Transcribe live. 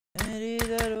मेरी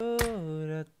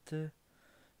जरूरत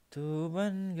तू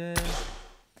बन गया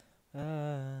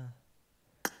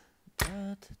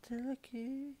बात दिल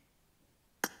की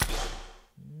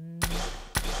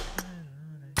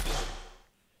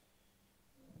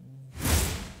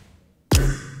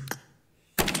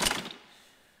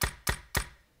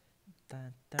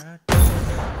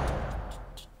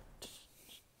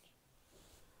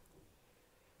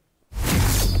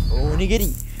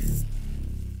onigiri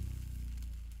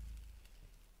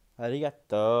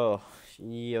arigato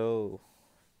yo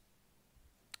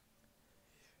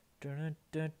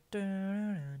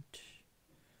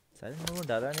silent mode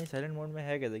डाला नहीं साइलेंट मोड में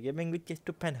है कैसे gaming with case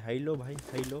to fan hello भाई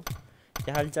हेलो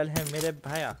क्या हाल चाल है मेरे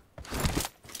भाया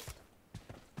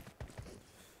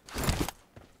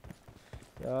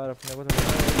यार अपने को तो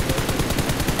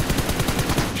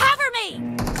cover me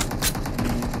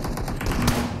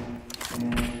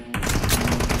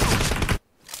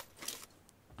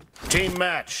team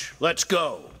match let's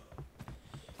go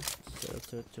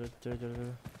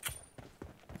चलो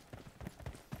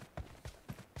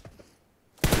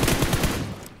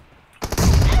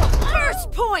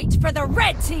first point for the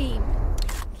red team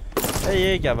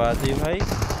ये क्या बात है भाई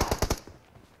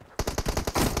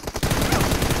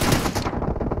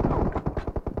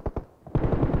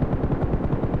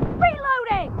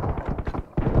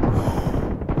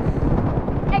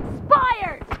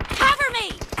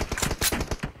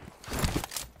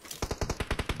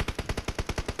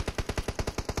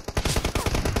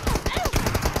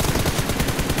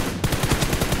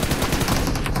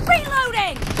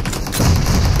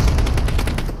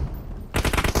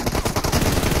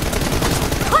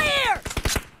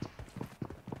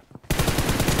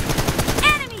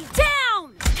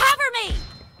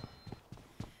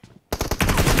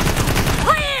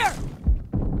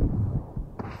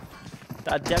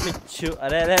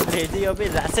अरे अरे भेजी अभी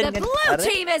ration gun blue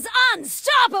team is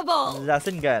unstoppable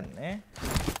ration gun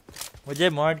मुझे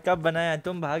मॉड कब बनाया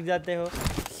तुम भाग जाते हो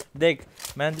देख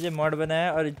मैंने तुझे मॉड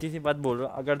बनाया और इतनी सी बात बोल रहा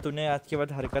हूँ अगर तूने आज के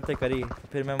बाद हरकतें करी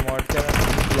फिर मैं मॉड का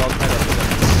ब्लॉक में रखूंगा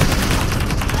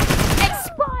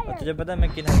तुझे पता है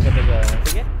मैं किन हरकतें कर रहा हूँ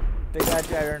ठीक है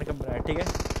पिकाचू आइडोंट कब बनाया ठीक है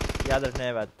याद रखना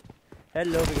है बात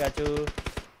हेलो पिकाचू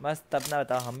मस्त अपना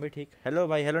बताओ हम भी ठीक हेलो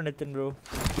भाई हेलो नितिन ब्रो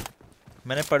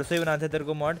मैंने परसों ही बनाया था तेरे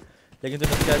को मॉड लेकिन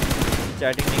तूने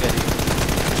चैटिंग नहीं करी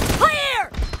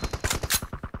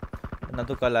ना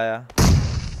तो कल आया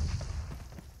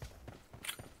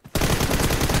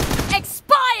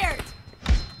expired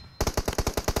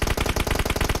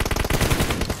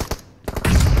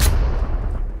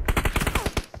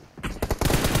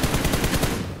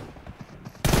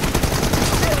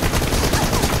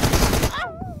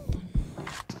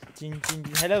चिन चिन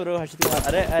हेलो ब्रो हर्षित कुमार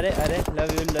अरे अरे अरे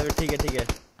लव यू ठीक है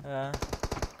हाँ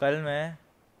कल मैं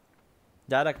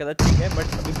जा रखा था ठीक है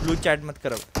बट अभी ब्लू चैट मत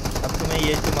करो अब तुम्हें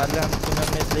ये तो मान लो हम तुम्हें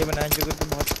अपने इसलिए बनाया क्योंकि तुम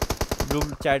बहुत ब्लू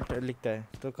चैट लिखता है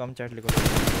तो कम चैट लिखो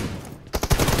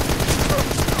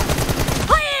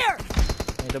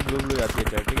नहीं तो ब्लू ब्लू जाती है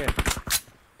चैट ठीक है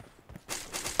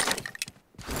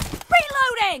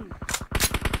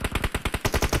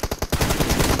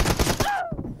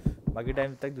बाकी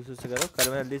टाइम तक दूसरे से करो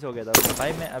कल मैं जल्दी से हो गया था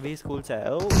भाई मैं अभी स्कूल से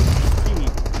आया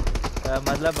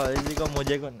मतलब जी को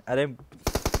मुझे को अरे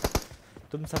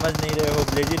तुम समझ नहीं रहे हो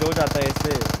ब्लेजी रोज आता है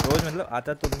इससे रोज मतलब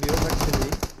आता तुम भी हो बट फिर भी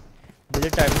मुझे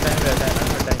टाइम रहता है ना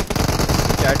हर टाइम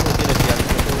चैट होती रहती है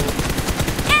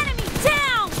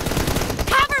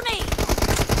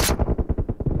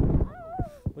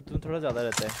वो तुम थोड़ा ज़्यादा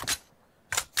रहता है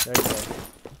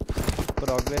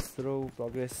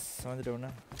प्रोग्रेस समझ रहे हो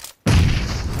ना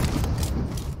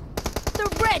The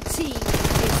red team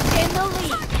is in the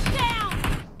lead.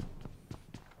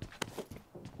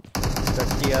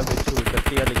 टट्टिया बिच्छू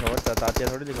टट्टिया लिखा हुआ तातिया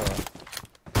थोड़ी लिखा हुआ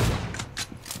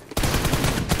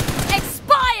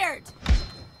Expired.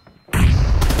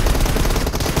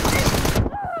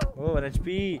 ओ 1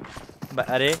 HP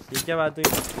अरे ये क्या बात हुई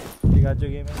पिकाचू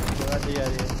गेम में क्या बात हुई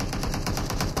यार ये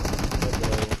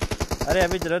अरे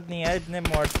अभी जरूरत नहीं है इतने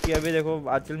मॉड्स की अभी देखो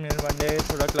आजकल मेरे बंदे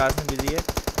थोड़ा क्लास में बिजी है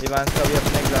दिवान का भी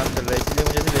अपना एग्जाम चल रहा है इसलिए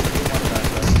मुझे बेसिकली मॉड बनाना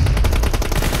था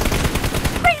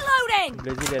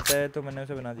बिजी रहता है तो मैंने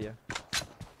उसे बना दिया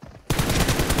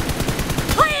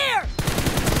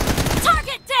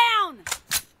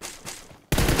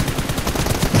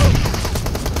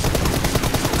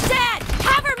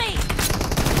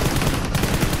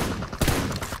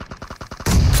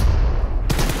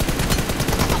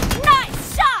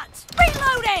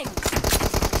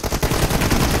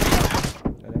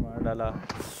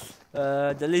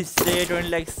जल्दी से 20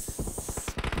 likes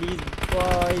please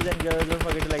boys and girls don't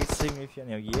forget to like stream if you're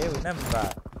new ये हुई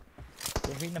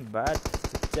ना बात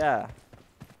अच्छा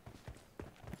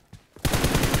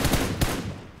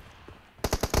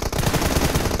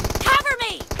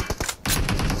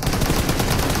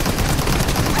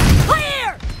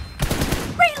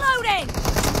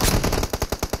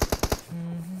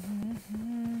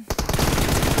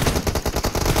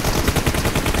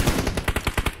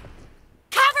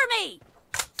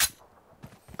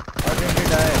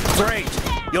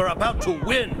You're about to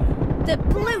win. The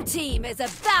blue team is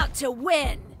about to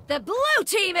win. The blue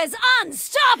team is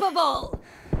unstoppable.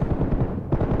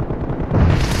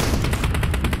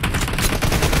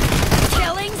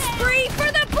 Killing spree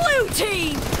for the blue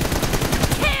team.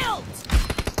 Killed.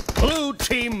 Blue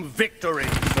team victory.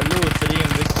 Blue team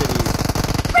victory.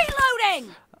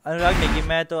 Reloading. अनुराग नेगी,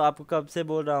 मैं तो आपको कब से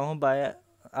बोल रहा हूँ भाई,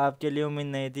 आपके लिए उम्मीद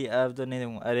नहीं थी, अब तो नहीं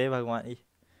दूंगा। अरे भगवान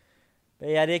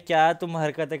यार, ये क्या तुम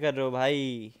हरकतें कर रहे हो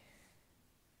भाई?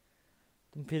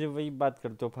 तुम फिर वही बात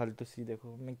करते हो फालतू सी।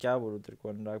 देखो मैं क्या बोलूँ तेरे को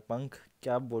अनुराग पंख,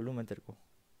 क्या बोलूँ मैं तेरे को?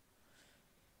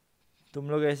 तुम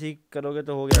लोग ऐसे ही करोगे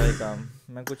तो हो गया भाई काम,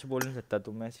 मैं कुछ बोल नहीं सकता,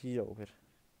 तुम ऐसे ही रहो फिर।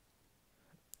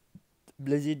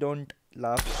 ब्लिजी डोंट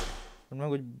लाफ, तुमने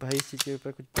कुछ भाई इस चीज़ के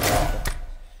ऊपर कुछ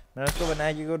मैंने उसको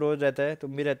बनाया क्योंकि वो रोज़ रहता है,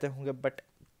 तुम भी रहते होंगे, बट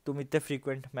तुम इतने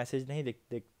फ्रीक्वेंट मैसेज नहीं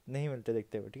नहीं मिलते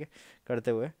देखते हुए, ठीक है,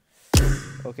 करते हुए।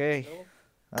 ओके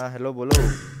हाँ हेलो बोलो।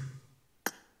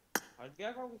 हट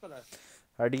गया कौन कल?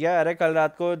 हट गया? अरे कल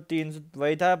रात को 300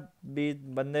 वही था, 20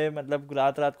 बंदे मतलब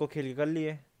रात को खेल के कर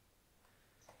लिए।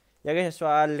 या कि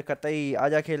सवाल कतई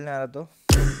आजा खेलने आ रहा तो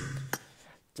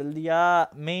जल्दी आ।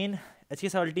 मेन अच्छी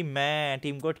सॉल्टी मैं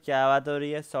टीम कोड, क्या बात हो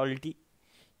रही है सॉल्टी,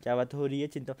 क्या बात हो रही है?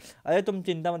 चिंता, अरे तुम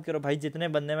चिंता मत करो भाई, जितने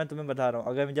बंदे मैं तुम्हें बता रहा हूँ,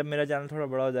 अगर जब मेरा चैनल थोड़ा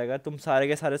बड़ा हो जाएगा, तुम सारे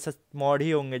के सारे मॉड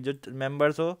ही होंगे, जो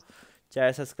मेंबर्स हो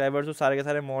चाहे सब्सक्राइबर्स हो, सारे के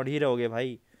सारे मॉड ही रहोगे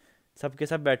भाई, सबके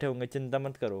सब बैठे होंगे, चिंता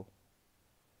मत करो।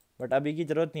 बट अभी की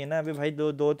ज़रूरत नहीं है ना, अभी भाई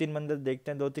दो तीन बंदे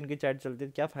देखते हैं, 2-3 की चैट चलती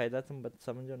है, क्या फ़ायदा, तुम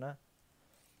समझो ना।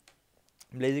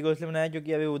 ब्लेजी को इसलिए बनाया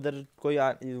क्योंकि अभी उधर कोई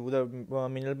उधर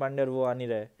मिनल पांडे और वो आ नहीं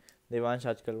रहे, देवांश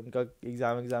आजकल उनका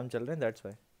एग्ज़ाम चल रहे हैं, दैट्स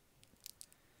वाई।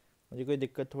 मुझे कोई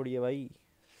दिक्कत थोड़ी है भाई,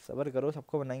 सब्र करो,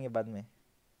 सबको बनाएंगे बाद में,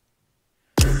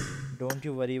 डोंट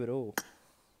यू वरी ब्रो,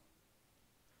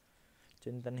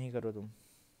 चिंता नहीं करो तुम,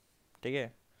 ठीक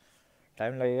है।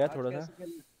 टाइम लगेगा थोड़ा सा।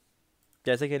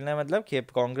 कैसे खेलना है मतलब?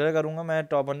 कॉन्करर करूँगा मैं,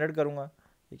 टॉप 100 करूँगा,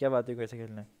 ये क्या बात है कैसे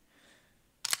खेलना है?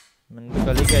 मैंने तो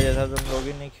कल ही कह दिया था, तुम लोग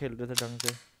ही नहीं खेल रहे थे ढंग से।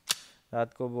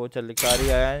 रात को वो चल, कारी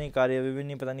आया नहीं, कारी अभी भी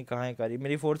नहीं, पता नहीं कहाँ है कारी।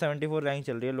 मेरी 474 रैंक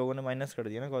चल रही है, लोगों ने माइनस कर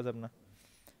दिया ना कॉज अपना।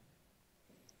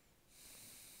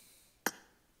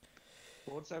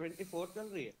 474 चल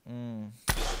रही है।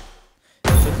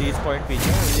 तो 30 पॉइंट पीछे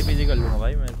इजी पीजी कर लूँगा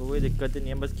भाई, मेरे को कोई दिक्कत ही नहीं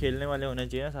है, बस खेलने वाले होने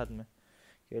चाहिए ना साथ में,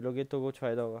 खेलोगे तो कुछ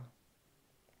फ़ायदा होगा।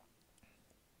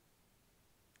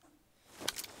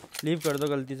 लीव कर दो,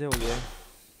 गलती से हो गया है,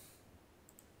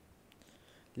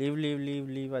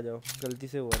 लीव आ जाओ, गलती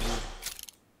से हुआ लीव।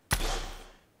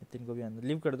 नितिन को भी अंदर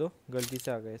लीव कर दो, गलती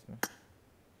से आ गए इसमें।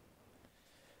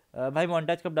 भाई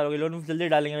मोन्टाज कब डालोगे? लोन जल्दी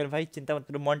डालेंगे मेरे भाई, चिंता मत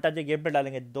करो, मोन्टाज गेम पे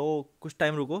डालेंगे, कुछ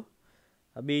टाइम रुको,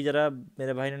 अभी ज़रा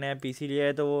मेरे भाई ने नया पीसी लिया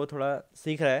है तो वो थोड़ा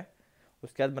सीख रहा है,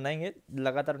 उसके बाद बनाएंगे,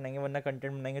 लगातार बनाएंगे, वरना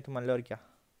कंटेंट बनाएंगे तो मान लो। और क्या,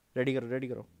 रेडी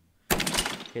करो,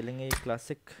 खेलेंगे ये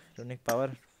क्लासिक यूनिक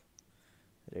पावर,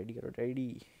 रेडी करो,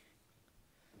 रेडी।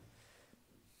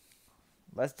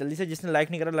 बस जल्दी से, जिसने लाइक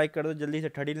नहीं करा लाइक कर दो जल्दी से,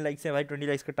 13 लाइक से भाई 20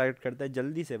 लाइक्स का टारगेट करता है,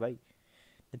 जल्दी से भाई।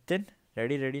 नितिन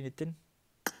रेडी नितिन,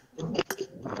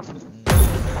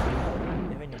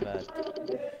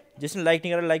 जिसने लाइक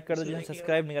नहीं करा लाइक कर दो, जिसने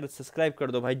सब्सक्राइब नहीं करा सब्सक्राइब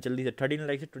कर दो भाई जल्दी से। 13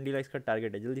 लाइक से 20 लाइक्स का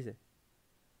टारगेट है, जल्दी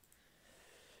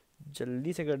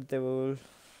से करते बोल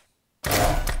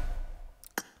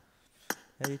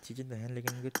यार। ये चीज़ें तो हैं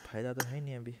लेकिन कुछ फ़ायदा तो है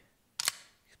नहीं अभी।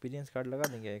 एक्सपीरियंस कार्ड लगा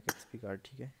देंगे, एक एक्सपी कार्ड,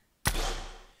 ठीक है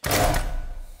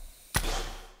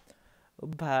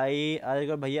भाई।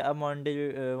 अगर भैया अब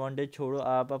मॉन्टेज छोड़ो,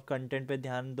 आप अब कंटेंट पे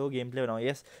ध्यान दो, गेम प्ले बनाओ।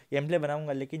 यस गेम प्ले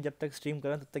बनाऊंगा, लेकिन जब तक स्ट्रीम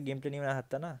करूँ तब तक गेम प्ले नहीं बना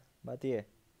सकता ना, बात ये है।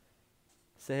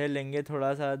 सह लेंगे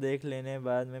थोड़ा सा, देख लेने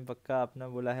बाद में पक्का, अपना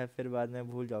बोला है फिर बाद में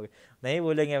भूल जाओगे। नहीं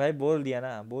भूलेंगे भाई, बोल दिया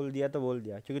ना, बोल दिया तो बोल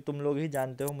दिया, क्योंकि तुम लोग ही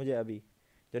जानते हो मुझे। अभी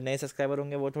जो नए सब्सक्राइबर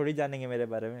होंगे वो थोड़ी जानेंगे मेरे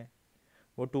बारे में,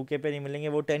 वो 2K पे नहीं मिलेंगे,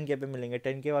 वो 10K पे मिलेंगे।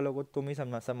 10K वालों को तुम ही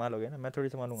संभालोगे ना, मैं थोड़ी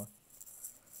संभालूंगा।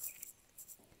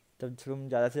 तब तुम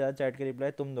ज़्यादा से ज़्यादा चैट के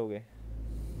रिप्लाई तुम दोगे,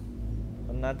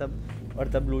 वरना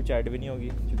तब ब्लू चैट भी नहीं होगी,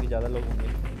 क्योंकि ज़्यादा लोग होंगे,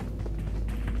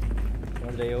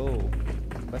 समझ रहे हो?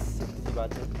 बस इतनी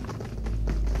बात है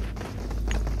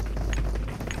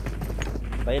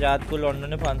भाई। रात को लॉन्डो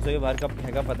ने 500 के बाहर कब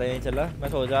फेंका पता ही नहीं चला, मैं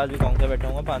सोचा आज भी कॉन्कर बैठा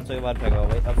हूँ, 500 के बाहर फेंका हुआ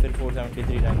भाई, अब फिर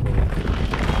 473 रैंक हो गया।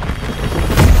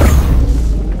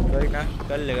 कोई ना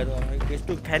कर लेगा तो भाई, किस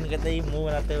टू फैन कहते ही मुँह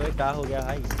बनाते हुए, क्या हो गया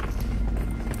भाई?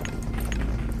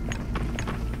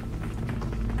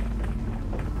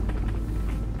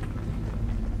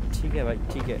 ठीक है भाई,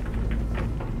 ठीक है।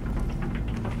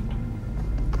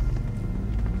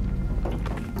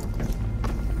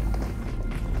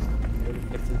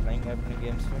 कैसे बनाएंगे अपने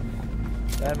गेम्स में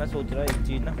यार? मैं सोच रहा एक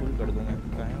चीज़ ना फुल कर दूंगा,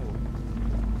 कहाँ है वो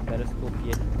पेरिस्कोप,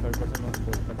 ये 3rd पर्सन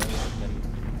स्कोप का डाउनलोड करिए।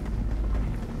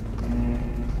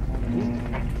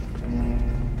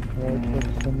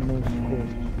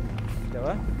 क्या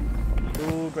हुआ?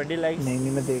 220 लाइक्स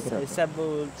नहीं मैं देख रहा था। ऐसा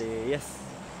बोलते। यस,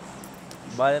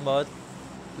 बाद में बहुत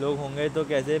लोग होंगे तो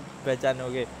कैसे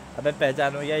पहचानोगे? अबे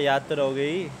पहचानोगे या याद तो रहोगे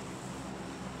ही।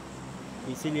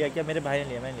 इसीलिए क्या मेरे भाई ने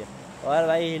लिया, मैंने लिया। और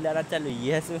भाई हिलाना चालू।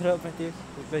 यस ब्रो प्रतीक,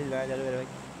 उसको हिलाना चालू मेरे भाई।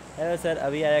 हेलो सर,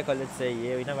 अभी आया कॉलेज से।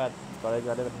 ये हुई ना बात, कॉलेज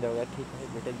वाले बंदे हो गए। ठीक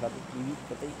है बेटे, बात टीवी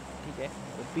पता ही। ठीक है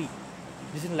ओपी।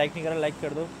 जिसने लाइक नहीं करा लाइक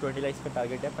कर दो। 20 लाइक्स का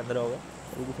टारगेट है, 15 होगा।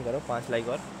 जल्दी से करो, 5 लाइक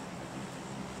और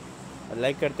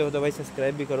लाइक करते हो तो भाई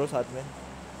सब्सक्राइब भी करो साथ में,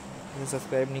 जिसने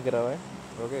सब्सक्राइब नहीं करा हुआ है।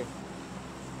 ओके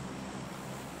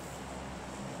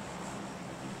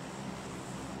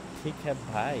ठीक है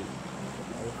भाई।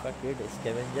 अल्फा किड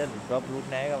स्कैवेंजर ड्रॉप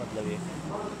लूटने आएगा मतलब ये।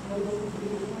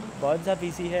 कौन सा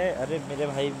पीसी है? अरे मेरे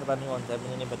भाई पता नहीं कौन सा,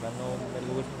 मुझे नहीं पता। नो मेरे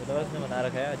को कुछ नहीं पता, उसने बना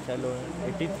रखा है। अच्छा लो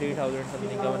 83,000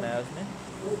 समथिंग का बनाया उसने।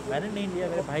 मैंने नहीं लिया,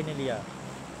 मेरे भाई ने लिया।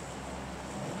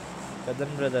 कदम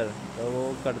ब्रदर तो वो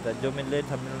करता है जो मिले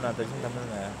थंबनेल बनाता है, जिसने थंबनेल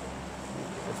बनाया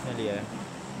उसने लिया है।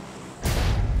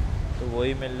 तो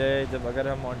वही मिल रहे। जब अगर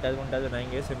हम मोन्टाज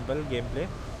बनाएंगे सिंपल गेम प्ले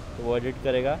तो वो एडिट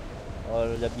करेगा,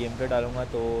 और जब गेम प्ले डालूंगा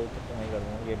तो मैं ही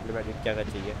करूँगा गेम प्ले में एडिट क्या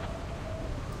करना चाहिए।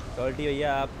 सॉल्टी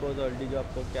भैया आपको, सॉल्टी जो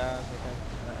आपको क्या।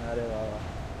 अरे वाह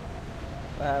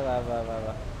वाह वाह वाह वाह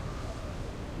वाह।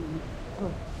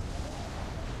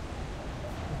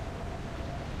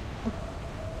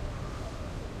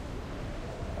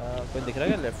 कोई दिख रहा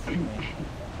है क्या लेफ्ट में?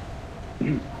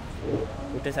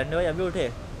 उठे संडे भाई, अभी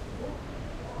उठे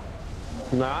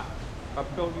ना कब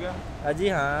तो उठ गया? अजी?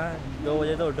 हाँ 2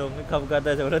 बजे तो उठे होंगे। कब कहता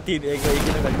है?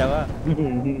 1 घंटा हुआ।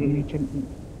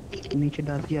 नीचे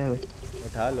डाल दिया है।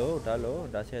 उठा लो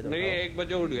डासे है तो नहीं उठाओ। 1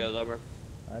 बजे उठ गया था मैं।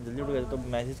 हाँ जल्दी उठ गए तो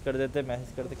मैसेज कर देते, मैसेज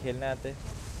करते खेलने आते।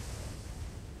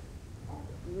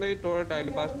 नहीं थोड़ा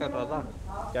टाइम पास कर रहा था।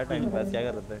 क्या टाइम पास क्या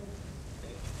कर रहे थे?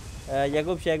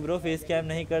 याकूब शेख ब्रो फेस कैम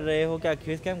नहीं कर रहे हो क्या?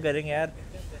 फेस कैम करेंगे यार,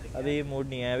 अभी मूड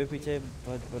नहीं है। अभी पीछे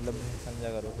बहुत मतलब समझा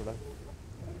करो थोड़ा।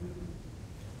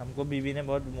 हमको बीवी ने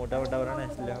बहुत मोटा मोटा बना ना,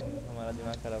 इसलिए हमारा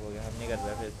दिमाग ख़राब हो गया। हम नहीं कर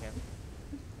रहे फेस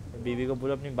कैम। बीवी को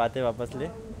पूरा अपनी बातें वापस ले,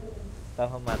 तब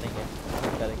हम मानेंगे,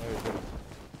 करेंगे बिल्कुल।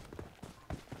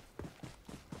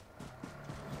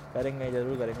 करेंगे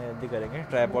जरूर करेंगे, जल्दी करेंगे।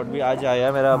 ट्राइपॉड भी आज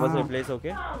आया मेरा वापस रिप्लेस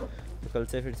होके, तो कल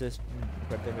से फिर से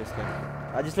करते हैं फेस कैम।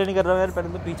 आज इसलिए नहीं कर रहा हूँ यार, पहले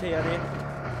तो पीछे यार ये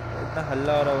इतना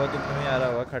हल्ला हो रहा होगा, तो तुम्हें आ रहा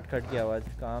होगा खट खट की आवाज़।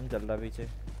 काम चल रहा पीछे,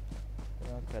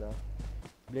 खराब।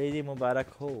 ब्लेजी मुबारक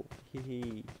हो।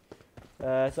 ही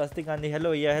स्वस्तिक गांधी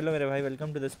हेलो भैया। हेलो मेरे भाई,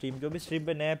 वेलकम टू द स्ट्रीम। जो भी स्ट्रीम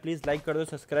पे नया है प्लीज़ लाइक कर दो,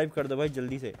 सब्सक्राइब कर दो भाई,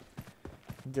 जल्दी से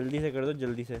कर दो,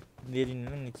 जल्दी से। देरी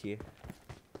नहीं चाहिए।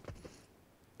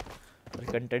 और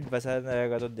कंटेंट पसंद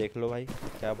आएगा तो देख लो भाई,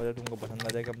 क्या पता तुमको पसंद आ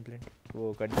जाए।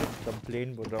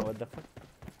 कंप्लेन बोल रहा हूँ।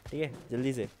 ठीक है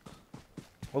जल्दी से।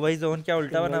 ओ भाई जोन क्या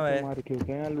उल्टा बना हुआ है? मार क्यों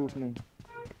गया लूटने?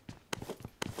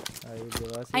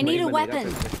 I need a weapon.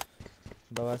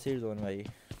 बवासीर जोन भाई,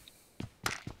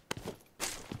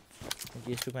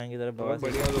 किस्टू खाएंगे तरफ बवासीर।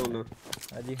 बढ़िया जोन है।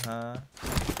 अजी हाँ,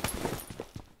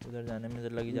 उधर जाने में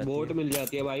इधर लगी जाती है। बोट मिल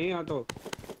जाती है भाई यहाँ तो।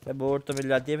 बोट तो मिल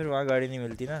जाती है, फिर वहाँ गाड़ी नहीं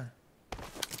मिलती ना।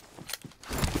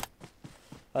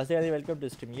 ऐसे यार वेलकम टू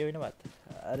स्ट्रीम, ये हुई ना बात।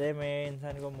 अरे मैं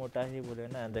इंसान को मोटा ही बोले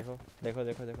ना। देखो देखो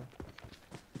देखो देखो,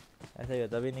 ऐसा ही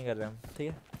होता। अभी नहीं कर रहे हम, ठीक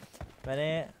है।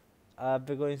 मैंने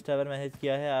आपको इंस्टा पर मैसेज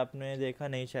किया है, आपने देखा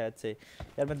नहीं शायद से।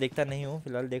 यार मैं देखता नहीं हूँ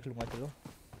फिलहाल, देख लूँगा। चलो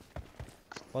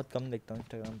बहुत कम देखता हूँ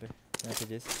इंस्टाग्राम पे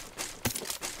मैसेजेस।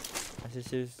 ऐसे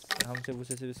सिर्फ हम सिर्फ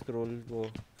उसे सिर्फ स्क्रॉल वो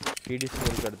फीड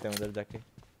स्क्रॉल करते हैं उधर जाके,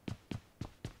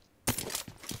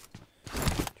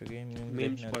 क्योंकि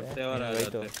मीम्स पढ़ते हैं और आ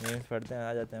जाते हैं। मीम्स पढ़ते हैं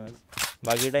आ जाते हैं बस।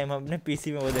 बाकी टाइम हम अपने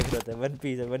पीसी में वो देख रहे थे।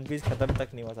 वन पीस ख़त्म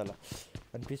तक नहीं हुआ साला।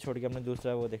 वन पीस छोड़ के हमने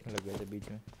दूसरा वो देखने लग गए थे बीच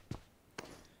में,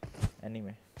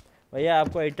 एनीमे। भैया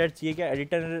आपको एडिटर चाहिए क्या?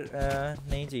 एडिटर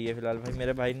नहीं चाहिए फ़िलहाल भाई।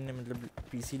 मेरे भाई ने मतलब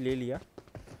पीसी ले लिया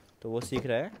तो वो सीख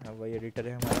रहा है। अब वही एडिटर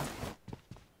है हमारा,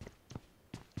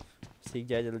 सीख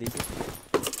जाए जल्दी से,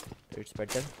 इट्स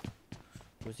बेटर।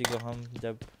 उसी को हम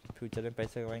जब फ्यूचर में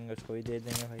पैसे कमाएंगे उसको ही दे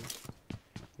देंगे भाई,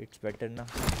 इट्स बेटर ना।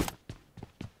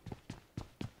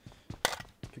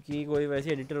 क्योंकि कोई वैसे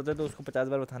एडिटर होता है तो उसको 50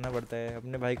 बार बताना पड़ता है।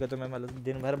 अपने भाई को तो मैं मतलब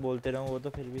दिन भर बोलते रहूँ वो तो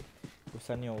फिर भी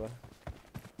गुस्सा नहीं होगा।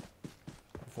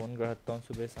 फ़ोन करता हूँ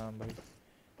सुबह शाम भाई,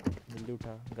 जल्दी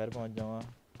उठा, घर पहुँच जाऊँगा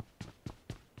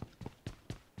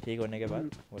ठीक होने के बाद,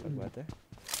 वो अलग बात है।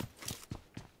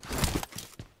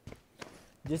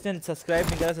 जिसने सब्सक्राइब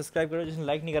नहीं करा सब्सक्राइब करो, जिसने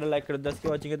लाइक नहीं करा लाइक करो। 10 की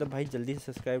वॉचिंग है तो भाई जल्दी से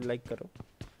सब्सक्राइब लाइक करो,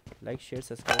 लाइक शेयर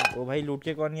सब्सक्राइब। ओ भाई लूट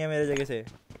के कौन गया मेरे जगह से?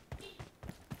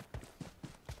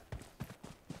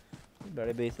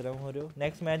 बड़े बेशरम हो रहे हो।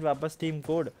 नेक्स्ट मैच वापस टीम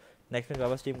कोड नेक्स्ट में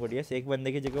वापस टीम कोड यस, एक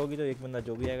बंदे की जगह होगी तो एक बंदा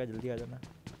जो भी आएगा जल्दी आ जाना।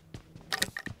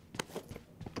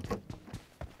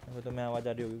 वो तो मैं आवाज़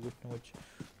आ रही होगी कुछ ना कुछ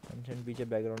कंटेंट पीछे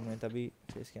बैकग्राउंड में, तभी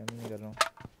फेस कैम नहीं कर रहा हूँ।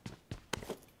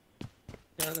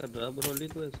 क्या कर रहा है ब्रोली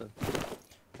तो ऐसा?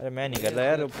 अरे मैं नहीं कर रहा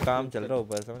यार, काम चल रहा है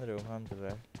ऊपर, समझ रहे हो, काम चल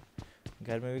रहा है,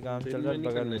 घर में भी काम चल रहा है,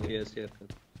 बगल में भी।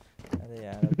 अरे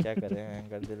यार अब क्या करें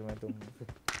अंकल, दिल में तुम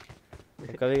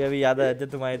कभी कभी याद आ जाती है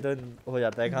तुम्हारी तो हो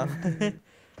जाता है काम।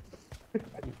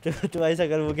 तुम्हारी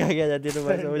शक्ल वो क्या क्या जाती है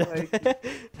तुम्हारी, हो जाता है।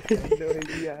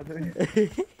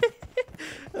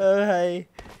 ओ भाई,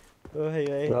 ओ भाई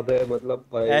भाई अबे मतलब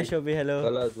भाई ऐशो भी हेलो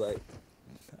गलत भाई।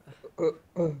 ओ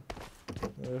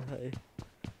भाई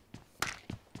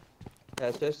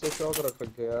ऐसे शौक रख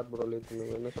रखे यार ब्रोली तुमने,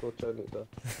 मैंने सोचा नहीं था।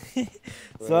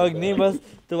 शौक नहीं, बस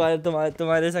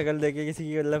तुम्हारे शक्ल देख के किसी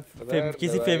की मतलब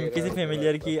किसी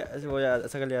फेमिलियर की वो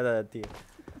शक्ल याद आ जाती है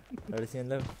लड़की,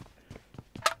 मतलब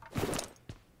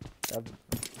अब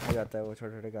हो जाता है वो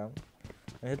छोटे छोटे काम।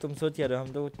 वैसे तुम सोच क्या रहे हो,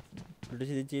 हम तो छोटी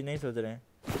सी चीज़ नहीं सोच रहे हैं,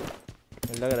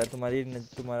 लग रहा है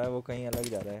तुम्हारा वो कहीं अलग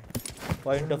जा रहा है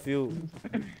point of view.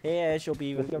 Hey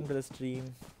एशओपी welcome to the stream.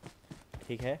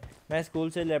 ठीक है, मैं स्कूल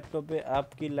से लैपटॉप पे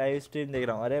आपकी लाइव स्ट्रीम देख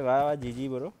रहा हूँ। अरे वाह वाह जी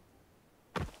ब्रो,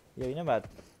 यही ना बात।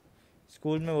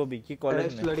 स्कूल में वो भी कि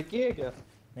कॉलेज में? लड़की है क्या?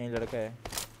 नहीं लड़का है,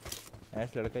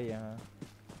 ऐश लड़का ही है। हाँ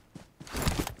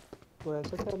तो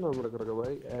ऐसा क्या नाम रख रखा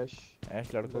भाई?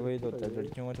 ऐश लड़कों का ही तो होता है,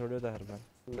 लड़कियों का थोड़ी होता है हर बार।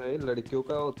 नहीं लड़कियों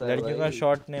का होता है, लड़कियों का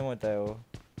शॉर्ट नेम होता है वो।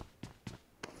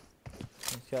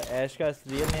 इसका ऐश का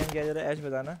रियल नेम क्या जरा ऐश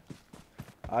बताना।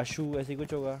 आशु ऐसे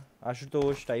कुछ होगा,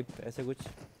 आशुतोष टाइप ऐसे कुछ,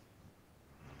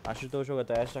 आशुतोष होगा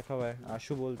तो ऐश रखा हुआ है,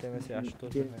 आशु बोलते हैं वैसे।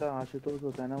 आशुतोष जिनका आशुतोष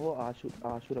होता है ना वो आशु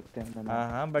रखते हैं।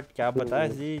 हाँ बट क्या पता है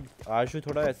ऐसी, आशु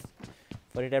थोड़ा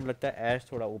फनी टाइप लगता है, ऐश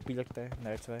थोड़ा ओपी लगता है,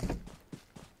 दैट्स व्हाई।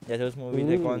 जैसे उस मूवी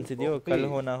से कौन सी थी वो, कल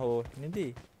हो ना हो नहीं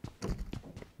थी?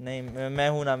 नहीं मैं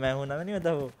हूँ ना में नहीं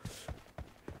होता वो,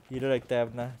 हीरो लगता है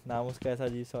अपना नाम उसका ऐसा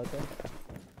अजीब सा होता है,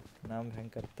 नाम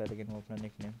भयंकर करता है लेकिन वो अपना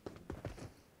nickname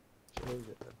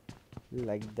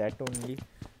like that only.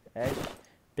 Ash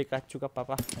Pikachu का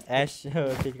पापा, ऐश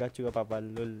पिकाचू का पापा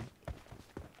लुल।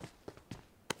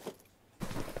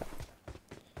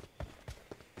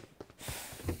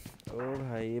 ओ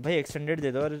भाई एक्सटेंडेड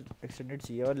दे दो, और एक्सटेंडेड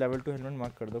चाहिए, और लेवल 2 हेलमेट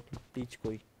मार्क कर दो टीच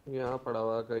कोई। यहाँ पड़ा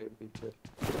हुआ कहीं पीछे।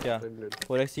 क्या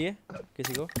 4x चाहिए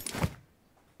किसी को?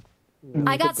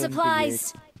 I got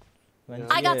supplies.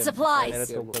 I got supplies. मेरा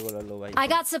स्कोप का गोला लो भाई। I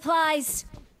got supplies.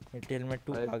 Military helmet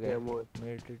 2 आ गया,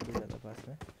 मिलिट्री 2 ज़्यादा पास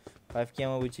में। 5 की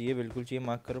एमो भी चाहिए, बिल्कुल चाहिए,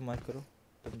 मार्क करो।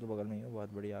 तुम तो बगल में ही हो,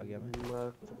 बहुत बढ़िया आ गया मैं।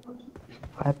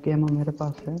 5 के एमओ मेरे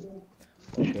पास है।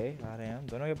 ओके आ रहे हैं हम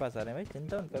दोनों के पास आ रहे हैं भाई,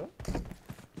 चिंता मत करो।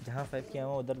 जहाँ 5 की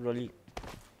एमो उधर रोली।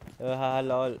 हाँ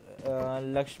लॉल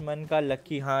लक्ष्मण का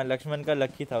लक्की, हाँ लक्ष्मण का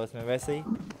लक्की था उसमें वैसे ही।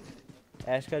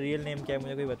 ऐश का रियल नेम क्या है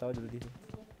मुझे कोई बताओ जल्दी से।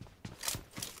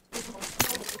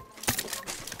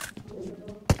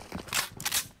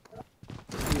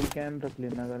 कैम रख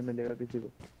लेना अगर मिलेगा किसी को।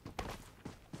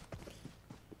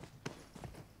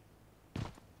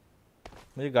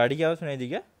 मुझे गाड़ी की आवाज़ सुनाई दी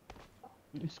क्या?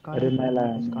 अरे मैं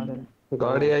लाया,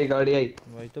 गाड़ी आई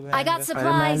वही तो I got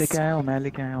supplies. मैं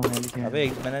लेके आया हूँ। अबे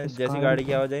मैंने जैसी गाड़ी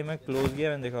की आवाज़ आई मैं क्लोज गया,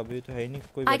 मैंने देखा अभी तो है ही नहीं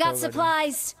कोई। I got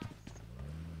supplies.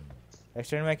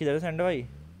 एक्सटेंड में किधर है सेंडो भाई?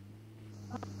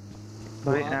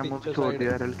 भाई एमओ छोड़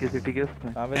दिया हल्की सिटी के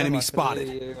उसमें। Enemy spotted.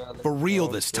 For real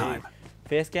this time.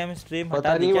 Face cam stream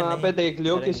पता नहीं, वहाँ पे देख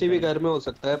लियो, किसी भी घर में हो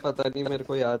सकता है, पता नहीं, मेरे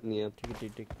को याद नहीं है।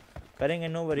 ठीक करेंगे,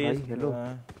 नो वरीज। Hello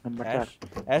number 4।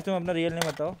 ऐश तुम अपना रियल नेम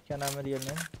बताओ, क्या नाम है रियल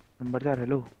नेम? नंबर 4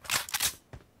 हेलो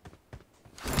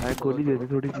भाई, गोली दे दे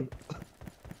थोड़ी सी।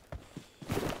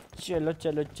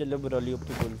 चलो ब्रोली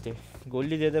ऊपर बोलते,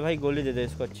 गोली दे दे भाई, गोली दे दे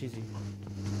इसको अच्छी सी,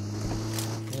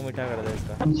 मुंह मीठा कर दे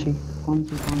इसका। कौन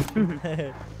सी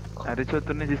अरे जो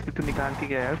तूने जिसकी तू निकाल के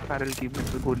गया यार पैरल की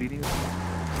में, तो गोली नहीं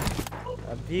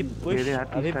अभी पुश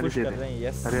कर रहे हैं।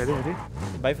 यस अरे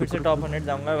भाई फिर से टॉप 100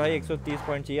 जाऊंगा भाई, 130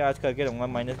 पॉइंट चाहिए आज, करके रहूंगा,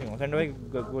 माइनस नहीं होगा। सेंड भाई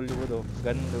गोली वो दो,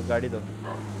 गन दो, गाड़ी दो,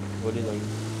 गोली दो।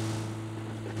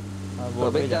 हां वो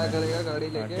अबे क्या करेगा गाड़ी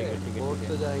लेके? बोट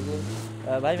से जाएंगे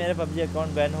भाई। मेरा पबजी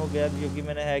अकाउंट बैन हो गया क्योंकि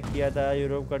मैंने हैक किया था,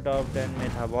 यूरोप का टॉप 10 में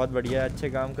था। बहुत बढ़िया, अच्छे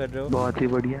काम कर रहे हो, बहुत ही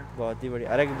बढ़िया।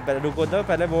 अरे रुको तो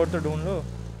पहले बोट तो ढूंढ लो,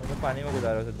 तो पानी में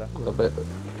गुजारो सीधा। अबे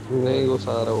नहीं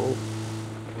घुसा रहा हूं।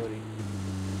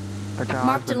 अच्छा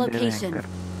Mark the location.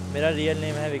 मेरा रियल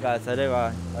नेम है विकास। अरे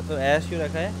वाह, तो ऐश क्यों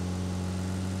रखा है?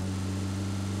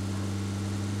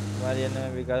 तुम्हारा रियल नेम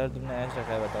है विकास और तुमने ऐश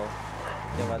रखा है, बताओ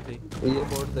क्या बात हुई? ये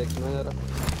बोर्ड देखना जरा,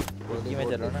 कि मैं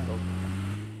चल रहा ना।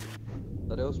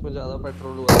 अरे उसमें ज्यादा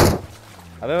पेट्रोल हुआ है।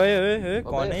 अबे भाई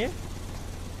कौन है ये?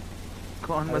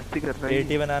 कौन मस्ती कर रहा है?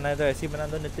 एटी बनाना है तो ऐसे ही बना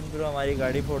दो नितिन ब्रो, हमारी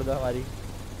गाड़ी फोड़ दो हमारी,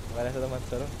 हमारे ऐसा तो मत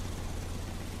करो।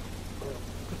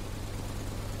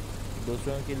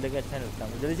 दूसरों की लेके अच्छा नहीं लगता।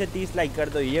 जल्दी से 30 लाइक कर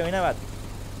दो, ये हुई ना बात।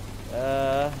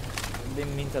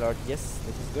 Means a lot, yes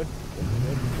this is good.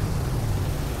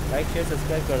 Like share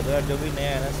subscribe कर दो यार, जो भी नया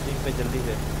है ना स्ट्रीम पे जल्दी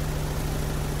से।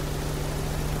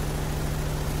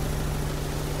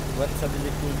 1 सब इज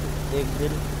इक्वल टू 1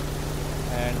 दिल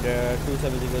एंड 2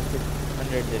 सब इज इक्वल टू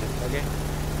 100 दिल। ओके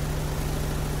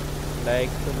लाइक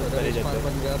तो कर ही देते।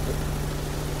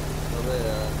 अबे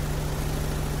यार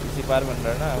इसी पार बन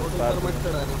रहा है ना, उस पार मत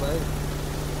चढ़ाना भाई।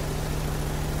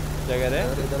 क्या कह रहे हैं?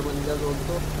 इधर बन गया जोड़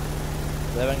तो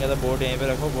बन गया था। बोट यहीं पे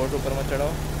रखो, बोट ऊपर मत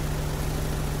चढ़ाओ।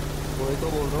 वही तो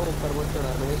बोल रहा हूँ, ऊपर मत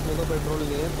चढ़ाना, इसमें तो पेट्रोल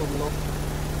नहीं है तुम लोग।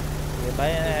 ये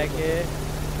भाई है कि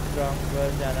स्ट्रॉन्ग पर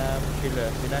जाना मुश्किल है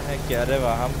बिना हैक के। अरे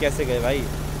वाह, हम कैसे गए भाई?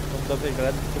 तुम तो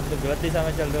गलत दिशा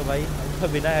में चल रहे हो भाई। हम तो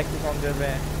बिना हैक के काउंटर पे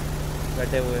हैं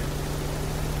बैठे हुए।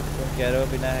 तुम कह रहे हो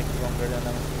बिना हैक के काउंटर जाना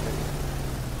मुश्किल है,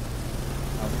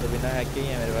 हम तो बिना हैक के ही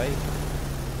हैं मेरे भाई।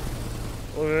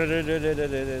 रे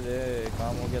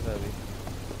काम हो गया था अभी।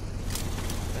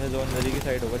 ऐसे जोन नदी की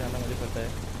साइड होगा जाना, मुझे पता है।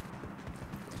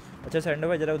 अच्छा सैंडो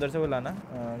भाई जरा उधर से वो लाना,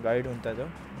 गाइड ढूंढता है तो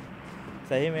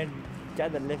सही में। क्या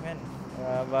दल्ले फैन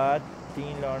बात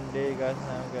 3 लॉन्डे का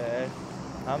नाम का है।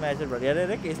 हाँ मैं ऐसे बढ़िया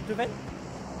रहे केस टू फैन,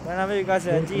 मेरा नाम है विकास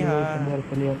है जी। हाँ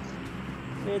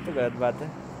ये तो गलत बात है।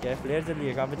 क्या प्लेयर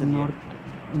चलिए, कहाँ पे चलिए?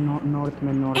 नॉर्थ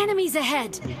में नॉर्थ। Enemies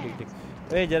ahead. ठीक।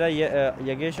 अरे जरा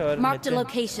यगेश और Marked a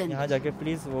location. यहाँ जाके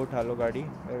प्लीज़ वो उठा लो गाड़ी,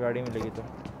 अगर गाड़ी मिलेगी तो।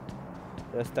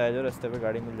 रास्ता है जो, रास्ते पे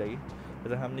गाड़ी मिल जाएगी।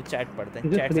 तो हमने चैट पढ़ते हैं,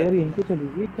 चैट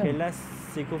खेलना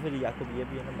सीखो फिर। याकूब ये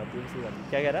भी है ना, मतलब सी बात।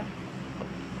 क्या कह रहा?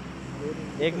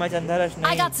 एक मैच अंधा रश नहीं,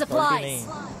 नहीं।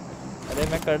 अरे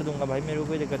मैं कर दूंगा भाई, मेरे को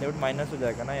कोई दिक्कत नहीं, बट माइनस हो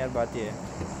जाएगा ना यार, बात ये है।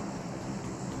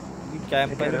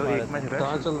 कैंप पर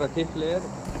कहाँ चल रखी प्लेयर?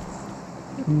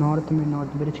 नॉर्थ में,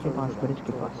 नॉर्थ ब्रिज के पास, ब्रिज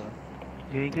के पास।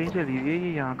 यही कहीं चली गई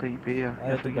ये, यहाँ कहीं पे या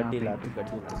अरे तू गड्डी ला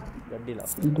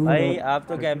भाई। आप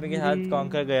तो कैंपिंग के साथ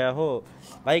कॉन्कर गया हो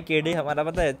भाई। केडी हमारा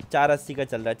पता है 480 का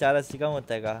चल रहा है। 480 कम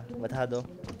होता है का बता दो।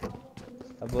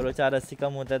 अब बोलो 480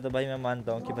 कम होता है तो भाई मैं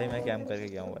मानता हूँ कि भाई मैं कैंप करके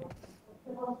गया हूँ भाई।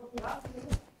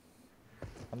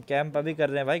 हम कैंप अभी कर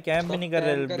रहे हैं भाई, कैंप भी नहीं कर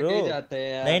रहे ब्रो।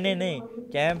 नहीं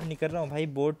कैंप नहीं कर रहा हूँ भाई।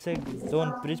 बोट से जोन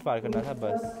ब्रिज पार करना था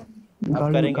बस।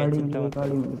 अब करेंगे, चिंता मत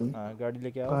करो। हाँ गाड़ी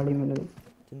लेके आओ,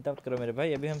 चिंता मत करो मेरे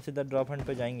भाई। अभी हम सीधा ड्रॉप हंट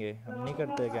पे जाएंगे, हम नहीं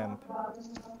करते कैंप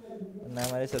ना।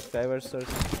 हमारे सब्सक्राइबर्स और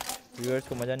व्यूअर्स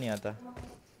को मज़ा नहीं आता,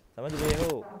 समझ रहे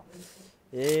हो?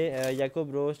 ये याकूब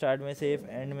ब्रो स्टार्ट में सेफ,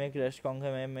 एंड में क्रश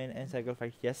कॉन्कर में साइकिल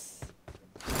फाइट। यस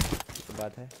तो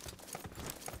बात है।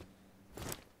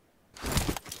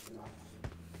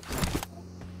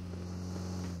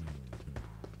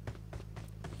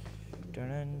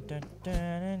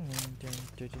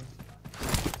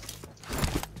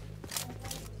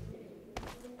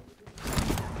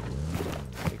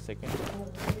 एक सेकेंड।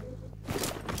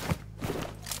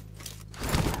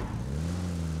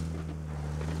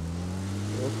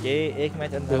 ओके एक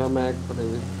मैच अंदर। यहाँ मैक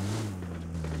पड़ेगी,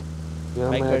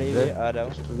 यहाँ मैक खड़ी हुई आ रहा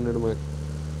हूँ। स्टैंडर्ड मैक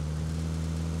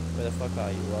मेरा फक आ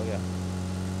गया।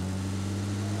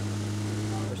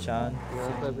 शांत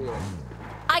यहाँ पे भी है।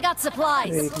 I got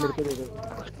supplies. एक मिनट दे दो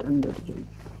अंदर चल।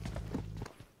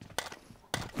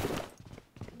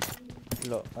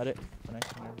 लो अरे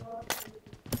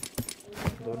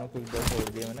दोनों को इधर छोड़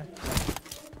दिया मैंने।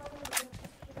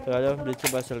 तो आ जाओ, ब्रिज के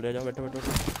पास चल रहे, जाओ बैठो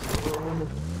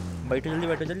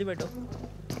जल्दी बैठो।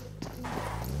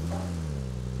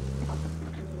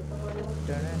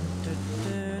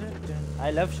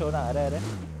 I love Shona. अरे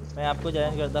मैं आपको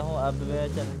चैलेंज करता हूँ, अब मैं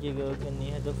चैनल की ग्रोथ करनी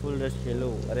है तो फुल रश खेलो।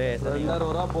 अरे ऐसा नहीं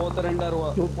हो रहा, बहुत रेंडर हुआ।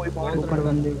 ऊपर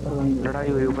बंदे लड़ाई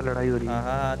हो रही है।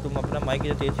 हाँ तुम अपना माइक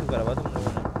जो तेज क्यों करवा तुम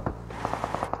लोगों ने?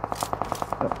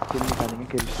 किल निकालेंगे,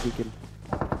 किल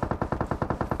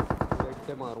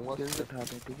से मारूंगा, उठा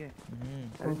दे ठीक है।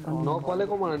 नॉक वाले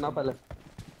को मारना पहले।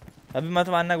 अभी मत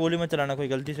मारना, गोली मत चलाना कोई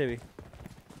गलती से भी।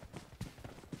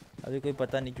 अभी कोई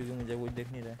पता नहीं क्योंकि मुझे कोई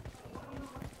देख नहीं रहा है।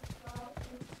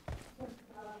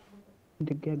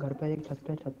 दिख गया घर पे, एक छत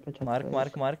पे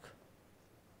मार्क।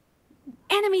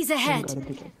 Enemies ahead.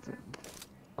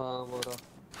 हाँ वो रहा,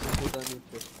 उधर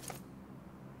नीचे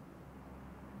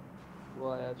वो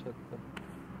आया छत पे।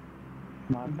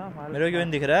 मारना मेरे को क्यों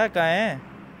नहीं दिख रहा है? कहाँ है?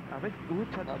 अबे तू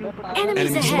छत के ऊपर। Enemy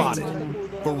spotted.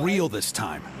 For real this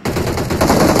time.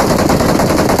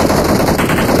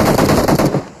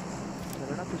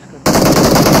 चलना कुछ कर।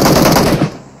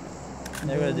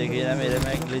 मेरे को देखिए ना, मेरे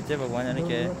में ग्लिच है, भगवान जाने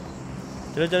क्या है।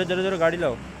 चलो गाड़ी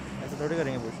लाओ, ऐसे थोड़ी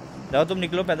करेंगे पुश। जाओ तुम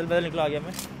निकलो, पैदल निकलो, आ गया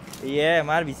मैं। ये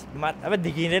हमारे अबे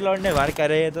दिख ही नहीं लौटने बाहर कर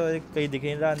रहे हैं तो कहीं दिख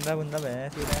नहीं रहा अंधा बंदा मैं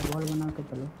वॉल बना के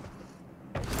चलो।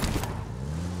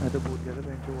 मैं तो भूल गया था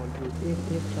बेंच वॉल पे एक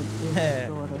छत पे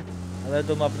और है। अबे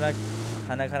तुम अपना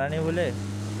खाना खाना नहीं भूले?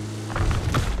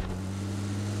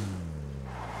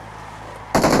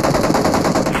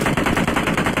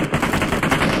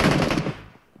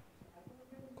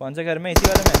 कौन से घर में? इसी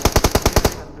वाले में?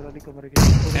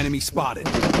 Enemy spotted.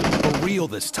 For real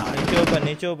this time.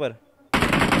 नीचे ऊपर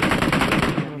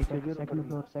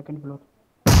सेकंड फ्लोर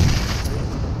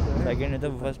सेकंड नहीं तो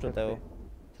फर्स्ट होता है वो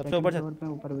सबसे ऊपर छत पे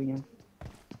ऊपर भी है।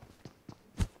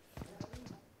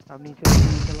 अब नीचे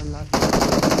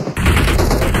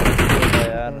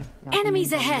यार।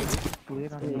 Enemies ahead.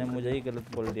 ने मुझे ही गलत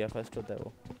बोल दिया, फर्स्ट होता है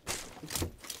वो।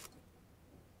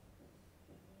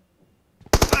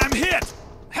 I'm hit.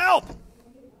 Help.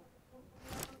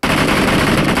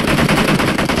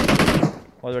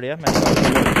 बहुत बढ़िया। मैं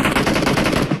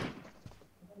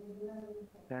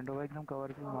सैंडो का एकदम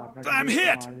कवर पे मारना। I'm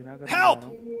hit. Help.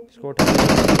 इसको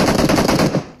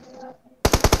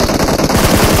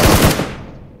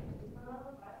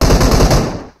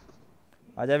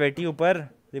आजा बेटी ऊपर,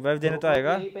 रिवाइव देने तो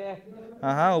आएगा।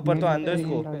 हाँ ऊपर तो आंदो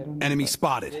इसको। Enemy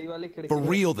spotted. For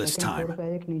real this time.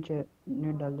 एक नीचे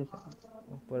नेट डाल दे।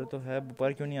 ऊपर तो है,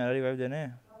 ऊपर क्यों नहीं आ रहा रिवाइव देने?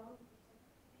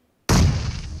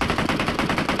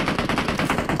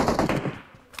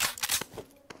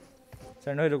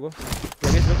 सैंडो रुको, रुक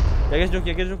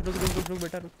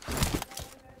बेटा रुक।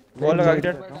 वॉल लगा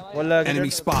के, वॉल लगा के।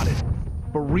 Enemy spotted.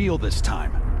 For real this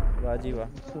time. वाह जी वाह।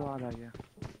 स्वाद आ गया।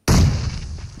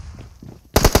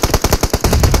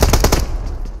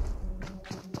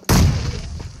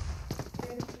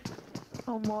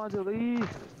 मौज हो गई।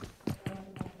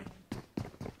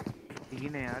 यही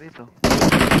नहीं यार, ये तो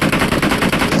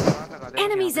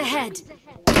Enemies ahead.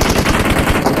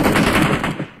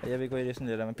 ये भी कोई रिस्क नहीं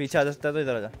ले रहा। मैं पीछे आ सकता है तो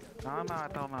इधर आ जा। हाँ मैं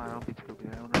आता हूँ पीछे रुक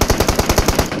गया।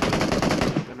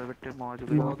 चलो बेटे मौज हो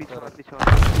गई। पीछे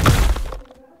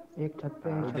एक छत पे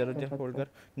जरूर होल्ड कर।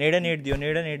 नेट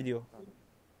दियो।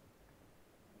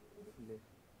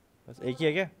 बस एक ही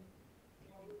है क्या?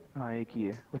 हाँ एक ही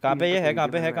है। कहाँ पे ये है? कहाँ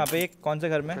पे ये? कौन से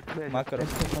घर में? मार्क करो।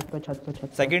 छत पे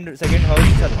सेकंड हाउस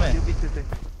की छत में। पीछे से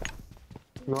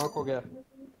नॉक हो गया।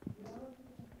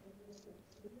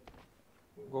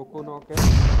 गोकू नॉक है।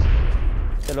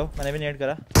 चलो मैंने भी नेट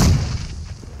करा।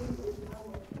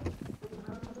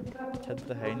 छत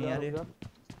तो है ही नहीं यार ये।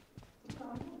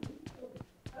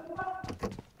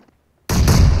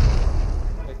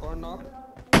 एक और नॉक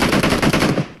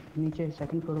नीचे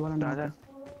सेकंड फ्लोर वाला नॉक।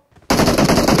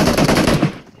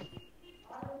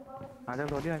 आजा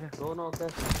रोली आजा। दो नॉक है।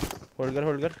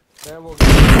 होल्ड कर। है वो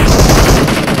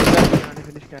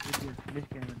फिनिश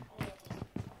किया मैंने।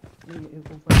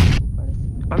 ऊपर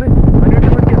अबे मैंने तो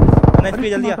मर गया। एचपी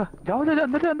जल्दी आ। जाओ अंदर।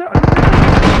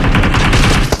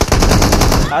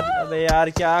 अबे यार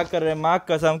क्या कर रहे? माँ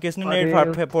कसम, किसने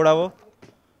नेट फोड़ा वो?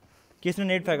 किसने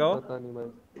नेट फेंका वो? पता नहीं भाई।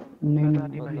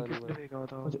 नहीं भाई किसने फेंका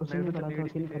था? उसने करा था,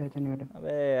 उसने करे थे नेट।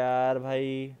 अबे यार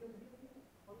भाई,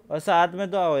 और साथ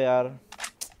में तो आओ यार।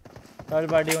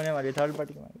 थर्ड पार्टी होने वाली।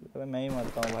 अबे मैं ही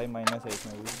मरता हूँ भाई, माइनस है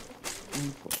इसमें भी।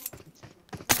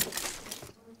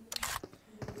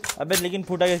 अबे लेकिन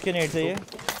फूटा किसके नेट से ये?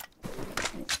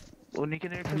 उन्हीं के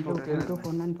नेट से फूटा है।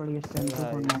 49 पड़ी इस टाइम।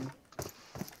 49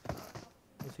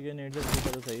 उसी के नेट से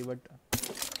फूटा तो सही, बट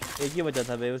एक ही बचा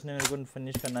था भाई, उसने मेरे को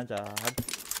फिनिश करना चाहा। हट।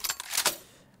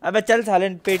 अबे चल साले,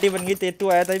 पेटी बन गई। तू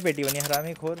आया था पेटी बनी,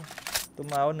 हरामी खोर।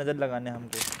 तुम आओ नजर लगाने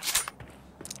हमको।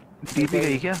 टीपी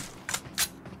गई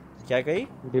क्या कही?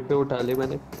 डीपे उठा ली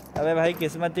मैंने। अबे भाई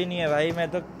किस्मत ही नहीं है भाई, मैं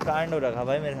तो कांड हो रखा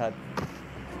भाई मेरे साथ।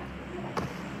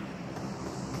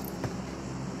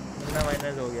 इतना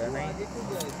माइनस हो गया। नहीं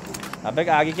अबे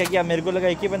आगे क्या किया? मेरे को लगा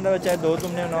एक ही बंदा बचा है, दो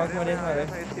तुमने नॉक मारे मारे।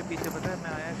 इसके पीछे पता है,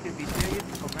 मैं आया इसके पीछे, ये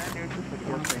मैं नेट से फट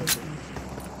गया।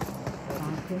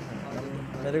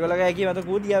 मेरे को लगा कि मैं तो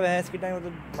कूद गया भैंस की टाइम, तो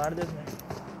मार दे उसने।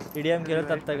 टीडीएम खेला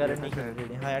तब तक। अरे नहीं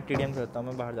खेल। हाँ यार टीडीएम खेलता हूँ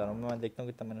मैं। बाहर जा रहा हूँ मैं, देखता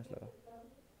हूँ कितना माइनस लगा।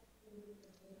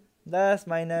 10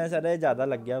 माइनस। अरे ज़्यादा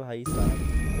लग गया भाई साहब।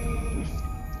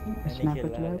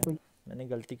 मैंने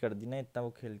गलती कर दी ना इतना वो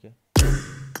खेल के।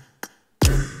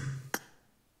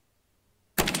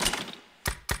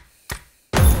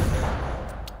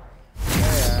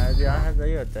 यार यहाँ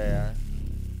सही होता है यार।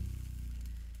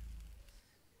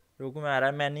 रुक में आ रहा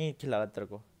है, मैं नहीं खिला तेरे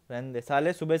को, रहने दे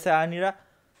साले। सुबह से आ नहीं रहा,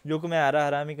 रुक में आ रहा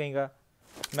हरामी कहीं का।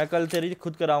 मैं कल तेरी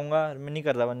खुद कराऊंगा, मैं नहीं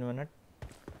कर रहा 1 मिनट।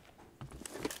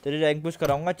 तेरी रैंक पुश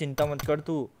कराऊंगा, चिंता मत कर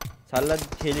तू। साला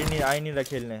खेल ही नहीं, आ ही नहीं रहा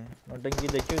खेलने। नौटंकी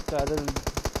देखियो साला,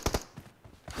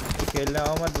 खेलने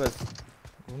आओ मत, बस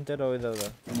घूमते रहो इधर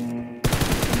उधर।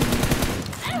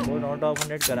 वो नॉट ऑफ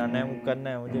 100 कराना है, वो करना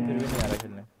है मुझे, फिर भी नहीं आ रहा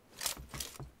खेलने।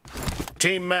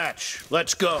 Team match.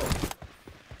 Let's go.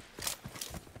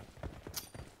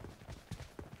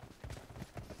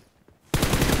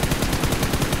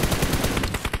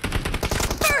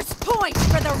 First point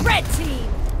for the red team.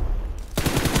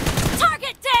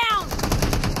 Target down.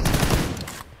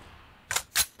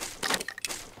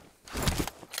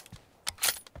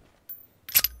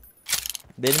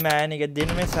 दिन में आया नहीं क्या? दिन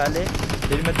में साले,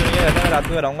 दिन में तो नहीं रहता, मैं रात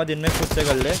को रहूँगा। दिन में खुद से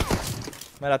कर ले,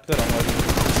 मैं रात को रहूँगा।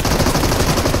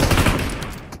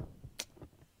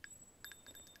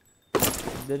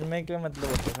 दिन में क्या मतलब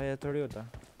होता है? थोड़ी होता।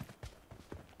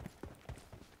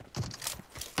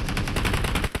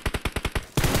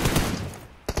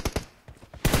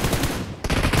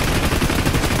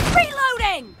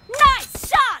 Reloading. Nice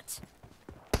shot.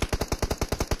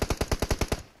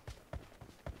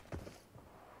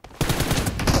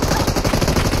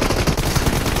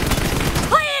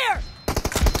 Clear.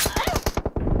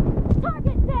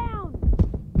 Target down.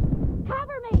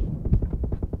 Cover me.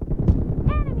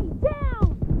 Enemy down.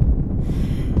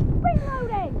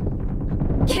 Reloading.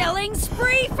 Killing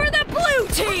spree for the blue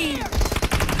team.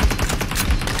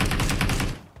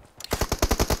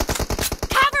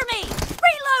 Cover me.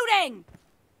 Reloading.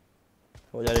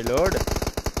 हो जा reload.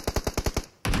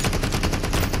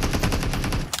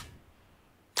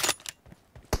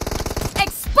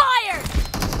 Expired.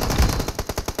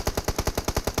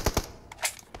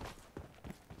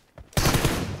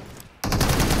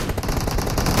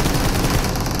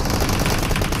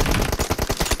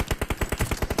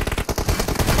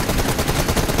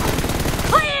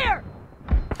 Clear.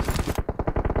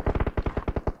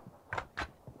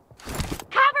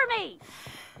 Cover me.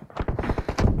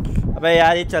 अबे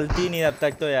यार ये चलती नहीं अब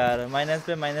तक तो यार। माइनस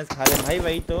पे माइनस खा रहे भाई,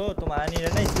 वही तो तुम आ नहीं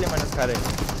रहे ना, इसलिए माइनस खा रहे।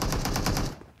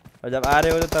 और जब आ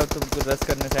रहे हो तो तब तुमको रस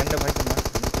करने से एंड भाई, तुम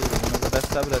रस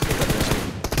सब रस ही कर रहे हो तुम।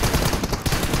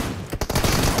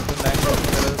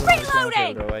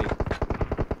 Reloading. भाई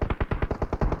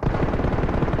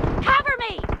Cover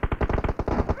me.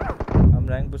 हम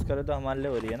रैंक पुश करें तो हमारे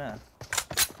लिए हो रही है ना।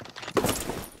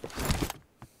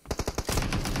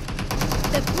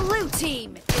 The blue team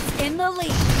is in the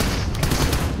lead.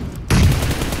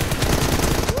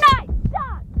 Nice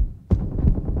shot.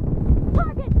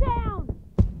 Target down.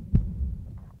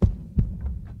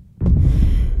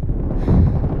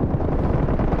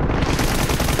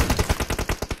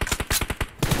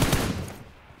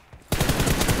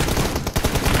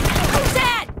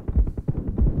 Dead.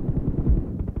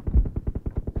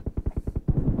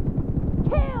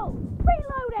 Kill.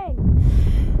 Reloading.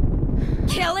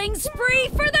 Killing spree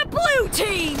for the blue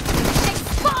team.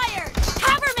 Expired.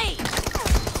 Cover me.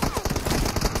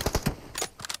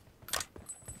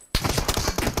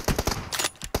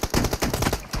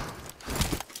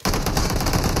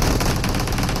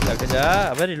 लग जा।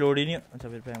 अबे रिलोड ही नहीं। अच्छा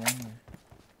फिर पे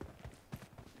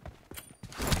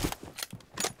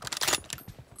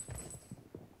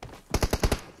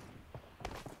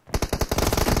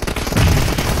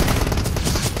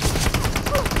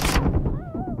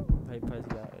भाई फंस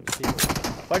गया।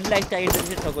 बट लाइक चाहिए जल्दी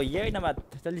से ठोको, ये ना बात,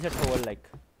 जल्दी से ठोको like.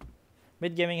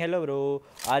 Mid gaming hello bro.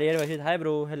 आर्यर वशीद hi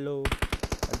bro, hello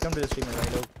welcome to the stream भाई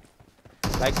लोग।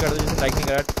 लाइक कर दो, जिसने लाइक नहीं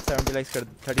करा 70 लाइक्स कर,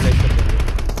 30 लाइक्स कर दो।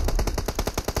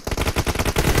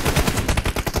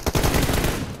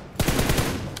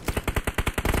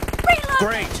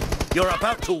 Great. You're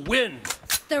about to win.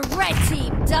 The red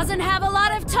team doesn't have a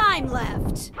lot of time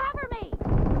left. Cover me.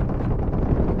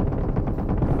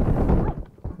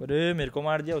 अरे मेरे को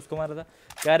मार दिया, उसको मारा था।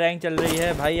 क्या रैंक चल रही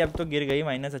है भाई? अब तो गिर गई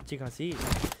माइनस अच्छी खासी।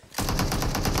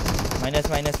 माइनस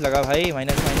माइनस लगा भाई,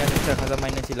 माइनस माइनस अच्छा खासा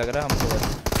माइनस ही लग रहा हमको बस।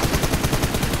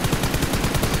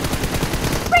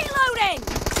 Reloading.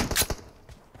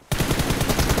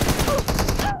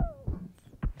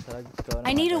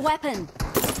 I need a weapon.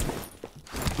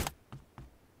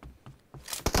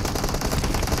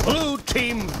 Blue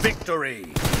team victory.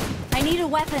 I need a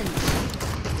weapon.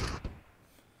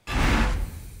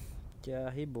 क्या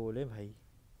ही बोले भाई।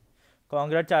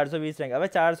 कांग्रेट 420 रैंक। अबे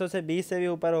 400 से 20 से भी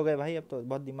ऊपर हो गए भाई, अब तो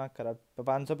बहुत दिमाग खराब।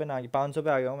 500 पे ना आ गया, 500 पे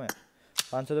आ गया हूँ मैं।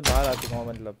 500 से बाहर आ चुका हूँ,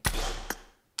 मतलब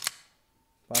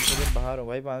 500 से बाहर हो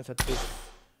भाई। 536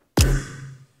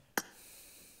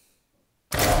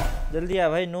 जल्दी आ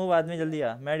भाई, नूब आदमी जल्दी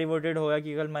आ। मैं डिवोटेड हो गया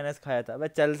कि कल माइनस खाया था। अबे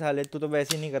चल साले, तू तो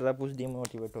वैसे ही नहीं कर रहा, कुछ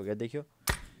डिमोटिवेट हो गया। देखियो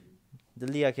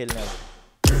जल्दी आ खेलने, अब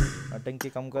आतंकी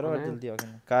कम करो और जल्दी आ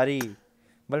खेलने। कारी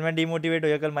बल मैं डिमोटिवेट हो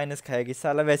गया, कल माइनस खाएगी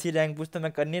साला। वैसी रैंक पुश तो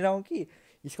मैं कर नहीं रहा हूँ कि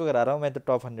इसको करा रहा हूँ मैं तो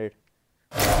टॉप 100।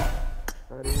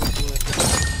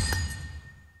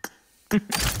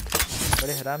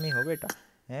 बड़े हरामी हो बेटा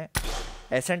हैं।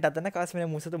 एसेंट आता ना काश मेरे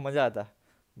मुंह से तो मजा आता।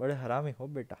 बड़े हरामी हो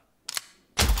बेटा,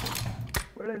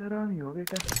 बड़े हरामी हो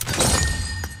बेटा।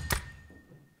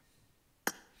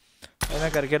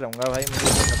 मैं करके रहूँगा भाई, मुझे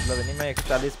कोई मतलब नहीं। मैं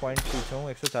 140 पॉइंट पीछे हूँ,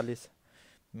 140।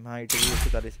 हाँ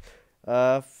 140।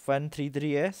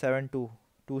 133 है 72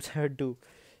 272,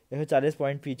 140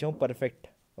 पॉइंट पीछे हूँ। परफेक्ट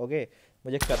ओके,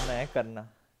 मुझे करना है, करना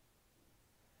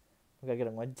करके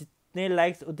रहूँगा। जितने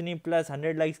लाइक्स उतनी प्लस,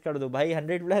 100 लाइक्स कर दो भाई,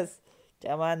 100 प्लस।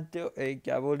 क्या मानते हो?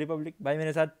 क्या बोल रही पब्लिक? भाई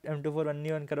मेरे साथ M24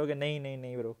 1v1 करोगे? नहीं नहीं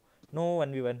नहीं bro, no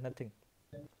 1v1 nothing.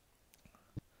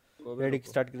 Ready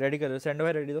start, ready करो। सेंड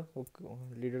भाई रेडी दो,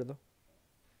 लीडर दो।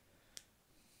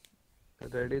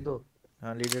 रेडी दो।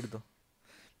 हाँ लीडर दो,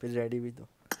 फिर रेडी भी दो।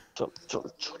 चल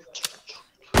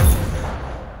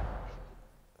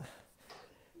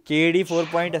KD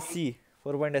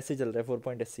 4.80 चल रहा है,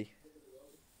 4.80।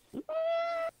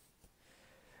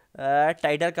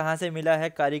 टाइटल कहाँ से मिला है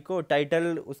कारी को?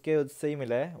 टाइटल उसके उससे ही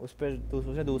मिला है, उस पर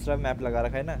उसने दूसरा मैप लगा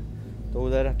रखा है ना, तो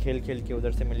उधर खेल खेल के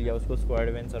उधर से मिल गया उसको स्क्वाड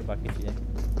विन्स और बाकी चीज़ें।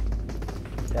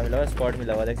 क्या मिला हुआ? स्क्वाड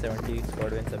मिला हुआ, 70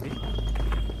 स्क्वाड विन्स। अभी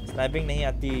स्नाइपिंग नहीं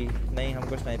आती, नहीं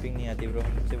हमको स्नाइपिंग नहीं आती ब्रो,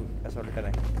 हम सिर्फ असॉल्टर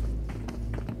हैं।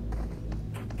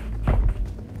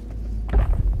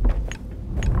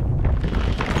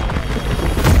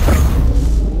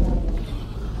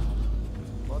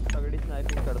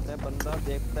 करते हैं, बंदा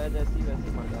देखता है जैसी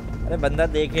वैसी मर जाता है। अरे बंदा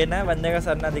देखे ना, बंदे का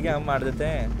सर ना दिखे, हम मार देते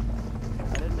हैं।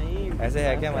 अरे नहीं, ऐसे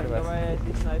है क्या हमारे पास?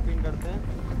 ऐसी स्नाइपिंग करते हैं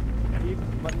कि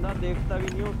बंदा देखता भी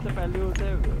नहीं उससे पहले उसे,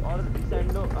 और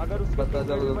सेंडो अगर उसको पता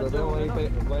चल जाता है वहीं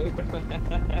पे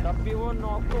तब भी वो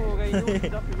नॉक तो हो गई, वो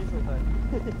सीधा फिनिश होता है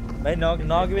भाई।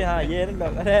 नॉक भी। हाँ ये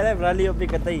अरे ब्राली ओपी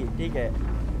कतई ठीक है।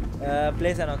 प्ले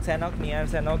सैनॉक नहीं यार,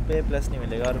 सैनॉक पे प्लस नहीं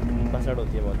मिलेगा और बसड़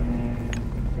होती है बहुत।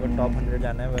 तो टॉप 100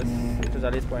 जाना है बस।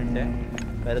 140 पॉइंट है,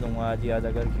 पहले दूंगा आज ही, आज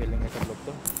अगर खेलेंगे सब लोग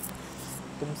तो।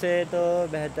 तुमसे तो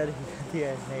बेहतर ही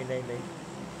है। नहीं नहीं नहीं।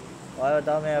 और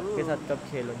बताओ मैं आपके साथ कब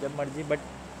खेलूँ? जब मर्जी, बट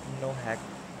नो हैक।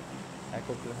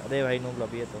 अरे भाई नो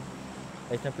लॉबी है तो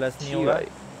इसमें प्लस नहीं होगा,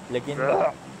 लेकिन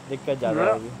दिक्कत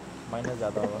ज़्यादा होगी, माइनस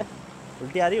ज़्यादा होगा।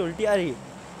 उल्टी आ रही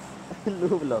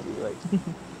नूब लॉबी भाई।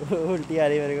 उल्टी आ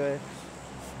रही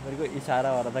मेरे को इशारा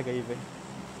हो रहा था कहीं पे।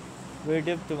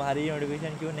 यूट्यूब तुम्हारी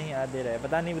नोटिफिकेशन क्यों नहीं आ दे रहा है?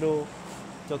 पता नहीं ब्रो,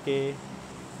 ओके।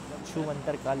 छू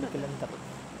मंतर काली कलंतर।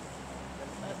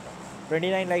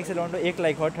 29 लाइक से लौंडो, 1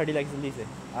 लाइक और 30 लाइक जल्दी से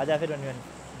आ जा फिर 1v1।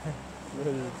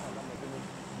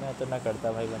 मैं तो ना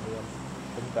करता भाई 1v1,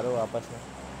 तुम करो आपस में।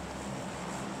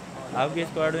 आपकी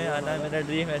स्क्वाड में आना मेरा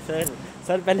ड्रीम है सर।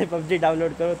 सर पहले PUBG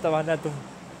डाउनलोड करो तब आना तुम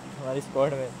हमारी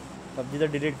स्क्वाड में। PUBG तो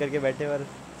डिलीट करके बैठे, पर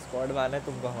स्क्वाड में आना है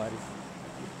तुमको हमारी।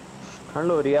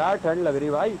 ठंड हो रही है यार, ठंड लग रही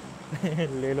भाई।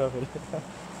 ले लो फिर।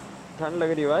 ठंड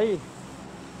लग रही भाई।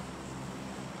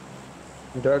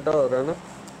 जाटा हो रहा है ना?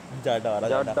 जाटा हो रहा है।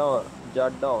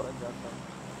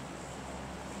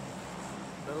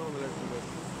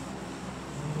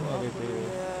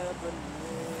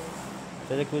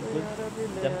 चलो कूद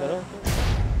जंप करो।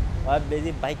 और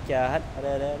बेजी भाई क्या हाल? अरे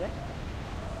अरे अरे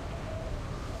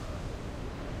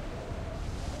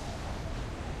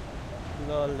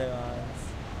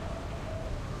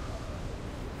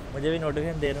मुझे भी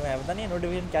नोटिफिकेशन देर में आया, पता नहीं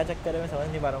नोटिफिकेशन क्या चक्कर है, मैं समझ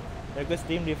नहीं पा रहा हूँ। मेरे को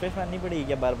स्ट्रीम रिफ्रेश मारनी पड़ेगी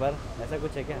क्या बार बार? ऐसा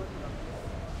कुछ है क्या?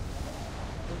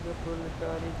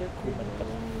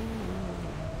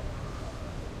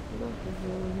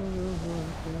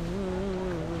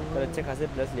 पर अच्छे खासे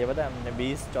प्लस लिए पता है हमने,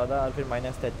 20 14 और फिर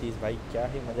 -33। भाई क्या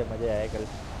ही मजे आए कल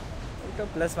तो।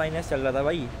 प्लस माइनस चल रहा था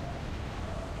भाई,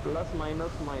 प्लस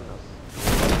माइनस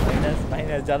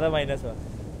ज़्यादा माइनस हुआ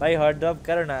भाई। हॉट ड्रॉप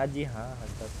करो ना जी। हाँ हॉट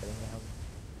ड्रॉप करेंगे हम।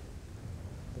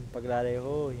 तुम पकड़ा रहे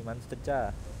हो हिमांशु चचा।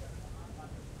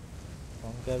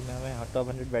 कॉन्कर में हमें हॉट टॉप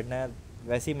 100 बैठना है।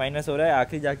 वैसे ही माइनस हो रहा है,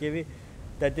 आखिरी जाके भी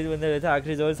 33 बंदे रहते,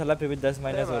 आखिरी जोर साला फिर भी 10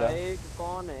 माइनस हो रहा है।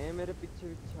 कौन है मेरे पीछे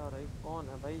आ रहा है? कौन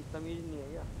है भाई? तमीज नहीं है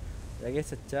क्या? लगे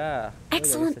सच्चा।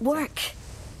 Excellent work.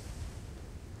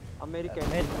 अब मेरी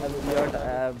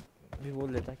भी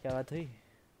बोल देता, क्या बात हुई?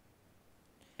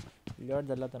 लॉर्ड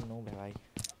दल्ला तो नूब है भाई,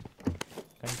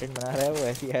 कंटेंट बना रहा है वो,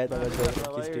 ऐसी है तो भाई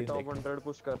टॉप 100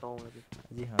 पुश कर रहा हूं मैं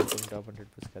जी। हाँ तुम टॉप 100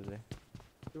 पुश कर रहे हैं,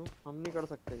 क्यों हम नहीं कर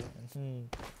सकते क्या?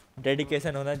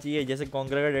 डेडिकेशन होना चाहिए, जैसे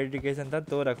कॉन्करर का डेडिकेशन था,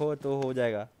 तो रखो तो हो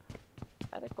जाएगा।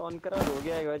 अरे कॉन्करर हो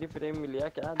गया, एक बार फ्रेम मिल गया,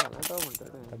 क्या डालना टॉप 100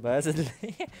 बस।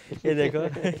 ये देखो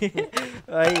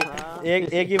भाई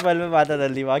एक ही पल में बात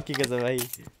बदल दी वाकई कसम भाई।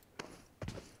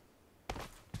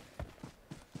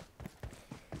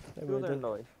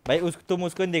 भाई तुम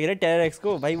उसको नहीं देख रहे टेरर एक्स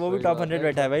को? भाई वो भी टॉप 100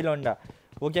 बैठा है भाई लौंडा।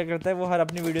 वो क्या करता है, वो हर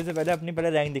अपनी वीडियो से पहले अपनी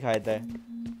रैंक दिखाता है।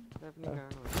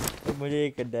 तो मुझे ये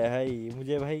करना है भाई,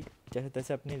 मुझे भाई जैसे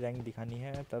तैसे अपनी रैंक दिखानी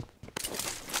है, तब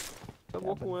तो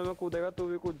वो कुएं में कूदेगा तू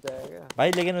भी कूद जाएगा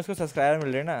भाई, लेकिन उसको सब्सक्राइबर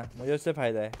मिल रहे ना, मुझे उससे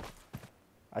फायदा है।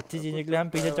 अच्छी चीज़ों के लिए हम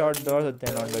पीछे दौड़ सकते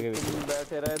हैं लॉन्डो के बीच।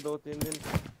 बैठे रहे 2-3 दिन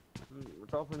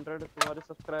टॉप 100 तुम्हारे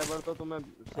सब्सक्राइबर तो तुम्हें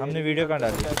हमने वीडियो कहाँ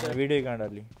डाली? वीडियो कहाँ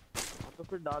डाली? तो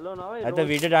फिर डालो ना भाई। तो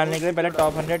वीडियो डालने के लिए पहले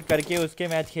टॉप 100 करके उसके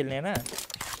मैच खेलने हैं ना।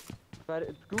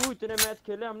 क्यों इतने मैच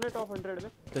खेले हमने टॉप 100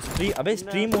 में? तो स्ट्रीम, अबे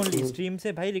स्ट्रीम ओनली, स्ट्रीम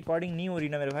से भाई रिकॉर्डिंग नहीं हो रही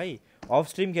ना मेरे भाई। ऑफ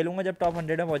स्ट्रीम खेलूंगा जब टॉप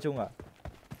 100 में पहुंचूंगा।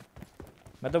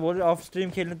 मैं तो बोल रहा ऑफ स्ट्रीम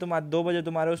खेलने तुम 2 बजे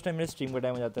तुम्हारे उस टाइम मेरे स्ट्रीम का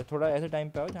टाइम हो जाता है। थोड़ा ऐसे टाइम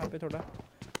पे आओ जहाँ पे थोड़ा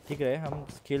ठीक रहे, हम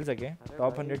खेल सकें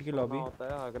टॉप 100 की लॉबी। होता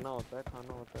है, हगना होता है,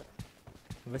 खाना होता है।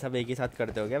 बस अब एक ही साथ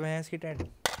करते हो क्या भैंस की टेंट?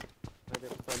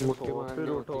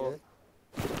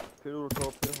 फिर उठो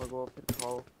फिर हगो फिर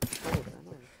खाओ, होता है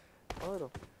ना। और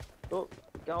तो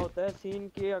क्या होता है सीन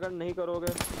कि अगर नहीं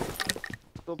करोगे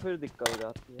तो फिर दिक्कत हो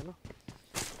जाती है ना।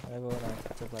 अरे वो ना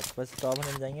अच्छा बात, बस टॉप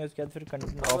 100 जाएंगे उसके बाद फिर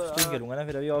कंटिन्यू ऑफ स्ट्रीम खेलूंगा ना।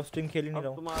 फिर अभी ऑफ स्ट्रीम खेल ही नहीं रहा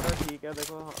हूं। तुम्हारा ठीक है,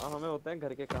 देखो हमें होते हैं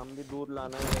घर के काम भी, दूध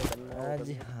लाना है करना है।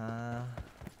 जी हां,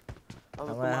 अब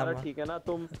तुम्हारा ठीक है ना,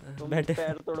 तुम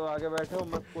पैर तोड़वा के बैठे हो,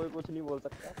 मत कोई कुछ नहीं बोल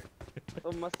सकता,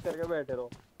 तुम मस्त करके बैठे रहो।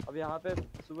 अब यहाँ पे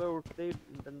सुबह उठते ही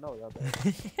डंडा हो जाता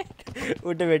है।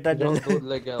 उठे बेटा दूध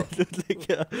लेके आओ, दूध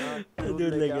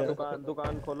लेके आओ,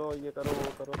 दुकान खोलो, ये करो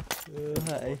वो करो।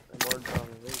 हाय बहुत ड्रामा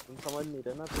भाई, तुम समझ नहीं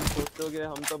रहे ना। तुम सोचते हो कि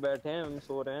हम तो बैठे हैं, हम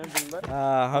सो रहे हैं दिन भर।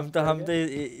 हाँ, हम तो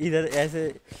इधर ऐसे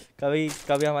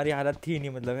कभी हमारी हालत थी नहीं,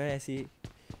 मतलब है ऐसी।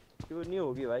 क्यों नहीं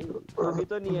होगी भाई? अभी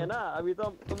तो नहीं है ना, अभी तो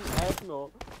तुम ऐस में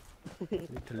हो।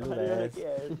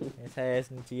 ऐसा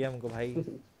ऐस नहीं चाहिए हमको भाई।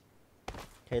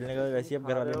 खेलने का वैसे अब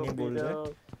घर वाले नहीं बोल रहे,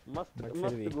 मस्त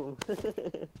घूम।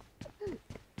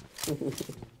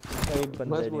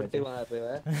 मस्त मोटे मार रहे हो,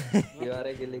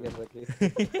 दीवारें गिली कर रखी।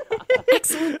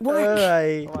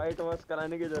 भाई वाइट वॉश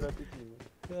कराने की जरूरत ही नहीं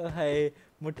है। हाय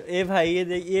ए भाई, ये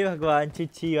देख, ये भगवान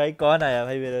छी भाई, कौन आया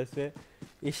भाई मेरे उसपे?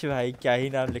 इश भाई, क्या ही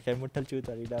नाम लिखा है, मुट्ठल चूत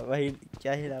वाली नाम भाई,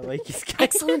 क्या ही नाम भाई किसका?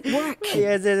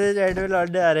 ऐसे चैट में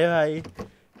लौटने आ रहे भाई।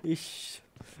 इश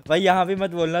भाई, यहाँ भी मत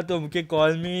बोलना तुम कि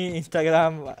कॉल मी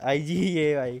इंस्टाग्राम IG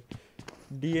ये भाई,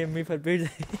 DM me for page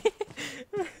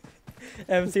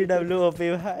MCWOP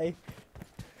भाई।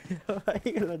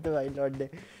 भाई गलत भाई, लौटने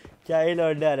क्या ही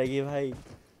लौटने आ रही भाई।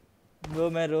 वो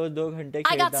मैं रोज 2 घंटे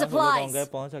खेलता हूँ,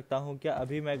 पहुँच सकता हूँ क्या?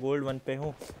 अभी मैं गोल्ड 1 पे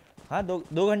हूँ। हाँ,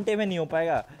 2 घंटे में नहीं हो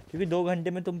पाएगा, क्योंकि 2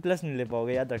 घंटे में तुम प्लस नहीं ले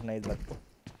पाओगे, याद रखना इस बात को।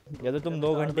 या तो तुम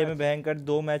 2 घंटे में भयंकर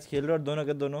 2 मैच खेल रहे हो और दोनों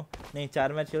के दोनों नहीं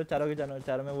 4 मैच खेलो, चारों के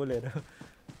चारों में वो ले रहे हो,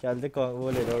 चलते वो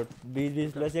ले रहे हो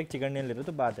 20 प्लस एक चिकन नहीं ले रहे हो,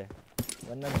 तो बात है,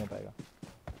 वरना नहीं हो पाएगा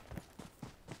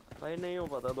भाई। नहीं हो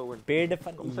पाता 2 घंटे पेड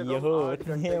फन ये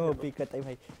हो वो पिकत है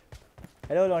भाई।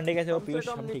 हेलो लॉन्डे, कैसे हो पीयूष?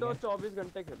 हम ठीक है। 24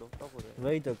 घंटे खेलो तब हो जाएगा।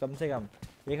 वही तो, कम से कम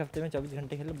एक हफ्ते में 24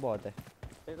 घंटे खेलो बहुत है।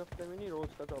 एक हफ्ते में नहीं, रोज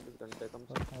का 24 घंटे कम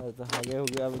से कम। तो आगे हो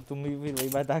गया, अब तुम भी फिर वही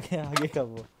बात आगे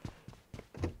कब वो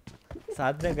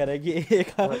साथ में करेगी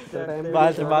एक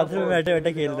बाथरूम में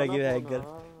बैठे खेल रही है हैकर।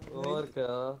 और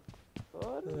क्या,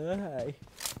 और हाय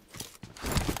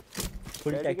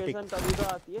फुल टैक्टिक तभी तो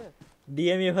आती है।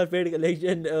 DME for paid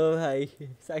collection. ओ भाई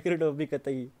साइक्रोटॉप भी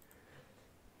कतई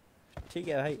ठीक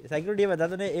है भाई। साइक्रोट, ये बता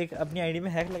तूने एक अपनी आईडी में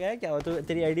हैक लगाया क्या? तो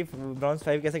तेरी आईडी ब्रॉन्ज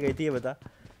 5 कैसे गई थी ये बता।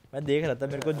 मैं देख रहा था,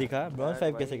 मेरे को दिखा ब्रॉन्ज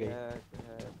 5 कैसे गई है।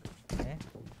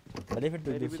 भले फिर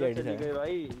तू दूसरी आईडी से गई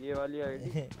भाई, ये वाली आईडी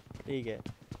ठीक है।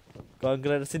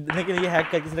 कॉन्करर सिद्ध ने, ये हैक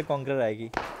करके सीधे कॉन्करर आएगी।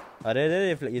 अरे अरे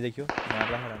ये देखियो मार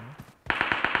रहा है,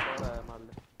 मार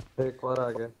ले एक और आ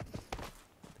गया।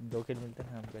 2 किल मिलते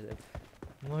हैं हमको जब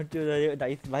मोटे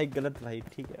डाइस भाई। गलत भाई,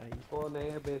 ठीक है भाई। कौन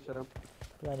है बेशरम?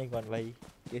 पता नहीं कौन भाई,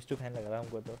 केस टू फैन लग रहा है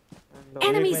हमको तो।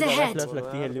 Enemies ahead. प्लस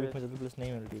लगती है, लिमिट में प्लस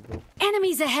नहीं मिलती ब्रो।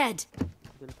 Enemies ahead.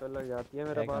 दिल पे लग जाती है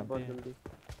मेरा बात बहुत जल्दी।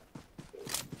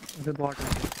 इधर बॉट है,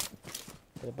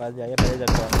 तेरे पास जाइए पहले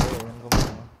जाकर उनको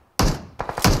मारूंगा।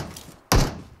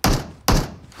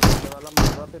 ये वाला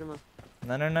मारा फिर मैं।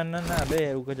 ना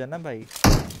अबे रुको जाना भाई।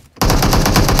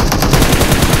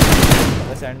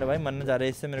 सैंड भाई मरने जा रहे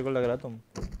हैं इससे, मेरे को लग रहा तुम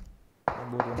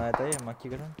बहुत बनाया था ये मक्खी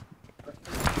कसम।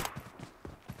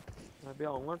 मैं भी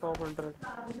आऊंगा टॉप 100।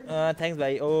 थैंक्स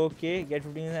भाई। Okay get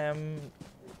 15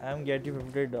 I am get you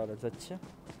 $50। अच्छा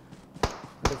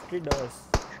 $50,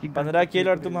 15 किल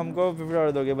और तुम हमको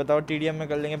 $50 दोगे। बताओ TDM में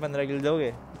कर लेंगे, 15 किल दोगे?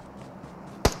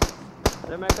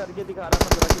 अरे मैं करके दिखा रहा,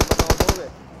 15 किल बताओ दोगे?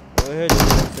 ओए जो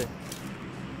से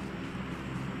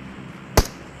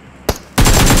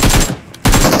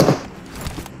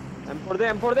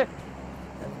M4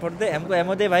 दे हमको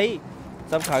एमओ दे भाई।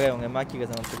 सब खा गए होंगे माँ की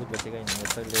कसम, हमसे कुछ बचेगा ही नहीं,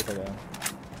 सब लेट हो गया।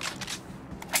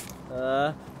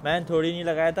 मैंने थोड़ी नहीं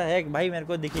लगाया था हैक भाई, मेरे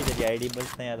को दिखी तेरी आईडी,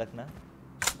 बस नहीं याद रखना।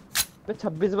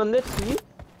 26 बंदे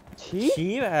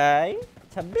छी भाई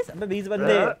 26 अबे 20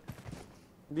 बंदे।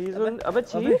 अबे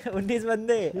 19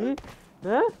 बंदे हैं?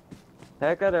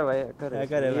 हैकर है भाई, हैकर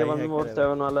है ये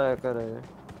 147 वाला हैकर है।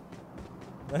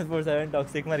 147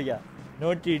 टॉक्सिक मर गया।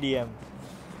 No TDM।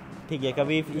 ठीक है,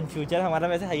 कभी इन फ्यूचर हमारा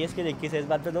वैसे हाईएस्ट के 21 है, इस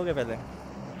बात पे दोगे पहले?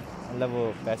 मतलब वो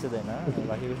पैसे देना,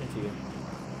 बाकी कुछ नहीं चाहिए।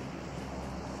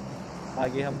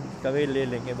 आगे हम कभी ले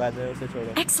लेंगे, बाद में उसे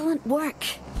छोड़ो। Excellent work.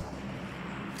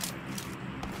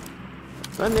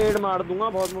 मैं नेड मार दूंगा,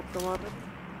 बहुत मुक्का मार रहे।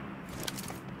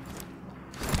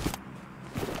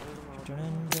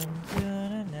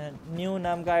 न्यू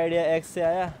नाम का आइडिया एक्स से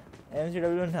आया।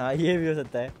 MCW ना, ये भी हो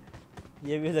सकता है,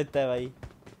 ये भी हो सकता है भाई।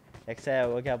 एक्स आया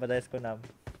होगा, क्या पता इसको नाम।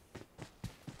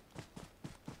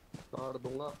 फाड़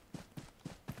दूंगा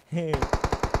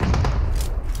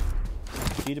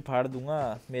सिर फाड़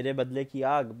दूंगा, मेरे बदले की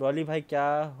आग। ब्रॉली भाई क्या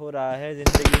हो रहा है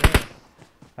जिंदगी में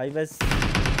भाई? बस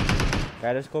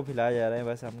कैरस को खिलाया जा रहे हैं,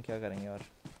 बस हम क्या करेंगे। और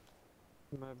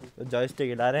मैं भी तो जॉयस्टिक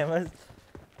हिला रहे हैं बस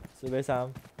सुबह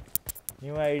शाम।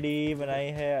 न्यू आईडी बनाई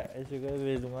है, ऐसे कर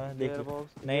भेज दूंगा, देख लो।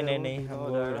 नहीं नहीं नहीं,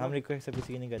 हम रिक्वेस्ट सब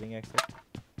किसी की नहीं करेंगे एक्सेप्ट,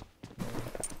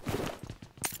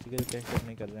 रिक्वेस्ट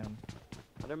नहीं कर रहे हम।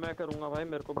 अरे मैं करूंगा भाई,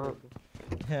 मेरे को भेज दो।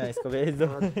 हाँ, इसको भेज दो।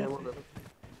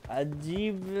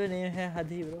 अजीब नहीं है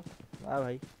हदी ब्रो। वाह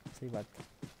भाई, सही बात।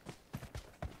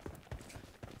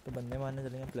 तो बंदे मारने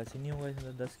चलेंगे, प्लस ही नहीं हुआ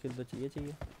इसमें। 10 किल तो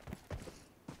चाहिए।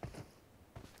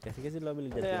 कैसे लॉबी लग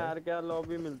जाती है यार? क्या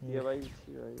लॉबी मिलती है भाई?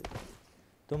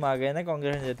 तुम आ गए ना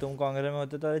कांग्रेस में, तुम कांग्रेस में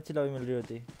होते तो अच्छी लॉबी मिल रही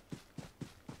होती।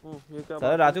 ये क्या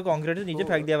सारा रात को कांग्रेस से नीचे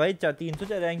फेंक दिया भाई।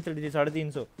 300 रैंक चल रही थी,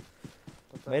 350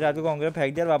 भाई। रात को कांग्रेस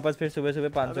फेंक दिया और वापस फिर सुबह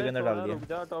 500 के अंदर डाल दिया। रुक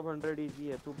जा, टॉप 100 इजी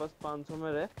है, तू बस 500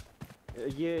 में रह।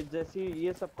 ये जैसी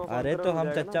ये सबको अरे तो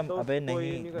हम चच्चा, अबे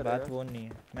नहीं, बात वो नहीं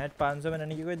है। मैच 500 में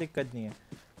रहने की कोई दिक्कत नहीं है,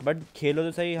 बट खेलो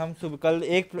तो सही। हम सुबह कल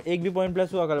एक भी पॉइंट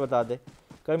प्लस हुआ, कल बता दे।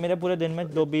 कल मेरे पूरे दिन में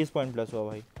 20 पॉइंट प्लस हुआ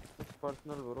भाई।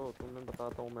 पर्सनल ब्रो, तुम्हें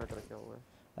बताता हूं मैटर क्या हुआ है।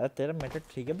 अरे तेरा मैटर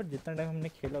ठीक है, बट जितना टाइम हमने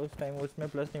खेला उस टाइम उसमें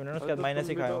प्लस नहीं मिला ना, उसके बाद माइनस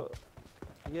ही खाया।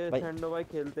 ये सैंडो भाई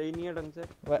खेलते ही नहीं है ढंग से।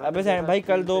 अबे सैंडो भाई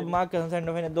कल 2 मार्क कसम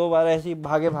सैंडो भाई ने 2 बार ऐसे ही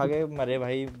भागे मरे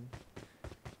भाई।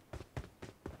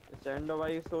 सैंडो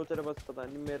भाई सोच रहे, बस पता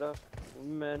नहीं मेरा,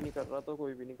 मैं नहीं कर रहा तो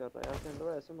कोई भी नहीं कर रहा यार। सैंडो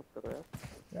भाई ऐसे मत करो यार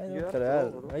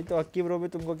भाई। तो अक्की ब्रो भी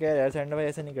तुमको कह रहा है सैंडो भाई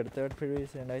ऐसे नहीं करते, बट फिर भी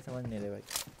सैंडो भाई समझ नहीं रहे भाई।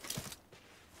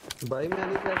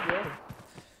 मैंने क्या किया?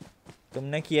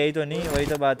 तुमने किया ही तो नहीं, वही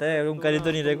तो बात है। तुम कर ही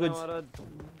तो नहीं रहे कुछ।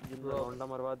 जिंदा लौंडा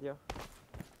मरवा दिया,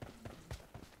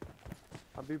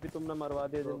 अभी भी तुमने मरवा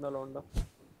दिया जिंदा लौंडा।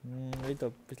 वही तो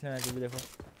पिछले मैच भी देखो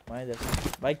माय दे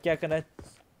भाई। क्या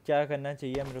करना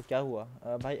चाहिए मेरे को? क्या हुआ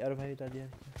भाई? अरे भाई बता दिया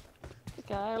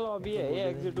क्या लॉबी है ये?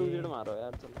 एग्जिट टू मारो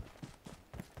यार, चलो।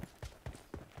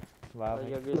 वाह भाई,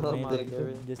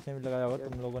 जिसने भी लगाया होगा,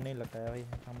 तुम लोगों ने ही लगाया भाई।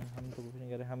 हम तो कुछ नहीं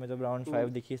कर रहे, हमें तो राउंड 5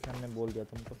 दिखी इसलिए हमने बोल दिया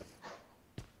तुमको।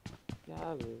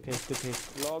 क्या फेस टू फेस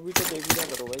लॉबी तो देख लिया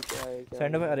करो भाई, क्या है क्या।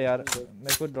 सैंडो भाई अरे यार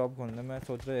मेरे को ड्रॉप खोलना, मैं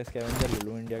सोच रहा हूँ स्कैवेंजर ले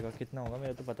लूँ इंडिया का। कितना होगा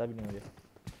मेरा तो पता भी नहीं मुझे।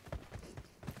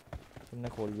 तुमने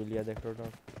खोल भी लिया, देख लो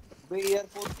ड्रॉप भाई।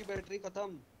 एयरफोर्स की बैटरी खत्म।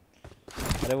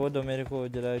 अरे वो दो मेरे को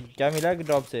जरा। क्या मिला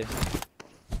ड्रॉप से?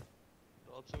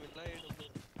 मिला है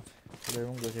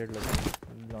घुसेड़ लगा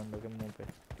लॉन्डो के मुंह पे।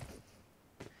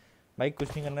 भाई कुछ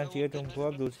नहीं करना चाहिए तुमको,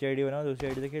 अब दूसरी आईडी बनाओ, दूसरी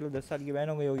आईडी से खेलो। 10 साल की बैन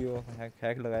हो गई होगी वो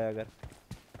हैक लगाया अगर।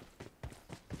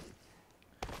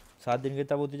 7 दिन की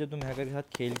तब होती जब तुम हैकर के साथ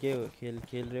खेल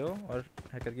रहे हो, और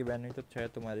हैकर की बैन हुई तो शायद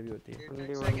तुम्हारी भी होती है।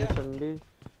 ठंडी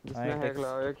जिसने हैक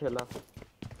लगाया खेला।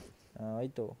 हां वही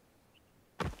तो,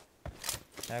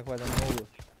 हैक वाले नूब,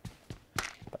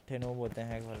 पट्टे नूब होते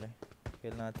हैं हैक वाले।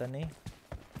 खेलना आता नहीं,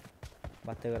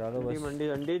 बातें करा लो बस।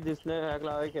 मंडी जिसने हैक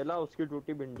लगाया खेला उसकी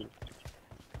ड्यूटी भिंडी।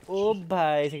 ओ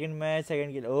भाई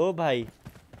सेकंड किल। ओ भाई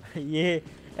ये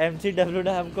MCW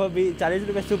ने हमको भी 40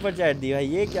 रुपये सुपर चैट दी भाई।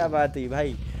 ये क्या बात हुई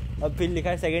भाई? अब फिर लिखा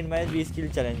है सेकंड मैच 20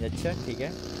 किल चैलेंज। अच्छा ठीक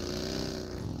है,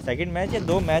 सेकंड मैच या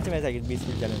 2 मैच में सेकंड 20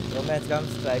 किल चैलेंज। 2 मैच का हम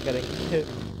ट्राई करेंगे।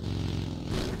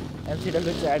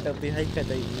 MCW चैट अभी हाई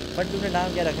कहता ही, बट तुमने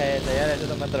नाम क्या रखा है ऐसा यार? ऐसे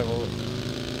तो मत रखो,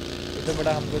 ये तो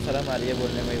बड़ा हमको शर्म आ रही है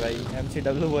बोलने में भाई।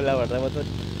 MCW बोला पड़ रहा है, वो तो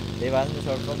देवान में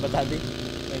शॉर्ट फॉर्म बता दी,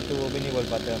 नहीं तो वो भी नहीं बोल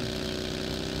पाते हम।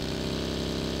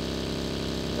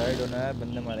 राइट होना है,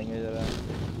 बंदे मारेंगे जरा।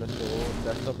 प्लस हो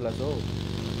 10 तो प्लस हो।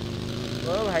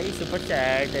 ओ भाई सुपर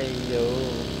चैट है यो।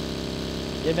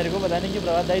 ये मेरे को पता नहीं क्यों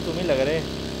प्रभात भाई तुम ही लग रहे,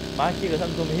 माँ की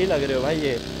कसम तुम ही लग रहे हो भाई।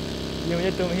 ये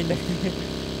मुझे तुम ही लग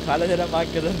खाला जरा, माँ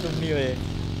की कसम तुम नहीं हो, ये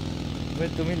मुझे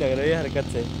तुम ही लग रहे हो ये हरकत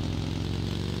से।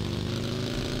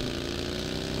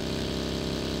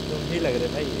 तुम ही लग रहे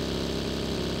भाई ये।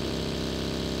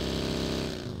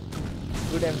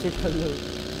 गुड MCW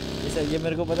ये सर, ये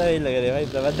मेरे को पता है, ही लग रहे भाई।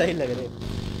 प्रभात ही लग रहे।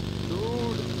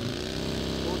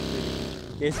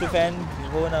 केस टू फैन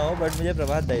हो ना हो, बट मुझे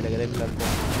प्रभात भाई लग रहा है फिलहाल तो।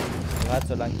 प्रभात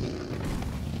सोलंकी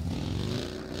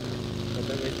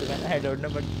मतलब case to fan I don't know,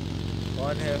 but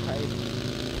कौन है भाई?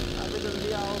 अबे जल्दी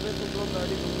आओगे तुम लोग,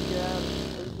 गाड़ी घूम के यार।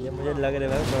 ये मुझे लग रहा है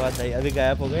भाई प्रभात भाई अभी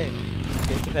गायब हो गए।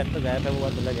 केस टू फैन तो गायब है, वो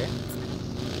बात अलग है,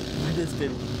 मुझे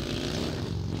स्टिल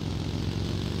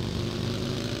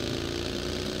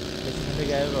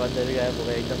गायब, प्रभात भाई गायब हो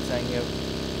गए एकदम से आएंगे अब।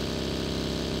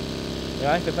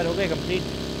 आज पेपर हो गए कंप्लीट।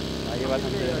 हाँ ये बात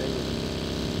हम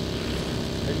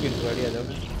गाड़ी आ जाओ,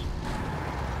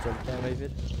 चलते हैं भाई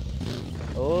फिर।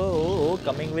 ओ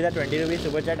coming with 20 rupees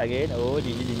super chat again. O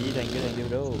ji thank you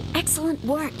bro. Excellent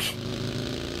work.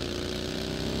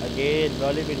 Again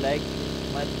Broly भी लाइक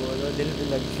मत बोलो, दिल भी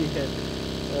लगती है।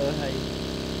 हाय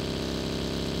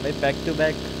भाई बैक टू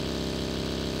बैक,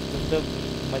 तुम तो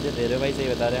मजे दे रहे हो भाई, सही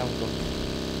बता रहे हैं हमको।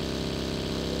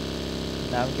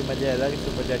 नाम के मजे अलग,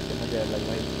 सुपर चैट के मजे अलग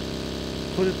भाई।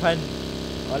 Full fun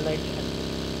online fun.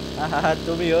 हाँ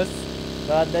तुम ही हो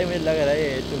बात भाई, मुझे लग रहा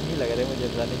है तुम ही लग रहे हो मुझे,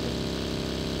 पता नहीं क्यों।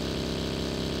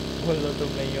 बोल लो तुम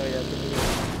नहीं हो या तुम ही हो।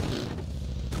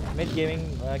 मिड गेमिंग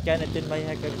क्या नितिन भाई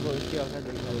है कर को इसकी ऑफर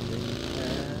देखा देते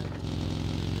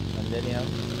समझे नहीं हम।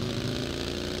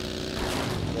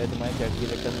 अरे तुम्हारी चैट की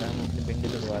दिक्कत में हम अपनी भिंडी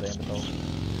लगवा रहे हैं, बताओ।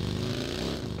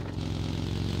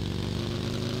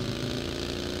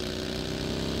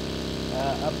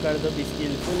 अब कर दो 20 की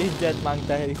फुल इज्जत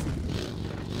मांगता है इसी।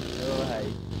 ओ भाई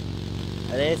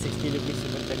अरे 60 रुपीज़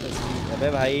सुपर चैट। अबे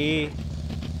भाई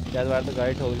 4 बार तो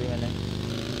गाड़ी ठोक ली मैंने।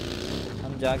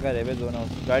 हम जा कर रहे दोनों,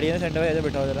 गाड़ी है ना सेंटर में, ऐसे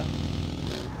बैठाओ जरा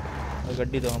और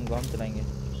गड्डी दो हमको, हम चलाएंगे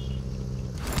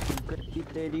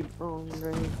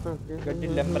गड्डी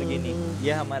लैम्बोर्गिनी।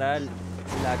 ये हमारा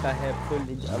इलाका है फुल।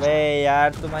 अबे यार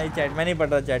तुम्हारी चैट में नहीं पढ़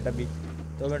रहा चैट अभी,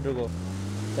 2 मिनट रुको।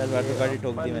 4 बार तो गाड़ी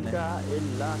ठोक दी मैंने।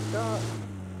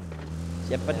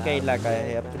 अपन का इलाका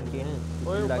है, अपन की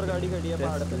ऊपर गाड़ी खड़ी है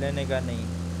पहाड़ पे। लेने का नहीं,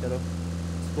 चलो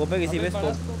स्कोप है किसी पे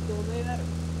स्कोप।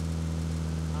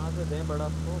 कहाँ से दें बड़ा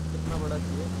स्कोप, कितना बड़ा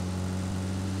चाहिए?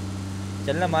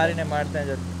 चलना मारे ने मारते हैं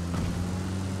जब।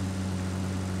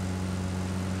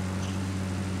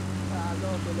 आ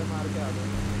जाओ पहले मार के आ जाओ।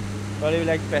 बड़ी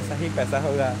लाइक पैसा ही पैसा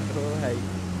होगा। ओ भाई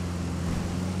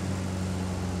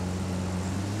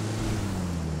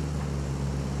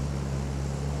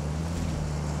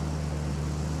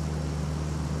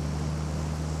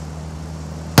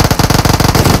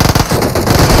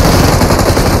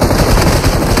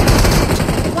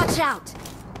Out.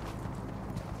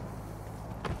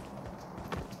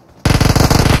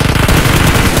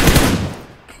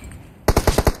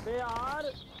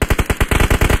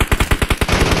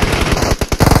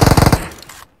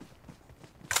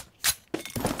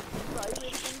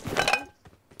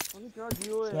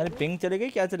 यार तुम्हारी पिंग चली गई,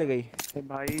 क्या चली गई?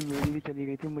 भाई मेरी भी चली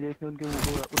गई थी, मुझे इसने उनके मुंह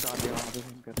को उतार दिया वहां पे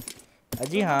सुनकर।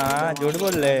 अजी हाँ झूठ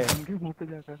बोल रहे उनके मुंह पे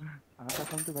जाकर। हाँ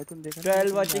कसम से भाई, तुम देखा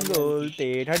 12 वाचिंग गोल थे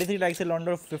 33 लाइक से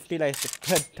लॉन्डर 50 लाइक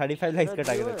 35 लाइक्स का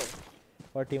टारगेट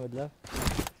 40 मतलब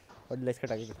 40 लाइक्स का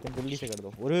टारगेट रखते हैं, जल्दी से कर दो।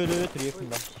 अरे 3x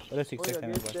मिला, अरे 6x है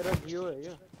मेरे पास। तेरा जियो है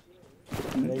क्या?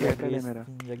 मेरा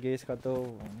जगेश का तो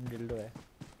डिल्डो है।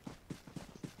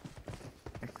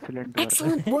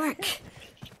 Excellent work.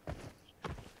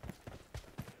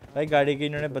 भाई गाड़ी की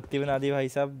इन्होंने बत्ती बना दी भाई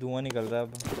साहब, धुआं निकल रहा है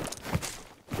अब।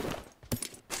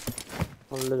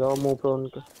 और ले जाओ मुंह पे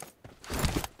उनके,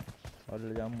 और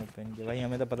ले जाओ मुंह पे इनके। भाई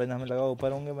हमें तो पता नहीं, हमें लगा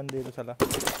ऊपर होंगे बंदे तो साला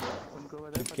उनको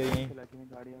पता है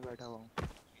गाड़ी में बैठा हुआ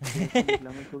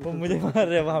हूं। वो मुझे मार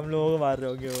रहे हैं, हम लोगों को मार रहे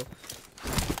होंगे वो।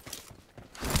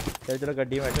 चलो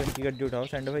गड्डी में बैठो, इनकी गड्डी उठाओ।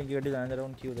 सेंडो भाई की गड्डी जाने रहा,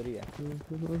 उनकी उधर ही है।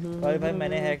 और भाई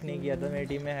मैंने हैक नहीं किया था, मेरी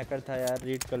टीम में हैकर था यार।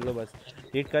 रीड कर लो बस,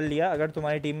 रीड कर लिया। अगर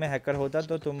तुम्हारी टीम में हैकर होता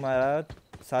तो तुम्हारा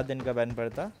 7 दिन का बैन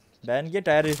पड़ता। बैन के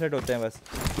टायर रीसेट होते हैं बस,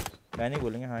 बैन ही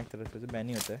बोलेंगे हाँ, एक तरह से बैन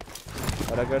ही होता है।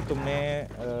 और अगर तुमने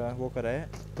वो करा है,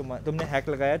 तुमने हैक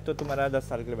लगाया है तो तुम्हारा 10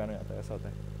 साल के लिए बैन हो जाता है, ऐसा होता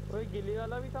है। कोई गिली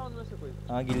वाला भी था उनमें से कोई?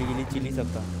 हाँ गिली चिली सब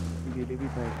था। गिली भी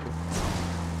था,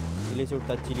 गिली सूट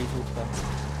था, चिली सूट था।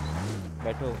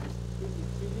 बैठो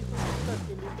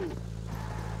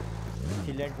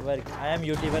excellent work. I am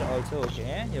YouTuber also. Okay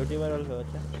हैं यूट्यूबर ऑल्सो।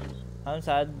 अच्छा हम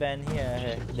 7 बैन ही आया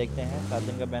है, देखते हैं 7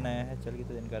 दिन का बैन आया है। चल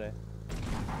कितने दिन का रहा है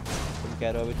तुम कह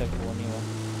रहे हो? अभी तक वो नहीं हुआ।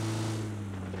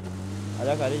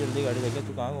 आजा गाड़ी जल्दी, गाड़ी लेके।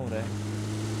 तू कहाँ घूम रहा है?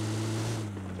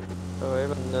 तो ये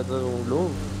बंदा तो ढूंढ लूं,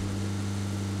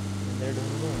 बंदे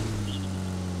ढूंढ लूं।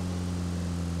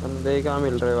 बंदे कहाँ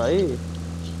मिल रहे भाई?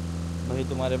 भाई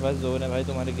तुम्हारे पास जोन है भाई,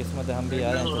 तुम्हारी किस्मत है। हम भी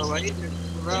आ रहे हैं भाई,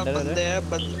 बंदे हैं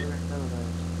बंदे।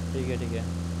 ठीक है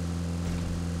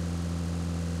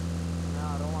मैं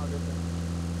आ रहा हूँ आगे से।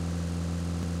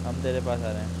 हम तेरे पास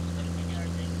आ रहे हैं।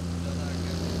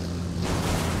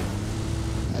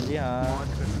 हाँ जी हाँ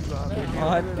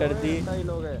मौत कर दी। ही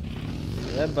लोग हैं।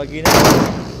 अरे बगी ने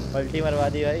पलटी मरवा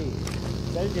दी भाई।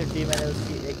 चल छुट्टी, मैंने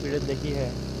उसकी एक वीडियो देखी है,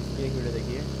 उसकी एक वीडियो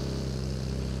देखी है।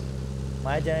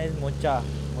 माय चैनल मोचा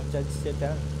से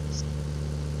चैनल।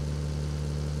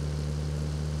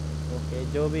 ओके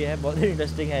जो भी है बहुत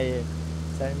इंटरेस्टिंग है ये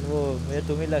सन। वो मुझे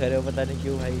तुम ही लग रहे हो, पता नहीं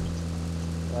क्यों भाई।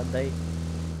 बात भाई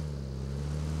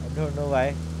I don't know why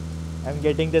I am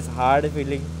getting this hard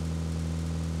feeling,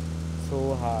 so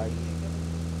hard.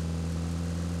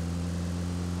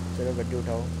 चलो गड्डी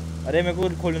उठाओ। अरे मेरे को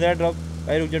खोलने दे ड्रॉप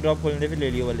भाई, रुक जा ड्रॉप खोलने दे, फिर ले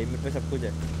लियो वाले लिमिट पे सब कुछ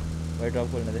है भाई।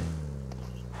 ड्रॉप खोलने दे।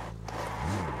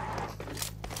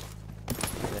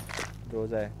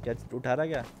 रोज़ा है क्या उठा रहा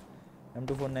क्या?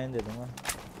 M249 दे दूँगा।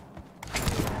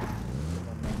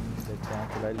 देखते हैं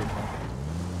चला ही लेते हैं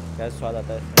क्या स्वाद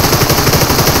आता है।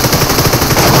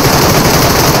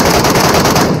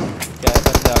 क्या है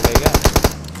बंदा आ गए क्या?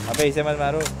 अबे इसे मत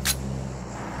मारो,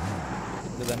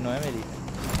 तो धन्नो है मेरी।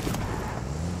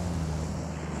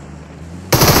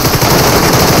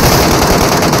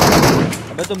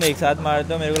 अबे तुम एक साथ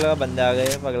मारते हो, मेरे को लगा बंदे आ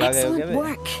गए, पगला गए हो क्या बे?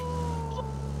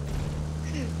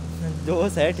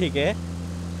 जोश है ठीक है,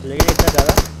 लेकिन इतना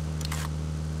ज़्यादा।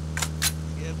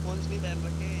 ईयरफोन्स नहीं पहन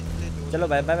रखे इसलिए जोश। चलो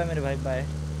बाय बाय मेरे भाई बाय।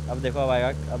 अब देखो अब आएगा,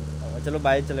 अब चलो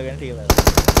बाय चले गए, ठीक है बाय।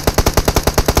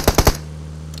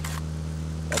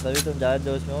 पता भी तुम ज़्यादा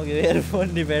जोश में हो कि ईयरफोन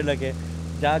नहीं पहन रखे,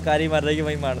 जहाँ कारी मार रही है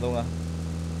वहीं मार दूंगा।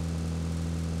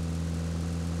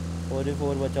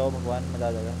 4v4 बचाओ भगवान, मजा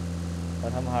आ जाएगा।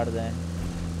 और हम हार जाएं,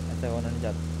 ऐसा होना नहीं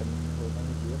चाहता, होना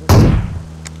नहीं चाहिए।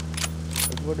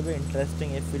 It would be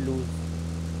interesting if we lose.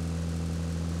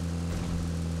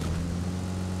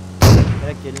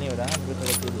 मेरा किल नहीं हो रहा, मुझे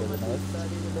थोड़ा किल दे देना बस।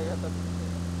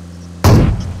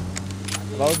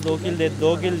 बहुत 2 किल दे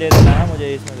देना है मुझे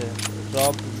इसमें से।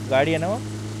 ड्रॉप गाड़ी है ना वो।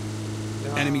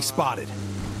 Enemy spotted.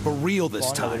 For real this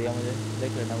कौन लग time. रही है मुझे,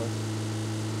 देख लेना बस।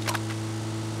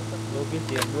 2 किल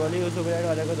चाहिए वो वाली, उस सुपर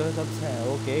वाले को तो सब है।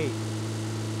 ओके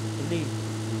जी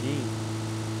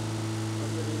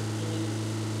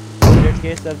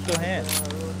के सब तो हैं,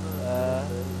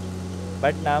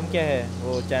 बट नाम क्या है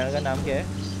वो चैनल का नाम क्या है?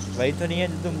 वही तो नहीं है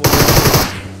जो तुम बोल रहे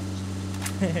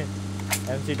हो।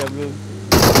 MCW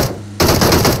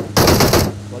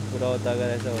बहुत बुरा होता अगर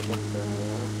ऐसा होता।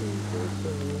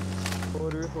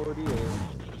 4v4 ही है,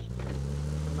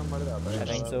 नंबर ज़्यादा है।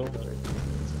 Think so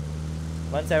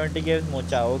 170 games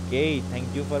mocha. Okay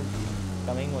thank you for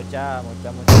coming mocha. वो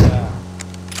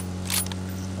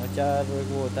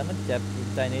होता है ना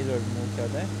चाइनीज वर्ड मूव, क्या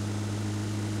होता है?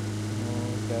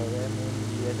 क्या हो गया मूव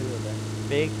ऐसे होता है।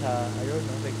 फेक था, आई डोंट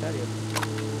नो फेक था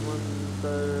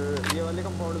ये वाले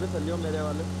कंपाउंड पे चलियो, मेरे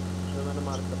वाले जो मैंने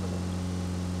मार्क करना था।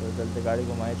 तो चलते गाड़ी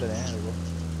घुमाए तो रहे हैं मेरे को।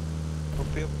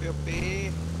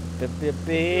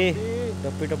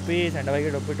 टप्पी सेंटा भाई की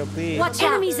टप्पी। Watch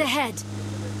enemies ahead.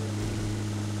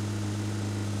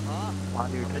 वहाँ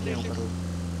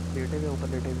लेटे हुए ऊपर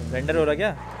रेंडर हो रहा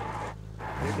क्या?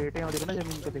 लेटे हैं, देखो ना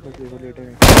जमीन पे, देखो लेटे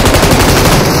हैं।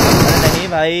 अरे नहीं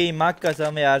भाई माँ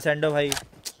कसम यार सेंडो भाई। 2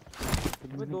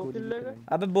 किल ले गए।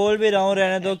 अबे बोल भी रहा हूँ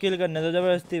रहने दो, किल करने दो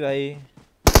जबरदस्ती भाई।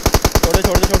 छोड़ दे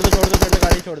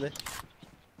गाड़ी छोड़ दे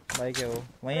भाई। क्या वो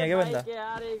वहीं है क्या बंदा?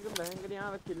 यार एक भयंकर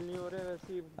यहाँ किल नहीं हो रहे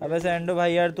वैसे ही। अबे सेंडो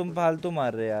भाई यार तुम फालतू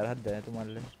मार रहे यार, हद है, तुम मार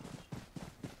ले।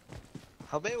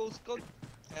 अबे उसको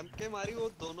एमके मारी वो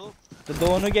दोनों। तो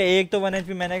दोनों क्या, एक तो 1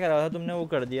 HP मैंने करा था, तुमने वो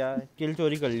कर दिया, किल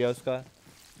चोरी कर लिया उसका।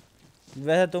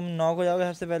 वैसे तुम नॉक हो जाओगे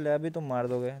सबसे पहले, अभी तुम मार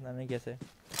दोगे ना, नहीं कैसे?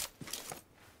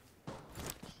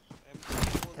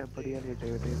 बढ़िया लेटे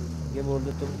ये बोल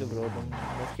दो तुम, चुप रहो तुम,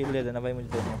 बस किल दे देना भाई मुझे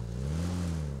दोनों।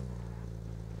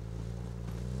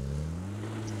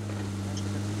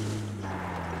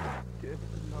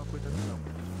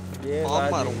 ये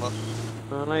बात मारूंगा।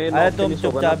 अरे तुम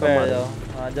चुपचाप बैठ जाओ।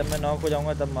 हाँ जब मैं नॉक हो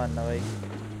जाऊंगा तब मारना भाई।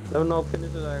 जब नॉक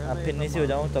फिनिश हो जाएगा, अब फिनिश हो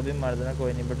जाऊँ तभी मार देना,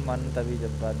 कोई नहीं, बट मारना तभी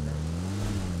जब बाद में।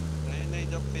 नहीं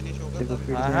जब फिनिश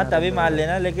होगा हाँ तभी मार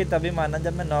लेना, लेकिन तभी मारना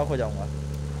जब मैं नॉक हो जाऊंगा।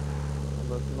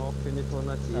 बस नॉक फिनिश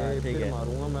होना चाहिए, ठीक फिर है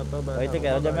मारूंगा मैं तो। वही तो कह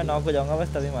रहा हूँ, जब मैं नॉक हो जाऊंगा बस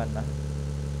तभी मारना।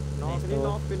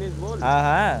 नॉक फिनिश बोल।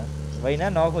 हाँ वही ना,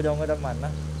 नॉक हो जाऊंगा तब मारना।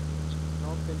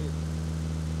 नॉक फिनिश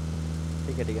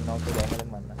ठीक है नॉक हो जाऊंगा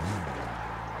तब मारना।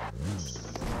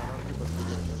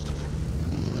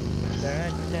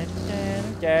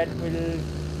 चैट मिल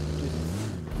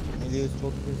उसको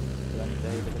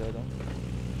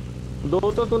दो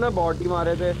तो तूने बॉट ही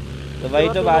मारे थे, तो वही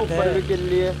तो बात है। ऊपर भी किल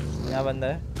लिए। यहाँ बंदा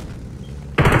है।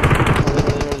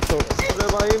 अरे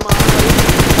भाई मार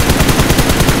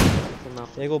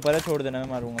एक ऊपर है, छोड़ देना, मैं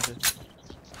मारूंगा फिर।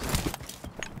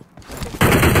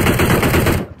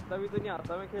 तभी तो नहीं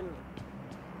आता मैं खेलने।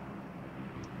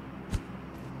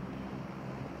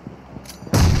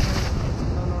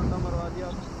 लौंडा मरवा दिया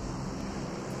अब।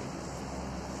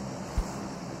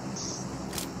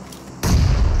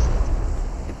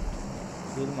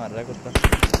 कील मार रहा है कुत्ता।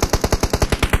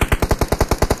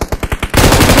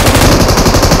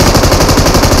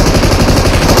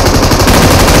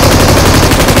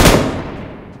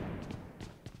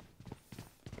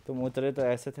 तुम उतरे तो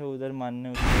ऐसे थे उधर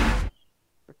मानने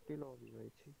पट्टी लॉबी भाई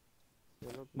थी।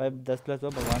 चलो भाई 10+ हो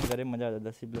भगवान करे मजा आ जाए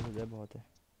 10+ हो जाए बहुत है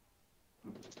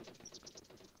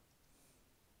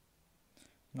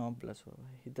 9+ हो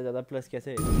भाई इतना ज़्यादा प्लस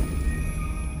कैसे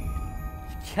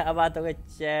क्या बात हो गई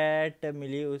चैट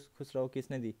मिली उस खुश रहो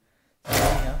किसने दी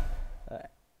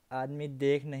आदमी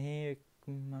देख नहीं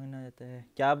मांगना जाता है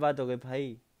क्या बात हो गई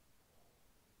भाई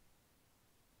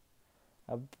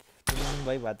अब तुम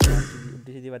भाई बातें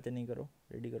उल्टी सीधी बातें नहीं करो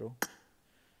रेडी करो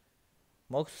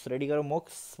मोक्स रेडी करो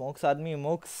मोक्स मोक्स आदमी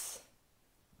मोक्स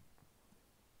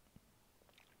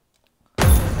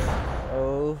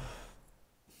ओह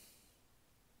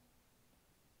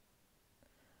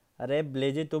अरे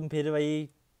ब्लेजी तुम फिर वही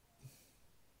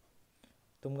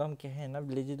तुम हम क्या है ना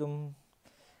ब्लेजी तुम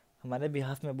हमारे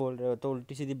बिहाफ में बोल रहे हो तो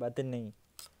उल्टी सीधी बातें नहीं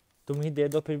तुम ही दे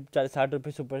दो फिर 60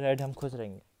 रुपये सुपर साइड हम खुश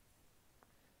रहेंगे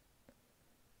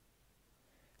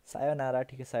सायोनारा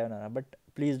ठीक है sayonara but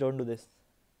please don't do this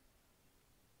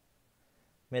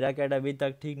मेरा कैट अभी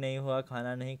तक ठीक नहीं हुआ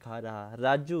खाना नहीं खा रहा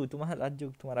राजू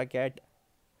तुम्हारा कैट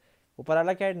ऊपर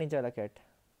वाला कैट नीचे वाला कैट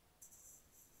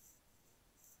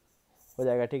हो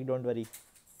जाएगा ठीक डोंट वरी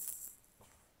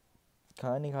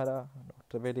खाना नहीं खा रहा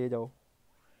डॉक्टर पे ले जाओ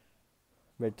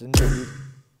वेटरन पे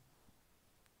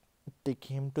take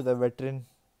him to the veteran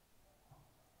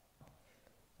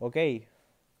okay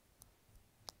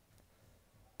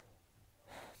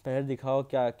पहले दिखाओ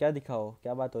क्या दिखाओ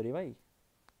क्या बात हो रही भाई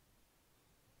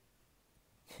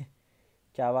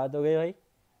क्या बात हो गई भाई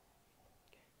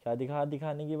क्या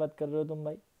दिखाने की बात कर रहे हो तुम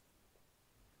भाई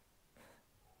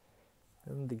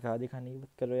तुम दिखाने की बात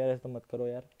कर रहे हो यार ऐसा मत करो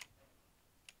यार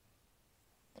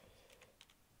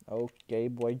okay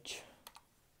boys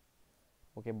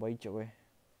okay okay boys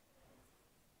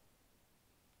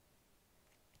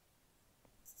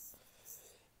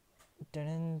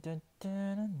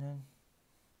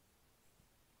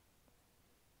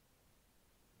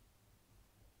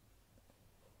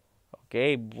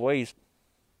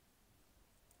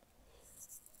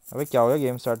अबे क्या हो गया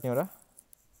गेम स्टार्ट नहीं हो रहा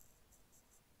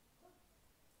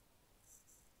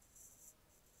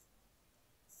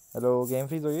हेलो गेम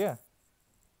फ्रीज हो गया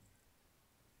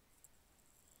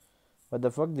What the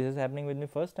fuck? This is happening with me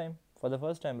for the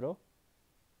first time, bro.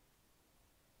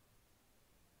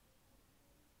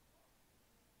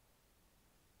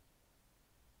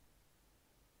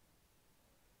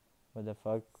 What the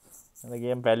fuck?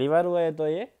 Game पहली बार हुआ है तो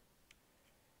ये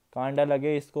कांडा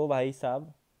लगे इसको भाई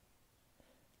साहब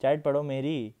चैट पढ़ो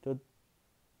मेरी तो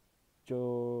जो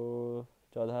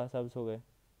 14 सब्स हो गए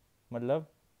मतलब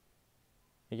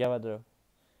ये क्या बात रहे हो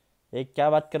एक क्या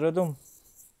बात कर रहे हो तुम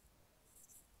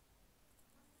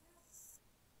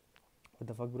What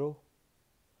the fuck bro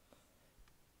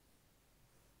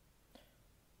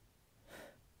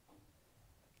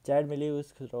chat मिली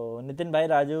उसको नितिन भाई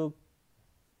राजू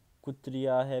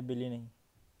कुतिया है बिली नहीं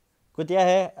कुतिया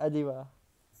है अजीबा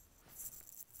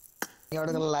यार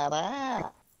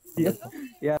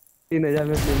 3000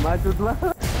 में फिल्म आ चुका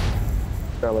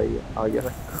भाई आ गया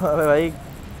अरे भाई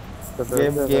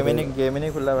गेम ही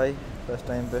नहीं खुला भाई फर्स्ट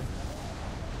टाइम पे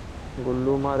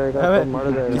गुल्लू मारेगा तो मर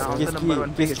जाएगा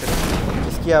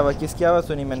किसकी आवाज़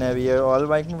सुनी मैंने अभी ये ऑल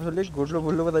माइक में सुन ली गुल्लू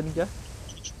गुल्लू पता नहीं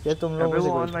क्या तुम लोग वो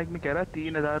ऑल माइक में कह रहा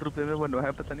 3000 रुपए में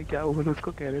बनवाया पता नहीं क्या बोल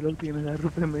उसको कह रहे लोग 3000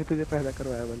 रुपए में तुझे पैदा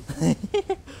करवाया बल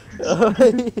ओ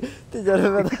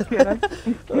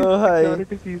भाई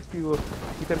फीस थी वो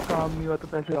इधर काम नहीं हुआ तो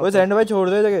पैसे वो सैंड भाई छोड़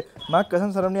दे जगह मां कसम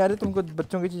शर्म नहीं आ रही तुमको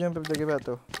बच्चों की चीजों पे जगह पे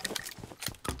आते हो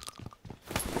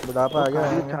बुढ़ापा आ गया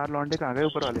ये 4 लौंडे कहां गए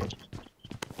ऊपर वाले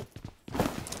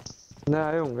ना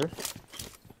आए होंगे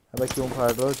अबे क्यों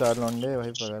फाड़ रहे हो 4 लौंडे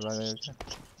भाई पकड़ आ गए क्या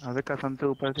अबे कसम से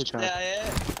ऊपर से 4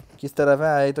 किस तरफ है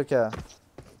आए तो क्या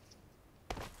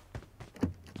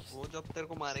वो जब तेरे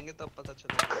को मारेंगे तब पता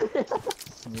चलेगा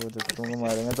वो जब तुमको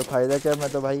मारेंगे तो फायदा क्या मैं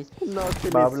तो भाई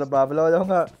बाबला हो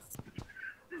जाऊंगा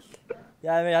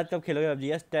यार मैं याद कब खेलोगे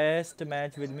PUBG S test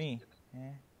match with me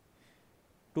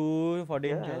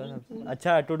 2-14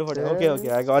 अच्छा 2-14 ओके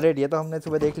आई गॉट इट ये तो हमने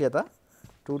सुबह देख लिया था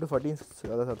 2-14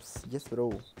 ज्यादा सब यस ब्रो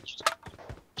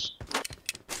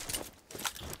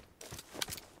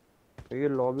ये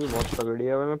लॉबी बहुत तगड़ी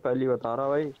है मैं पहली बता रहा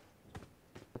भाई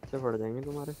अच्छे पड़ जाएंगे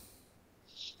तुम्हारे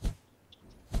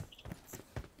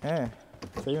हैं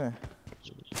सही में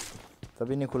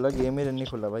तभी नहीं खुला, गेम ही नहीं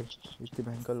खुला भाई, इतनी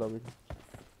भयंकर लॉबी थी।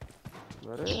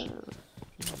 अरे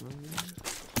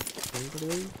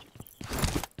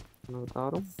मैं बता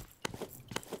रहा हूँ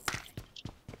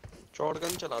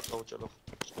शॉटगन चलाता हूँ। चलो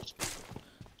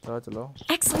चलो।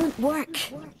 Excellent work.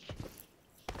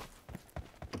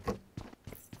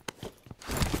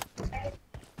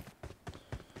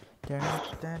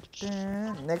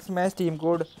 Next match team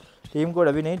code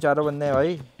अभी नहीं, चारों बंदे हैं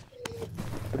भाई,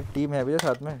 पूरी टीम है भैया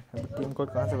साथ में, टीम कोड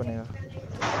कहाँ से बनेगा?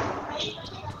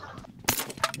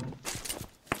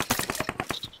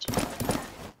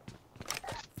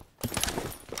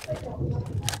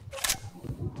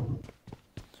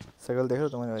 शकल देख रहे हो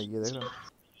तुम्हारे भाई, ये देख रहे हो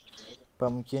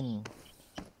पम्पकिन,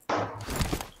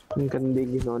 गंदे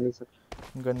की नहीं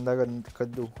सकता, गंदा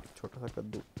कद्दू, छोटा सा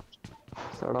कद्दू,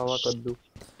 सड़ा हुआ कद्दू,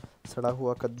 सड़ा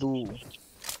हुआ कद्दू,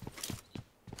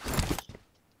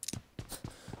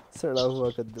 सड़ा हुआ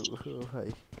कद्दू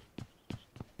भाई।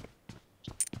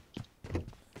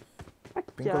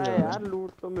 क्या है यार,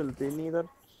 लूट तो मिलती नहीं इधर।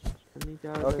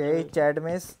 ओके चैट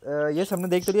में ये सबने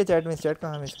देख तो लिया, चैट में, चैट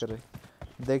कहाँ मिस कर रहे,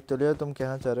 देख तो लिया, तुम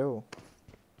कहना चाह रहे हो?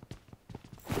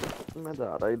 मैं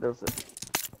जा रहा इधर से।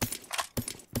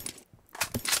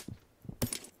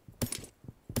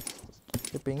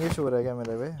 ये पिंग इशू हो रहा है क्या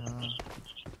मेरे पे? हाँ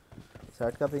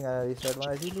सेट का पिंग आया, रीसेट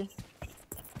मारा इसीलिए।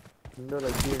 इंडो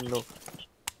लगी, इंडो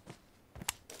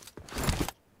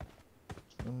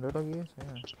लगी सही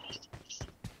है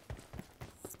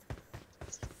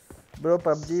ब्रो।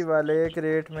 पबजी वाले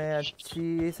क्रेट में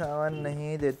अच्छी सामान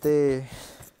नहीं देते,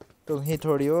 तुम ही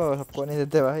थोड़ी हो, सबको नहीं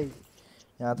देते भाई,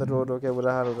 यहाँ तो रो रो के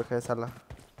बुरा हाल हो रखा है साला।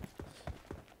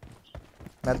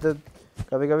 मैं तो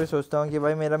कभी कभी सोचता हूँ कि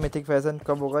भाई मेरा मिथिक फैशन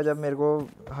कब होगा, जब मेरे को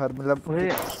हर मतलब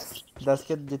 10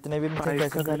 के जितने भी मिथिक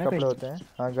फैशन के कपड़े होते हैं।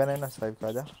 हाँ गन है ना साहिब का,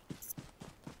 आजा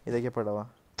ये देखिए पड़ा हुआ।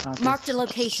 Marked a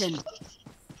location.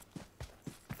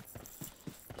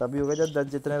 तभी होगा जब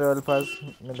 10 जितने रॉयल पास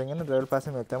मिलेंगे ना, रॉयल पास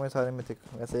में मिलते हैं मुझे सारे मिथिक,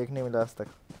 वैसे एक नहीं मिला आज तक।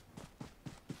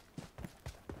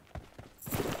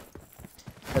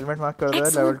 हेलमेट मार्क कर दो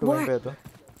लेवल 2 पे है तो।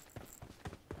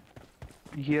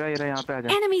 ये यहाँ पे आ जा।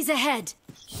 Enemies ahead.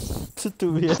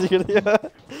 तू भी ऐसे कर दिया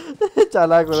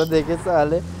चालाक वाला देखे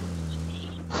साले,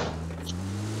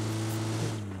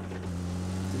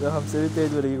 जो हमसे भी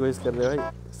तेज होने की कोशिश कर रहे हो भाई,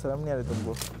 शर्म नहीं आ रही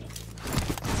तुमको?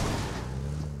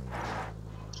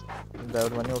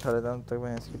 ड्राइवर मनी उठा लेता हूँ तक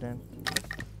मैं एक्सीडेंट।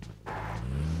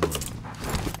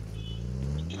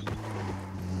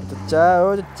 चचा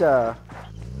ओ चचा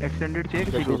एक्सटेंडेड चेक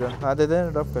किसी को। हाँ दे दे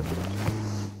ड्रॉप कर।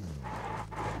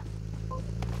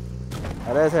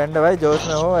 अरे सेंड भाई जोश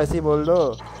में हो ऐसे ही बोल दो,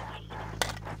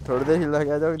 थोड़ी देर हिल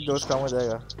लगा जाओ जोश कम हो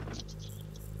जाएगा।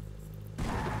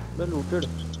 मैं लूटेड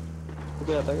तो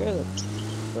क्या था क्या इधर?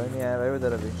 कोई नहीं आया भाई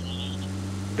उधर अभी।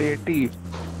 पेटी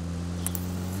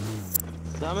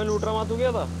जहाँ मैं लूट रहा वहाँ तू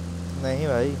गया था? नहीं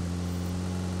भाई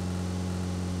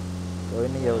कोई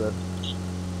नहीं गया उधर।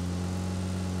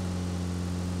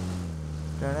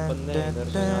 बंदे हैं इधर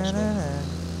से यहाँ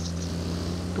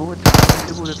तो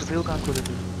बोले तो फिर कहाँ खोले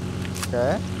थे? क्या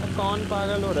है? कौन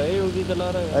पागल हो रहे उसी चला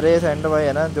रहे हैं। अरे सेंड भाई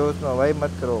है ना जोश में भाई,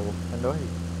 मत करो सेंड भाई,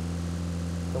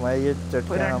 तुम्हारी ये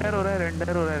चटके रेंडर हो रहा है,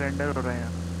 रेंडर हो रहा है, रेंडर हो रहा है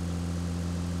यहाँ।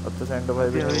 अब तो सेंड भाई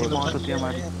भी मौत होती है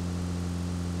हमारी।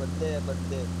 बंदे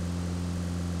बंदे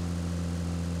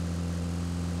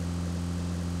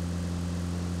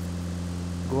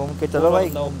घूम के चलो भाई,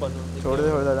 छोड़ दे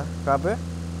थोड़ा ज़्यादा। कहाँ पे?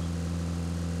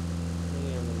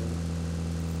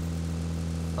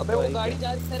 अबे वो गाड़ी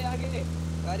जा रही है आगे,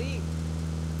 गाड़ी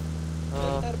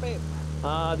सेंटर पे।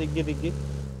 हाँ दिख गई।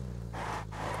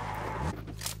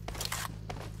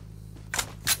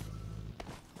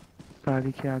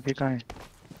 गाड़ी के आगे कहाँ है?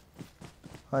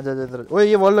 हाँ जा इधर। ओए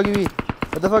ये वॉल लगी हुई,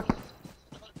 व्हाट द फक?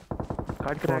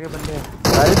 गाड़ी के आगे बंदे हैं।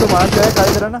 गाड़ी तो मार जाए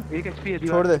गाड़ी तरह ना, एक एचपी है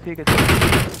छोड़ दे। ठीक है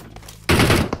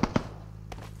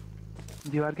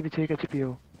दीवार के पीछे एक एचपी है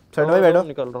वो। सेंड भाई बैठो,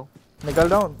 निकल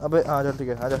रहा हूँ। अबे हाँ चल ठीक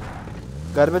है, आजा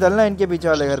घर पे चलना, इनके पीछे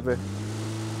वाले घर पे।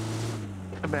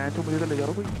 मैं तो मुझे तो ले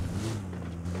जाओ कोई।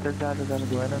 चल ना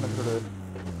थोड़ा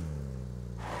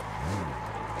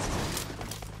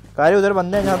कारी उधर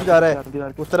बंदे हैं जहाँ पे जा रहा है,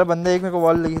 उस तरफ बंदे, एक मेरे को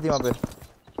वॉल लगी थी वहाँ पे।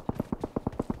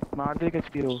 मार दे एक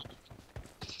एचपी हो।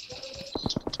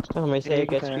 हमेशा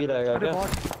एक एचपी रहेगा क्या?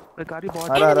 अरे कारी बॉट।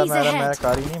 अरे मेरा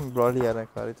कारी नहीं, ब्रॉल ही आ रहा है,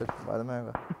 कारी तो बाद में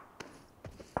आएगा।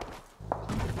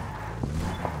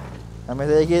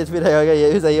 हमेशा एक ही एचपी रहेगा क्या?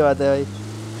 ये भी सही बात है भाई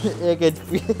एक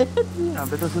एचपी।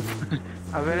 अबे तो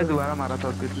अब मैंने दोबारा मारा था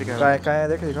उसको, इसलिए कह रहा हूं। कहाँ है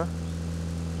देख दिखा,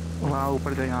 वहाँ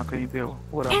ऊपर जा, यहाँ कहीं पे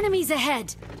हो रहा। Enemies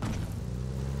ahead.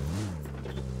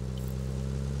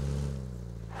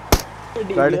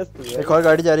 गाड़ी एक और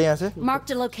गाड़ी जा रही है यहाँ से।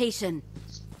 Marked a location.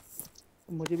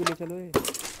 मुझे भी ले चलो ये।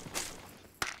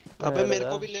 अबे मेरे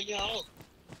को भी लेने आओ।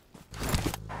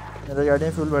 मेरा गाड़ी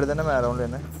में फ्यूल भर देना, मैं आ रहा हूँ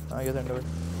लेने। हाँ क्या सेंटर भाई,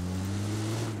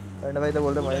 सेंटर भाई तो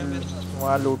बोल रहे भाई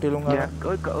वहाँ लूट ही लूँगा यार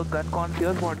गन कौन सी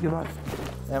है स्पॉट के पास?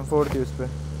 M4 थी उस पे,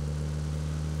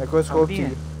 मेरे को स्कोप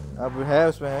चाहिए। अब है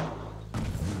उसमें है,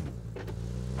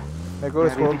 मेरे को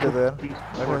स्कोप दे दो यार।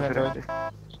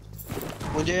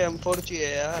 मुझे M4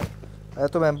 चाहिए यार। अरे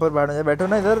तुम M4 बाहर जा, बैठो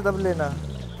ना इधर तब लेना।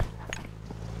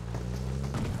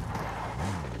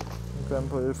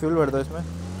 M4 फ्यूल भर दो इसमें।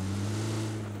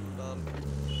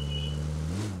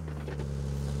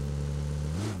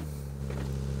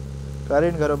 कार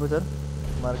इन करो उधर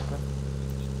मार्क पे,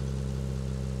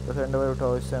 तो सेंटर भाई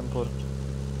उठाओ इससे M4।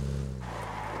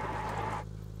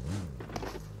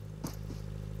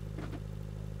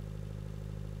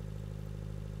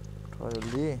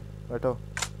 जल्दी बैठो।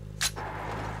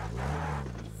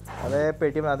 अरे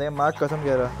पेटी बना देंगे, मार्क कसम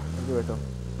कह रहा। जल्दी बैठो।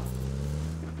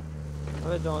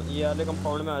 अबे जो ये वाले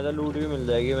कंपाउंड में आ जा, लूट भी मिल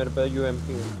जाएगी मेरे पे UMP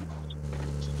है।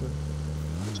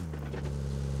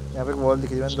 यहाँ पे एक वॉल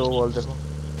दिखी थी मैंने, 2 वॉल देखो।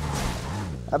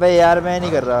 अबे यार मैं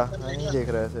नहीं कर रहा, मैं नहीं देख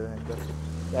रहा ऐसे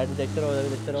यार, देखते रहो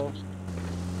देखते रहो।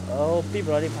 ओपी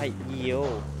ब्रॉडी भाई यो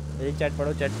मेरी चैट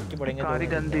पढ़ो, चैट की पढ़ेंगे। सारी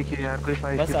गन देखिए यार, कोई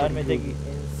फाइट बस आर में देगी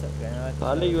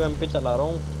साले UMP चला रहा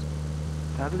हूँ।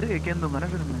 साथ में एक दूंगा ना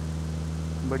फिर मैं,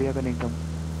 बढ़िया गन एकदम।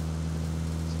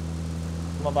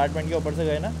 तुम अपार्टमेंट के ऊपर से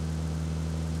गए ना?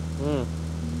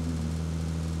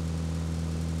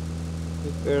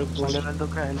 पेड़ वाले तो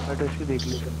का हेलमेट उसकी देख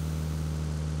ली तुम।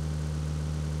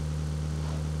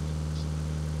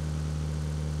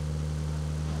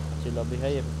 अच्छी लॉबी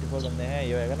है ये, 54 बंदे हैं,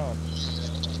 ये होएगा ना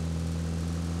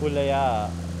फुल या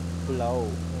फुल आओ।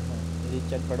 मेरी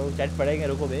चैट पढ़ो, चैट पढ़ेंगे,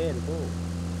 रुको बे रुको।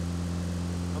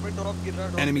 अबे ड्रॉप गिर रहा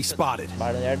है। Enemy spotted.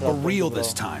 For real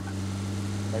this time.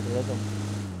 बैठ रहे तुम।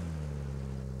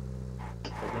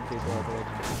 सेकंड सीट पे बैठो।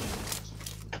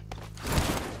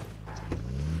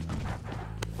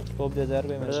 स्कोप दे दे यार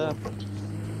भाई मेरे को।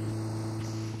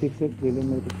 6 ले ले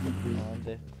मेरे को। हाँ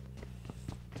दे,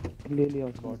 ले लिया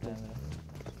उसको। बहुत है मेरा।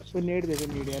 तो नेट दे दे,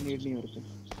 नीड यार, नीड नहीं मेरे पे।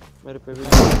 मेरे पे भी।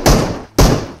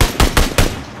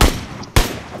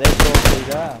 अरे स्कोप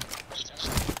देगा।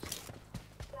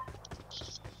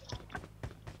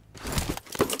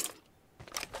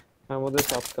 हाँ मुझे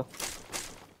 7 का।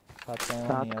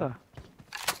 7 का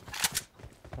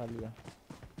खा लिया।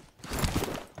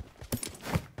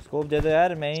 स्कोप दे दो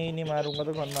यार, मैं ही नहीं मारूंगा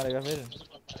तो कौन मारेगा फिर?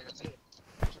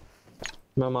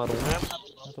 मैं मारूंगा।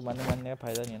 तो मारने का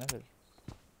फायदा नहीं है ना फिर।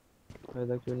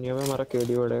 फायदा क्यों नहीं है, हमारा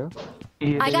KD बढ़ेगा।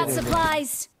 I got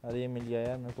supplies. अरे ये मिल गया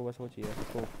यार मेरे को, बस वो चाहिए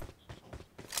स्कोप।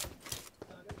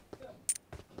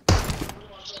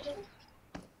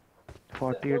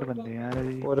 $48 बंदे यार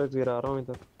अभी। और एक गिरा रहा हूँ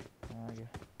इधर। आ गया।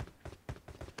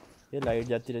 ये लाइट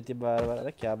जाती रहती है बार बार।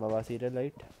 अरे क्या बवासीर है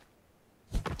लाइट।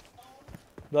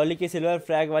 डॉली की सिल्वर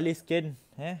फ्रैग वाली स्किन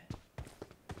है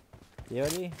ये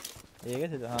वाली, ये क्या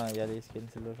सिल्वर? हाँ यार ये स्किन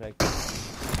सिल्वर फ्रैग।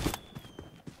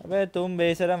 अबे तुम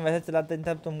बेशरम वैसे चलाते नहीं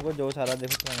था, तुमको जो सारा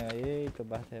देखो तुम्हारे। ये तो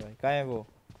बात है भाई। कहाँ है वो?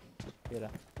 तेरा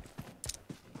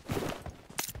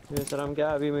बेशरम क्या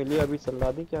अभी मिली, अभी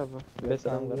चला दी क्या?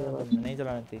 बेशरम करो, तुमने नहीं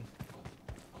चलानी थी।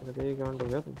 अरे कमेंट हो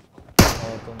गया तुम,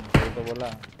 और तुम सही तो बोला।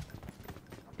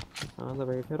 हाँ तो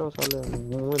बैठे रहो साले,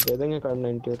 मुंह में दे देंगे कार्ड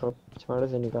 98 और छाड़े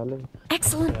से निकालेंगे।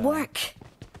 Excellent work.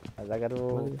 अगर वो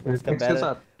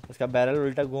उसका बैरल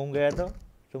उल्टा घूम गया तो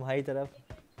तुम्हारी तरफ,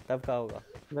 तब क्या होगा?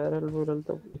 बैरल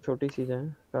तो छोटी चीज है,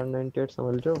 कार्ड 98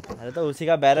 समझ लो। अरे तो उसी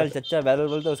का बैरल चच्चा, बैरल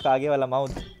बोलते उसका आगे वाला माउथ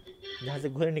जहाँ से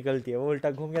गोली निकलती है, वो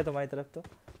उल्टा घूम गया तुम्हारी तरफ तो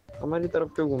हमारी तरफ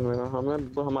क्यों घूमेगा?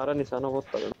 हमें हमारा निशाना बहुत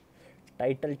तगड़ा।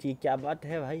 टाइटल ची क्या बात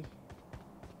है भाई।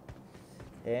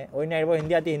 ओए नहीं वो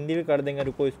हिंदी आती, हिंदी भी कर देंगे।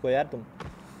 रुको इसको यार तुम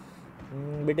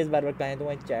ब्रिटिश बार बार कहें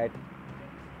तुम्हारी चैट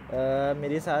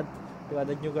मेरे साथ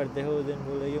वादा क्यों करते हो? उस दिन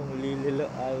बोल रही उंगली ले लो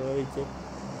आगे।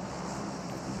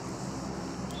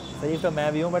 सही तो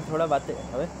मैं भी हूँ बट थोड़ा बातें।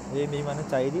 अबे ये मेरी माने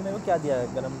चाहिए थी, मेरे को क्या दिया?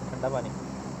 गरम ठंडा पानी।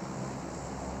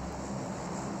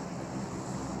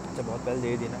 अच्छा बहुत पहले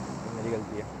दे दी ना, तो मेरी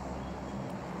गलती है।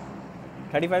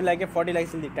 35 लाइक है, 40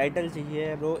 लाइक जल्दी। टाइटल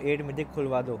चाहिए ब्रो। 8 मिथिक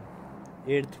खुलवा दो,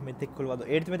 8th मिथिक खुलवा दो।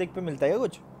 8th मिथिक पे मिलता है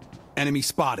कुछ? Enemy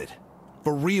spotted.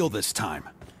 For real this time.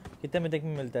 कितने मिथिक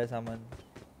में मिलता है सामान?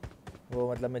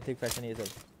 वो मतलब मिथिक फैशन ये सब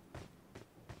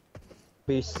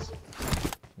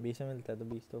 20 में मिलता है। तो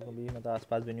 20 तो कभी मतलब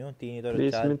आसपास भी नहीं हो। 3 ही तो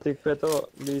 20 मिथिक पे तो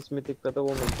 20 मिथिक पे तो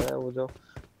वो मिलता है, वो जो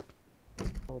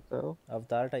होता है वो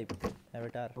अवतार टाइप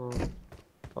एवेटार।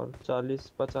 और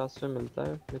 40-50 में मिलता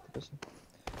है मिथिक से।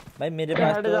 भाई मेरे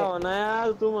पास तो जाओ ना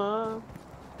यार तुम।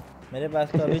 मेरे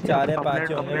पास तो अभी 4 या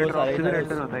 5 होंगे, वो सारे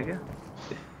रेंडर होता है क्या?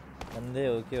 बंदे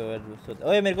हो के और दोस्त।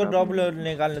 ओए मेरे को ड्रॉप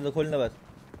निकालने दो, खोलने बस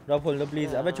ड्रॉप खोल दो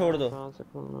प्लीज। अबे छोड़ दो, कहां से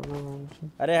खोलना?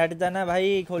 अरे हट जाना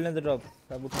भाई, खोलने दो ड्रॉप।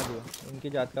 सब उठा दियो, इनकी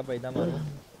जात का पैदा मारो।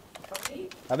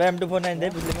 अबे M249 दे,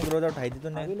 पिछले में ग्रोथ उठाई थी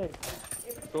तूने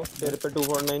तो तेरे पे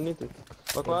 249 नहीं थी।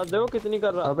 बकवास देखो कितनी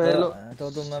कर रहा। अबे तो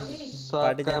तुम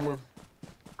पार्टी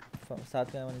साथ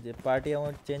का मुझे पार्टी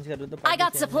अमाउंट चेंज कर दो तो I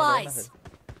got supplies.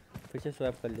 फिर से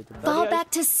स्वैप कर ले तुम। Fall back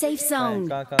to safe zone.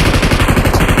 कहां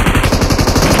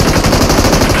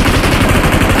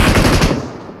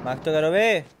मार्क तो करो बे।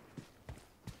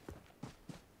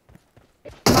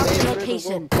 Mark the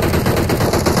location.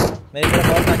 मेरी तरफ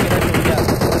बहुत अकेला छोड़ दिया।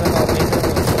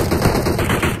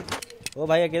 ओ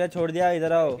भाई अकेला छोड़ दिया,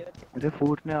 इधर आओ। मुझे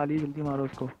फूटने वाली, जल्दी मारो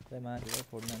उसको। अरे मार दे,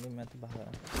 फोड़ने वाली। मैं तो बाहर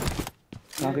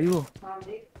कहां गई वो?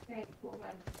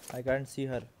 आई कांट सी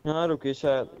हर। यहां रुकी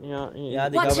शायद, यहां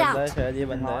दिखा बंदा है शायद, ये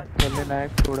बंदा है। चलने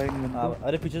लायक थोड़ा ही नहीं बंदा।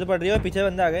 अरे पीछे से पड़ रही है, पीछे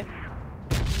बंदा आ गए।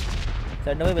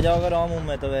 सेंटर पे बजाओ अगर रॉन्ग हूं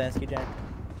मैं तो भैंस की टेंट।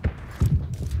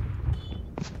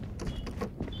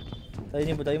 सही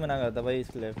नहीं बताई, मना करता भाई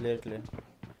इसके लिए, प्लेयर के लिए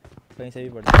कहीं से भी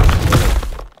पड़ता।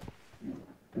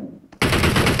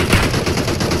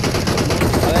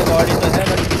 अरे बॉडी तो है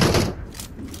बट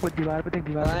वो दीवार पे देख,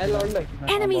 दीवार आए लौंडे।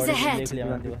 Enemies ahead. देख लिया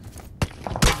मैंने।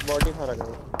 बॉडी खा रहा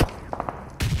है।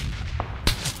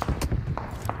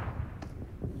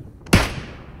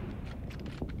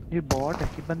 ये बॉट है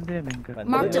कि बंदे हैं भयंकर?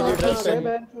 Mark the location.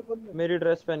 मेरी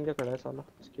ड्रेस पहन के खड़ा है साला।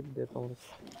 स्किप देता हूं।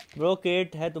 ब्रो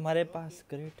केट है तुम्हारे पास?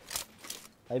 क्रेट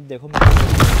अब देखो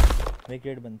मेरी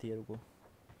क्रेट बनती है। रुको,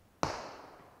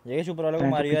 जगह ऊपर वाले को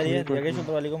मारियो यार, ये जगह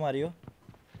ऊपर वाले को मारियो।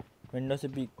 विंडो से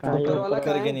पीक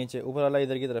करके नीचे, ऊपर वाला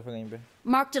इधर की तरफ है कहीं पे।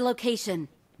 Mark the location.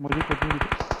 मुझे कुछ नहीं।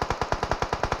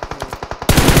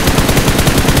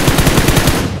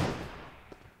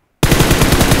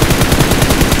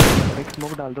 एक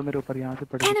स्मोक डाल दो मेरे ऊपर, यहाँ से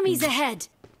पड़े। Enemies ahead.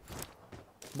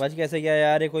 बच कैसे गया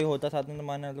यार? ये कोई होता साथ में तो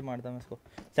मारना तो मारता मैं इसको।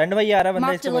 सेंड भाई आ रहा बंदा,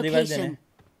 Mark इसको the रिवाइव देने। location.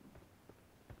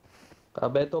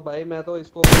 अबे तो भाई मैं तो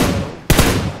इसको बता रहा हूं।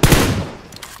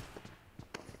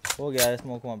 हो गया है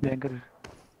स्मोक वहां पे। भयंकर।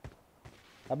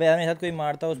 अबे यार मेरे साथ कोई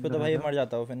मारता उस पे तो भाई मर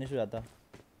जाता, वो फिनिश हो जाता।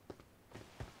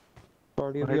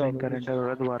 बॉडी भी आ भयंकर एंटर हो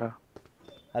रहा दोबारा।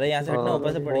 अरे यहाँ से हटना,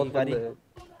 ऊपर से पड़ेगी कारी।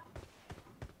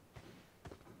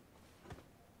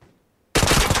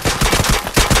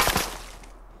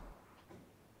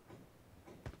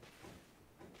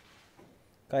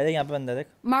 कायदे यहाँ पे बंदा देख।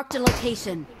 Mark the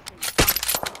location.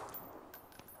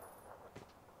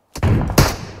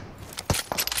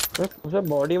 मुझे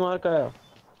बॉडी मार का आया।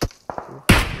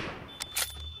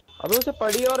 अबे उसे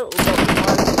पड़ी और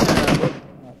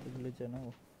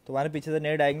तुम्हारे पीछे से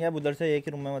नेड आएंगे, अब उधर से एक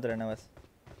ही रूम में मत रहना बस।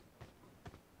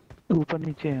 ऊपर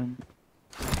नीचे हैं हम।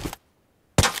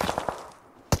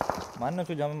 मारना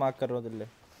उसको जहाँ मैं मार्क कर रहा हूँ दिल्ली।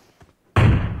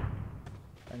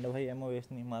 एंड भाई एमओ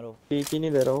वेस्ट नहीं, मारो। पीक ही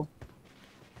नहीं दे रहा हूँ।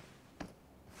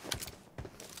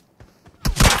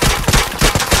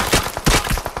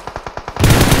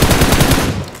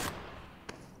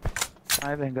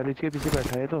 आए भयंकर, इसके पीछे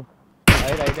बैठा है तो।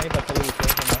 भाई राइट नहीं पत्थर के पीछे।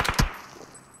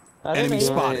 Enemy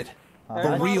spotted. हाँ,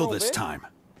 For real this time.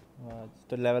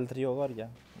 तो लेवल 3 होगा और क्या?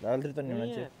 लेवल 3 तो नहीं होना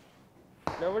चाहिए।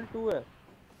 लेवल 2 है।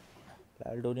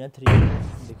 लेवल 2 नहीं 3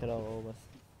 दिख रहा होगा बस।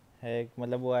 है एक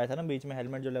मतलब वो आया था ना बीच में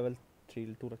हेलमेट जो लेवल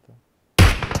 3-2 रखता है।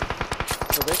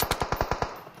 तो देख,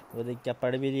 वो देख क्या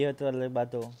पढ़ भी रही है तो अलग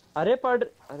बात हो। अरे पढ़,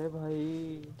 अरे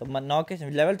भाई तो नॉक कैसे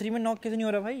लेवल 3 में नॉक कैसे नहीं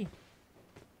हो रहा भाई?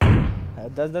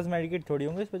 10-10 मेडिकेट थोड़ी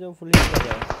होंगे इस पे जो फुल हिट कर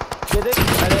जाए। ये देख,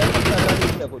 अरे पत्थर वाली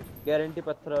है कुछ गारंटी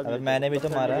पत्थर वाली। अबे मैंने भी तो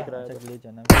मारा। अच्छा ग्लिच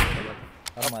है ना,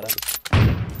 अब मारा।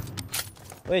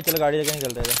 ओए चलो गाड़ी लेके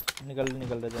निकल रहे थे, निकल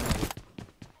रहे थे।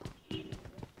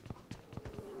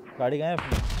 गाड़ी कहाँ है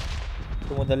अपनी?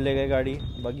 तुम उधर ले गए गाड़ी,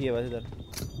 बगी है बस इधर।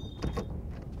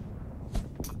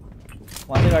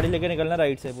 वहाँ से गाड़ी लेके निकलना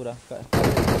राइट से पूरा।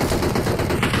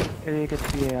 एक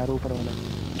अच्छी है यार ऊपर वाला।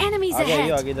 Enemies आगे आइए,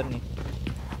 ahead. आगे इधर नहीं।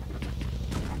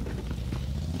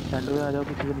 सैंडो में आ जाओ,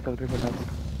 पीछे से निकल रहे फटाफट।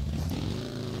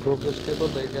 तो किसके तो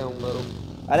लेके आऊंगा रुक।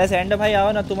 अरे सैंडो भाई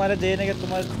आओ ना, तुम्हारे देने के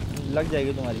तुम्हारे लग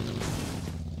जाएगी तुम्हारी।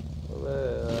 अबे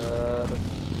यार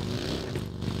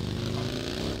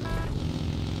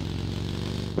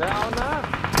मैं आओ ना।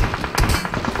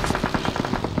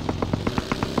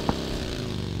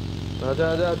 आजा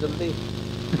आजा जल्दी।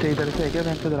 इसे इधर से है क्या?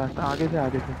 बैंक से रास्ता आगे से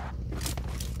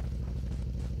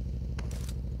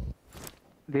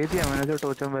दे दिया मैंने तो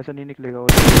टोचम, वैसे नहीं निकलेगा वो।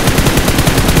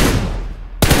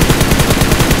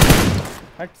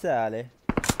 हट साले,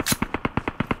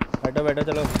 बैठो बैठो,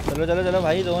 चलो चलो चलो चलो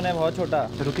भाई, जोन है बहुत छोटा।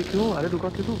 रुकी क्यों? अरे रुका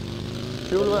क्यों तू?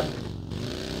 फ्यूल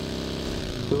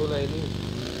फ्यूल है नहीं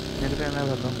मेरे पे मैं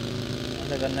भर रहा हूँ।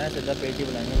 से करना है, सीधा पेटी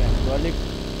बुलाएंगे मैं वाली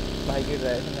भाई की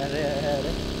ड्राइव में। अरे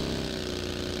अरे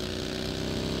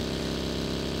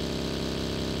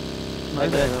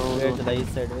चला इस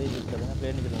साइड में यूज करना,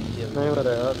 प्लेन नहीं चलाऊंगी नहीं हो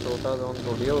रहा यार, छोटा जोन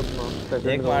थोड़ी है उतना।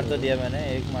 एक मार तो दिया मैंने,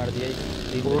 एक मार दिया,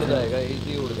 उड़ जाएगा,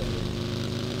 इजी उड़ जाएगा।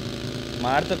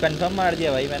 मार तो कंफर्म मार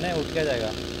दिया भाई मैंने, उठ क्या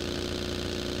जाएगा।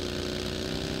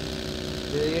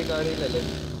 ये गाड़ी ले ले।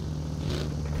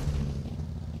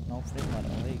 नॉक फ्लिक मारा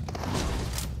भाई।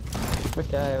 इसमें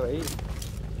क्या है भाई,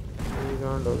 ये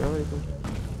ग्राउंड हो गया भाई। तुम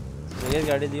ये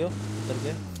गाड़ी दियो उतर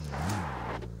के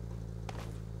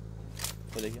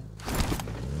तो देखिए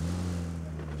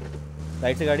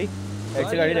राइट से गाड़ी, राइट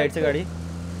से गाड़ी, राइट से गाड़ी।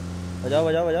 बजाओ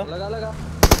बजाओ बजाओ। लगा लगा।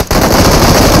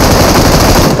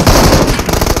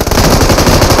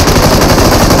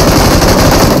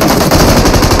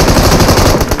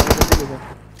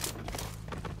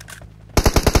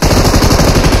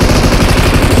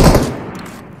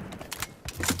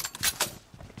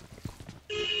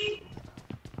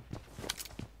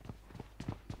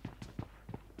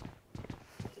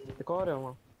 एक और है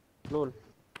वहाँ लोल।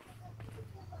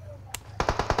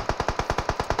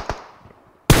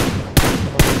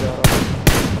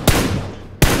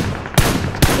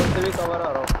 भी कवर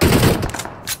आ रहा हूँ।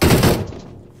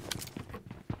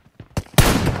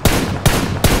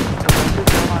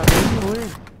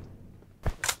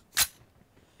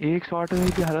 एक शॉट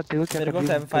में की हालत देखो क्या। मेरे को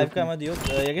 5 का मत दियो।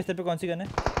 ये किस पे कौन सी गन है?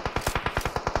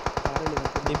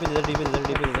 डीपी दे दे, डीपी दे दे,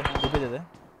 डीपी दे दे, डीपी दे दे।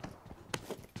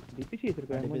 डीपी चाहिए तेरे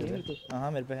को? एमो नहीं है मेरे को।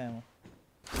 हां मेरे पे है एमो।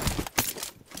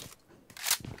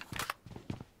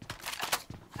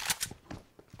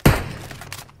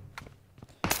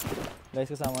 गाइस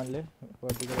का सामान ले,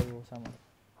 वर्टिकल वो सामान।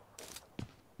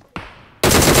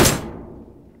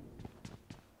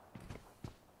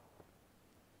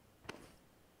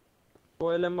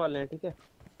 वो एलएम वाले हैं, ठीक है।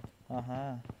 हाँ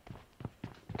हाँ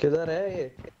किधर है ये?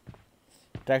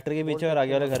 ट्रैक्टर के पीछे और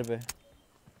आगे वाले घर पे।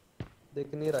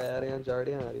 दिख नहीं रहा यार, यहाँ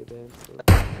झाड़ियाँ आ रही हैं।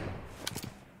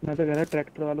 मैं तो कह रहा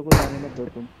ट्रैक्टर वालों को जाने मत दो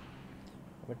तुम।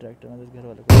 वो ट्रैक्टर में घर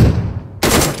वाले को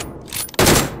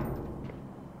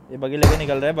ये बगी लेके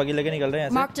निकल रहा है, बगी लेके निकल रहे हैं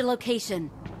Marked a location.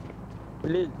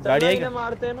 प्लीज गाड़ी आई क्या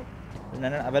मारते हैं ना।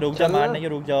 नहीं अबे रुक जा, मारने के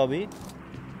रुक जाओ अभी।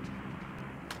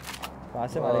 कहाँ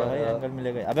से मारेगा भाई, एंगल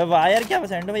मिलेगा। अबे वाह यार, क्या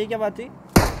सैंडो भाई क्या बात थी।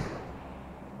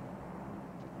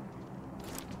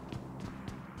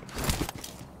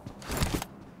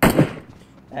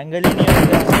 एंगल ही नहीं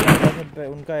है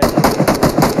उनका,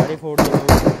 गाड़ी फोड़ दी।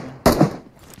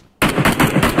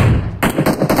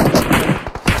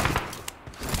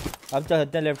 अब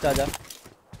चलते हैं, लेफ्ट आ जा।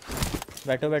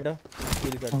 बैठो बैठो,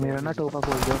 फील कर। मेरा ना टोपा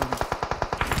खोल दिया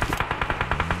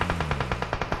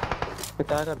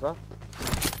क्या कर रहा?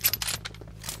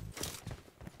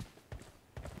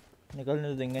 निकलने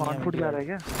तो देंगे नहीं। ऑन फुट जा रहा है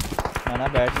क्या? ना ना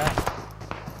बैठना।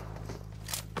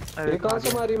 अरे कहाँ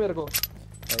से मारी मेरे को?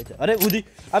 अरे उदी,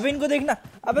 अबे इनको देखना।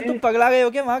 अबे तुम पगला गए हो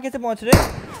क्या? वहाँ कैसे पहुँच रहे?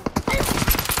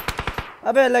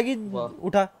 अबे लगी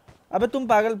उठा। अबे तुम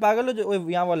पागल पागल हो जो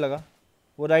यहाँ वॉल लगा।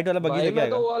 वो राइट वाला बगी लेके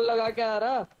आएगा। तो वॉल लगा के आ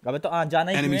रहा। अबे तो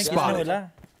जाना ही क्यों है? किसने बोला?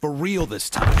 For real this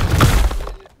time.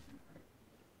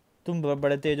 तुम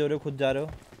बड़े तेज हो रहे हो, खुद जा रहे हो।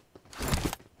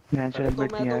 मैं चल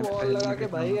बैठी है। तो वॉल लगा के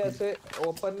भाई ऐसे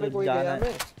ओपन में कोई गया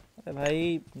मैं? अरे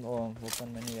भाई ओपन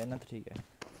में नहीं गया ना, तो ठीक है।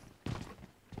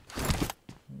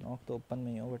 नॉक तो ओपन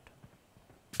में ही हो, बट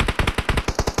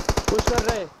पुश कर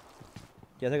रहे।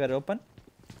 कैसे कर रहे हो ओपन?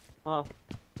 हाँ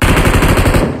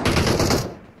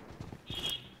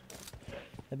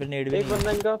फिर नेट भी एक नहीं।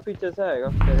 बंदा इनका पीछे से आएगा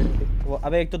गारंटी। वो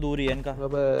अबे एक तो दूर ही है इनका।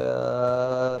 अबे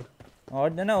यार,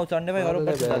 और ना वो चढ़ने भाई और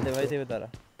ऊपर से डालते भाई, सही बता रहा।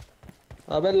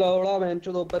 अबे लौड़ा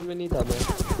भैंचोद ऊपर में नहीं था मैं।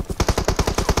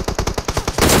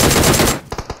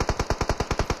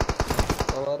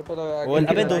 कवर पे लगा के।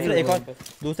 अबे दूसरे एक और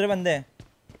दूसरे बंदे हैं।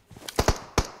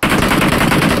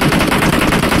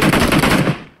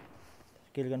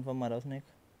 किल कंफर्म मारा उसने एक।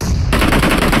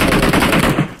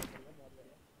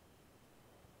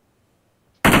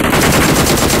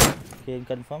 किल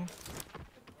कंफर्म।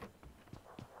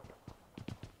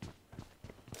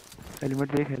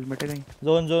 हेलमेट देख, हेलमेट है कहीं।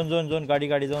 जोन जोन जोन जोन, गाड़ी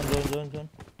गाड़ी, जोन जोन जोन जोन।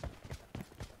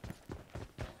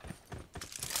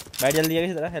 बैठ जल्दी है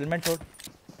किसी तरह, हेलमेट छोड़।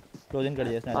 क्लोजिंग कर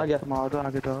दिया इसने। आ गया। मार दो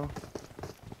आगे तो।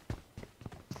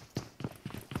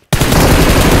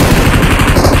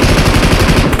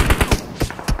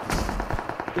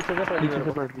 पीछे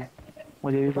से पड़ गई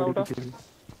मुझे भी पड़ी पीछे से।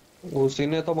 उसी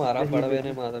ने तो मारा, बड़वे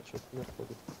ने मारा चुप मेरे को।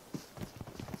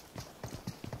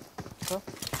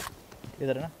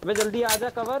 इधर है ना। अबे जल्दी आ जा,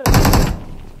 कवर।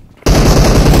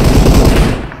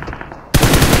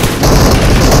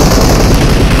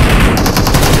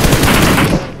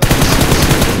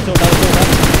 छोटा छोटा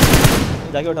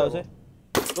जाके उठाओ उसे।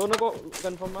 दोनों को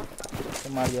कंफर्म मार। तो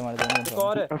मार दिया एक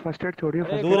और है। फर्स्ट एड छोड़िए।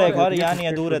 अरे दूर है एक और, यहाँ नहीं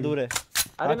है, दूर है दूर है।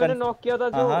 अरे मैंने नॉक किया था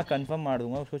जो। हाँ कंफर्म मार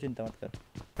दूंगा उसको, चिंता मत कर।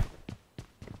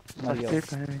 मर गया। फर्स्ट एड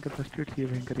कहाँ है भयंकर? फर्स्ट एड चाहिए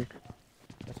भयंकर एक।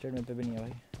 फर्स्ट एड में पे भी नहीं है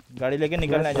भाई। गाड़ी लेके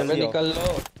निकलना है, जल्दी निकल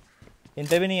लो। इन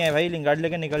पे भी नहीं है भाई, गाड़ी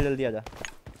लेके निकल, जल्दी आजा।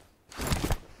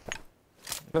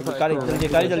 कारी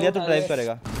जल्दी आ, तू ड्राइव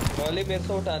करेगा। गोली मेरे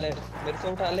से उठा ले, मेरे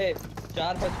से उठा ले।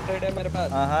 4 फर्स्ट एड है मेरे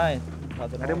पास। हाँ हाँ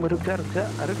अरे रुक जा,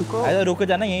 अरे रुको। अरे रुक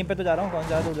जाना, यहीं पे तो जा रहा हूँ, कौन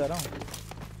सा दूर जा रहा हूँ।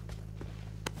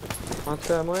 5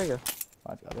 का एमओ है क्या?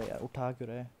 5 का। अबे यार उठा क्यों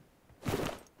रहे?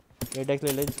 ये टैक्स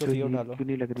ले ले, जिसको चाहिए उठा लो। क्यों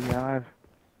नहीं लग रही यार?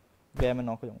 बे मैं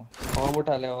नॉक हो जाऊंगा। हम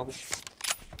उठा ले हम।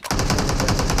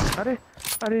 अरे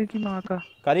अरे की माँ का।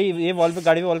 कारी ये वॉल पे,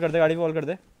 गाड़ी पे वॉल कर दे, गाड़ी पे वॉल कर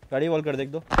दे, गाड़ी वॉल कर दे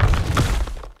एक दो।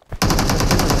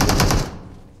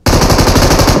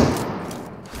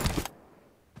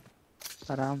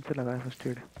 आराम से लगा है फर्स्ट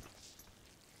एड।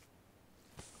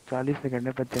 40 सेकंड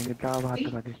में बच जाएंगे। क्या बात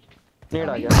लगा दी। नेड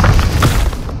आ गया।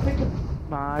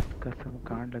 मार कसम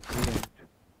कांड लग गई है।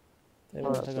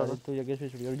 गाड़ी तू जगह से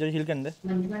छुड़ी, जो हिल के अंदर।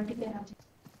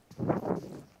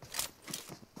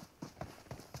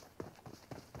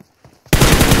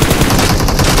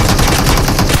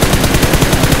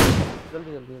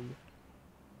 जल्दी जल्दी जल्दी।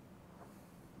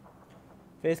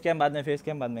 फेस कैम बाद में, फेस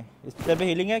कैम बाद में। इस तरह पे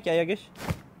हीलिंग है क्या योगेश?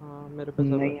 हाँ मेरे पे सब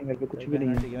नहीं है, मेरे पे कुछ भी नहीं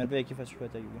है। ठीक है, मेरे पे एक ही फर्स्ट हुआ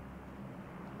चाहिए।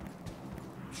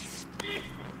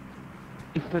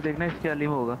 इसमें देखना इसके अली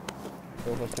में होगा।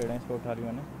 तो फर्स्ट एड है, इसको उठा रही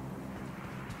मैंने।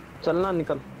 चलना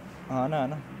निकल। हाँ ना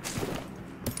ना,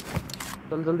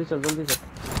 चल जल्दी चल जल्दी चल।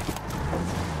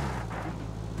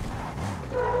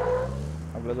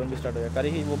 अगला जोन भी स्टार्ट हो गया। कारी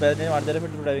ही वो बैठने मार दे रहे, फिर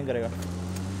तू ड्राइविंग करेगा।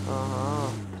 हाँ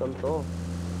चल तो।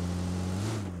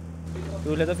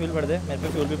 फ्यूल है तो फ्यूल भर दे, मेरे पे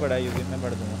फ्यूल भी पड़ा है, यूपी मैं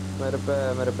भर दूंगा। मेरे पे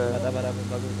बता भरा फुल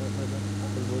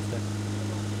बूस्ट है।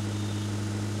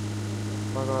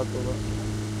 भगा दूंगा।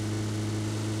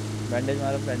 बैंडेज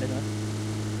मारो, बैंडेज मार।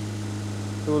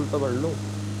 टूल तो भर लूं।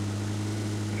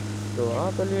 तो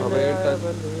आप अबे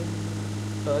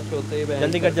टच होते ही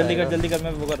जल्दी कर जल्दी कर जल्दी कर,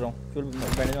 मैं वो कर रहा हूँ, फ्यूल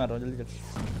बैंडेज मार रहा हूँ, जल्दी कर।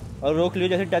 और रोक लियो,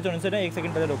 जैसे टच होने से ना 1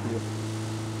 सेकंड पहले रोक लियो।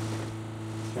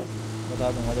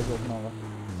 बता दूंगा जब रोकना होगा।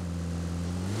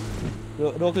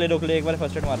 रोक ले एक बार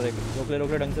फर्स्ट एड मार रहे। रोक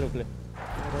ले ढंग से रोक ले।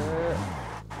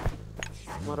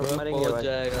 मरेंगे भाई।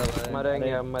 जाएगा भाई।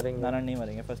 मरेंगे अब मरेंगे। ना नहीं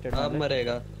मरेंगे, फर्स्ट एड अब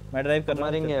मरेगा। मैं ड्राइव कर रहा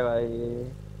हूँ। मरेंगे भाई।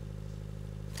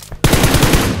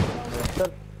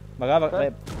 चल भगा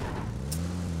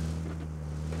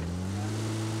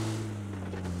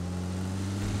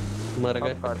मर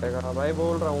गए। काटेगा भाई,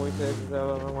 बोल रहा हूँ इसे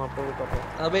वहाँ पे ऊपर पे।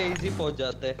 अबे इजी पहुंच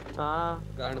जाते हैं।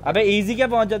 हाँ अबे इजी क्या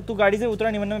पहुंच जा, तू गाड़ी से उतरा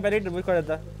नहीं, वरना मैं पहले ही ट्रिपल कर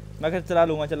देता। मैं कह चला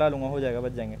लूंगा, हो जाएगा,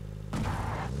 बच जाएंगे।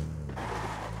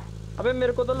 अबे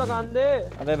मेरे को तो लगान दे।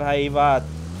 अबे भाई बात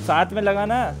साथ में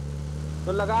लगाना।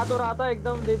 तो लगा तो रहा था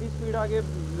एकदम, दे दी स्पीड आगे।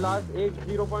 लास्ट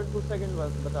 0.2 सेकंड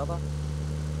बस बचा था।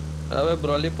 अबे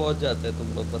ब्रोली पहुंच जाते हैं तुम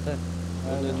लोग, पता है।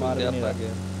 मार भी नहीं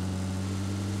गया।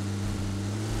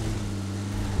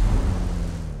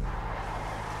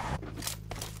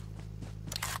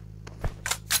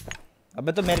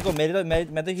 अबे तो मैं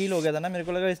तो हील हो गया था ना, मेरे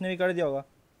को लगा इसने भी कर दिया होगा।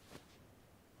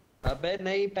 अबे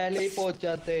नहीं, पहले ही पहुंच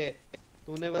जाते।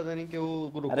 तूने पता नहीं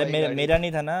क्यों रुका। अरे मेरा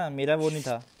नहीं था ना, मेरा वो नहीं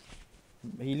था,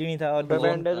 हील ही नहीं था। और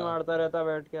बैंडेज मारता रहता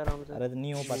बैठ के आराम से। अरे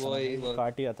नहीं हो पाता,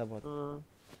 काट ही आता बहुत।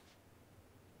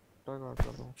 काट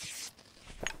रहा हूं।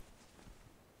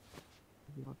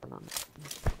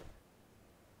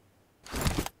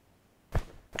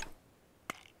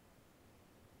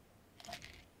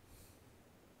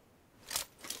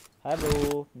 हाय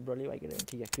ब्रो, ब्रोली भाई के लिए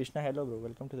ठीक है। Krishna hello bro,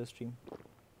 welcome to the stream.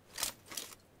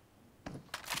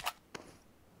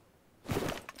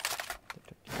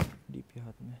 DP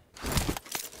हाथ में।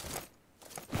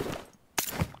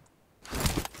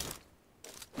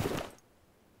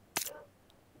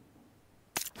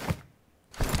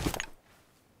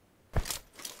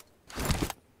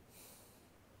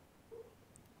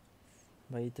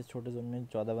 भाई इतने छोटे जोन में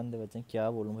 14 बंदे बचे हैं, क्या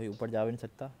बोलूं भाई, ऊपर जा भी नहीं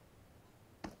सकता।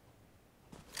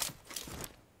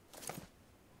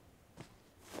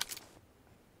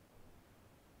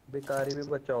 बेकारी भी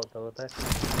बच्चा होता है।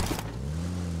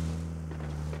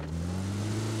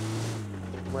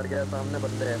 मर गया, सामने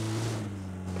बंदे हैं।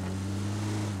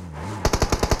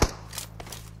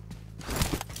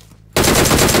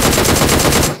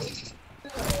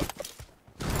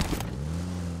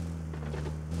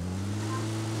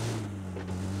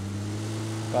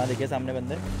 कहाँ देखे सामने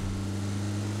बंदे?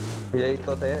 यही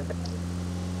तो थे।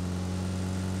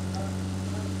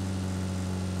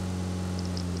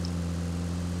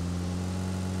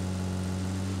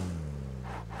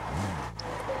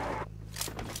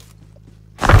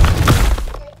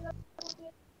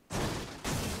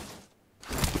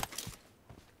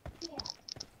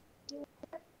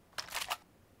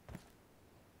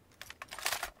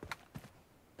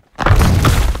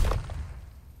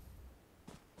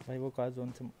 भाई वो कहाँ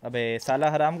जोन से? अबे साला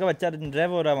हराम का बच्चा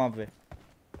ड्राइव हो रहा है वहाँ पे।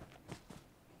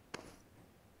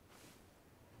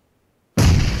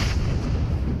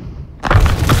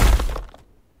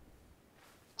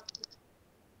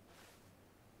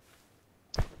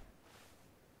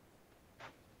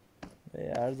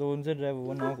 यार जोन से ड्राइव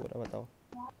वो नॉक हो रहा, बताओ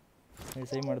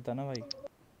ऐसे ही मरता ना भाई।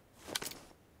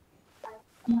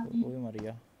 वो भी मर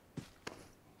गया।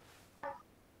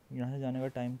 यहाँ से जाने का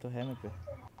टाइम तो है मेरे पे।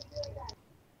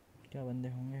 क्या बंदे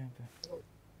होंगे यहाँ पे?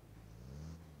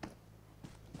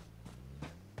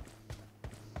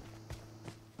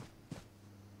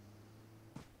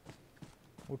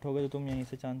 उठोगे तो तुम यहीं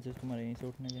से, चांसेस तुम्हारे यहीं से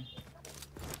उठने के।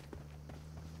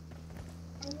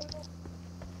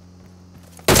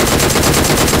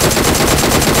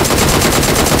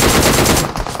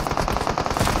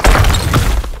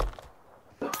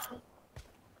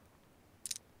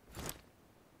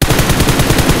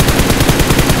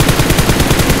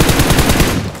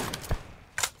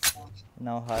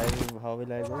 Now how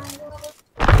will I go?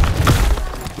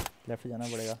 Left जाना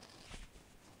पड़ेगा।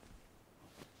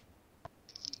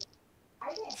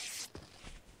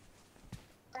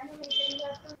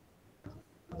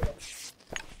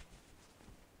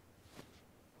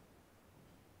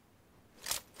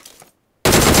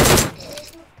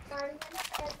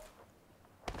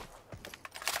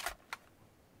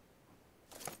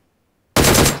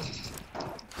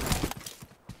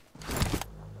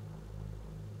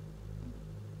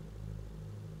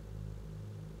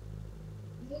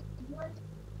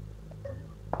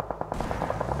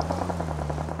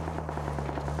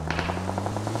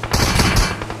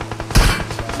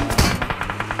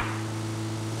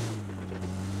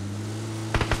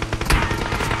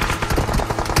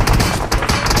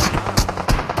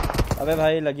 अबे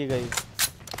भाई लगी गई।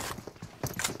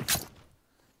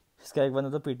 इसका एक बंदा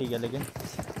तो पीटी गया, लेकिन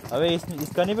अबे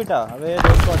इसका नहीं पिटा। अबे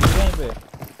दो स्पॉट है यहीं पे।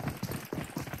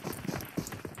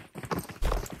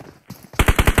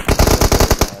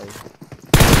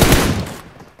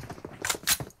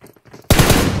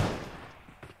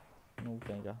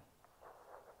 कहेगा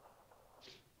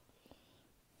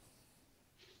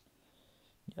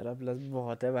 11 प्लस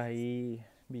बहुत है भाई।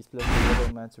 20 प्लस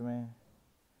दो मैच में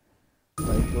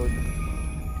भाई। तो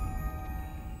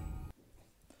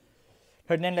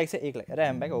 39 लाइक से 1 लाइक। अरे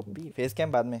am back OP. Face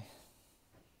cam बाद में।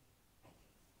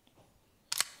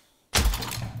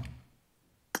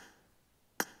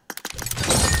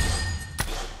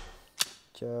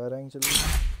 क्या रैंक चल रही है?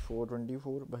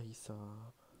 424 भाई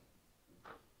साहब।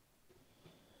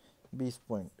 20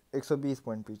 पॉइंट 120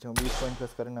 पॉइंट पीछे हूँ। 20 पॉइंट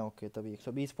प्लस करना ओके, तभी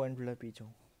 120 पॉइंट प्लस पीछे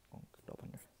हूँ टॉप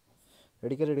 100।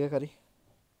 रेडी कर करी।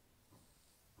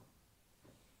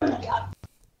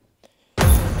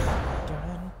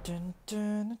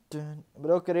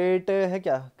 ब्रो क्रेट है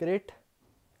क्या? क्रेट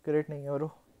नहीं है ब्रो।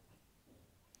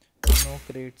 No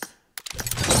crates.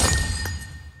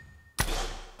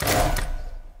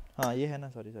 हाँ ये है ना,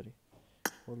 सॉरी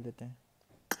बोल देते हैं।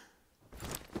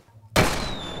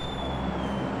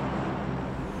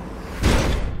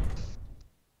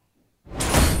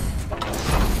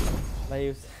 भाई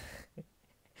उस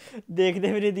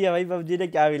देखने भी नहीं दिया भाई पबजी ने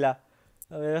क्या मिला।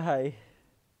 अबे भाई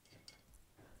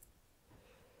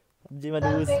पबजी मैं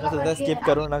सोचा स्किप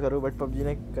करूँ ना करूँ, बट पबजी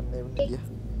ने करने भी नहीं दिया।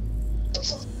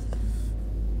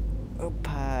 ओ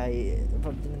भाई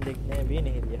पबजी ने देखने भी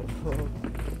नहीं दिया।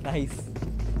 नाइस।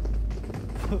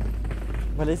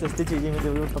 भले सस्ती चीज़ें मुझे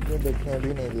पबजी ने देखने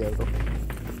भी नहीं दिया तो।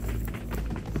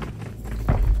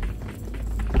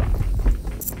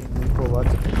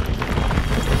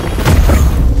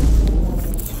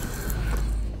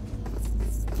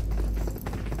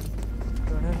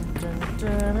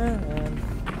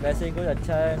 वैसे ही कुछ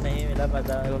अच्छा नहीं मिला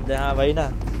पता घूमते। हाँ वही ना,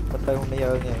 पता घूमने की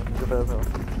आवाज़ नहीं है मुझे पता था।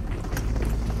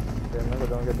 मैं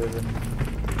बताऊँ क्या दे दे।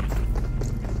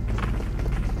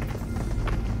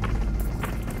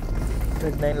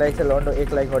 फिर 9 लाइक से लौंडो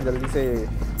 1 लाइक और जल्दी से।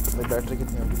 बैटरी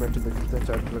कितनी होगी? बैटरी देखते हैं,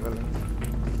 चार्ज लगा लेंगे।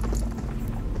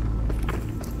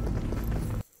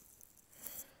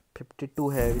 52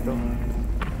 है अभी तो।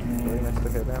 वही मैच तो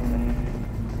खेल रहे हैं हमने।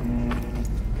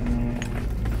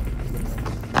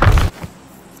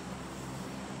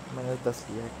 -10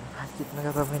 किया है। आज कितना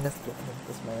का था? -10 किया।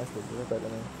 10 माइनस ले लिया पहले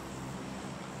मैंने।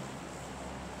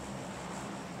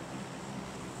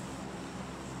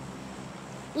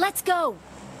 Let's go.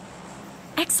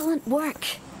 Excellent work.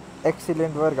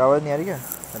 Excellent work. आवाज़ नहीं आ रही क्या?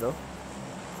 Hello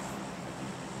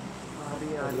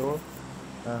hello.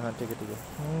 हाँ ठीक है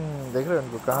देख रहे हो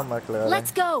उनको कहाँ मार्क लगा रहे हैं।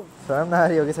 Let's go. शर्म ना आ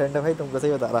रही होगी सैंडा भाई, तुमको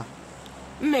सही बता रहा।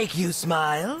 Make you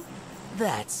smile?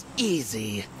 That's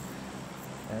easy.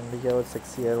 And क्या वो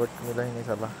सेक्सी है, बट मिला ही नहीं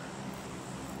साला।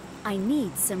 I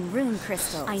need some rune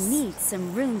crystals. I need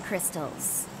some rune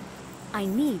crystals. I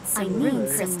need some rune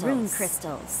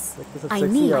crystals. I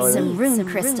need some rune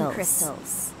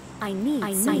crystals. I need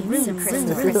some rune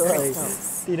crystals.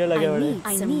 तीनों लगे बड़े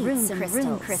I need some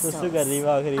rune crystals. सुसु कर रही है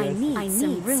आखिरी I में need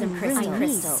some rune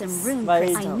crystals.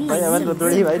 भाई भाई अमन को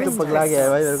थोड़ी भाई तू पगला गया है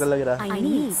भाई मेरे को लग रहा है I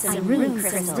need some rune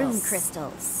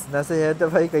crystals. नशे है तो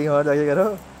भाई कहीं और जाके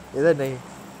करो इधर नहीं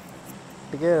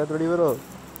ठीक है थोड़ी ब्रो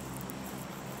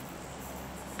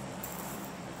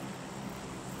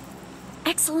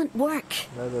Excellent work.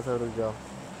 मैं जैसा रुक जाओ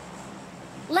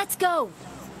Let's go.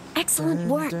 Excellent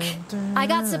work. I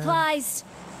got supplies.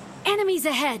 Enemies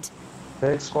ahead.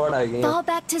 एक स्क्वाड आ गई Fall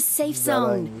back to safe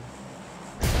zone.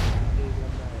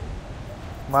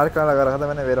 मार कहाँ लगा रखा था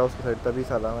मैंने वेयर हाउस की साइड तभी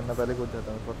साला वरना पहले कूद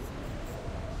जाता मैं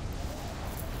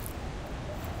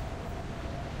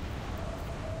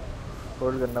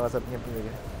होल्ड करना बस अपनी अपनी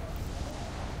जगह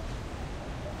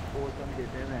वो तो हम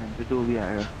देते हैं पे जो भी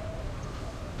आएगा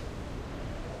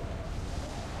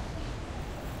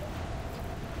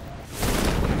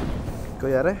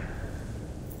कोई आ रहा है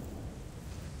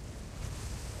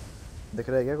दिख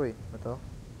रहा है क्या कोई बताओ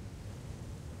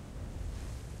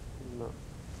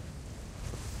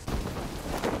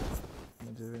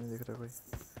मुझे भी नहीं दिख रहा कोई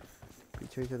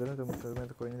पीछे ही चल रहा तुम में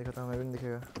तो कोई नहीं दिखा था हमें भी नहीं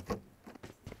दिखेगा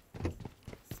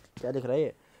क्या दिख रहा है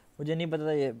ये मुझे नहीं पता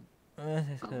था ये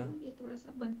थोड़ा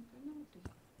सा बंद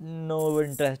करना no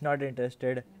interest not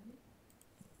interested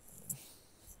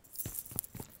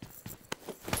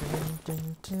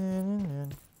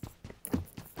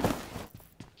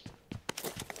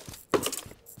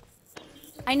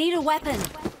I need a weapon.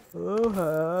 Oh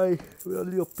hi,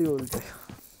 really uppy बोलते हैं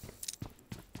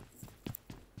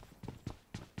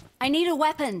I need a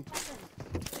weapon.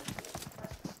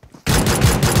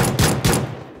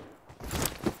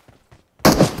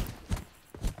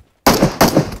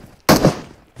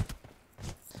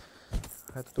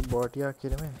 है तो बॉट ही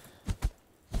आखिर में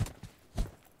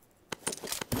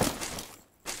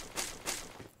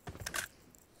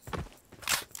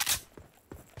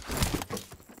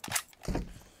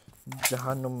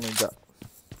जहानुम में जा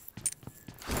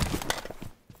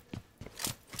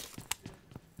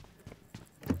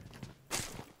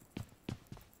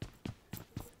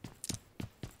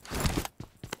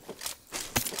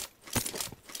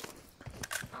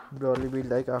Broly be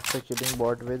like after killing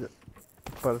bot with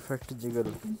perfect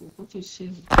jiggle.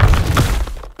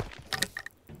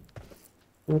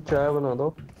 चाय बना दो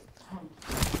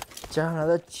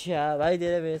अच्छा भाई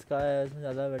तेरे बेस का है उसमें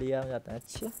ज़्यादा बढ़िया हो जाता है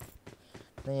अच्छा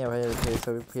नहीं है भाई फेस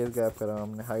अभी फेस गैप करा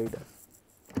हमने हाइड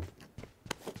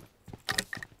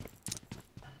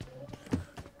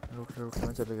रुक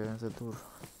मैं चले गए से दूर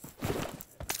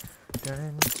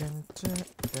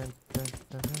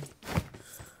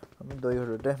हम दो ही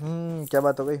उठे क्या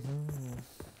बात हो गई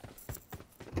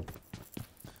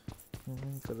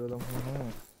करो तुम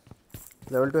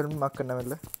लेवल 12 मार्क करना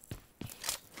मतलब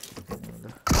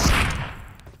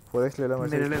 4x ले लो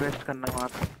मेरे लिए वेस्ट करना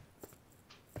मार्क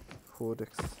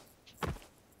 4x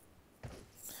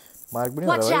मार्क भी नहीं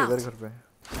हो रहा है इधर घर पे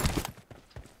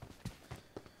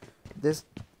this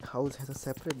house has a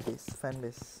separate base fan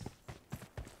base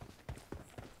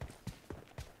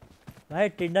भाई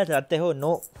टिंडर चाहते हो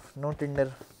नो नो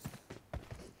टिंडर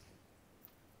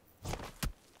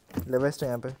ले वेस्ट है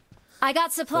यहाँ पे I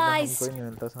got supplies. कोई नहीं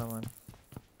मिलता सामान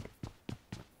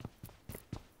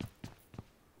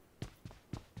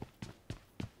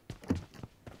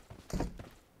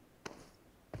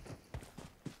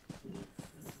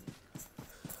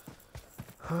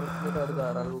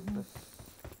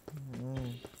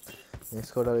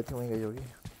इसको डाली थी वहीं गई होगी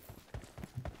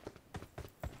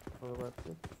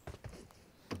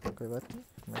कोई बात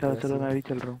नहीं चलो मैं भी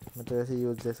चल रहा हूँ मैं तो ऐसे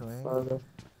यूजलेस हूँ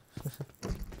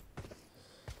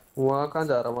वहाँ कहाँ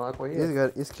जा रहा वहाँ कोई इस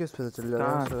घर इसके उस पे चल जा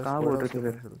रहा है कहाँ बोल रहे थे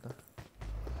फिर चलता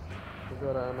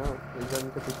इधर आया ना इधर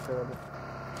के पीछे वाले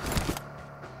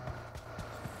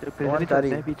प्रिजन चलते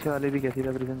हैं पीछे वाले भी कैसी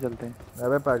का प्रिजन चलते हैं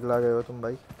अबे पागल आ गए हो तुम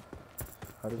भाई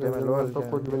हल्के में लो तो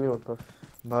कुछ भी नहीं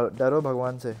होता डरो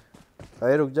भगवान से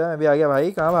अरे रुक जा मैं भी आ गया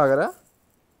भाई कहाँ भाग रहा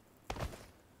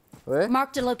ओए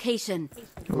Marked a location.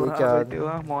 ये क्या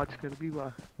वाह मौज कर दी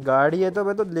वाह गाड़ी है तो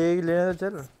मैं तो लेने तो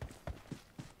चल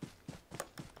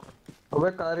अबे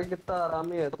कारी कितना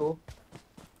आरामी है तो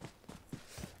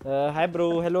hi bro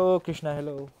hello Krishna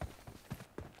hello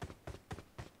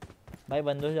भाई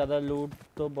बंदों से ज़्यादा लूट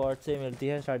तो बॉट से मिलती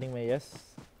है स्टार्टिंग में यस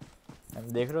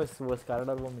देख रहे हो वो स्कारड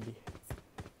और वो मिली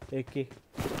एक की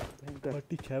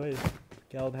ठीक है भाई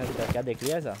क्या हो भाई क्या देख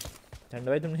लिया ऐसा ठंड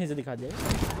भाई तुमने इसे दिखा दिया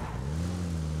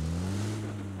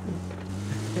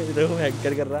देखो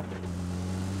हैकर कर रहा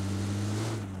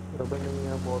अबे नहीं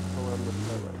यार बहुत सामान लगता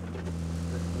है भाई।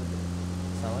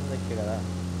 सामान रख के करा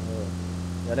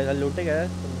यार घर लूटे गया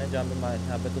तुमने जहाँ पे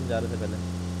यहाँ पे तुम जा रहे थे पहले।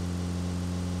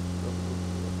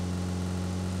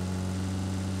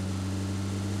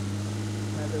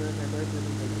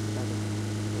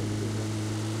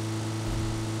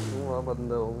 वहाँ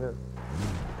बंदे होंगे।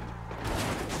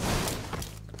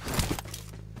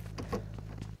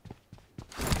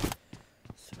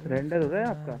 रेंडर हो रहा है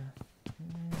आपका?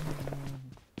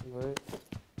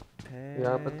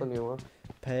 यहाँ पे तो नहीं हुआ।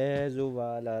 फैज़ू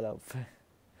वाला लव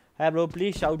है ब्रो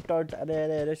प्लीज शाउट आउट। अरे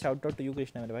अरे अरे shout out to you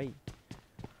Krishna मेरे भाई।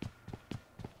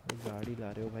 गाड़ी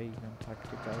ला रहे हो भाई हम फट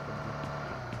के चाय कर दिए।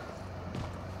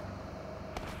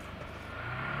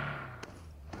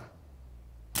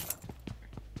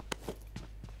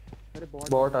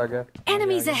 बॉट आ गया।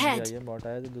 Enemies ahead. ये बॉट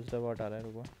आया तो दूसरा बॉट आ रहा है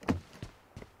रुको।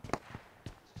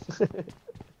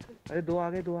 अरे दो आ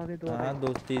गए दो आ गए दो आ हाँ गए।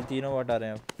 दो तीनों बॉट आ रहे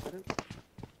हैं अब।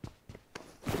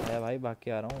 अरे भाई भाग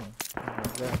के आ रहा हूँ।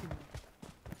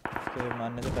 इसके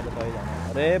मारने से पहले तो ही जाना।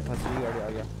 अरे फंसी गाड़ी आ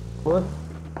गया।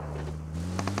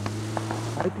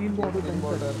 अरे तीन बॉट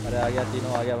अरे आ गया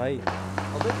तीनों आ गया भाई।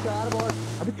 अबे 4 बॉट।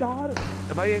 अबे 4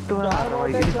 भाई एक तो चार बॉट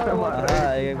है, चार बॉट।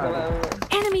 हाँ एक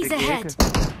Enemies ahead.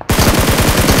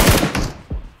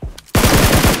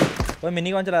 वो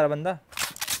मिनी कौन चला रहा बंदा?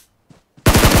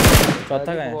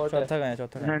 चौथा गया चौथा गया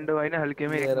चौथा गया। नंदो भाई ने हल्के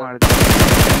में एक मार दिया।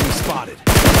 Enemy spotted.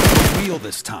 Real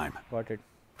this time. Got it.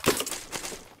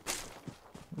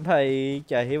 भाई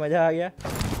क्या ही मजा आ गया।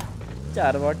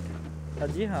 4 बॉट।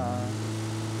 जी हाँ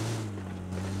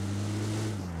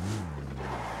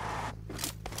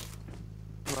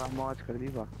वाह मौज कर दी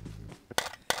वाह।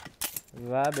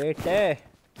 वाह बेटे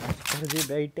कर दी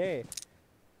बेटे।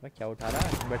 मैं क्या उठा रहा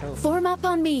है बैठो। Form up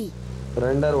on me.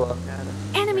 Render हुआ।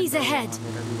 Enemies ahead.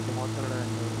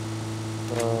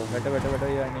 बैठो बैठो बैठो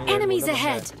ये नहीं Enemies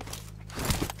ahead.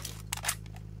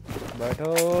 बैठो।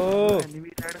 एनिमी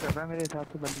साइड कर रहा है मेरे हिसाब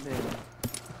से बंदे हैं।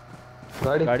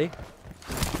 गाड़ी गाड़ी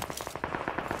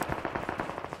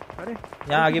अरे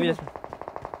यहाँ आगे भी जैसे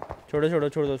छोड़ो छोड़ो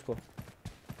छोड़ दो उसको।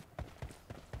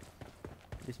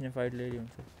 इसने फाइट ले ली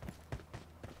उनसे।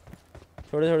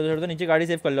 छोड़ो छोड़ो छोड़ दो नीचे गाड़ी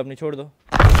सेव कर लो अपनी छोड़ दो।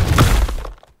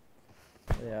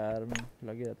 यार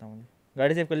लग ही रहता हूँ मुझे।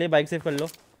 गाड़ी सेव कर ले बाइक सेव कर लो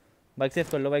बाइक सेव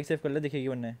कर लो बाइक सेव कर ले दिखेगी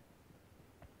वरना।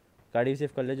 गाड़ी सेव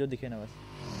कर ले जो दिखे ना बस।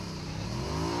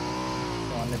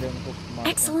 तो आने दे उनको मार।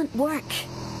 Excellent work.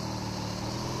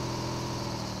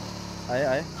 आए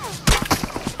आए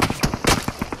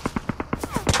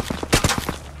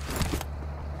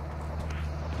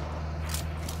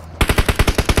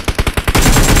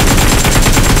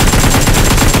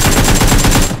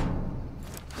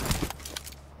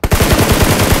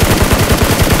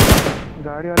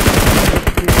गाड़ी वाले।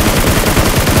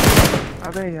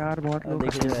 अबे यार बहुत लोग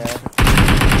देखिए यार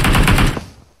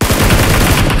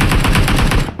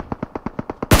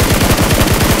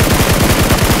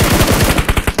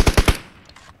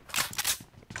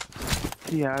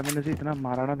यार मैंने उसे इतना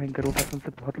मारा ना भयंकर वो कसम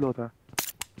से बहुत लो था।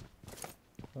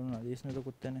 सुनो ना इसने तो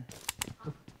कुत्ते ने।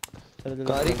 चलो चलो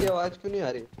गाड़ी की आवाज क्यों नहीं आ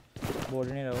रही? बोल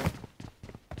नहीं रहो।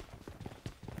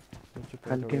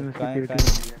 हल्के में कहाँ है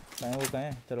वो कहाँ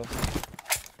है? चलो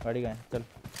गाड़ी कहाँ है? चल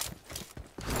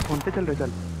फोन पे चल रहे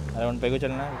चल। अरे उन पे को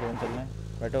चलना है कौन चलना है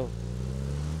बैठो।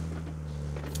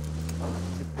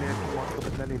 मौत को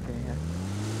बदला लेते हैं यार।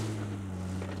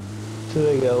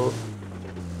 चले गया वो।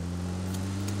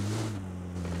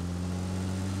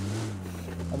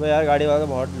 अबे यार गाड़ी वाला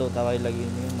बहुत लो था भाई लगी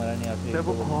नहीं मरा नहीं आखिरी।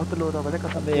 वो बहुत लो था पता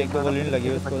कसम। अबे एक तो गोली नहीं लगी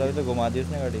उसको लगी तो घुमा दी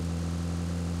उसने गाड़ी।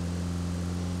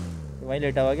 तो वहीं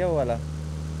लेटा हुआ क्या वो वाला?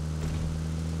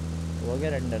 हो गया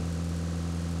रेंडर।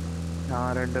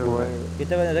 हाँ रेंडर हुआ है।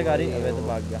 कितने बजे थे गाड़ी? अबे तो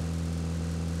भाग गया।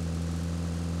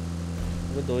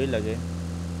 वो 2 ही लगे।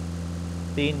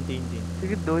 3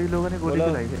 क्योंकि 2 ही लोगों ने गोली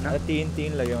चलाई थी ना।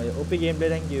 3 लगे मुझे। OP game play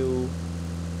thank you.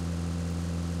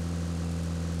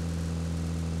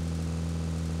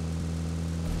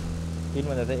 तीन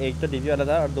बंदे थे एक तो डीपी वाला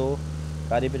था और 2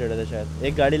 कारी पे चढ़े थे शायद।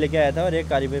 एक गाड़ी लेके आया था और एक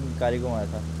कारी को मारा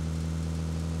था।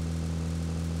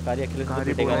 कारी अकेले से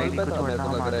पिटेगा नहीं।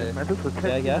 मैं तो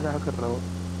सोचा क्या कर रहा हूँ।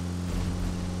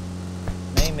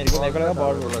 नहीं मेरे को लगा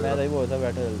बहुत मैं रही वो था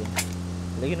बैठा जल्दी।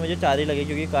 लेकिन मुझे 4 ही लगे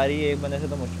क्योंकि कारी एक बंदे से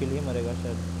तो मुश्किल ही मरेगा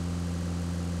शायद।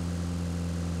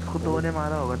 उसको 2 ने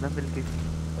मारा होगा ना मिलके।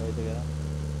 वही तो कह रहा।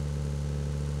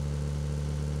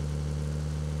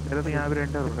 मेरा तो यहाँ भी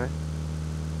रेंडर हो रहा है।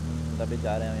 तभी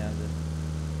जा रहे हैं हम यहाँ से।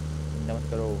 चिंता मत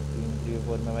करो 3 3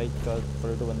 4 में भाई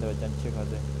 42 बंदे बचे अच्छे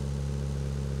खासे।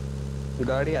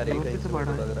 गाड़ी आ रही है तो लग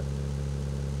रहा है।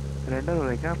 रेंडर हो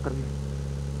रहा है क्या आपका भी?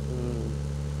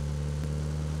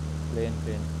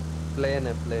 प्लेन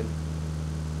है प्लेन।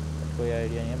 कोई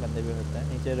आइडिया नहीं है, बंदे भी होते हैं।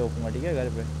 नीचे रोकूंगा ठीक है घर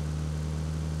पे।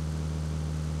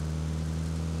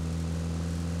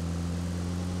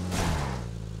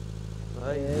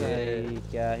 भाई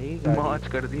क्या ही मौज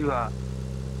कर दी वाह।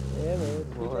 ए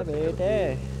बेटे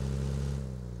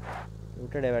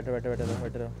उठे बैठो बैठो बैठो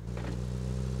बैठो रहो।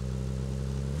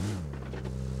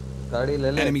 गाड़ी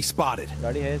ले ले। Enemy spotted.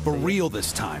 गाड़ी है For real this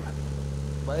time.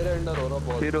 भाई रेंडर हो रहा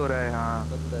बहुत। फिर हो रहा है हाँ।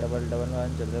 डबल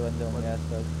वन चल रहे बंदे होंगे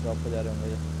आसपास, ड्रॉप पे जा रहे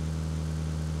होंगे।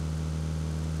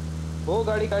 वो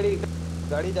गाड़ी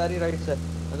जा रही राइट से।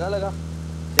 लगा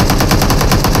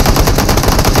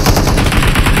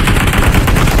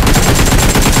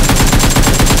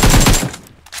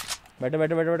बैठो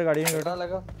बैठो बैठो बैठो गाड़ी में बैठो।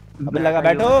 लगा अबे लगा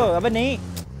बैठो। अबे नहीं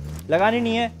लगानी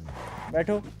नहीं है,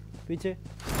 बैठो पीछे।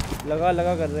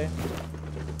 लगा कर रहे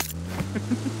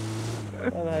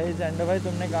भाई सैंडो भाई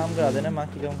तुमने काम करा देना, माँ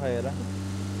की क्यों खाएगा।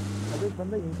 अबे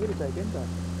बंदा यहीं पे सेकंड था।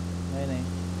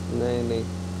 नहीं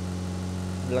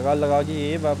लगा कि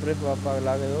ये बाप रे पापा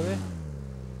ला गए होगे।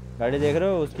 गाड़ी देख रहे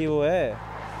हो उसकी, वो है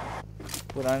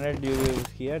पुराने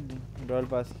उसकी है डॉल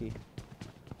पास की।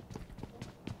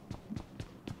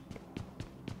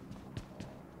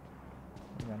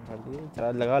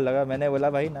 चला लगा मैंने बोला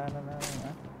भाई ना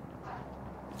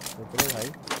भाई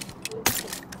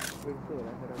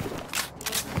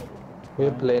ये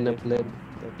प्लेन है।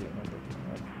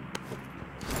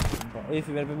 इस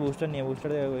मेरे पे बूस्टर नहीं है, बूस्टर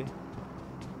देगा कोई।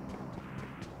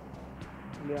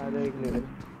 ले आ जाए एक ले ले।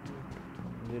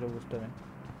 0 बूस्टर है।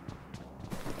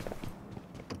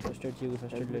 फर्स्ट एड चाहिए,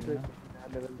 फर्स्ट एड ले लेना।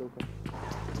 लेवल 2 का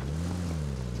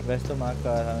वैसे तो मार्क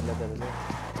का था मतलब तेरे को।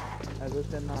 अगर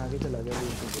से ना आगे चला गया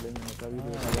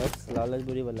बस लालच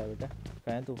बुरी बल्ला बेटा।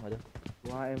 कहें तू आजा।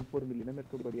 वहाँ M4 मिली ना मेरे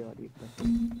को बढ़िया वाली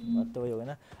एकदम। बात तो वही होगा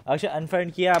ना। अक्षत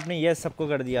अनफ्रेंड किया आपने, ये सबको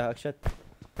कर दिया अक्षत।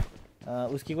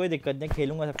 उसकी कोई दिक्कत नहीं,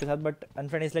 खेलूंगा सबके साथ, बट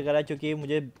अनफ्रेंड इसलिए करा क्योंकि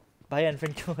मुझे भाई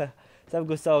अनफ्रेंड क्यों करा, सब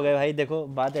गुस्सा हो गए भाई। देखो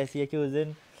बात ऐसी है कि उस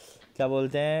दिन क्या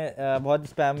बोलते हैं बहुत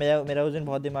स्पैम मेरा उस दिन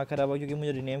बहुत दिमाग ख़राब हुआ क्योंकि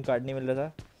मुझे रीनेम कार्ड नहीं मिल रहा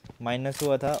था, माइनस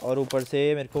हुआ था, और ऊपर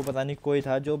से मेरे को पता नहीं कोई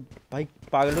था जो भाई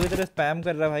पागलों की तरह स्पैम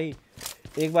कर रहा भाई।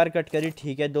 एक बार कट करी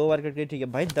ठीक है, 2 बार कट करी ठीक है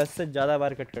भाई, 10 से ज़्यादा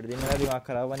बार कट कर दी। मेरा दिमाग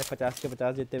ख़राब हुआ। मैंने 50 के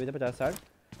 50 जितने भी थे 50-60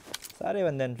 सारे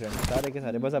बंदे अनफ्रेंड, सारे के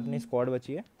सारे। बस अपनी स्क्वाड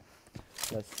बची है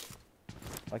बस,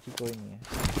 बाकी कोई नहीं है।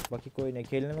 बाकी कोई नहीं,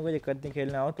 खेलने में कोई दिक्कत नहीं।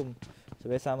 खेलने आओ तुम,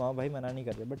 सुबह शाम आओ भाई, मना नहीं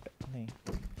कर रहे, बट नहीं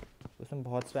उसमें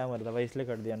बहुत स्पैम हो रहा था भाई, इसलिए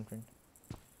कर दिया अनफ्रेंड।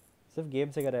 सिर्फ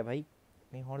गेम से करा है भाई,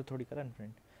 नहीं और थोड़ी करा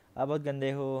अनफ्रेंड। आप बहुत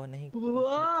गंदे हो। नहीं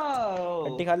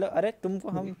पट्टी खा लो। अरे तुमको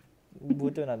हम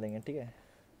भूत बना देंगे ठीक है,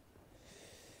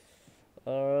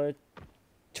 और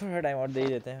छोटा टाइम और दे ही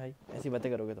देते हैं भाई। ऐसी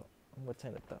बातें करोगे तो हमको अच्छा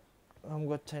नहीं लगता,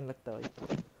 हमको अच्छा नहीं लगता भाई।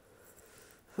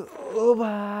 ओ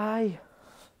भाई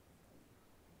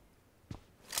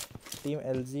टीम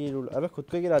एलजी रूल। अबे खुद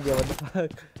को ही गिरा दिया मतलब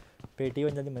पेटी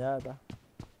बन जाती, मजा आता।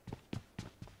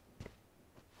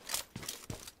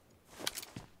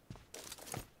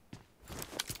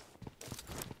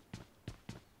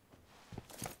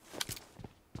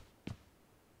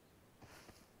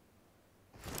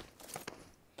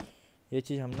 ये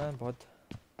चीज़ हम ना बहुत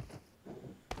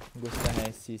गुस्सा है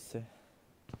इस चीज़ से,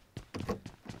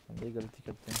 हम ये गलती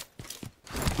करते हैं।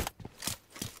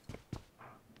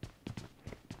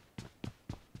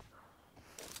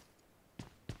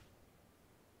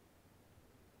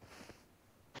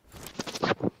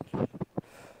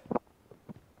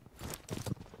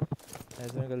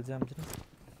 ऐसे में गलती हमसे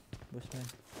उसमें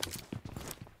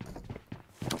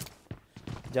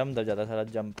जंप दब जाता सारा,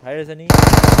 जंप है ऐसे नहीं।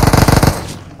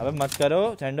 अबे मत करो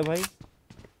सैंडो भाई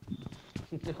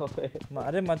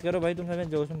अरे मत करो भाई, तुम सब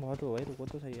जोश में बहुत हो भाई, रुको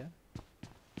तो सही है।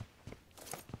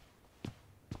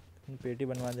 पेटी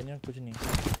बनवा देनी और कुछ नहीं।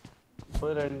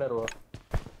 कोई रेंडर हुआ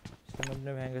इसलिए मैं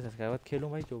अपने बहन का सब्सक्राइबर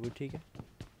खेलूँ भाई, जो भी ठीक है।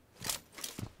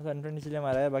 बस अनफ्रेंड इसलिए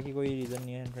मारा है, बाकी कोई रीज़न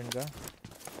नहीं है अनफ्रेंड का।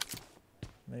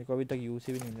 मेरे को अभी तक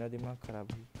यूसी भी नहीं मिला, दिमाग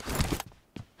ख़राब हुई।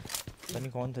 पता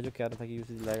नहीं कौन था जो कह रहा था कि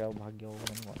यूसी दिलाएगा, वो भाग गया होगा,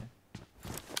 मैंने कौन है।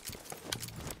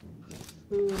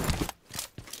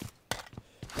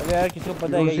 अबे यार किसी को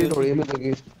पता है यूसी थोड़ी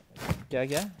मिलेगी। क्या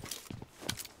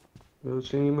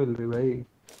यूसी नहीं मिल रही भाई।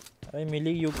 अरे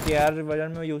मिली यूकेआर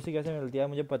वर्जन में यूसी कैसे मिलती है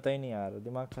मुझे पता ही नहीं यार,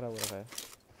 दिमाग खराब हो रहा है।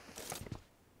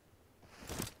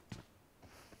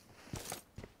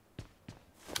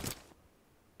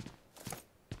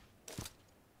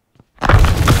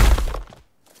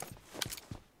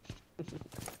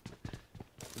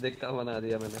 देख का बना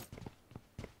दिया मैंने।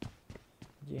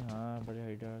 जी हाँ बड़े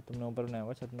हाइट है। तुमने ऊपर बनाया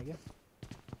हुआ छत में क्या?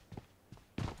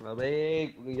 अबे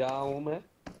यहाँ हूँ मैं,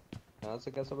 यहाँ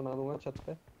से कैसे बना दूंगा छत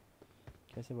पे?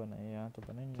 कैसे बनाए? यहाँ तो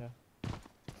बना ही नहीं रहा,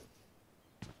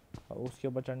 उसके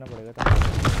ऊपर चढ़ना पड़ेगा था।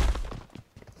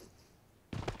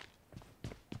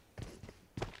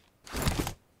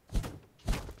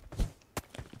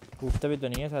 टूटता भी तो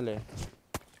नहीं है साले,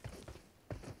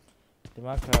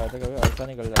 दिमाग खराब है कभी ऐसा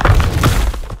निकल जाता है।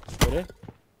 अरे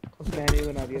मैंने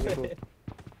बना दिया देखो।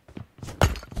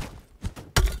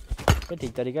 ये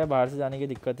ठीक तरीका है, बाहर से जाने की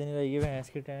दिक्कत ही नहीं रहेगी भैंस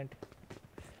की टेंट।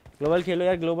 ग्लोबल खेलो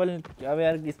यार, ग्लोबल अब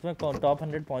यार इसमें टॉप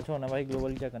 100 पहुंचो ना भाई,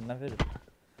 ग्लोबल क्या करना फिर,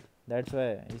 दैट्स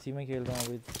वाई इसी में खेल रहा हूँ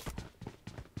अभी।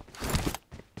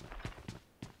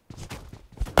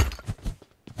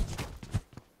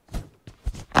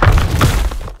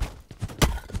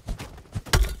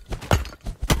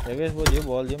 जगह वो दियो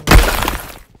बॉल दियो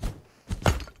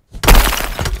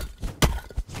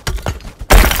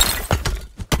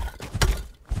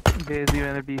भेज दी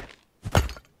मैंने 20।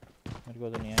 मेरे को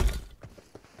तो नहीं आई,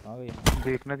 आ गई।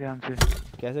 देखना ध्यान से।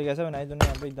 कैसे कैसे बनाई तूने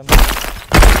यहाँ पे एकदम,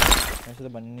 ऐसे तो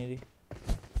बन नहीं रही।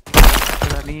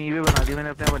 नहीं ये बना दी मैंने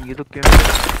अपने, बन गई तो क्या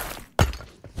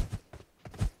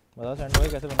बताओ सैंड भाई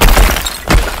कैसे बना,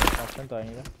 ऑप्शन तो आ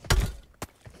नहीं रहा।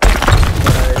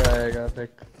 आएगा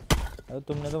देख। अरे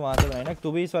तुमने तो वहाँ से बनाई ना,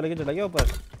 तू भी इस वाले की चला गया ऊपर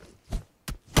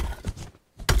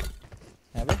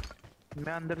है बे?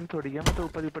 मैं अंदर नहीं छोड़ गया, मैं तो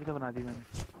ऊपर ऊपर से बना दी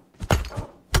मैंने।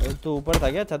 अरे तू ऊपर था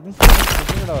क्या, छत में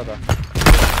चढ़ा हुआ था?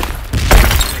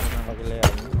 अगले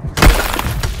यार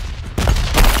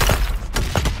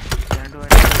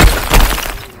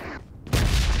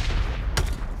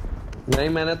नहीं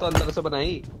मैंने तो अंदर से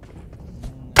बनाई।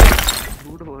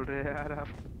 झूठ बोल रहे हैं यार आप।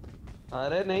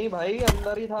 अरे नहीं भाई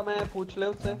अंदर ही था, मैं पूछ ले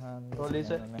उससे ट्रॉली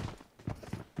से।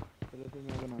 चलो तो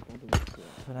मैं बनाता हूँ।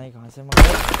 बनाई कहाँ से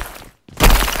मगर?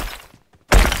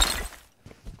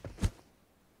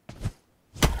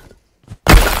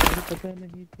 पता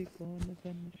नहीं थी कौन सा।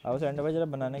 आओ सैंड भाई जरा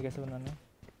बनाने, कैसे बनाने?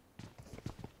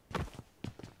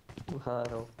 हाँ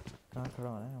रो कहाँ खड़ा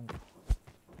होना है हमको?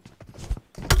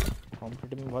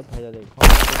 कॉम्पिटिटिव में बहुत फायदा देगा,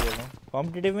 कॉम्पिटिटिव बोल रहा हूँ।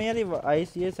 कॉम्पिटिटिव में यार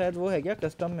ये शायद वो है क्या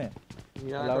कस्टम में?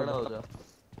 यहाँ खड़ा हो जा।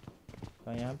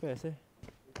 कहाँ यहाँ पे ऐसे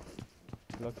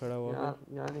लग खड़ा हुआ?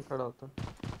 यहाँ नहीं खड़ा होता।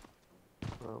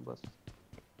 हाँ बस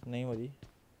नहीं हो रही,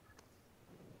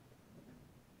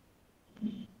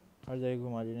 हर जगह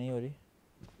घुमा रही, नहीं हो रही।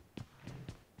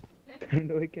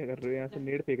 सैंड भाई क्या कर रहे हो, यहाँ से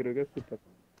नेट फेंक रहे हो क्या उसके ऊपर?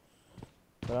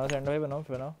 बनाओ सैंड भाई, बनाओ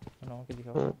बनाओ के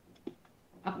दिखाओ।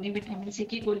 अपनी विटामिन सी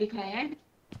की गोली खाया है?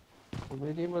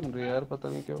 मेरी बन रही यार, पता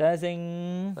नहीं क्यों। जय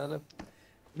सिंह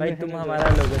भाई तुम हमारा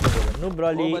लोगे तो बोलो। नो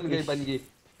ब्रॉली बन गई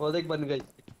वो देख बन गई।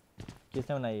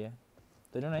 किसने बनाई है?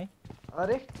 तूने बनाई?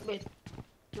 अरे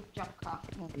चुपचाप खा।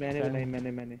 मैंने बनाई।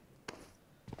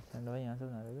 सैंड भाई यहाँ से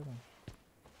बना रहे हो तुम?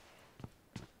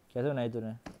 कैसे बनाई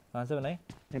तूने, कहाँ से बनाई?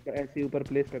 ऐसे ऊपर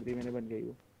प्लेस कर दी मैंने, बन गई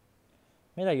वो।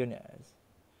 मेरा क्यों नहीं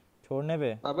छोड़ने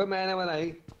पे? अबे मैंने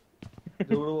बनाई,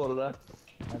 झूठ बोल रहा है।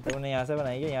 तुमने यहाँ से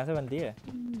बनाई है, यहाँ से बनती है?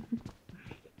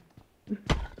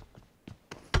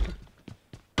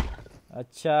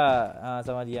 अच्छा हाँ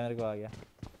समझ गया, मेरे को आ गया।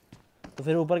 तो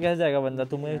फिर ऊपर कैसे जाएगा बंदा?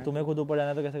 तुम्हें खुद ऊपर जाना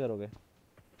है तो कैसे करोगे?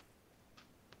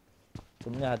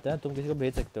 तुमने हाथ है ना, तुम किसी को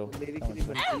भेज सकते हो। मेरी किसी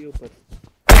बनती है ऊपर।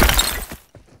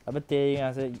 अबे तेरे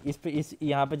यहाँ से इस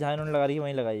यहाँ पे जहाँ इन्होंने लगा रही है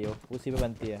वहीं लगाई हो, उसी पे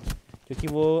बनती है, क्योंकि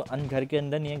वो घर के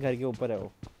अंदर नहीं है, घर के ऊपर है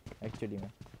वो एक्चुअली में।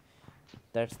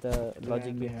 That's the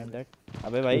logic behind that.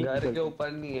 अबे भाई घर के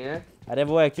ऊपर नहीं है, अरे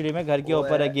वो एक्चुअली में घर के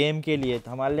ऊपर है गेम के लिए,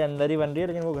 तो हमारे लिए अंदर ही बन रही है,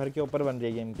 लेकिन वो घर के ऊपर बन रही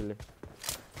है गेम के लिए।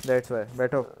 That's why.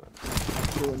 बैठो,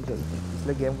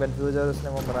 इसलिए गेम कंफ्यूज है और उसने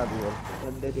वो बना दिया।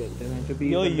 अंदर चलते हैं जो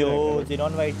भी। यो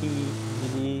जिनॉन वाईटी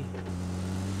जी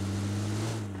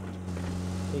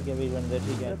ठीक है, भी बंदे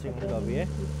ठीक है, अच्छी मुझे भी है।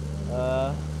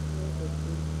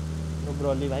 नो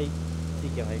ब्रॉली भाई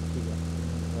ठीक है भाई, ठीक है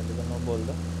बंदे को नो बोल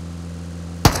दो।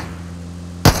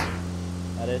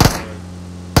 अरे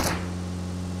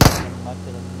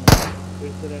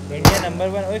इंडिया नंबर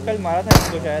 1। ओए कल मारा था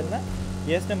इसको शायद ना,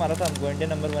 ये इसने मारा था हमको, इंडिया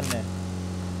नंबर 1 ने।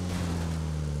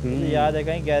 मुझे याद है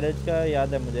कहीं गैरेज का,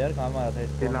 याद है मुझे यार, कहाँ मारा था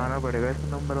इसको। लाना पड़ेगा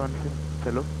इसको नंबर 1 पे।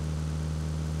 चलो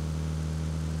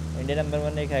इंडिया नंबर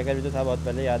 1 एक हैकर भी तो था बहुत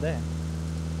पहले, याद है,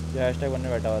 जो हैशटैग बनने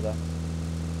बैठा हुआ था।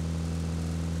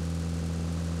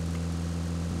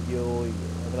 यो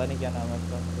पता नहीं क्या नाम है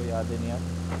उसका, कोई याद ही नहीं यार।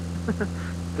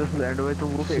 तो सैंड भाई तुम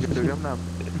वो फेंक रहे हो क्या नाम?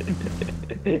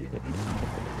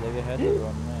 जगह है तो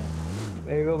ड्रोन में।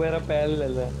 मेरे को मेरा पैन ले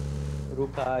ले,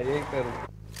 रुका ये कर,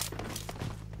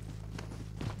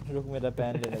 रुक मेरा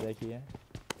पैन ले ले। देखिए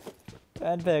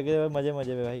पैन फेंक रहे मजे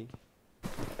में भाई।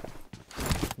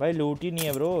 भाई लूट ही नहीं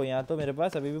है ब्रो यहाँ तो मेरे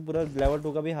पास, अभी भी पूरा लेवल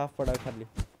 2 का भी हाफ पड़ा खाली।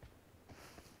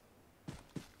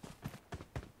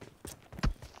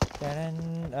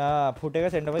 फूटेगा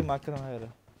सेंटर भाई, मार्क कर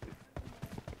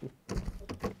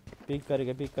पिक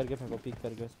करके फेंको, पिक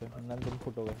करके उस पर, ना तुम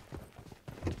फुटोगे।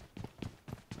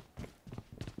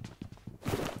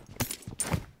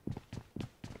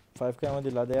 फाइव का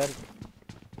दिला दे यार।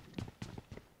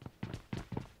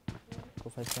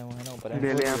 फर्स्ट टाइम है ना ऊपर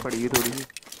ले ले, यहाँ पड़ी है थोड़ी सी।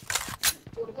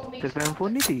 तेरे पे M4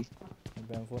 नहीं थी?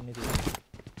 M4 नहीं थी।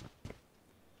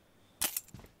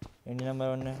 इंडियन नंबर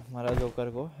 1 ने मारा जोकर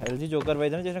को। एलजी जोकर भाई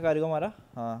था ना जिसने कारी को मारा।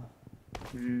 हाँ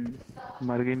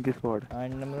मर गई इनकी स्क्वाड। हाँ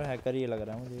इंडियन नंबर हैकर ही लग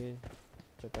रहा है मुझे,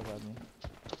 चटक आदमी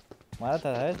मारा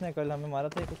था इसने, कल हमें मारा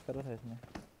था, कुछ कर रहा था इसने।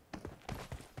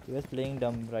 He was playing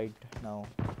dumb right now,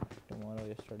 tomorrow,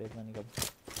 yesterday, पता नहीं कब।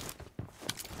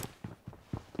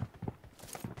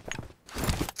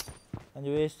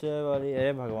 अंजुएश वाली,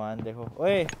 अरे भगवान देखो,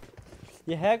 ओए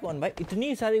ये है कौन भाई,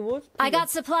 इतनी सारी वो। I got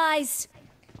supplies.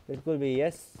 बिल्कुल भी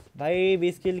यस भाई,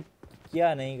 20 किल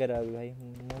क्या नहीं करा अभी भाई,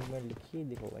 मुंह में लिखी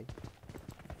देखो भाई।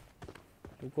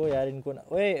 रुको यार इनको ना,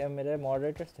 ओए मेरे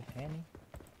मॉडरेटर्स तो है नहीं।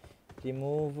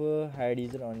 Remove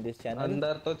hide on this channel.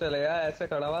 अंदर तो चलेगा ऐसे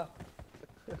खड़ा हुआ।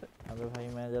 अबे भाई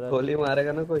मैं जरा गोली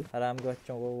मारेगा ना कोई। आराम के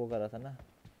बच्चों को वो कर रहा था ना,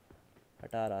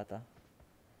 हटा रहा था।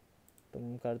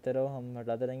 तुम करते रहो, हम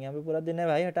हटाते रहेंगे, यहाँ पे पूरा दिन है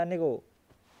भाई हटाने को,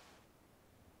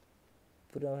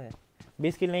 पूरा है।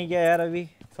 20 किल नहीं किया यार अभी,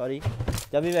 सॉरी।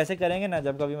 जब भी वैसे करेंगे ना,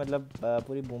 जब कभी मतलब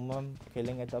पूरी बूम बम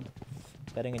खेलेंगे तब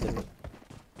करेंगे जरूर।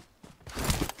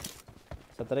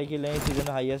 17 किल नहीं,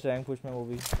 सीजन हाईएस्ट रैंक पुश में, वो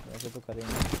भी वैसे तो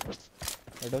करेंगे।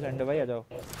 बैठो सेंडो भाई आ जाओ।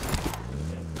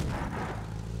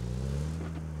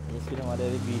 इसके लिए हमारे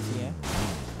अभी 20 ही हैं,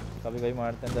 कभी कभी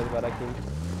मारते हैं 10-12 किल,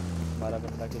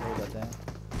 12-15 किल हो जाते हैं।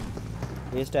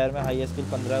 इस टायर में हाईएस्ट किल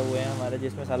 15 हुए हैं हमारे,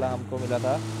 जिसमें साला हमको मिला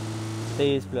था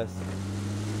 23+,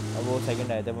 अब वो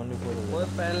सेकंड आए थे 1v4 हो गए।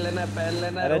 पहन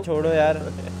लेना। अरे छोड़ो यार,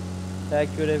 टैग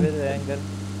क्यों रे, फिर रैंकर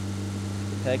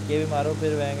टैग के भी मारो,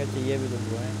 फिर रैंकर चाहिए भी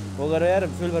तुमको है, वो करो यार,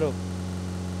 फ्यूल भरो।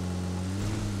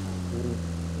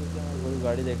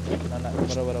 गाड़ी देख ना ना,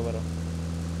 भरो।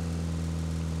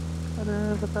 अरे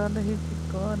पता नहीं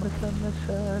कौन सा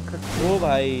नशा करता। ओ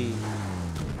भाई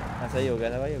ऐसा ही हो गया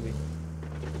था भाई अभी।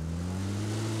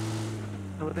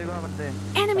 तो देखो बंदे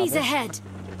Enemies ahead.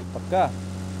 पक्का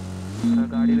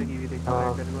गाड़ी लगी हुई देखो,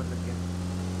 हैकर को लग गया।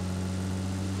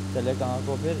 चले कहाँ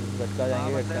को फिर, गटका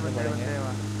जाएंगे, गटका में मरेंगे।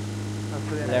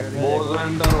 लेफ्ट में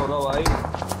अंदर हो रहा भाई।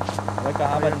 अरे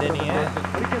कहाँ बंदे नहीं है,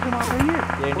 अरे कैसे मार रही है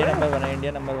ये इंडिया नंबर 1 है,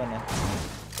 इंडिया नंबर 1 है।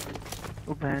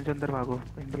 वो भैंस अंदर भागो,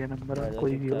 इंडिया नंबर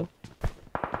कोई भी हो।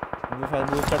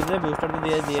 बूस्टर तो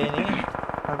दिया ही नहीं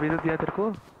अभी तो दिया तेरे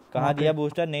को। कहाँ दिया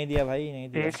बूस्टर, नहीं दिया भाई, नहीं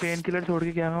दिया। एक पेन किलर छोड़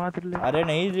के क्या मैं वहाँ तेरे लिए। अरे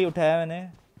नहीं उठाया मैंने,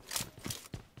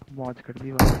 मौज कर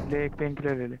दी वहाँ। ले एक पेन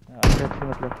किलर ले ले, अच्छी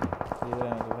मतलब ये तो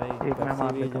भाई एक मैं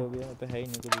मार लेता जो भी है, पे है ही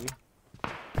नहीं कुछ भी।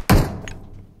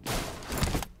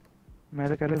 मैं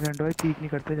तो कह रहा सेंटो भाई पीक नहीं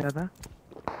करते ज्यादा,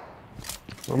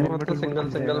 मैं तो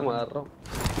सिंगल मार रहा हूँ।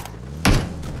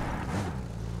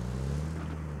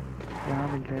 यहाँ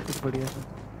मिल जाए कुछ बढ़िया सा।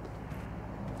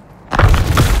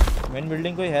 मेन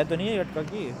बिल्डिंग कोई है तो नहीं है गटका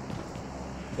की,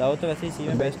 जाओ तो वैसे ही सी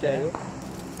में बेस्ट है।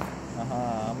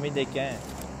 हाँ हम ही देख के आए।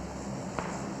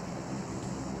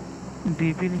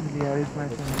 डीपी नहीं मिली यार इस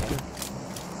मैच में,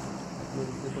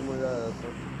 तो मजा आया था।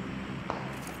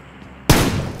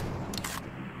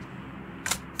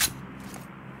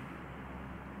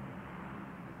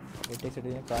 एटेक सिटी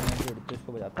में कार में उड़ते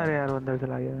इसको बजाता। अरे यार अंदर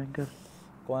चला गया बैंकर।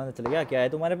 कौन चला गया, क्या है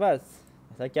तुम्हारे पास,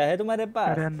 ऐसा क्या है तुम्हारे पास?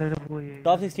 अरे अंदर वो ये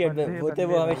टॉप 68 पे होते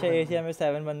वो हमेशा एशिया में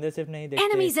 7 बंदे सिर्फ नहीं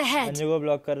देखते, बंदे को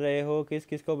ब्लॉक कर रहे हो,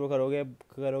 किस को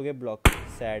करोगे ब्लॉक।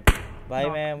 सैड भाई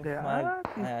मैं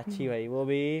अच्छी भाई, वो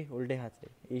भी उल्टे हाथ से।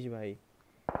 ईश भाई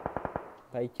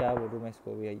क्या बोलूँ मैं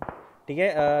इसको भी भाई, ठीक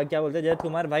है। क्या बोलते हैं जय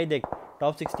कुमार भाई, देख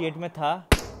टॉप 68 में था,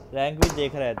 रैंक भी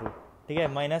देख रहा है तू, ठीक है।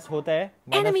 माइनस होता है,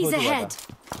 माइनस हो चुका था,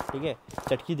 ठीक है।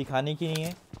 चटकी दिखाने की नहीं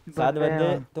है, 7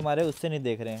 बंदे तुम्हारे उससे नहीं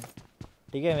देख रहे हैं,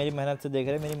 ठीक है। मेरी मेहनत से देख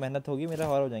रहे हैं, मेरी मेहनत होगी, मेरा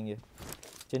और हो जाएंगे,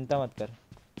 चिंता मत कर।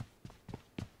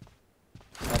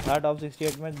 मैं था टॉप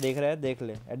 68 में, देख रहा है, देख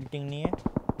ले, एडिटिंग नहीं है।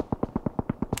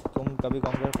 तुम कभी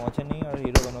कॉन्कर पहुँचे नहीं और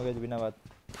हीरो बनोगे बिना बात।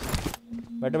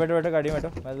 बैठो गाड़ी में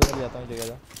बैठो, मैं तो जाता हूँ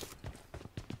जगह,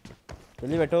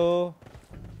 जल्दी बैठो।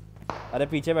 अरे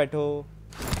पीछे बैठो,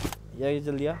 ये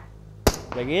जल्दी आ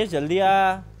जगेश, जल्दी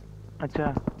आ।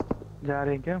 अच्छा जा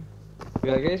रहे हैं क्या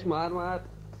जगेश? मार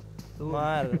तुम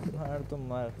मार,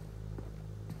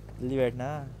 जल्दी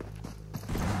बैठना।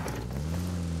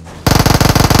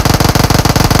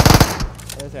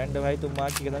 अरे सैंड भाई तुम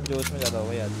मार के एकदम जोश में ज्यादा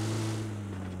हो यार।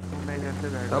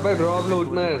 अबे ड्रॉप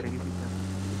लूटना है।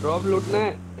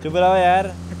 चुप रहो यार,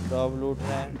 ड्रॉप लूटना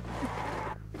है।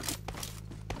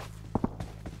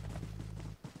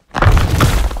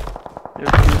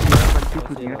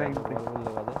 टाइम पे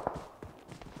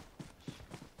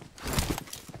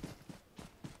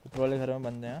वाले घर में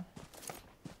बंदे हैं,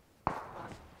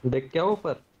 देख क्या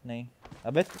ऊपर नहीं।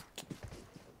 अबे क्या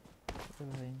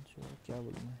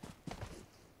बोलूं मैं,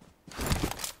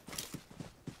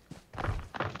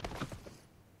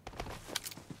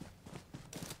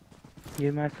 ये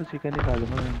मैच तो चिकन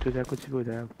निकालूंगा मैं, जो चाहे कुछ भी हो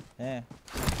जाए अब। हैं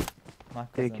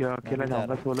देखियो अकेला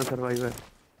जाऊंगा सोलो सर्वाइवर,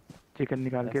 चिकन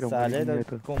निकाल के रहूंगा। साले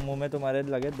तो मुंह में तुम्हारे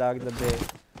लगे दाग धब्बे।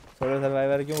 सोलो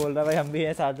सर्वाइवर क्यों बोल रहा भाई, हम भी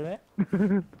हैं साथ में।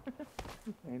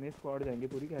 नहीं स्क्वाड जाएंगे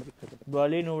पूरी, क्या दिक्कत है।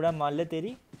 बॉली नूड़ा मान ले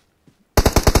तेरी।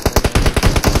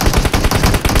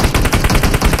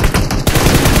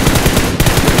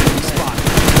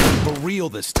 For real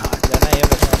this time. जाना ये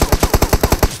बस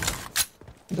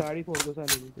गाड़ी फोड़ दो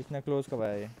साले की। इतना क्लोज कब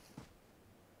आया ये?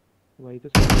 वही तो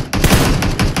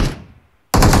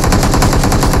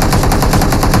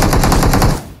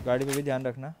गाड़ी पे भी ध्यान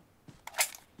रखना।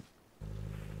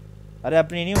 अरे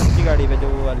अपनी नहीं, उनकी गाड़ी पे जो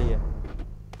वो वाली है।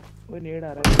 वो नेड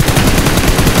आ रहा है।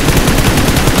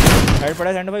 हेड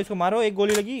पड़ा सैंड भाई, उसको मारो, एक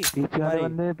गोली लगी। पीछे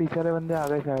वाले बंदे आ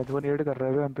गए शायद, वो नेड कर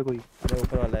रहे हैं हम पे कोई। अरे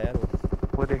ऊपर वाला है यार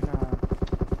वो देखना।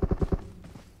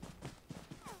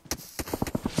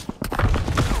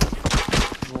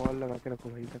 वॉल लगा के रखो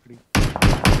भाई तकड़ी।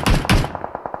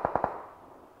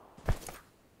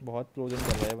 बहुत क्लोज इन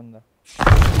कर रहा है बंदा।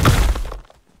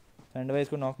 सैंड भाई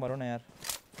इसको नॉक मारो ना यार।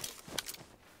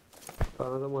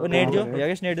 वो नेट जो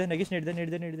यगेश नेट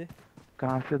दे।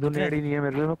 कहां से? दो नेट ही नहीं है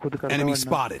मेरे लिए, मैं खुद कर रहा हूं। Enemy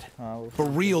spotted. For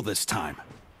real this time.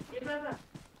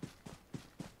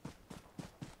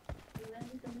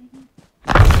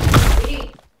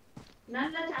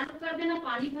 नल चालू कर देना,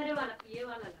 पानी भरे वाला पिए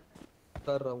वाला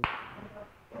कर रहा हूं।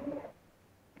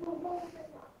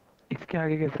 इसके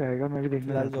आगे कैसे आएगा? मैं भी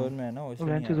देखने लाल जोन में है ना, वो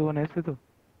बेंच जोन है इससे तो।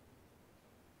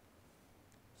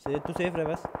 से तू सेफ रह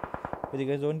बस।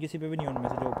 कोई जोन किसी पे भी नहीं उनमें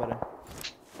से जो ऊपर है।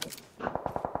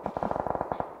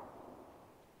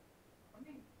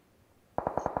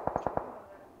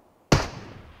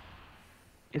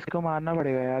 इसको मारना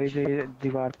पड़ेगा यार, ये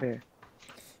दीवार पे है।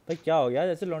 भाई क्या हो गया,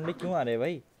 जैसे लौंडे क्यों आ रहे हैं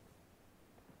भाई?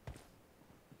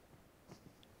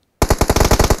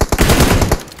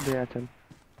 दे चल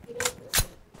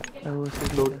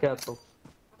लूट के आता हूं।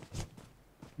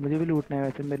 मुझे भी लूटना है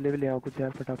वैसे, मेरे लिए भी ले आओ कुछ यार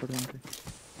फटाफट वहां से।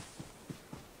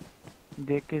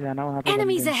 देख के जाना वहां पे।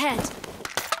 Enemies ahead.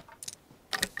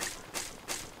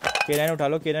 K9 उठा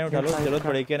लो, जरूरत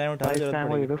पड़ेगी K9 उठा लो, जरूरत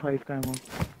पड़ेगी। 5 का एमो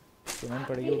K9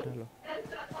 पड़ेगी, उठा लो।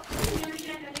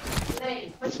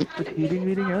 कुछ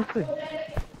हीलिंग है उससे।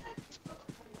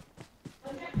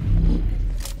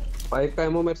 5 का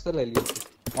एमो मेरे से ले लिया।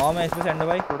 हां मैं इसमें सेंड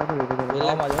भाई थोड़ा सा दे दो।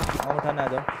 हां आ जाओ, हां उठाने आ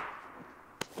जाओ।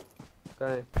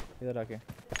 कहां है? इधर आके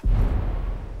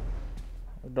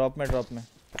ड्रॉप में।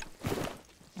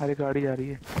 अरे गाड़ी जा रही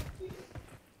है।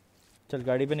 चल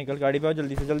गाड़ी पे निकल, गाड़ी पे आओ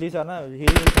जल्दी से आना।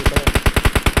 हील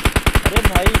अरे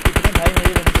भाई कितने भाई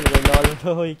मेरे बंदे चल गए लॉल।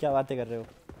 तो क्या बातें कर रहे हो?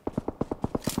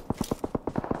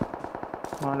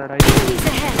 वहां लड़ाई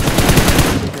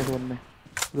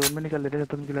जोन में निकल लेते जब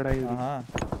तक उनकी लड़ाई हुई। हां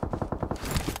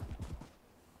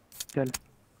चल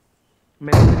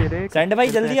मेरे से दे दे। सेंड भाई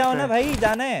जल्दी आओ ना भाई,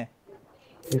 जाना है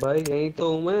भाई। यहीं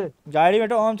तो हूं मैं। गाड़ी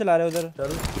बैठो, हम चला रहे उधर।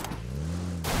 चल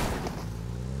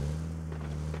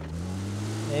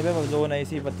नहीं बे जोन है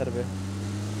इसी पत्थर पे।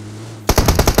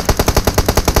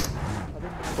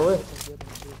 ओए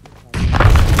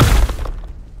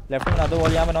लेफ्ट में बना दो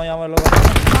वॉल, यहाँ बनाओ, यहाँ वालों।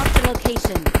 Mark the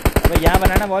location. अबे यहाँ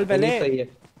बनाना वॉल पहले। सही है।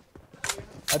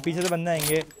 और पीछे से बंदे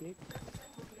आएंगे।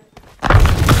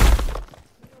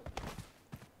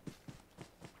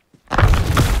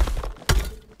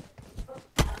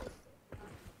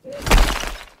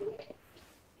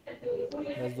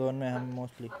 जोन में हम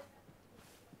मोस्टली।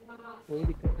 कोई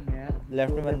दिक्कत नहीं है।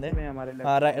 लेफ्ट में बंदे हमारे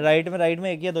हाँ, राइट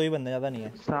में एक या दो ही बंदे, ज्यादा नहीं है।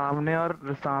 सामने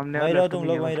वहीं रहो तुम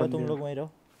लोग, वहीं रहो।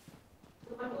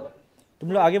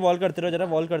 तुम लोग आगे वॉल करते रहो, जरा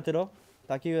वॉल करते रहो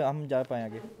ताकि हम जा पाए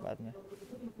आगे बाद में।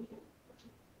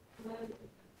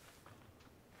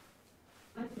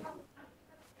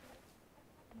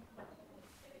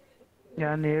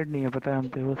 यार नेड नहीं है पता है हम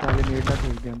पे, वो सारे नेड का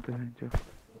खेल दिया हम पे जो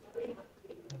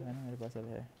है ना मेरे पास अब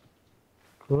है।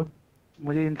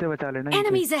 मुझे इनसे बचा लेना।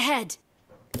 Enemies ahead.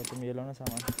 तो तुम ये लो ना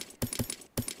सामान,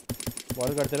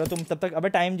 वॉल करते रहो तुम तब तक। अबे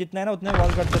टाइम जितना है ना उतने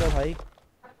वॉल करते रहो भाई।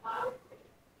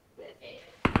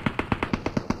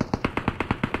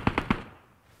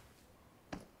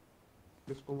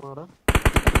 किसको मारा?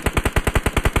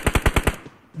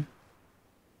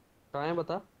 कहाँ है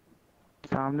बता?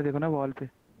 सामने देखो ना वॉल पे।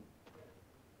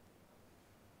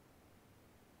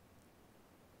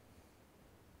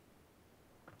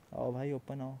 आओ भाई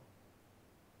ओपन आओ।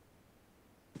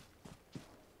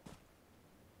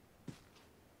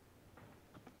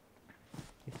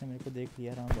 इसने मेरे को देख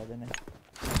लिया राम दादा ने।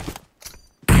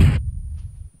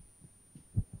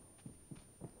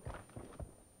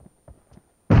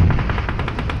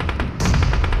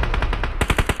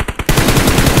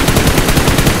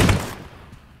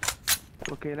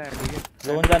 अकेला है ठीक है।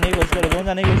 जोन जाने की कोशिश करो, जोन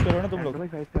जाने की कोशिश करो ना तुम लोग। अबे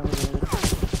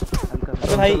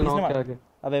भाई इसने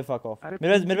अबे फक ऑफ।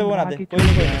 मेरे पे वो बना दे।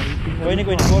 कोई नहीं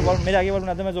बॉल मेरे आगे बॉल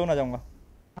बना दे, मैं जोन आ जाऊंगा।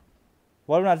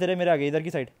 बॉल बनाते रहे मेरे आगे इधर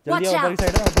की साइड। जल्दी आ, ऊपर की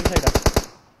साइड आ, ऊपर की साइड आ,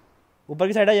 ऊपर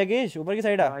की साइड आ यगेश, ऊपर की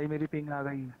साइड आ। भाई मेरी पिंग आ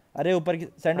गई। अरे ऊपर की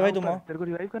सैंड भाई तुम आओ। तेरे को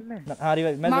रिवाइव करना है? हां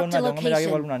रिवाइव, मैं जोन में आ जाऊंगा, मेरे आगे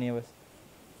बॉल बनानी है बस।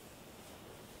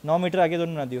 9 मीटर आगे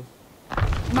जोन बना दियो।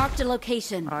 Marked a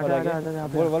location. आ जा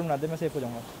बॉल बना दे, मैं सेफ हो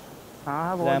जाऊंगा।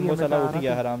 हां वो रैम्बो साला उठ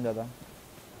गया हराम ज्यादा।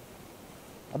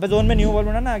 अबे जोन में न्यू बॉल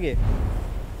बना ना आगे।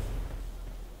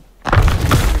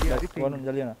 बॉल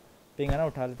जल्दी ना, पिंग है ना,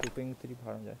 उठा ले तू, पिंग तेरी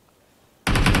फाड़ में जाए।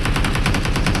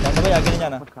 चल भाई आगे नहीं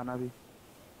जाना, मत खाना भी,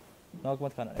 नॉक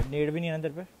मत खाना। नेड भी नहीं है ना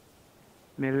तेरे पे?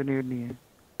 मेरे नेड नहीं है।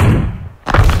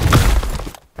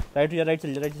 राइट जा, राइट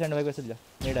चल जा, राइट सेंड भाई को चल जा,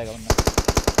 नेड आएगा वरना।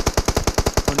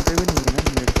 उन पे भी नहीं है ना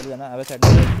नेड, चल जाना। अबे सेंड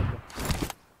भाई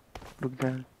रुक जा,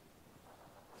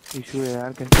 इशू है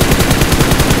यार। कैसे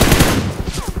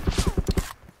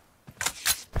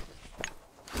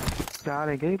 4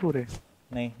 है क्या ये पूरे?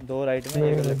 नहीं 2 राइट में,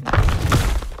 1 लेफ्ट में।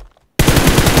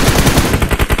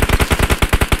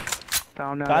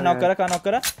 सामने कहां नॉक करा, कहां नॉक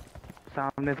करा?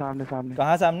 सामने सामने सामने।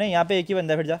 कहां सामने? यहां पे एक ही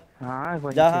बंदा है, फिर जा। हां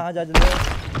वही जा, हां जा जल्दी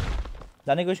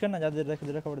जाने की कोशिश करना, जा दे रख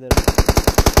खबर दे रहा।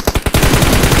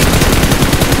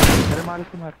 अरे मार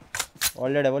इसको मार।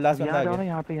 ऑलरेडी है वो, लास्ट बंदा आ गया।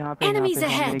 यहां पे एक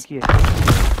ही है।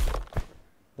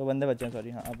 2 बंदे बचे हैं, सॉरी।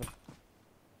 हां अब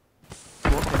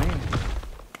वो नहीं।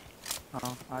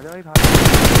 हां आ जाओ भाई,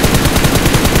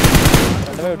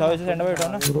 सेंड भाई उठाओ, इसे सेंड भाई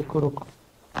उठाओ ना। रुको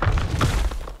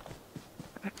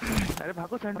अरे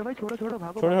भागो सेंटर भाई, छोड़ो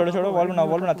भागो। छोड़ो बॉल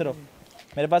बनाते रहो।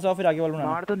 मेरे पास आओ, फिर आगे बॉल बनाना।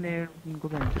 मार तो नेड इनको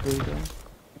बेंच पे दे दो।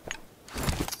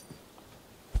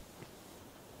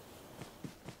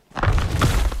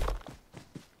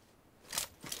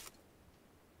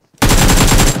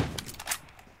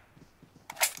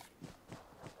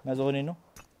 मैं जोन इन हूं।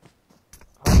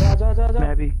 आजा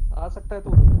मैं भी आ सकता है तू,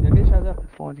 यगेश आजा।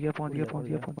 पहुंच गया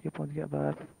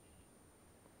बस।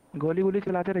 गोली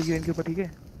चलाते रहिए इनके ऊपर, ठीक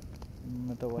है?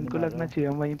 मैं तो उनको लगना चाहिए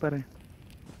हम वहीं पर हैं।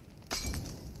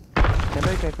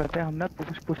 चलो क्या करते हैं हम ना,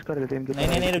 पुश कर देते हैं इनके।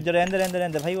 नहीं रुक जा, रहने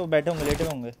दे भाई, वो बैठे होंगे, लेटे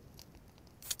होंगे।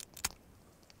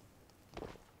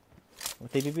 वो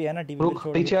टीपीपी है ना,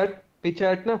 टीपीपी छोड़।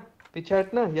 पीछे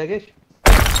हट ना यगेश।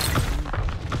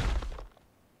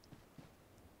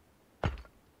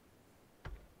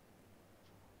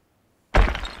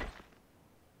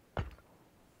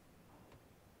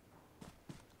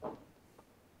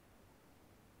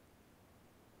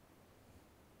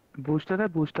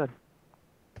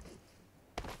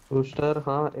 बूस्टर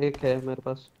हाँ एक है मेरे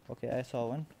पास। Okay I saw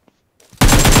one.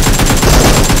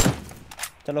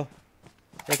 चलो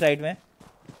एक राइट में।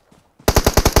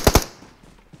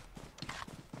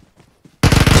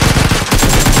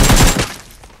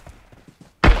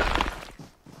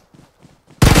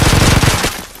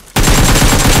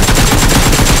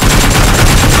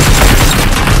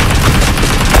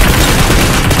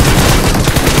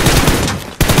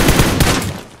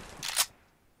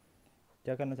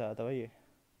 क्या करना चाहता भाई ये?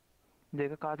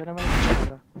 देखा कहा था ना मैं,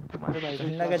 तुम्हारे भाई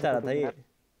को क्या चाह रहा था ये?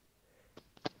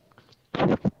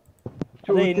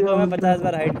 अरे इनको मैं 50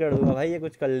 बार हाइड कर दूंगा भाई, ये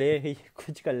कुछ कर ले,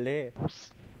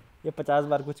 ये 50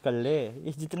 बार कुछ कर ले।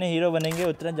 ये जितने हीरो बनेंगे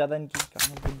उतने ज्यादा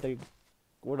इनकी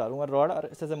वो डालूंगा रॉड और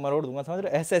ऐसे मरोड़ दूंगा, समझ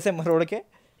रहे? ऐसे मरोड़ के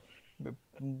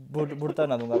भुड़ता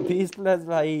ना दूंगा। 20+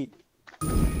 भाई,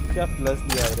 क्या प्लस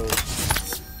दिया ब्रो।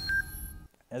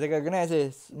 ऐसे करके ना,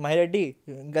 ऐसे माहिरेड्डी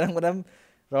गरम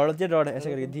रॉड होती है, रॉड ऐसे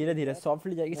करके धीरे धीरे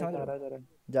सॉफ्टली जाएगी, समझ रहे?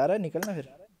 जा रहा है, निकलना फिर।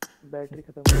 बैटरी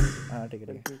खत्म। हाँ ठीक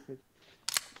है।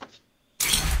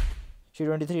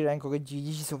 23 रैंक हो गई,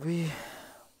 जी सुबह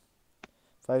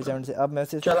 570 से। अब मैं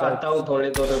सिर्फ चलाता हूँ थोड़े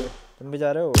देर में। तुम भी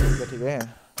जा रहे हो? ठीक है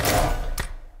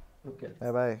ओके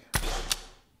बाय बाय।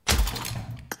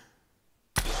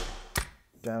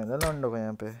 क्या मिला लॉन्डो को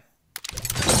यहाँ पे?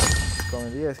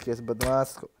 कॉमेडी है इसके,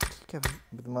 बदमाश को। ठीक है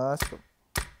भाई, बदमाश को।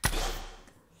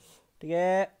 ठीक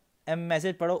है,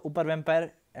 मैसेज पढ़ो ऊपर। Vampire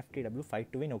FTW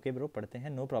fight to win. Okay bro, पढ़ते हैं,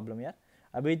 नो प्रॉब्लम यार।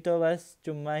 अभी तो बस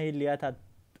चुम्मा ही लिया था,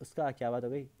 उसका क्या बात हो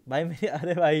गई भाई मेरी?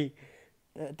 अरे भाई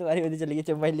तुम्हारी वजह चली गई,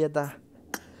 चुम्मा ही लिया था,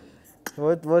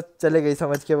 वो चले गई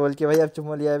समझ के, बोल के भाई अब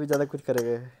चुम्मा लिया है, अभी ज़्यादा कुछ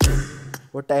करेंगे।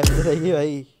 वो टाइम से रहेगी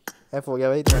भाई, एफ हो गया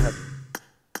भाई तुम्हारे हाथ।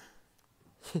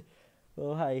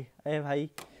 ओ भाई, अरे भाई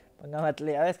पंगा मत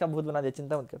ले यार, इसका भूत बना दे,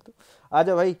 चिंता मत कर तू। आ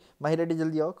जाओ भाई, माहिरेड्डी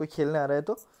जल्दी आओ, कोई खेलने आ रहा है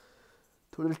तो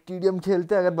थोड़ी टीडीएम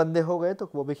खेलते हैं, अगर बंदे हो गए तो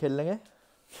वो भी खेल लेंगे।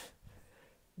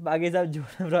 बाकी सब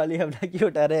झूठ ब्राली अपना क्यों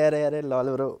उठा रहे? अरे लॉल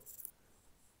ब्रो,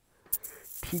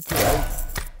 ठीक है भाई।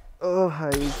 ओ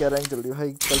भाई क्या रैंक चल रही है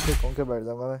भाई, कल से कौन के बैठ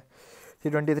जाऊंगा मैं।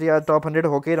 C23 आज टॉप 100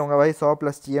 होके ही रहूँगा भाई, 100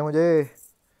 प्लस चाहिए मुझे।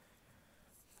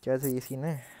 क्या सही सीन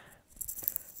है।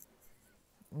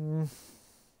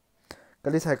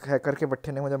 कल इस हैकर के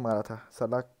बट्टे ने मुझे मारा था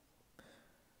साला।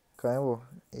 कहाँ है वो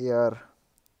यार,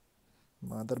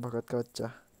 मादर भगत का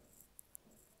बच्चा,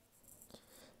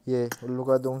 ये उल्लू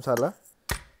का दूम साला,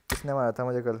 किसने मारा था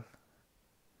मुझे कल।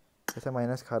 ऐसा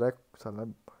माइनस खा रहा है साला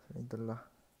दल्ला,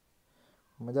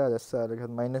 मज़ा आ जाए साले के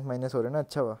साथ। माइनस हो रहे ना,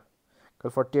 अच्छा हुआ। कल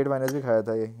 48 माइनस भी खाया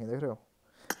था ये देख रहे हो।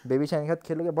 बेबी शाइन के साथ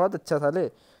खेलोगे बहुत अच्छा साले,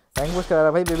 रैंक पुश करा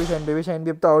रहा भाई बेबी शाइन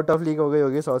भी अब तो आउट ऑफ लीग हो गई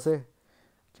होगी 100 से,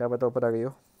 क्या पता ऊपर आ गई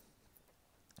हो।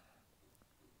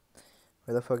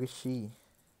 Where the fuck is she?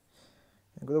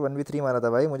 इनको तो 1v3 मारा था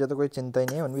भाई, मुझे तो कोई चिंता ही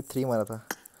नहीं है, 1v3 मारा था।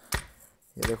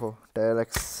 ये देखो टायर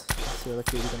एक्स से ज़्यादा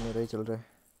किल तो मेरा ही चल रहा है,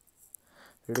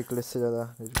 रिडिकुलस से ज़्यादा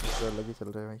अलग ही चल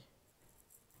रहा है भाई।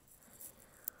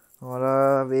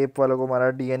 हमारा वेप वालों को मारा,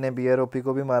 DNA बियर ओपी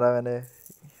को भी मारा मैंने।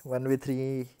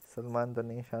 1v3 सलमान तो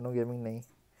नहीं, शानू गेमिंग नहीं,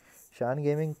 शान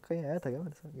गेमिंग कहीं आया था क्या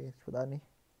मेरे साथ, ये पता नहीं।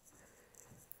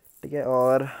 ठीक है,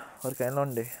 और कैन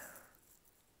लॉन्डे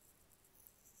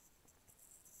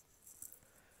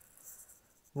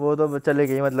वो तो चले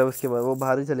गई, मतलब उसके बाद वो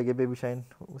बाहर ही चले गए बेबी शाइन,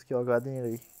 उसकी औकात ही नहीं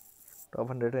रही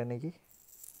टॉप 100 रहने की।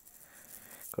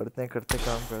 करते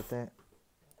काम करते हैं।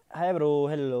 Hi bro,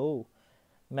 hello.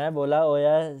 मैं बोला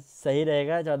ओया सही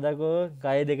रहेगा 14 को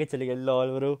गाय दे के चले गए,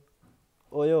 लॉल ब्रो।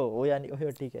 ओया नहीं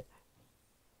ओयो, ठीक है।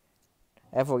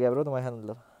 एफ हो गया ब्रो तुम्हारे साथ,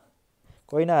 मतलब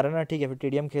कोई ना आ रहा ना, ठीक है। फिर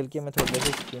TDM खेल के मैं थोड़ी देर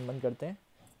से स्ट्रीम बंद करते हैं,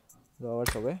 2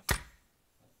 आवर्स हो गए,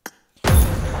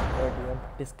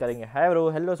 प्रैक्टिस करेंगे। Hi bro,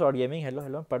 hello short gaming,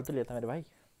 hello पढ़ तो लेता मेरे भाई।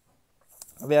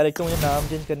 अब यार एक तो मुझे नाम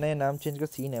चेंज करना है, नाम चेंज का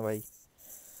सीन है भाई,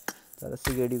 ज़्यादा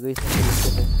सी गेडी को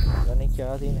इसमें पता नहीं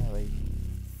क्या सीन है भाई।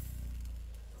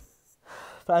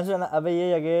 फ्रांस में अबे ये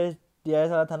जगह दिया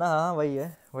सा था ना, हाँ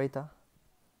वही था।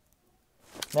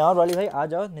 मैं और वाली भाई आ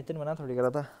जाओ, नितिन मना थोड़ी करा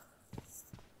था,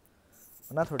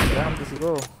 मना थोड़ी करा हम किसी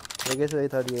को, जगह से वही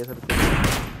था दिया सर।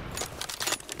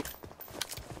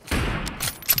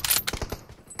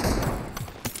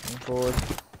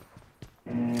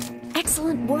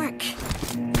 Excellent work.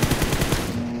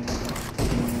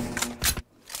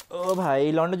 ओ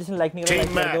भाई लॉन्डो जिसने लाइक नहीं करा लाइक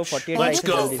कर दो, 48 लाइक्स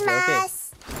जल्दी से,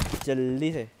 ओके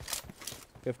जल्दी से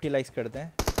 50 लाइक्स करते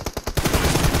हैं।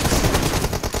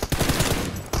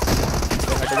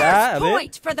 हट जा, अबे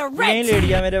यहीं लेट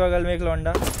गया मेरे बगल में एक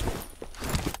लौंडा,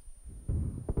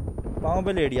 पाँव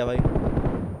पे लेट गया भाई।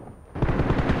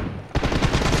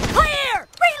 Clear!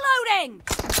 Reloading!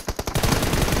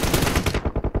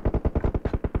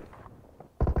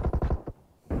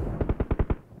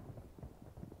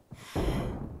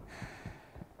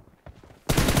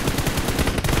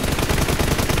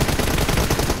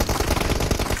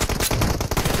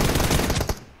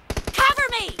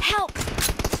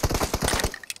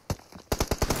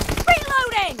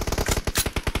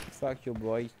 Fuck you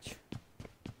boy।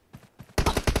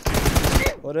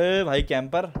 अरे भाई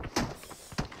कैंपर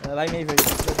भाई नहीं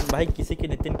भाई, किसी की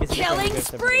नितिन किसी की Killing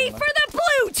spree for the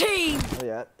blue team। ओ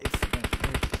यार एक सेकंड,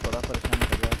 थोड़ा परेशान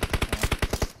कर रहा है।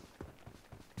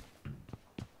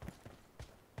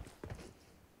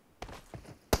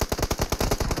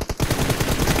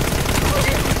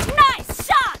 Nice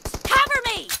shot! Cover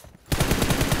me!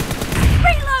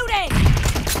 Reloading!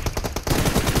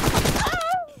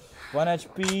 1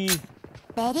 HP।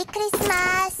 Merry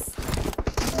Christmas!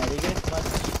 Merry Christmas।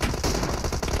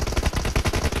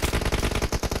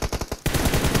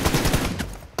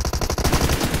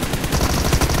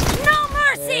 No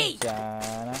mercy!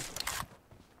 जाना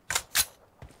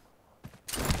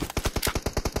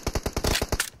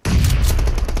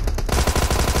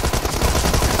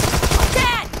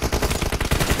Dead!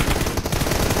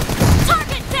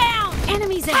 Target down!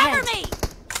 Enemies ahead! Cover me!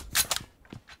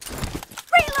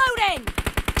 Reloading!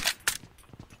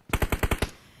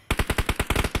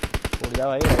 उड़ जा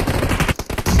भाई।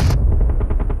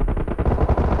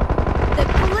 The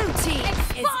blue team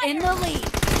is in the lead.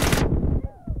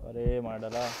 अरे मार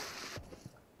डाला।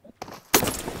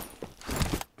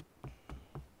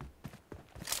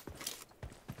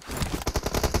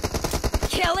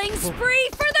 Killing spree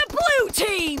for the blue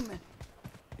team.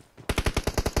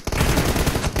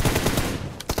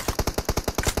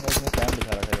 इसमें time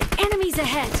दिखा रहा था। Enemies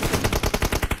ahead.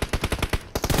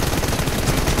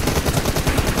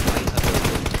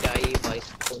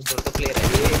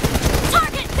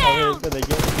 Target down. इसको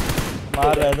देखिए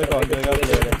मार रहा है तो कॉन्कर का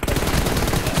प्लेयर है।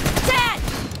 Dead.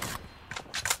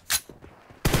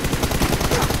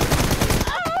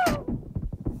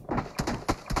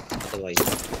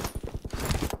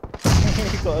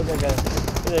 कौन सा कर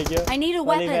देखियो। I need a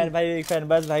वाली weapon. भाई एक फैन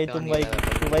बस भाई, तुम भाई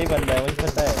बन रहा है मुझे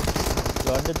पता है।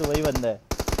 लॉन्डे तो वही बंदा है,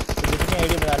 तो जितनी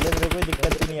आईडी बना ले मेरे कोई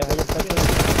दिक्कत ही नहीं है भाई, जब तक कोई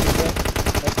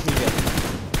ठीक है।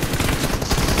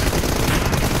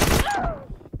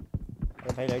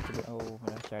 अरे भाई लाइट ओ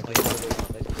मेरा चैट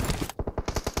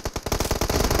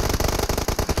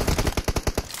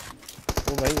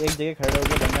वो भाई एक जगह खड़े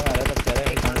होकर बंदा मारा तब कह रहा है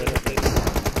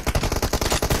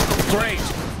Great!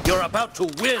 You're about to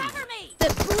win! The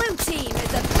blue team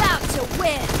is about to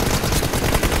win!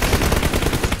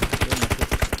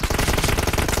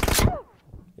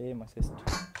 M assist.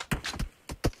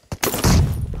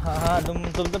 हाँ तुम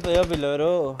तो प्रो पिलर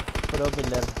हो, प्रो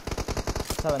पिलर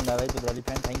अच्छा बंदा भाई पुबली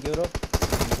fan, thank you bro,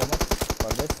 thank you so much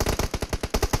for this.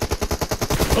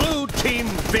 Blue team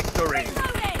victory!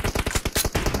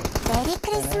 Merry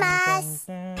Christmas!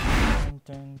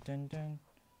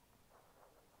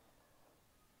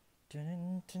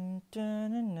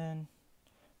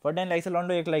 For 10 like से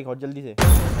लॉन्डो 1 like हो जल्दी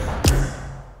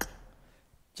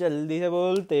से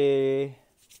बोलते।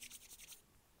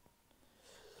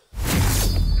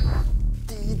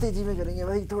 तेजी में करेंगे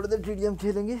भाई, थोड़ी देर टीडीएम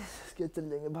खेलेंगे, इसके चल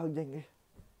जाएंगे, भाग जाएंगे।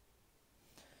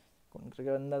 कॉन्कर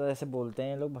के बंदा तो ऐसे बोलते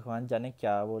हैं लोग, भगवान जाने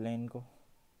क्या बोले इनको,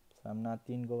 सामने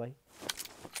आती इनको भाई।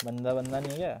 बंदा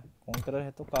नहीं है क्या, कॉन्करर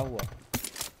है तो क्या हुआ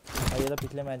भाई, ये तो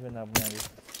पिछले मैच में था अपने अभी।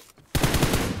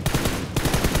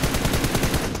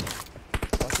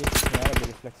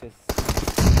 Reflexes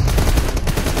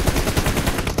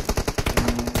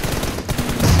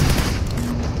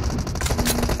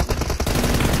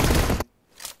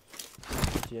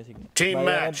Team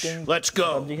match, let's go.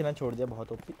 PUBG खेलना छोड़ दिया,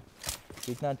 बहुत ओपी,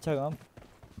 इतना अच्छा काम,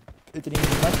 इतनी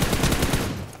हिम्मत।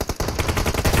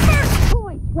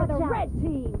 Point for the red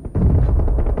team!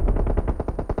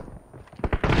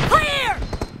 Clear!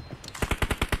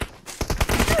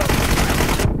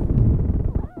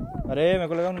 अरे मेरे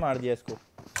को लगा मार दिया इसको।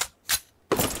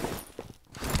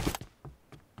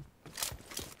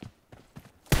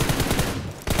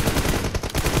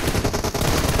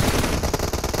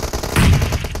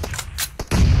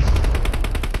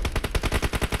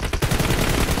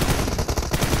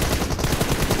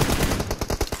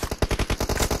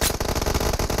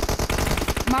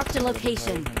 Marked a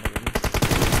location.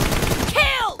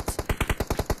 Killed!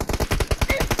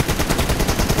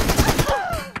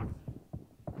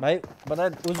 भाई पता है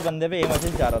उस बंदे पे एम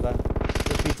असिस्ट जा रहा था,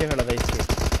 तो पीछे खड़ा था इसके।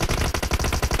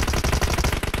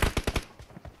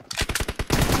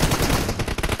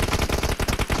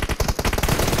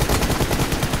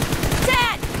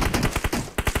 Dead!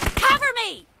 Cover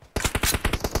me!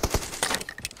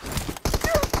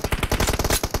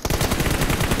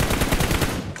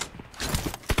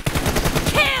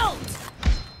 Killed!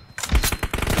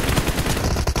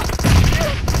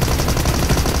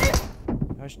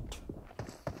 First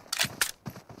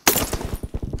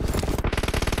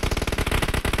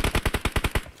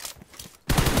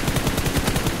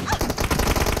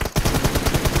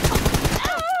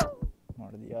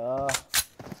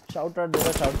shout out दे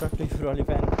दो, shout out to पुबली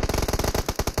fan.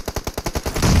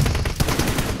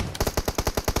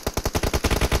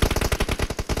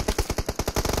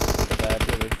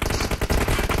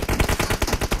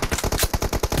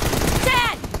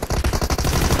 Dead!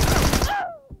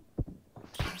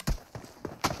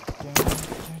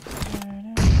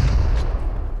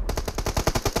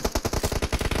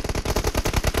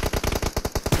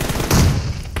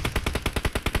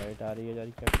 Light आ रही है, जा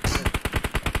रही क्या?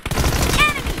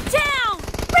 Enemy down!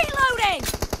 Reloading!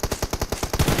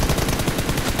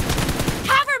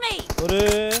 Cover me! अरे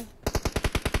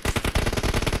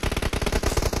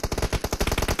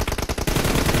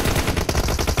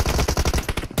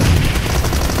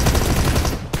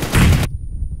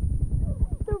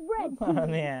The red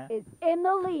team is in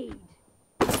the lead.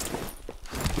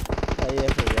 ये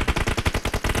हो गया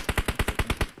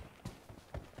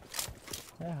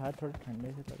हाथ थोड़े ठंडे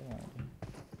से लगे।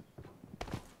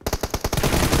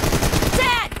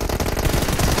 Dead!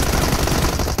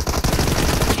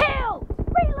 Killed!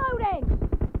 Reloading!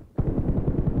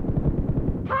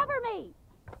 Cover me!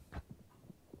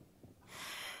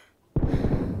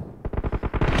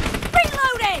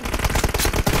 Reloading!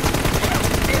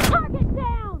 Target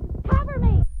down! Cover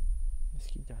me!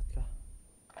 इसकी जात का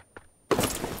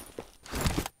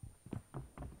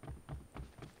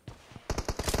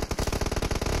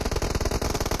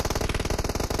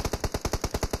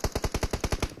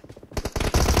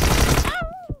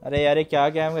अरे यार ये क्या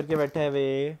कैम करके बैठा है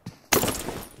वे।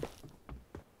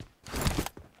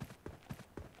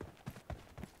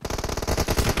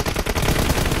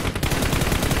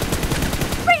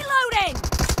 Reloading!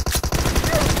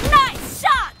 Nice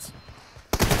shot!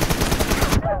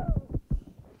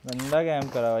 गंदा कैम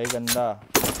करा भाई, गंदा।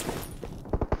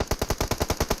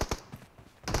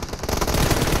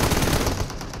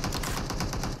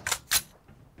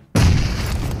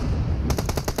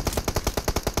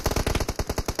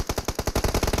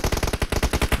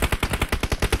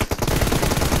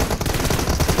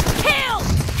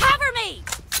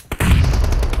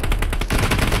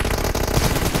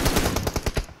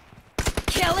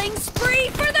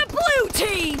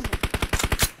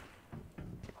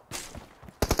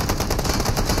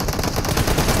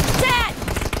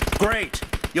 Great!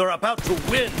 You're about to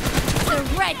win! The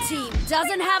red team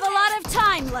doesn't have a lot of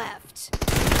time left.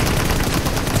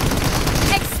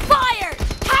 Expired!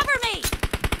 Cover me!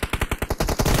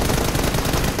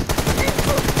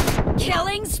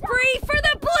 Killing spree for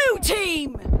the blue team!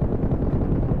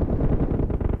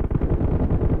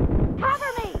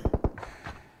 Cover me!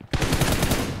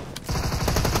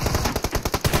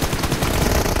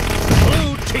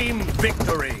 Blue team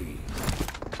victory!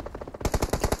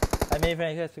 मेरी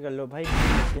friend ऐसे कर लो भाई।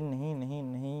 नहीं नहीं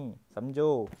नहीं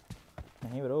समझो,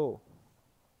 नहीं ब्रो,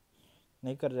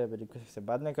 नहीं कर रहे मेरी किसी से,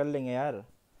 बाद में कर लेंगे यार,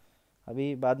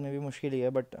 अभी बाद में भी मुश्किल ही है,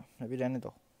 बट अभी रहने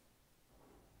दो।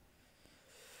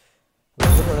 तो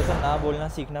थोड़ा सा ना बोलना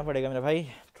सीखना पड़ेगा मेरा भाई,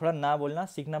 थोड़ा ना बोलना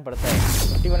सीखना पड़ता है।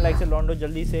 51 लाइक से लॉन्डो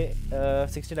जल्दी से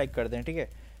 60 लाइक कर दें, ठीक है।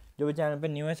 जो भी चैनल पे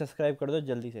न्यू है सब्सक्राइब कर दो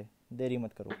जल्दी से, देरी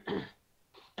मत करो।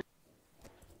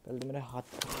 पहले तो मेरे हाथ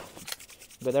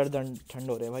गदर ठंड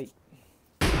हो रहे हैं भाई,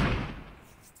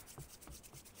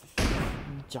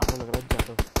 जादू लग रहा है,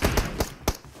 जादू।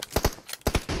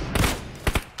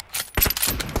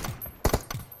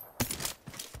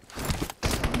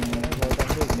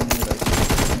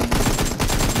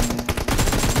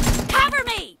 Cover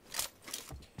me!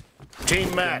 Team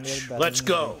match, let's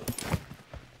go!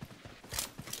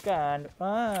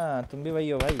 तुम भी वही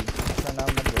हो भाई, अपना नाम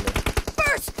मत बोलो।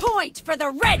 First point for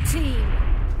the red team!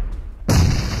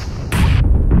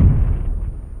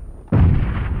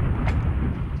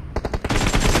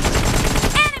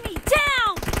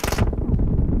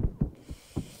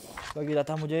 गिरा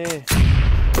था मुझे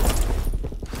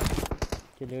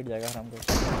कि लेट जाएगा हमको।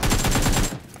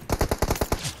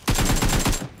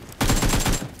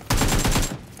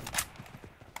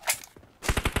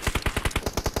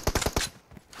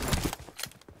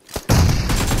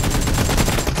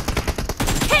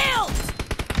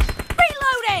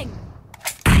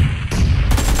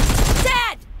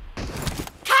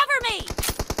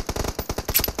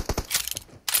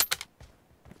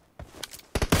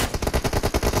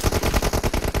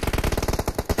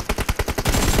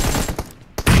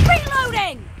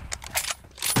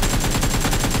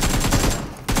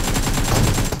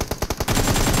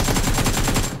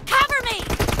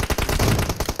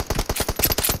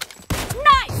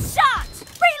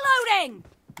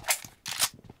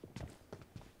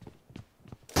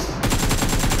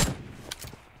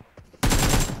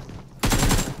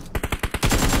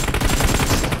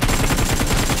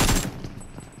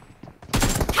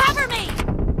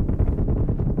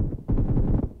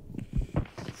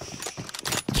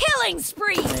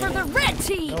 Spree for the red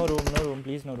team. No room,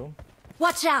 please, no room.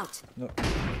 Watch out. No.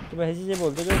 तो वैसे चीजें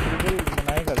बोलते जो बिल्कुल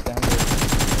मनाही करते हैं हम लोग।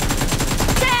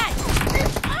 Dead.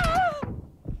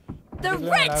 The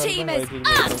red team is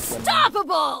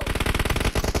unstoppable.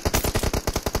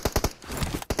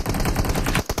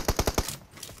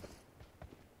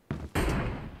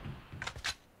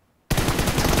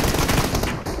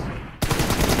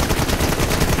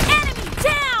 Enemy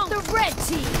down. The red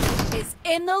team is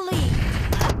in the lead.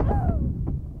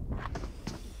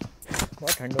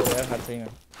 बहुत ठंड हो रहा है हर सही में।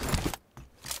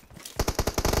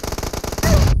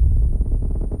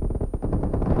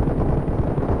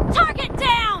 Target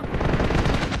down.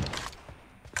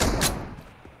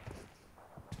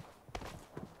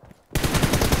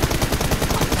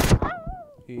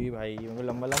 भाई मुझे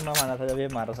लंबा लंबा मारा था जब ये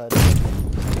मारा था।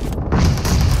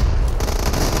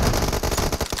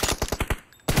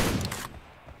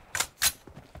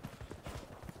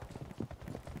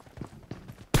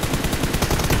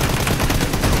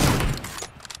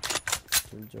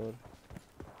 जोर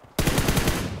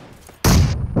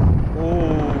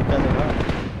क्या लगा?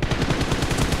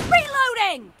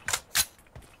 Reloading.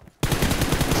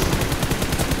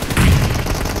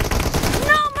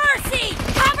 No mercy.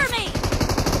 Cover me.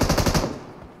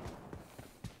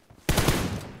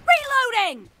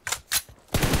 Reloading.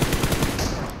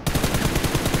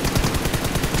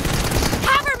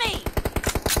 Cover me.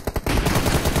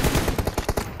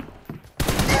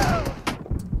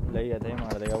 ले जाते हैं,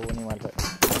 मार देगा, वो नहीं मारता।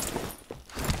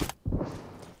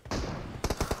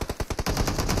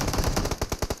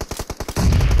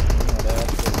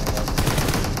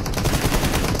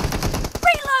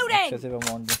 कैसे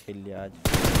अमाउंट में खेल लिया आज।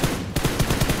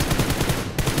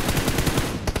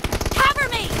 Cover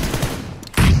me.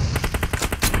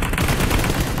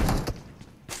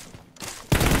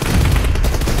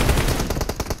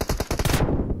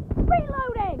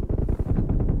 Reloading.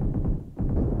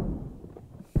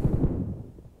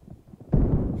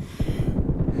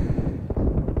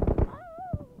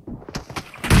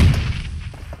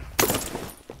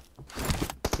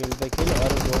 किल पे किल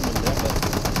और 2 मिल रहे हैं।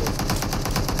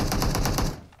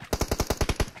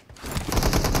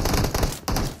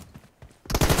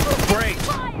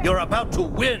 You're about to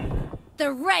win.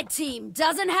 The red team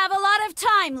doesn't have a lot of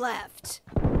time left.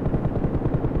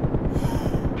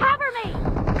 Cover me!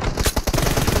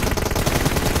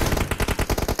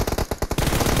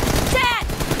 Dead!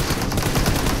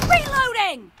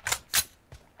 Reloading!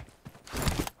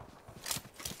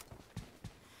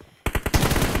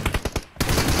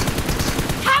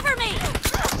 Cover me!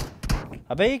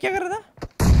 अबे ये क्या कर रहा था?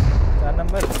 4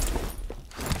 नंबर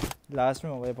लास्ट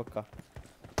में हो गया पक्का।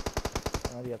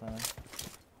 आ दिया था मैं।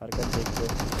 हरकत देख के।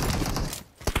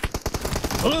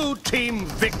 Blue team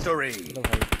victory.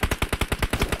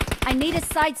 I need a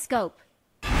side scope.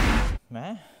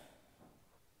 मैं?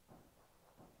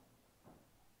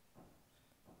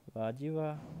 वाह जी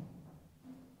वाह।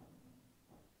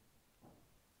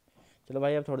 चलो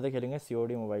भाई अब थोड़ी देर खेलेंगे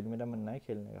COD मोबाइल। मेरा मन है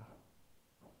खेलने का।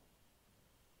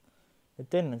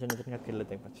 नितिन खेल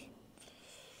लेते हैं कुछ।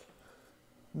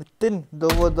 नितिन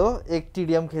 2v2 एक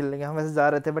TDM खेल लेंगे। हम वैसे जा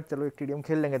रहे थे बट चलो एक TDM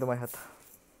खेल लेंगे तुम्हारे साथ।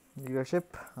 लीडरशिप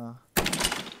हाँ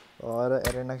और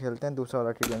एरेना खेलते हैं। दूसरा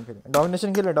वाला TDM खेलेंगे।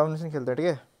 डोमिनेशन खेलते हैं ठीक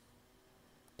है।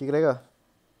 ठीक रहेगा।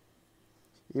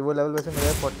 वो लेवल वैसे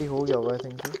मेरा 40 हो गया होगा आई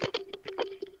थिंक।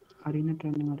 अरीना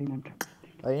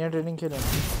ट्रेनिंग खेलें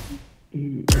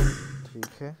ठीक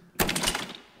है।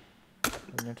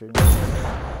 अरीना ट्रेनिंग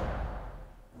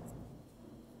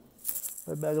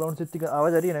बैकग्राउंड से इतनी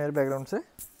आवाज़ आ रही है ना मेरे बैकग्राउंड से।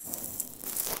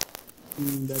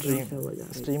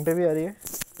 स्ट्रीम पे भी आ रही है।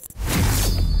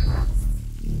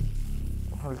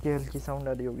 हल्की साउंड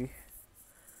आ रही होगी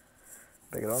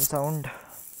बैकग्राउंड साउंड।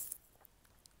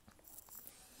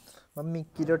 मम्मी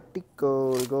की रोटी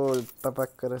गोल गोल पापा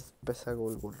का रस पैसा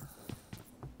गोल गोल।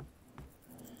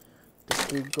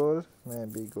 टिक्की गोल मैं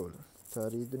भी गोल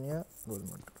सारी दुनिया गोल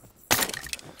मटोल।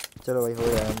 चलो भाई हो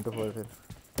जाए हम तो फिर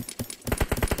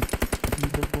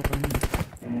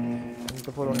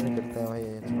तो फॉलो नहीं करते हैं भाई।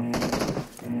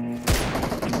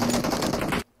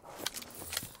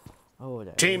 हो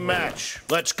जाए Team match.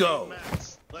 Let's go.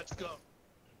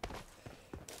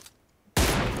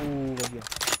 बढ़िया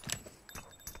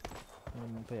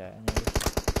मुंह पे आया नहीं।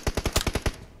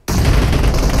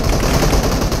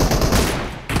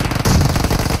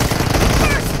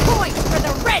 First point for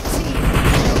the red team.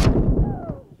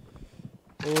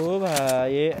 ओ भाई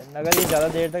ये अगर ये ज़्यादा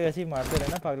देर तक ऐसे ही मारते रहे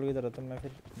ना पागलों की तरह तो मैं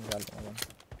फिर निकाल दूँगा।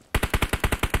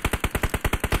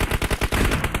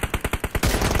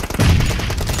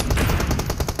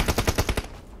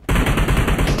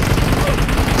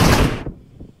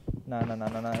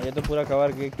 ना ये तो पूरा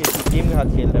कवर किसी टीम के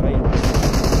हाथ खेल रहे भाई।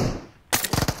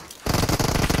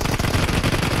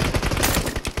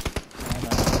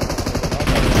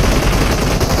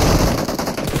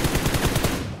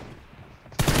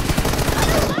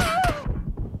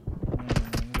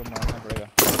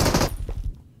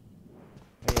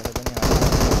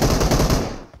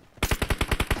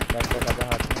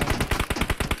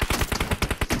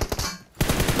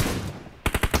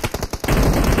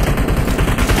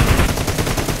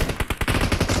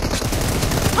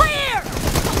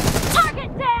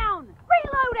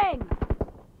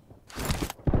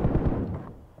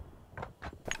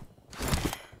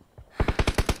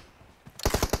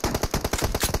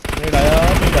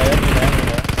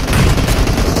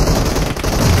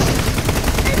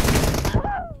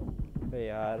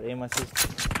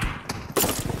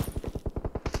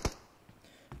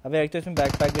 अबे एक तो इसमें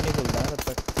बैकपैक भी नहीं खुलता है तब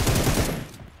तक।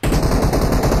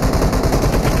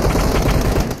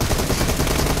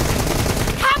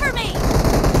 Cover me.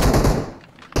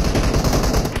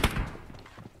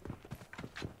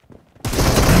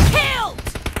 Killed.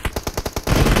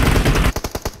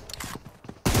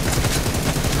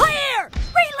 Clear.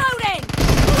 Reloading.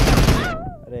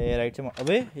 अरे राइट से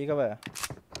अबे ये कब आया?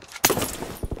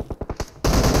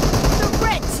 The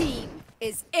red team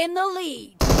is in the lead.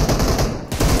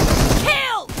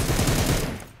 Killed!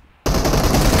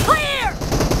 Clear!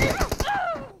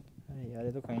 यार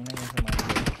ये तो कहीं ना कहीं से मार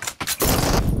दिया।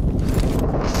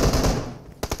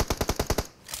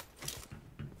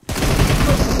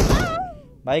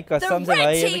 भाई कसम से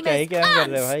भाई ये क्या ही क्या कर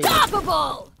रहे हो भाई?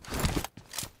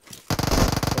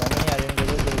 नहीं यार इनको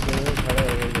तो खड़े हो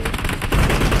गए।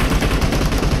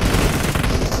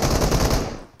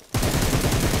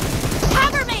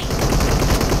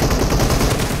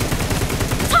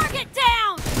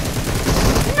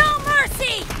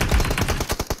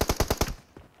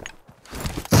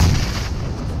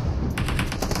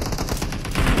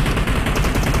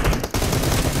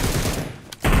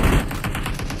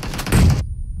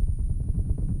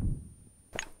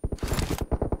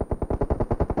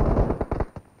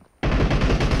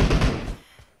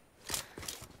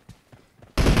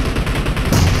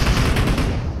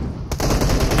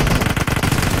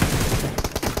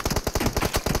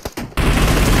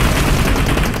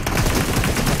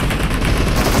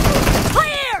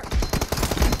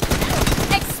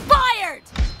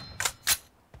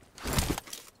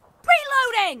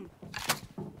 Reloading!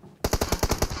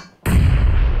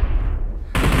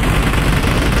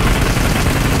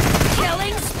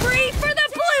 Killing spree for the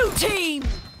blue team!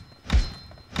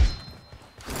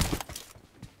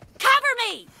 Cover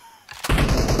me!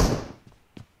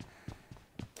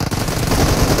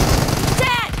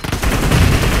 Dead!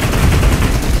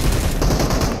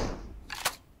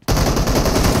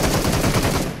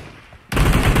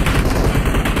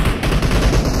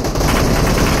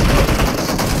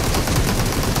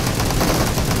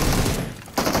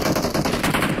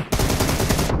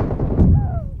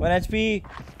 One HP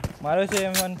मारो से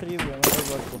M13 मारो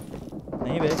बॉट को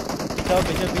नहीं बे सब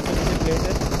पीछे प्लेट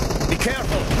है Be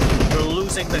careful! You're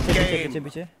losing the game.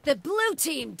 पीछे The blue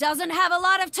team doesn't have a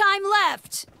lot of time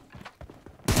left.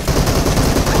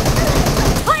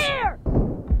 Clear!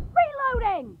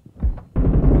 Reloading!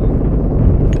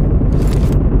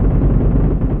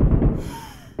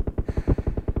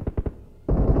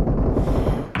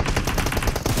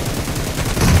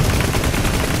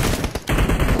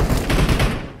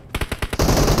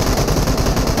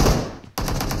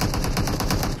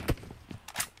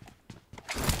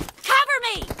 Cover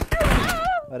me!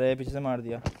 अरे पीछे से मार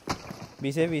दिया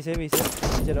पीछे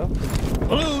पीछे रहो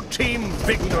Blue team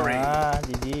victory. हाँ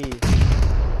जी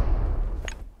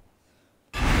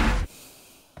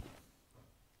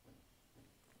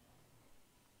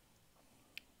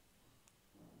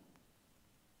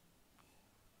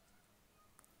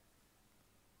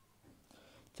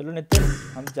चलो नितिन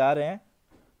हम जा रहे हैं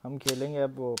हम खेलेंगे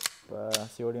अब वो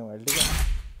COD मोबाइल ठीक है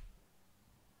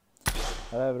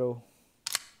अरे ब्रो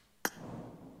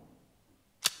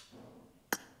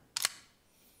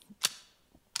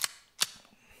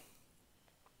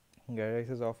गेट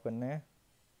एक्सेस ऑफ करने हैं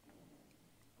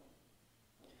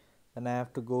then I have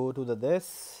to go to the this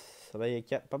भाई ये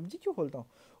क्या PUBG क्यों खोलता हूँ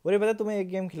और ये पता तुम्हें एक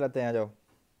गेम खिलाते हैं आ जाओ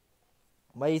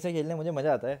भाई इसे खेलने मुझे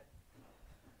मज़ा आता है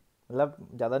मतलब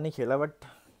ज़्यादा नहीं खेला बट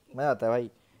मज़ा आता है भाई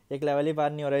एक लेवल ही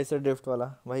पार नहीं हो रहा है इससे ड्रिफ्ट वाला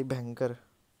भाई भयंकर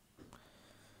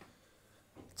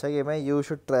अच्छा गेम है यू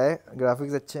शुड ट्राई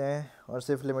ग्राफिक्स अच्छे हैं और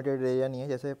सिर्फ लिमिटेड एरिया नहीं है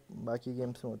जैसे बाकी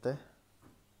गेम्स में होता है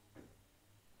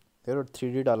देख रहे हो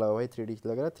 3D डाला हुआ भाई 3D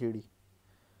लग रहा है 3D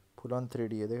फुल ऑन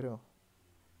 3D है देख रहे हो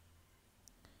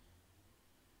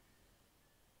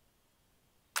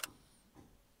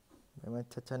मैं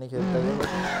अच्छा नहीं खेलता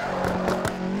है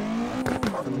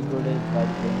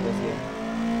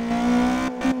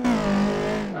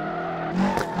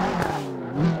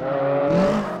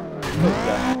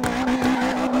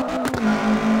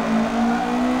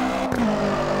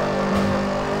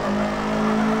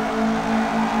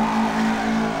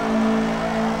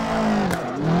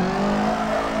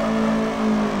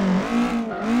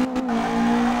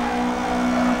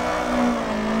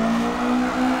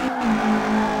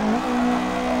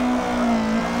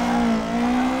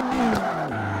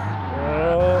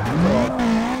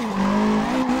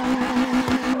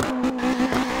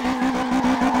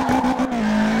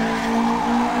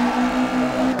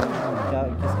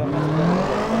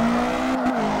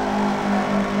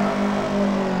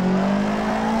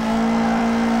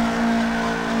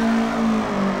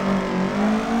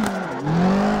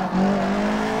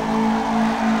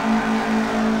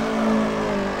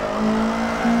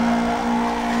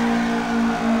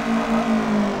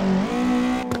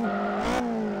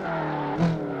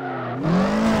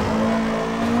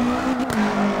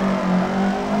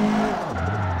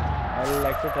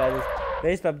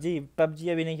गाइस पबजी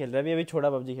अभी नहीं खेल रहा अभी छोड़ा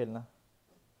PUBG खेलना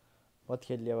बहुत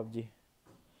खेल लिया PUBG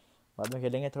बाद में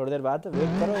खेलेंगे थोड़ी देर बाद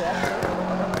वेट करो यार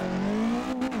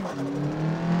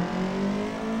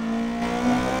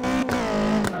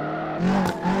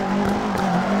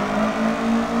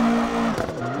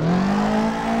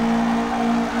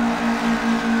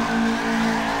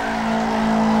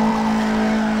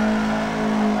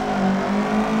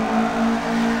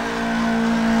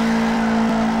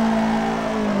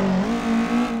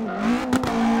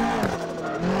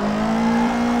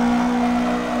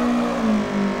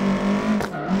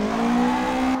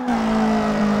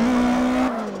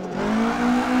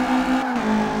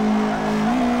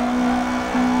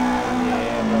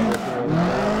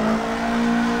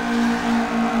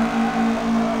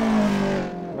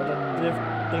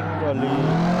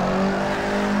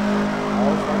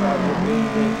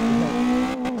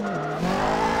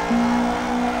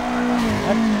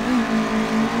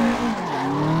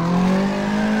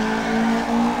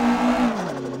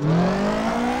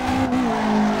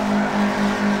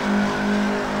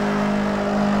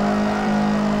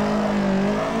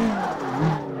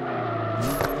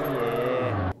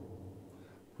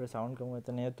साउंड कम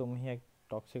होता नहीं है तुम ही एक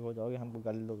टॉक्सिक हो जाओगे हमको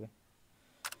गाली दोगे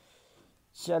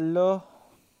चलो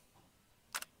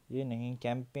ये नहीं,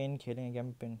 कैंपेन खेलेंगे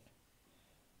कैंपेन।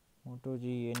 मोटो जी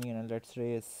ये नहीं है ना, लेट्स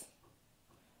रेस।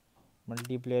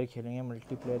 मल्टीप्लेयर खेलेंगे,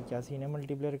 मल्टीप्लेयर क्या सीन है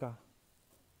मल्टीप्लेयर का?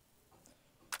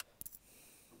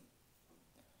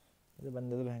 ये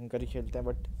बंदे तो भयंकर ही खेलते हैं,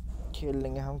 बट खेल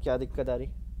लेंगे हम, क्या दिक्कत आ रही।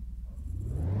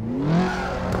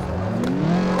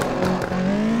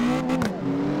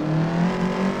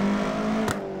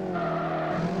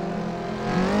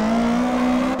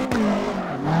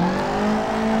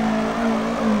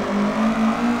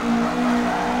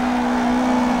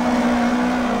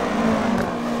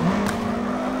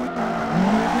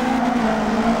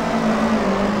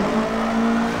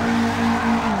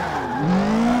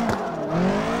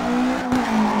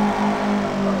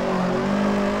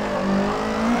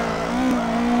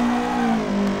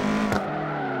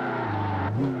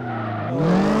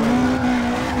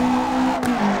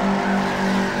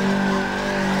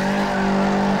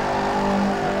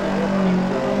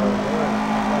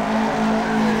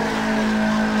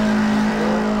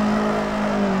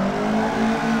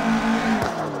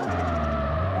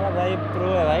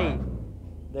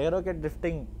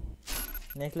 Drifting,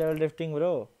 next level drifting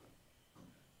bro.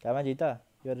 क्या मैं जीता?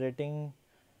 Your rating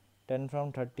 10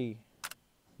 from 30।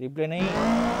 रिप्ले नहीं,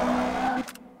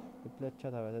 रिप्ले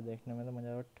अच्छा था वैसे देखने में तो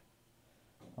मजा, बट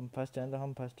हम फर्स्ट हैं तो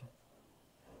हम फर्स्ट।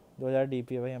 2000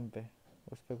 DP है भाई हम पे,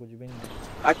 उस पे कुछ भी नहीं।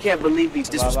 I can't believe these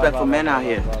disrespectful men out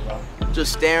here,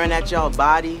 just staring at y'all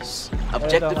bodies,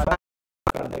 objectifying.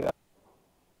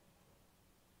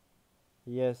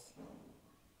 Yes.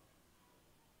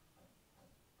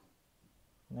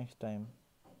 Next time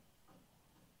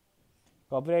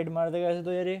copyright मार देगा ऐसे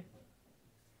तो यार। ये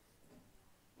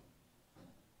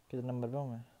कितने नंबर पे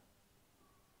हूँ मैं?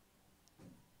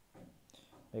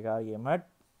 बेकार गेम हट,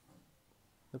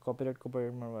 तो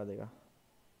कॉपीराइट मरवा देगा।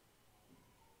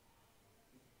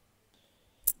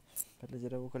 पहले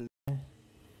जरा वो कर लेते हैं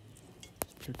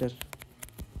स्प्लिटर।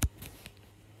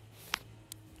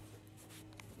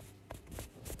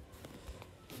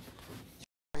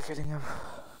 करेंगे अब।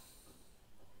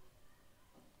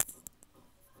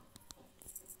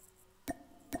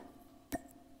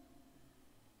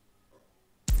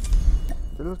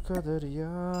 दिल का दरिया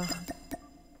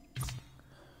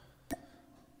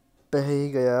पे ही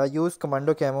गया। Use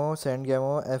commando camo, send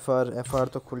camo, FR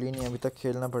तो खुली नहीं अभी तक,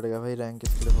 खेलना पड़ेगा भाई रैंक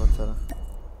इसके लिए बहुत सारा।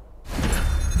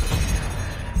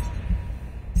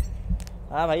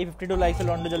 हाँ भाई 52 लाइक से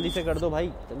लॉन्डो जल्दी से कर दो भाई,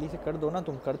 जल्दी से कर दो ना,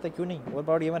 तुम करते क्यों नहीं? Over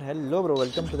powered gamer hello bro,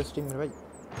 welcome to the stream मेरे भाई।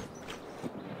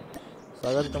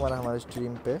 स्वागत है तुम्हारा हमारे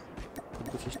स्ट्रीम पे,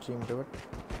 कुछ स्ट्रीम पे। But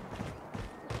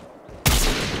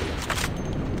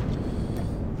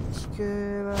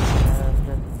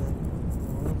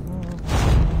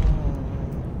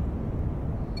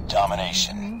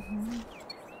Domination.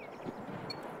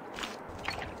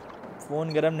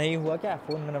 फोन गरम नहीं हुआ क्या?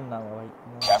 फोन गरम ना हुआ भाई।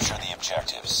 Capture the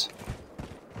objectives.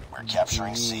 We're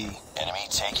capturing C. Enemy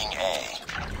taking A.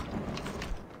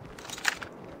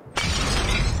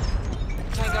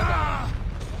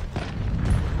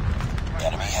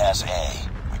 Enemy has A.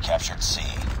 We captured C.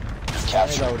 We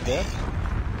captured B.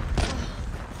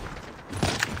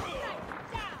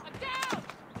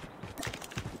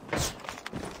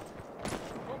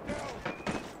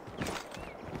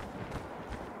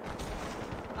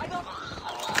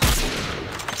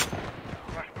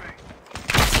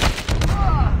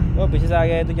 पीछे से आ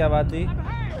गया है तो क्या बात हुई?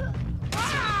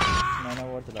 मैंने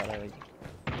वो चला रहा है भाई।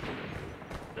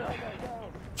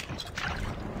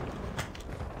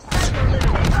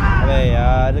 अबे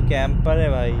यार कैंपर है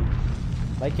भाई,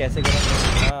 भाई कैसे करेंगे?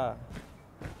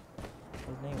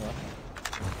 कुछ नहीं हुआ।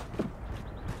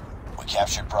 We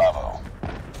captured Bravo.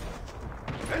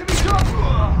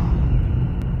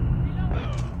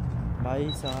 भाई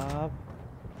साहब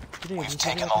we've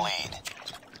taken the lead.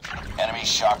 Enemy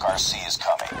shock RC is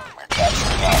coming. We're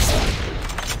capturing Alpha.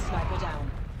 Sniper down.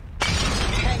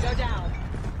 Tango down.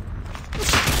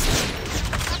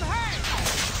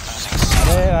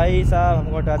 अरे भाई साहब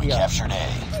हमको हटा दिया। We captured A.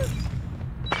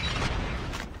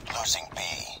 Losing B.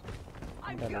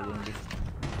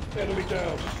 Enemy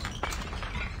down.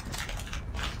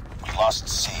 We lost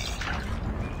C.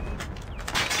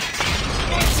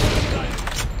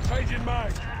 Changing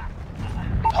mag.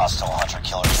 Hostile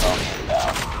hunter-killer drone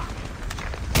inbound.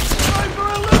 Sniper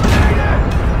eliminated!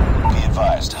 Be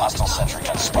advised, hostile sentry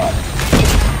gun spotted.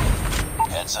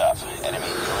 Heads up,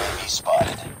 enemy UAV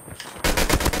spotted.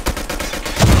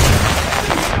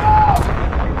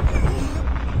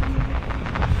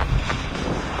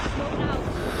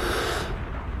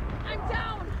 I'm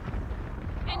down.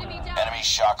 Enemy down. Enemy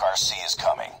shock RC is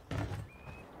coming.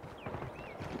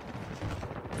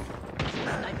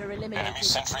 Sniper eliminated. Enemy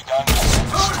sentry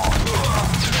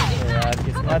यार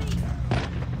किस्मत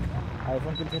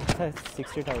iPhone कितने था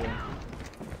 60,000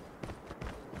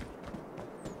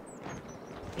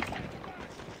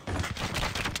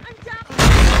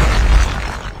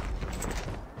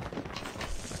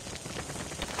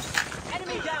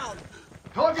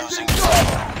 Losing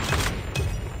Bravo.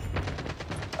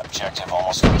 Objective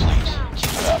almost complete.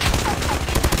 Keep it up.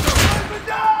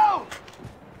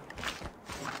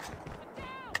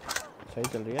 सही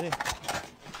चल रही है रे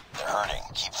They're hurting.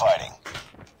 Keep fighting.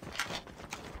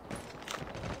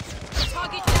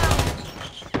 Target down.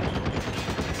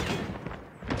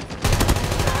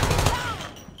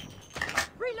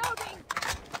 Reloading.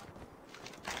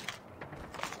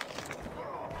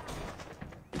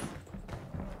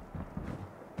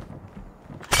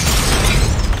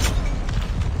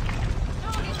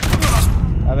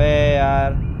 अबे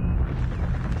यार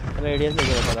रेडियस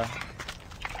लेके रखा था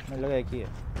मेरे लगा एक ही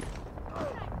है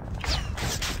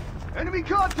Enemy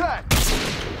contact!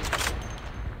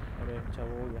 अरे अच्छा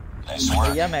वो हो गया Nice work.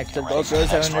 भैया मैक्सटन तो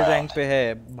 700 रैंक पे है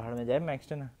भाड़ में जाए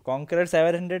मैक्सटन कॉन्करर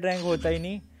 700 रैंक होता ही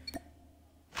नहीं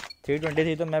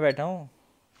 323 तो मैं बैठा हूँ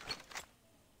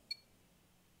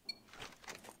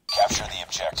Capture the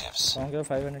objectives. कॉन्करर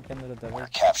 500 के अंदर होता है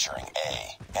We're capturing A.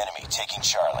 Enemy taking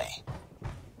Charlie.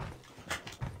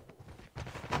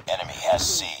 Enemy has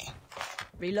C.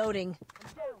 Reloading.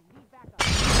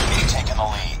 We've taken the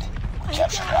lead. We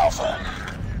captured Alpha.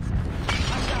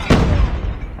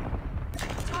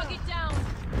 Target down.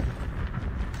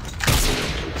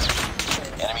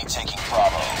 Enemy taking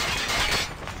Bravo.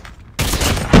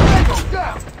 Tango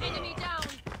down! Enemy down.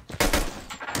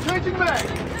 Changing mag!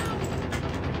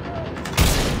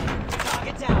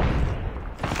 Target down.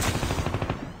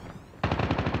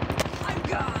 I'm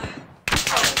gone.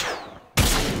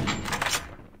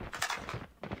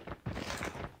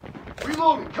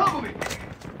 Reloading, cover me!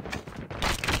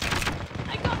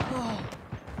 I got.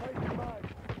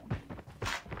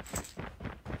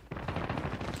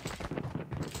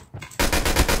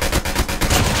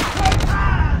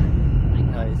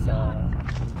 Nice.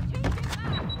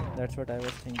 That's what I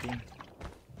was thinking.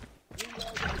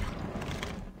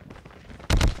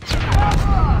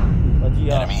 जी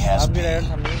आपके rider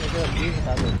हम नहीं मुझे अभी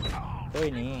बता दो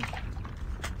कोई नहीं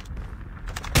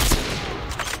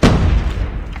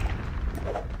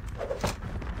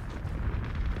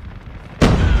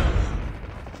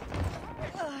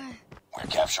We're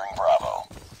capturing Bravo.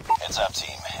 Heads up,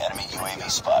 team. Enemy UAV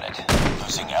spotted.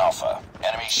 Losing Alpha.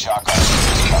 Enemy shock RC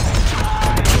is coming.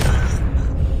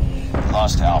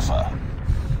 Lost Alpha.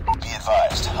 Be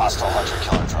advised, hostile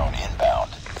hunter-killer drone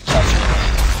inbound. Capturing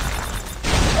B.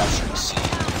 Capturing C.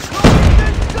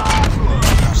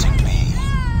 Losing B.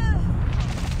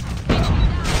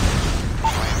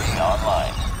 UAV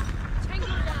online.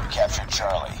 Captured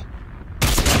Charlie.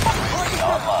 UAV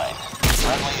online.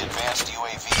 Friendly advanced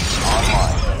UAVs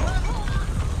online.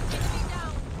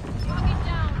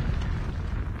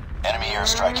 Enemy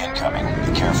airstrike incoming.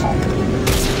 Be careful.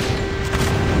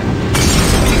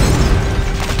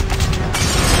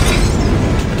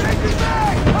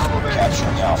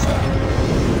 Capturing Alpha.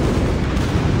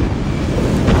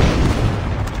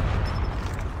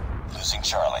 Losing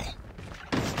Charlie.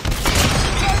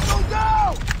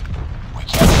 We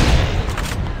captured A.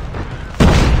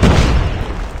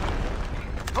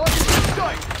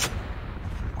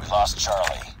 We lost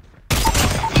Charlie.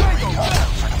 UAV recon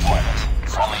for deployment.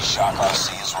 Friendly shock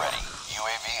RC is ready.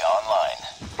 UAV online.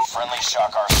 Friendly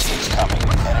shock RC is coming.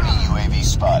 Enemy UAV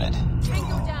spotted.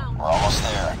 We're almost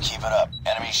there. Keep it up.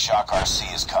 Enemy shock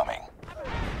RC is coming.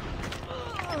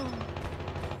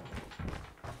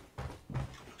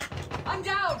 I'm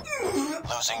down.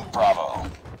 Losing Bravo.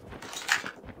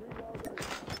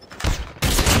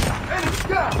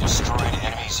 Destroyed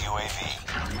enemy's UAV.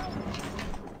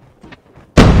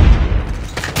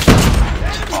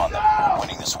 Keep on them. We're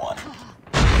winning this one.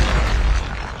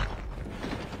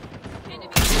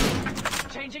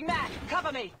 Changing mag.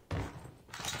 Cover me.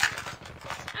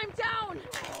 I'm down.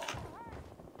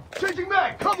 Changing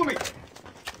mag, cover me!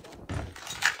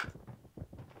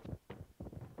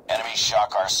 Enemy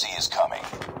shock RC is coming.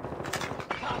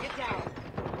 Target down.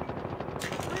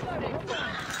 Reloading.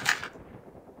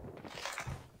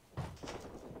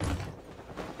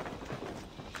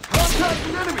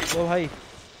 Contacting enemy! ओ भाई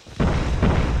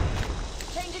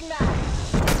Changing mag.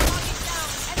 Target down.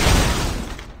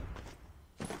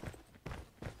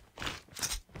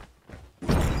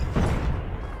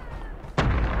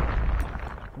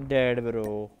 Dead bro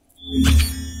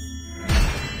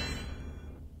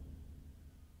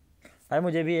भाई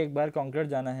मुझे भी एक बार conqueror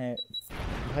जाना है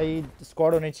भाई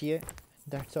squad होने चाहिए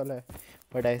दैट्स ऑल है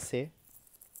बट आई से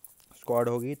स्क्वाड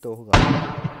होगी तो होगा,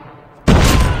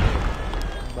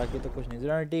 बाकी तो कुछ नहीं।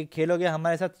 ज़ेनोनिटी खेलोगे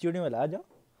हमारे साथ स्टूडियो में? आ जाओ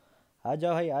आ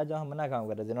जाओ भाई आ जाओ, हम मना काम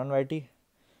कर रहे थे नॉन वाइटी,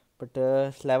 बट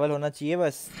लेवल होना चाहिए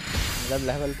बस। मतलब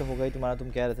लेवल तो होगा ही तुम्हारा, तुम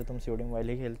कह रहे थे तुम स्टूडियो मोबाइल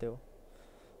ही खेलते हो।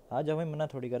 आ जाओ भाई, मना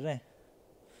थोड़ी कर रहे हैं,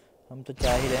 हम तो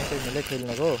चाह ही रहे हैं कोई मिले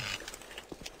खेलने को।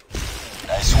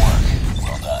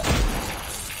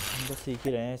 हम तो सीख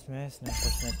ही रहे हैं इसमें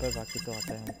स्नैपर बाकी तो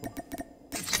आता है हमको।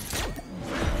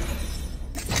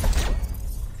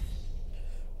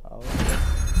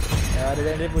 यार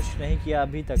लेजेंडरी पुश नहीं किया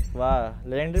अभी तक, वाह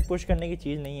लेजेंडरी पुश करने की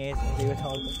चीज़ नहीं है इसमें, सही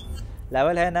बताऊँ तो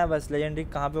लेवल है ना बस। लेजेंडरी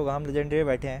कहाँ पे होगा, हम लेजेंडरी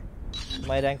बैठे हैं,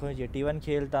 हमारी रैंक होनी चाहिए। T1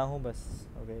 खेलता हूँ बस।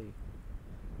 ओके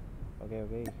ओके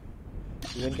ओके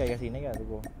T1 क्या सीन है क्या?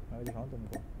 रुको मैं दिखाऊँ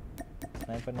तुमको,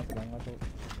 स्नाइपर नहीं चलाऊँगा तो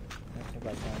मैं अपने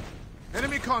पास हूँ।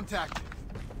 Enemy contact.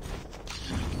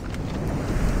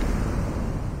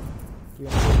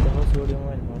 T1 खेलते हो स्टूडियो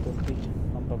में, तो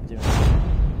हम PUBG में।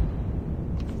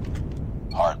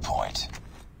 Hard point.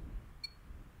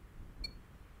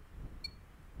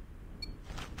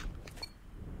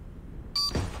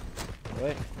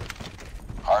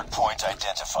 Hard point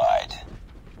identified.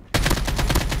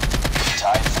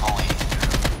 Tied for the lead.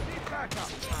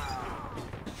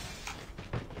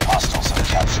 Hostiles have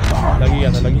captured the hard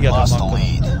point. Lost the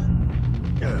lead.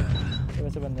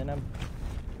 वैसे बंदे ना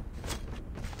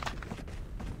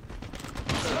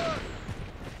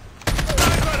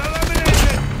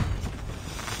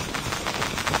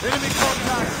Enemy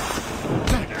contact.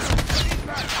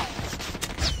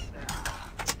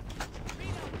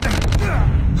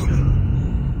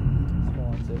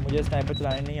 मुझे स्नाइपर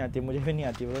चलाने नहीं आती, मुझे भी नहीं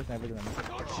आती वो स्नाइपर चलाने।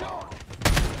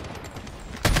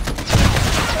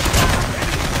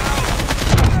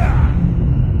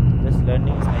 Just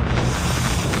learning sniper.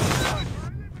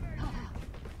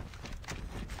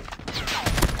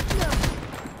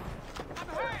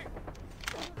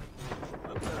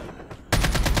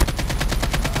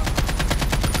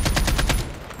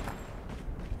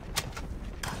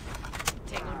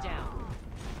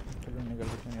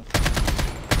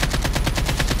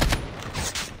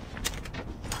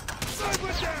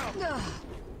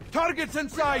 Targets in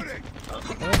sight.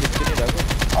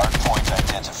 Hard point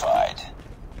identified.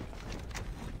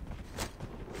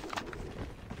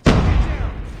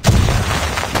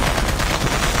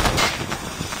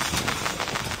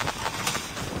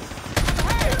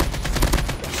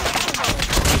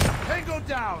 Tango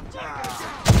down.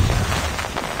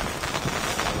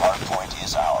 Hard point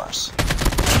is ours.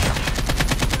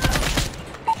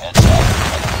 Heads up.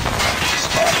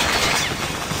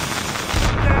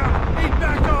 Need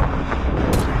backup.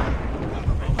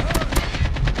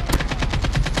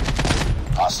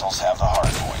 Hostiles have the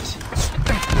hard point.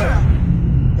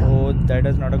 Oh, that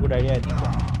is not a good idea I think.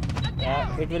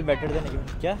 It will better than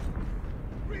क्या?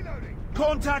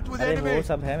 Contact with अरे enemy. वो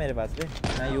सब है मेरे पास पे,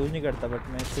 मैं use नहीं करता बट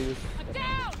मैं इसको यूज़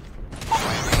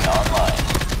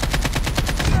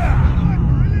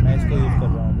मैं इसको यूज़ कर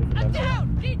रहा हूँ अभी फिलहाल।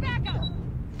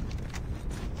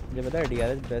 मुझे पता है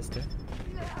DRS बेस्ट है।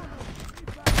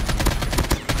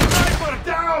 Sniper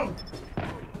down.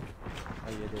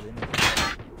 ये दे देंगे।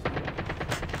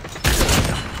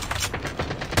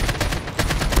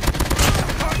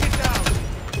 Target down.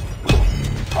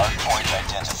 Hard point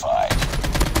identified.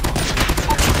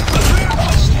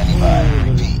 Standing by.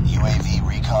 Repeat. UAV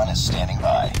recon is standing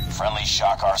by. Friendly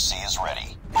Shock RC is ready.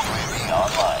 UAV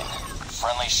online.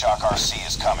 Friendly Shock RC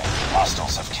is coming.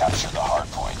 Hostiles have captured the hard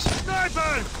point.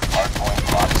 Sniper. Hard point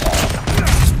locked down.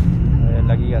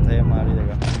 लगी गया था ये, मार ही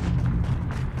देगा।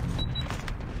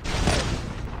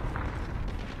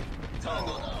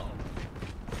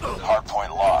 Hard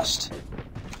point lost.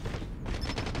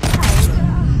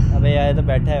 अबे यार ये तो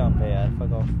बैठा है वहाँ पे यार,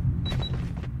 fuck off।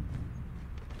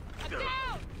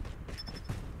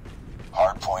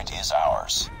 Hard point is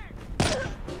ours.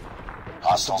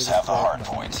 Hostiles have the hard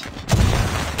point.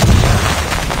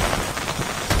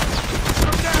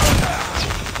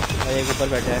 एक ऊपर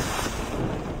बैठा है।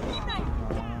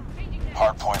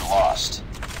 Hard point lost.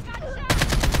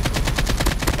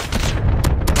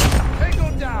 Tango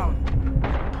down.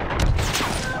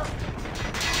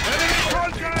 Enemy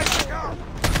contact.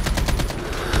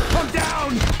 Come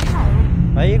down.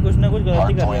 भाई ये कुछ ना कुछ गलती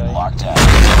Hard कर रहा point है। locked down.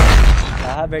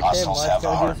 कहाँ बैठे Hostiles मौत have the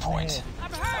कर दी hard उसने। point.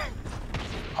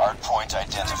 Hard point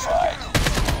identified.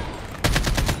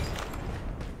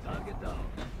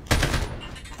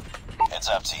 Heads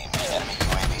up team. Enemy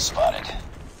UAV spotted.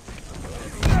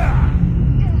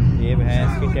 ये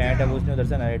भैंस की टैंट है, उसने उधर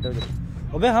से नरेटिव।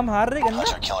 अबे हम हार रहे गन्ना।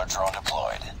 Hunter killer drone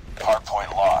deployed. Hard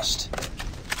point lost.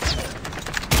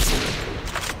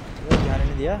 वो ध्यान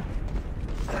नहीं दिया।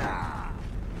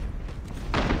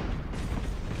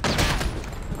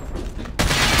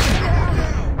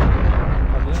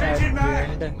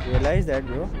 guy is that,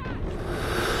 bro?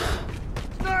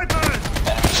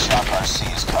 Enemy shock RC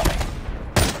is coming.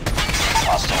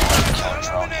 Hostile hunter killer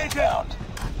drone inbound.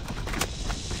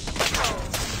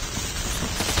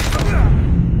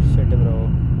 Shit, bro.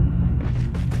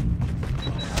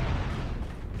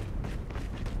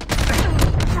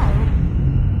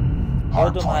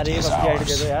 Hardpoint is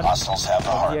ours. Hostiles have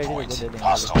the hardpoint.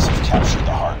 Hostiles have captured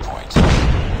the hardpoint.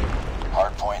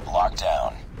 Hardpoint locked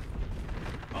down.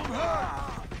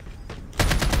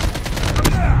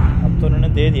 अब तो उन्होंने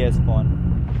दे दिया spawn.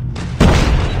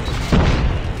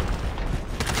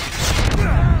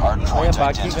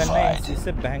 बाकी gun में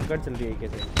इससे भयंकर चल रही है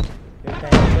कैसे? एक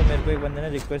टाइम पे मेरे को एक बंदे ने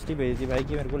रिक्वेस्ट ही भेजी थी भाई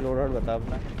कि मेरे को लोड आउट बता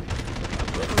अपना।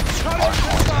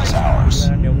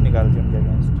 मैंने न्यूक निकाल दी उनके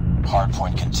against.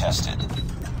 Hardpoint contested.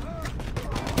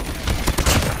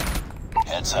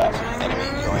 Heads up. Enemy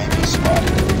UAV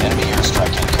spotted. Enemy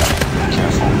airstrike incoming.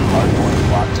 Careful. Hardpoint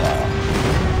locked down.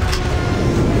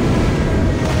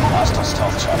 Hostile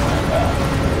stealth chopper inbound.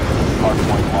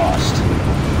 Hardpoint lost.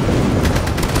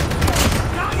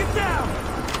 Target down!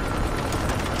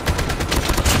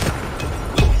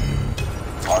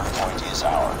 Hardpoint is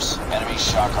ours. Enemy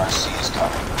shock RC is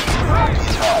coming. Be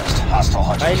advised. Hostile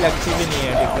hunter inbound.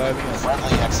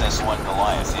 Friendly XS-1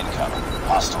 Goliath incoming.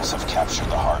 Hostiles have captured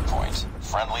the hardpoint.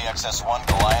 Friendly XS-1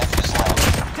 Goliath is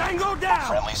landing. Tango down!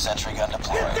 Friendly sentry gun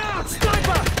deployed. Get down,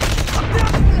 sniper!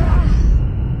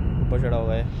 ऊपर चढ़ा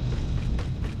हुआ है।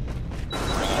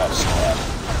 Bring it up, squad.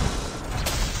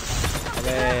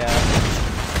 अबे यार।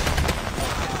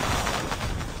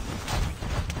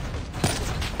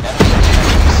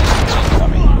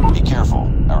 Be careful.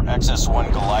 Our XS-1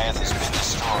 Goliath has been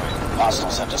destroyed.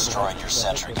 Hostiles have destroyed your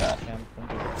sentry gun.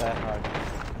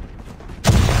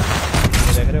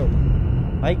 देख रहे हो?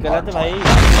 भाई गलत है भाई।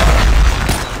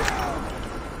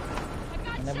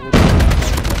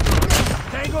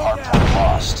 Hardpoint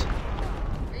lost.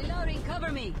 Reloading,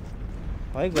 cover me.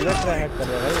 भाई गलत ट्राई हैक कर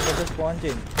रहा है भाई। ऊपर से spawn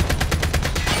change.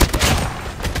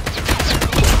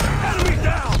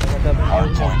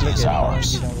 Hardpoint is ours.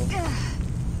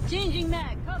 Changing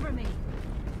mag, cover me.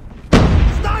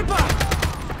 Sniper!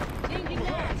 Changing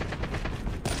mag.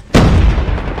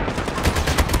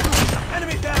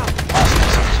 Enemy down!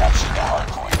 Hostiles have captured the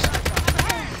hardpoint.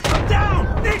 I'm down!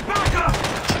 Need backup!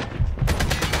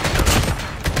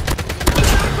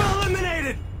 Sniper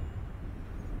eliminated!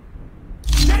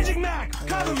 Changing mag,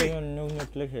 cover me!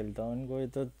 Nuclear खेलता हूँ इनको। ये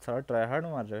तो सारा ट्राई हार्ड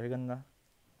मार रहा है गंदा।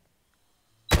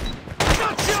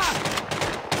 Gotcha!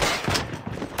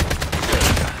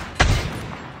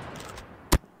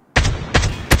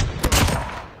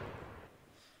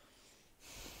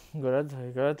 गलत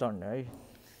है, गलत अन्याय।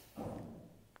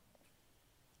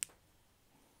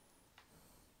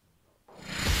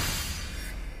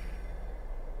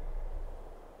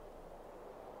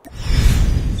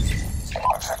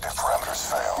 Objective parameters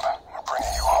failed. We're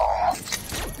bringing you home.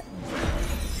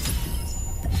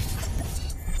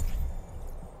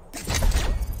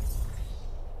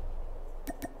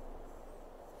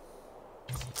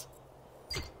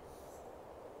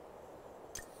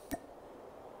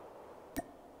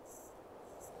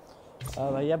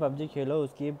 भैया पबजी खेलो,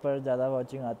 उसकी पर ज़्यादा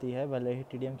वॉचिंग आती है। भले ही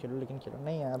टीडीएम खेलो लेकिन खेलो।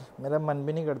 नहीं यार, मेरा मन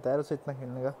भी नहीं करता यार उसे इतना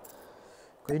खेलने का।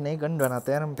 कोई नई गन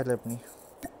बनाते हैं यार हम पहले अपनी।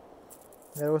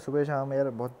 यार वो सुबह शाम यार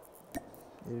बहुत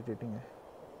इरिटेटिंग है।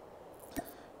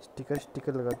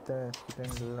 स्टिकर लगाते हैं।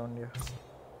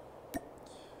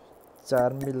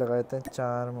 चार्म भी लगाते हैं।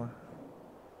 चार्म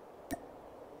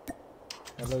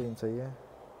हेलो सही है।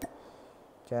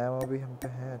 कैमो भी हम पे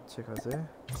हैं अच्छे खासे।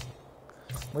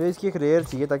 मुझे इसकी एक रेयर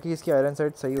चाहिए ताकि इसकी आयरन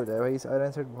साइड सही हो जाए भाई। इस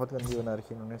आयरन साइड बहुत गंदी बना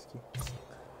रखी है इन्होंने इसकी।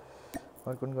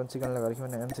 और कौन सी गन लगा रखी है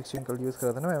मैंने? M16 कल यूज़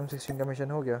करा था ना। M16 का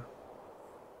मिशन हो गया?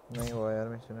 नहीं हुआ यार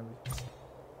मिशन अभी।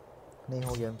 नहीं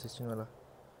हो गया M16 वाला।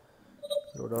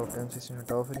 लोड आउट M16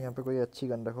 हटाओ। फिर यहाँ पे कोई अच्छी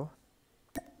गन रखो।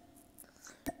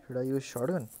 Should I use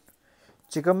shotgun?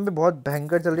 चिकम भी बहुत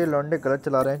भयंकर चल रही है। लॉन्डे गलत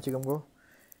चला रहे हैं चिकम को।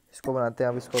 इसको बनाते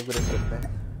हैं। अब इसको अपग्रेड करते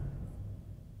हैं।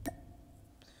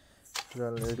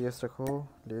 रेडियस रखो।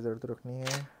 लेज़र तो रखनी है।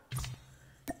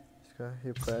 इसका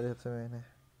हिप फायर सबसे मेन है।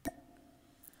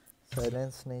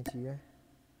 साइलेंस नहीं चाहिए।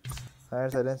 फायर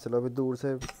साइलेंस चलो अभी दूर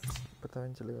से पता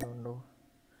नहीं चलेगा उन लोग।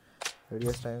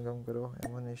 रेडियस टाइम कम करो।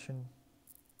 एमोनेशन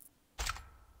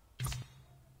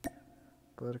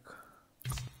पर्क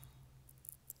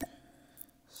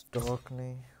स्टॉक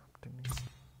नहीं।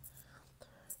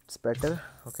 It's better.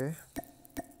 ओके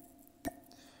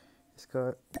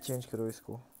इसका चेंज करो।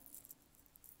 इसको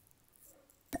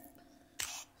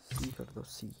सी कर दो।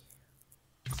 सी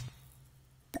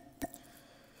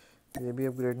ये भी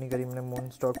अपग्रेड नहीं करी मैंने। मून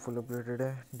स्टॉक फुल अपग्रेडेड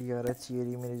है। DRH ये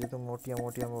रही मेरी जो तुम मोटियाँ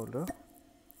बोल रहे हो।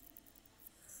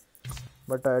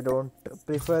 बट आई डोंट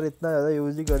प्रीफर इतना ज़्यादा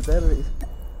यूज ही करता है।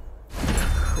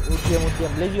 उठिए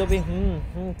ब्लेज यो भी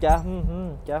क्या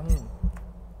क्या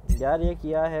यार ये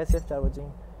किया है सिर्फ 4 बचिंग।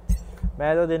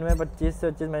 मैं तो दिन में 25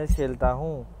 से 25 मैच खेलता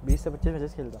हूँ, 20 से 25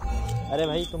 मैचेस खेलता हूँ। अरे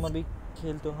भाई तुम अभी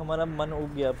खेलते हो, हमारा मन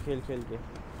उग गया अब खेल खेल के।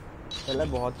 पहले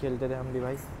बहुत खेलते थे हम भी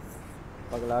भाई,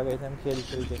 पगला गए थे हम खेल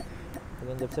खेल के,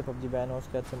 लेकिन जब से पबजी बैन हो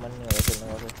उसके बाद से मन नहीं आ रहा खेलने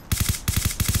का।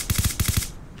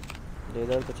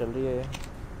 लेदर तो चल रही है।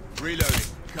 Reloading.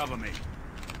 Cover me.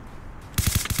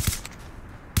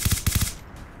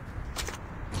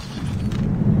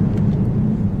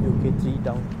 UK 3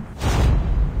 down.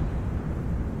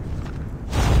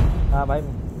 हाँ भाई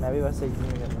मैं भी बस एक ही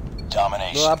नहीं करना।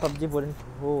 तो आप पबजी कोरियन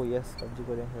हो? यस पबजी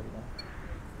कोरियन खेलते हैं।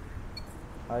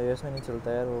 iOS में नहीं चलता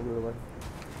यार वो global.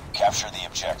 Capture the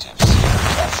objectives.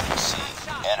 Capture C.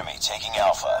 Enemy taking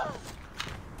Alpha.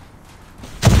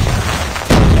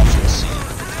 Capture C.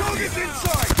 Target's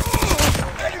inside!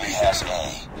 Enemy has A.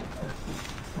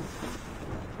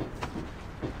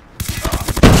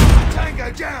 Tango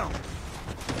down!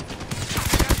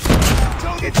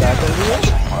 Target क्या चल रही है?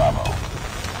 Bravo.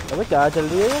 अबे क्या चल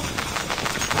रही है?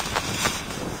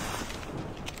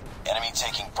 Enemy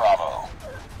taking Bravo.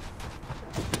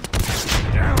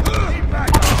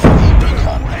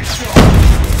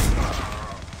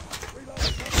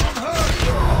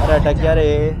 अरे अटक गया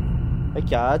रे भाई,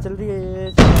 क्या चल रही है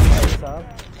ये भाई साहब?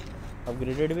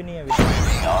 अपग्रेडेड भी नहीं है अभी।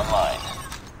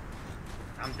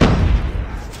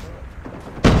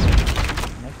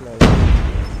 नेक्स्ट लेवल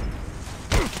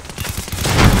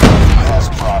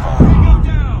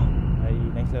भाई,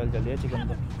 नेक्स्ट लेवल चल रही है चिकन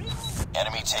तो।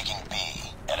 Enemy taking B.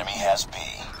 Enemy has B.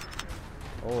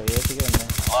 ओ ये चिकन है।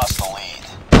 Lost the lead.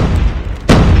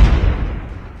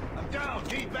 I'm down!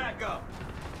 Need backup!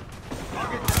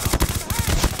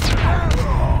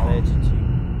 अरे Chichi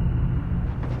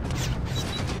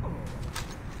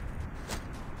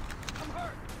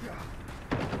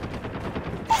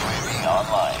UAV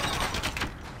online.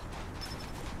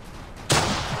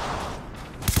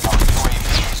 Our UAV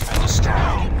has been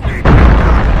destroyed.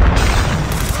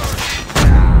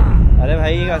 अरे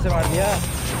भाई ये कैसे मार दिया?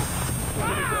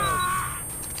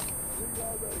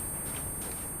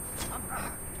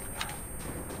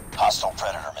 Hostile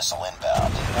Predator missile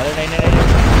inbound. अरे नहीं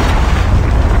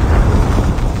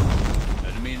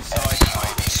Enemy inside.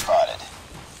 UAV spotted.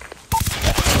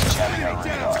 Enemy jamming our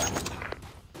radar.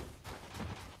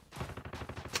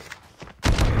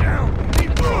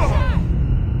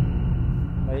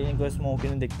 भाई इनको स्मोक ही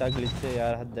नहीं दिखता ग्लिच से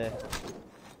यार, हद है।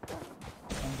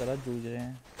 हम गलत जूझ रहे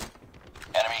हैं।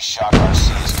 Enemy shock RC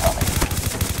is coming.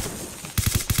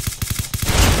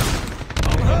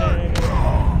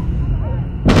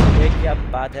 ये क्या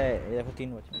बात है? ये देखो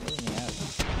 3 बचे नहीं यार।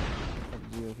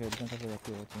 पबजी खेलते हैं तो फिर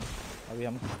ऐसे बचे। अभी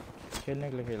हम खेलने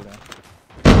के लिए खेल रहे हैं।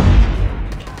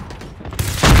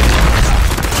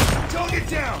 Target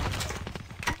down!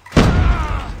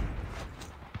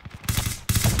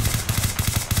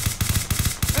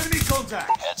 Enemy contact!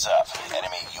 Heads up.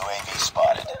 Enemy UAV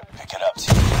spotted. Pick it up,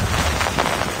 team.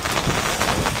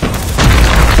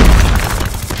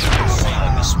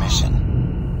 Failing this mission.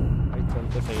 भाई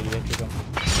चलते सही है चिकन।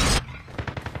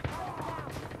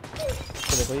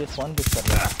 तो देखो ये स्पॉन पिक कर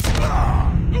रहा है।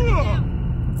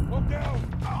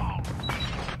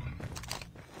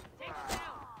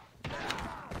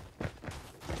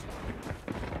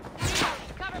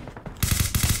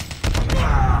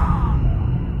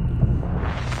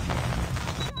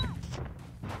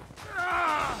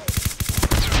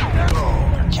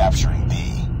 Capturing B.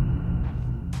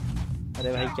 अरे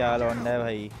भाई क्या लौंडा है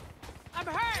भाई,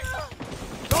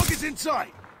 Target's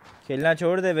inside! खेलना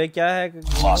छोड़ दे भाई। क्या है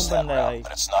Lost that बंदा है भाई। round,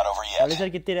 but it's not over पहले yet. सर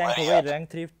कितनी रैंक हो Ready गई? up. रैंक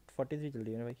 343 चल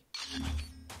रही है भाई।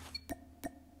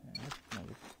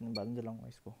 बाद में चलाऊंगा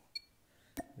इसको,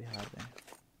 बिहार में।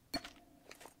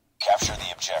 Capture the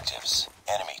objectives.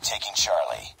 Enemy taking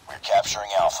Charlie. We're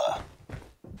capturing Alpha.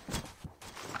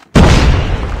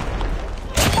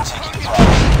 Enemy taking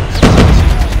Bravo.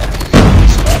 Enemy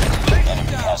spotted.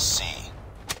 Enemy has C.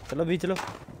 चलो भी चलो।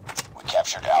 We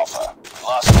captured Alpha. We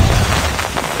lost the lead.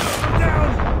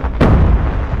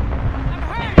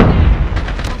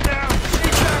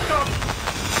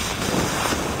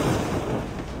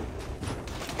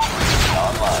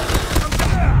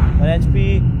 HP,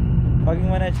 fucking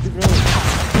 1 HP bro.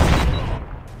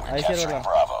 We're capturing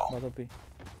Bravo. बहुत OP।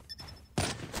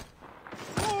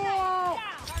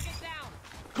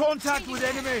 Contact with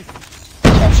enemy!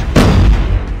 Captured B.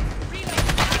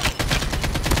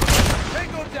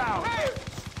 Tango down!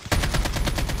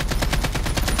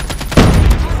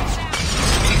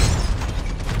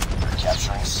 We're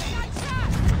capturing C.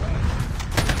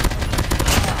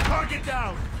 Target down!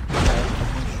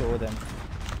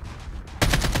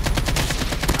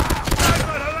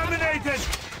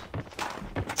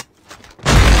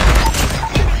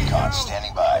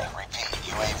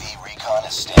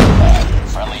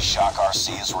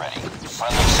 is ready.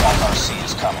 Friendly shock RC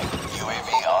is coming. UAV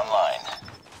online.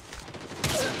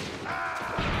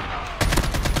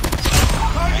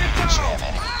 Ready to jam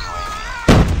enemy UAV.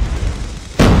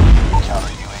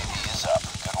 Counter UAV is up.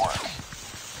 Good work.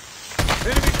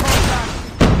 Enemy contact!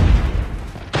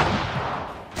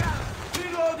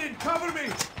 Reloading! Cover me!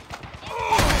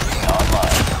 UAV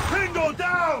online. Bingo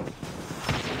down!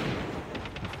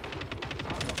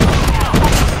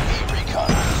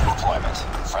 Deployment.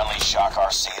 Friendly shock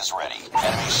RC is ready.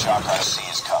 Enemy shock RC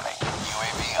is coming.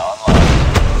 UAV online.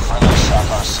 Friendly shock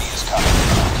RC is coming.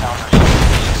 Counter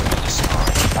UAV has been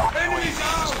destroyed. Our UAV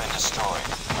has been destroyed.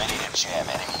 Ready to jam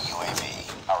enemy UAV.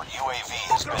 Our UAV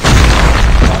has been destroyed.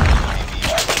 Counter UAV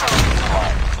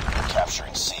online.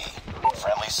 Capturing C.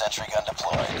 Friendly sentry gun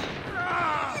deployed.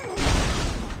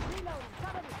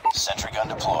 Sentry gun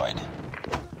deployed.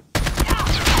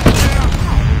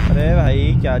 अरे भाई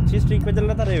क्या अच्छी streak पे चल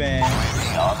रहा था रे मैं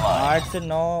 8 से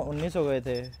 9 19 हो गए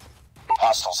थे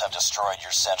Hostiles have destroyed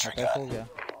your sentry gun.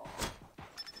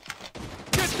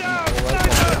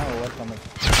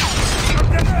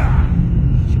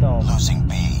 Losing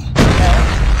B.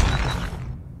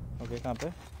 Okay, कहाँ पे?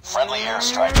 Friendly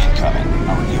airstrike incoming.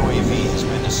 Our UAV has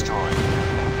been destroyed.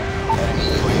 Enemy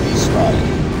UAV spotted.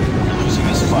 We're losing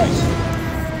this fight.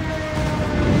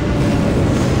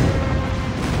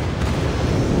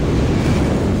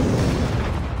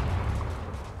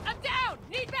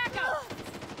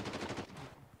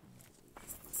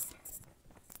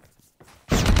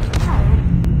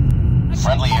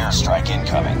 Friendly airstrike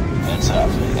incoming. Heads up.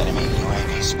 Enemy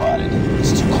UAV spotted.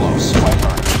 It's too close. Fight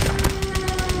hard.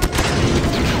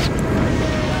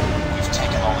 We've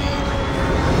taken the lead.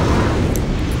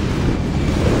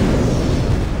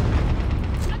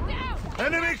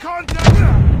 Enemy contact!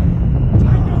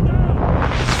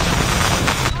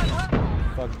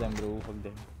 Fuck them, bro. Fuck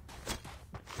them.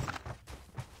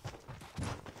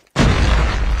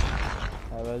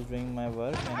 I was doing my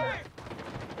work and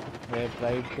they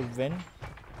tried to win.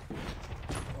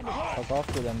 Fuck off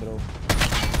to them, bro.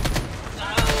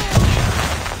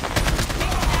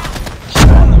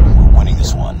 We're winning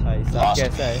this one. भाई साहब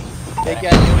कैसा है? ये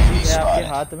क्या UAV है आपके spotted.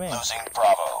 हाथ में? Losing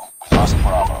Bravo. We lost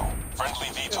Bravo. Friendly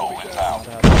VTOL inbound.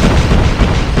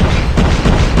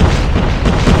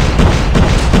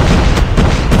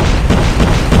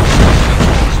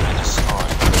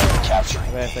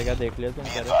 वैसे क्या देख लिया तुम?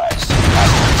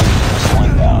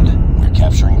 Inbound. We're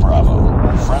capturing Bravo.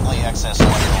 Friendly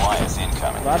XS-1 Goliath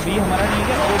incoming. बात भी हमारा नहीं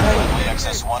क्या? अरे भाई. Friendly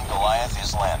XS-1 Goliath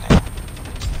is landing.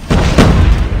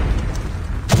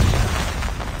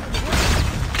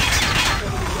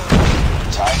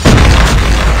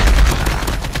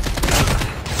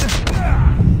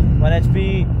 One HP.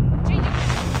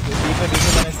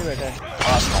 बैठा है.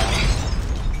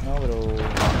 No bro.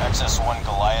 XS-1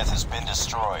 Goliath has been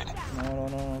destroyed. No,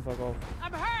 fuck off.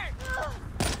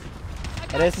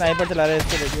 अरे स्नाइपर चला रहे हैं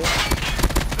इसको देखिए.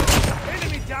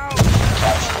 Enemy down!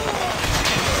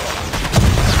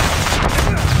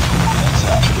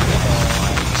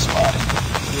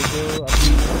 ये जो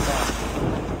अभी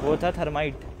वो था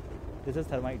thermite. This is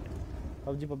thermite.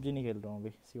 PUBG नहीं खेल रहा हूँ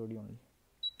अभी. COD only.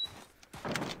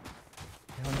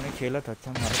 हमने खेला था अच्छा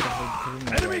हमारे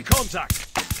पास. Enemy contact!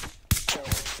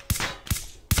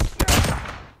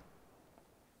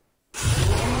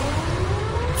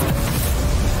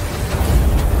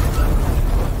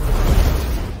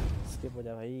 Skip हो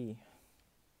जा भाई.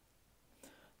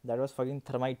 That was fucking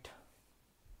thermite.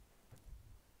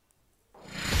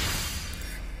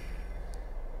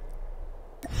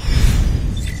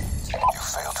 You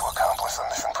failed to accomplish the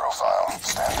mission profile.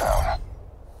 Stand down.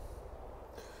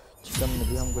 Chicken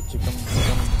मिली हमको chicken.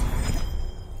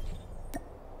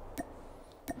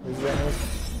 This one is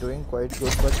doing quite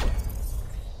good, but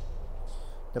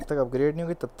जब तक अपग्रेड नहीं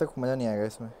होगी तब तक मज़ा नहीं आएगा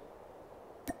इसमें.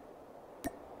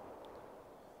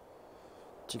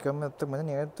 चिकन में जब तक मज़ा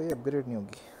नहीं आएगा तो ये अपग्रेड नहीं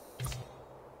होगी.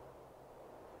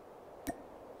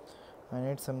 I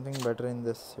need something better in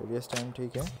this. Radius time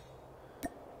ठीक है.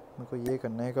 मेरे को ये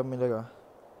करना है. कब मिलेगा?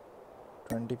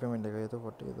 20 पे मिलेगा. ये तो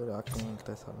 40 इधर आके नहीं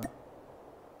मिलता है साला.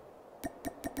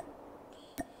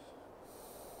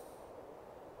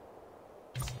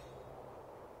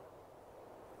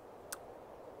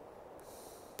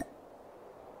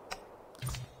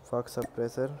 Fuck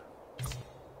suppressor.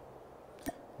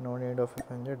 No need of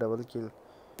FNJ. Double kill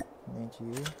नहीं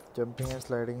चाहिए. Jumping and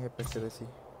sliding है accuracy.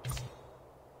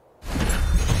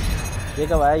 ये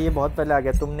कब आया? ये बहुत पहले आ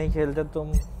गया. तुम नहीं खेलते.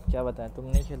 तुम क्या बताएं? तुम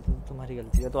नहीं खेलते तो तुम्हारी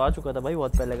गलती है. तो आ चुका था भाई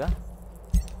बहुत पहले का.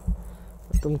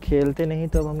 तुम खेलते नहीं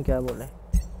तो अब हम क्या बोले.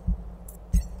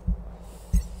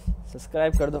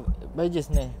 सब्सक्राइब कर दो भाई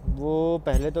जिसने. वो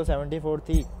पहले तो 74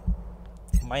 थी.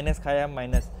 माइनस खाया हम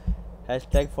माइनस।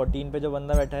 #14 पे जो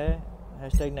बंदा बैठा है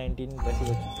 #19 वैसे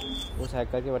कुछ, उस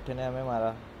हैकर के बट्टे ने हमें मारा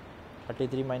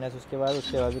 33 माइनस। उसके बाद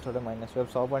भी थोड़े माइनस। अब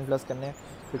 100 पॉइंट प्लस करने,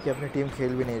 क्योंकि अपनी टीम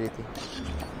खेल भी नहीं रही थी।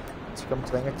 चिकम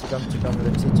चलाएंगे, चिकम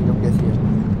अच्छी चिकम कैसी है?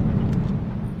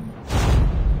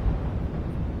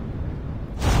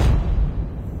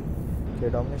 क्या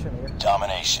डोमिनेशन है?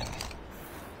 Domination.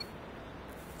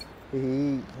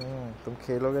 तुम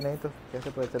खेलोगे नहीं तो कैसे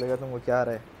पता चलेगा तुमको क्या आ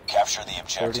रहा है? Capture the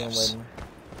objectives.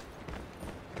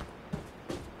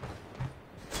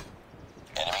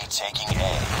 Enemy taking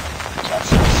A.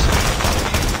 Capture C.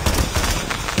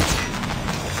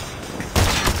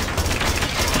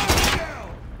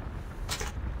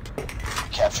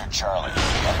 Captured Charlie.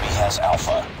 Enemy has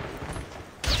Alpha.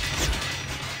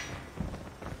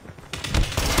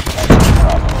 Captured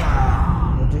Bravo.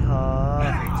 जी हाँ।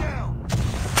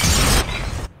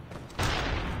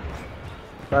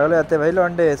 पागल आते भाई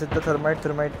लौंडे, ऐसे तो थर्माइट ओ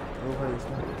भाई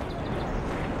इसमें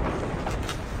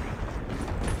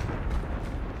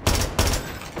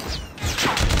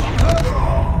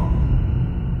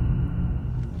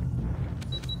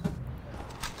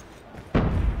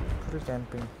पूरी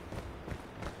कैंपिंग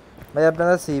भाई।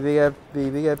 अपना तो सीबी गैप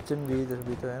बीबी गैप चन भी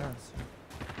तो है ना।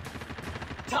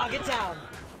 Target down.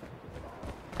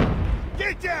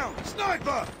 Get down!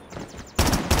 Sniper!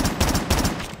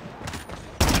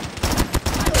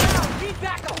 Need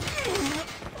backup.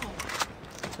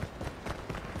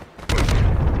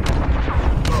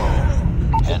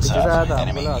 Heads up.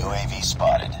 Enemy UAV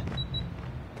spotted.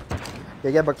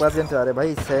 ये क्या बकवास गन चला रहे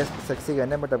भाई? सेक्सी गन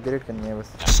है बट अपग्रेड करनी है बस।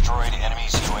 Destroyed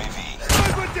enemy's UAV.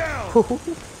 Sniper down!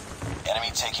 Enemy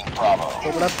taking Bravo. तो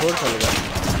बड़ा फोड़ चलेगा।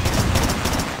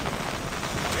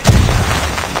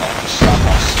 Enemy shot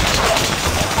on C.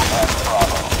 Enemy has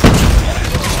Bravo.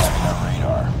 Enemy is having our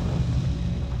radar.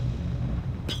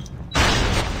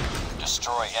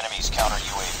 Destroy enemy's counter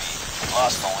UAV.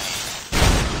 Lost the lead.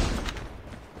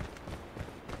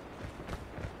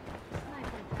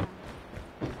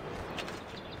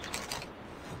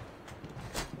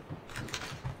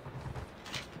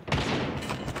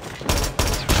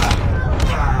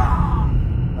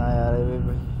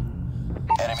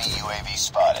 Enemy UAV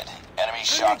spotted. Enemy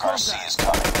shock RC is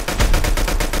coming.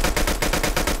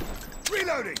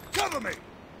 Reloading! Cover me!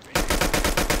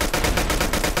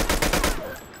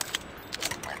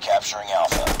 We're capturing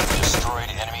Alpha.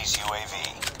 Destroyed enemy's UAV.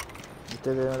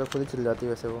 इतने देर में तो खुद ही चल जाती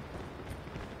वैसे वो।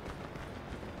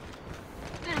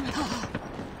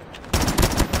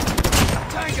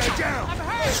 Tango down!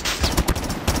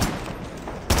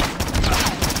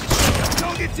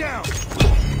 Target down!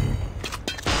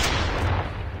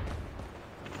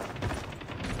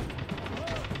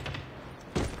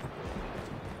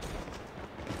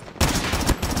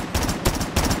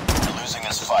 We're losing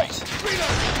this fight.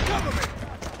 Reload! Cover me!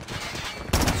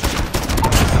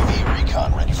 UAV recon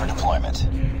ready for deployment.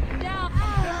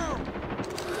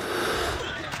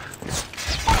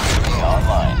 UAV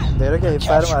online. देख रहे क्या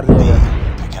फायर मार Capture दिया? B.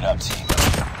 Pick it up, team.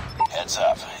 Heads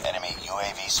up. Enemy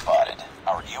UAV spotted.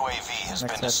 Our UAV has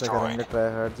been destroyed. करेंगे try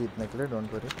hard जीतने के लिए, don't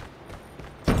worry.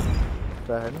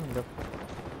 Try hard मतलब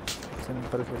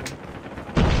सिंपल खेलेंगे।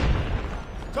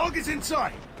 Target's in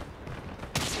sight!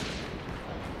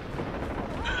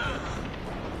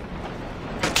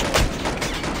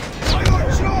 I got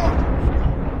shot!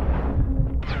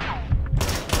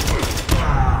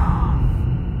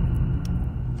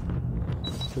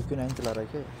 क्योंकि 9 चला रहा है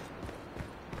क्या?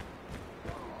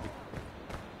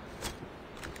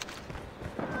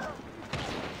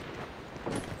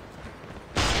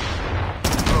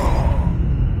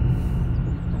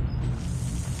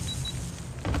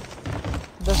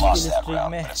 स्ट्रीक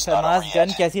में फरमास गन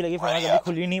कैसी लगी? फरमास अभी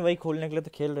खुली नहीं, वही खोलने के लिए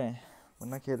तो खेल रहे हैं,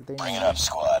 वरना खेलते ही Bring नहीं। it up,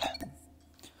 squad.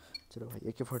 चलो भाई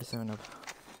AK-47 अब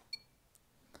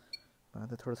बात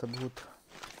है थोड़ा सा भूत।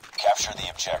 Capture the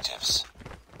objectives.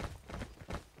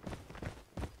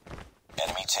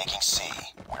 Enemy taking C.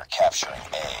 We're capturing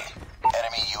A.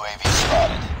 Enemy UAV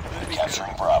spotted. We're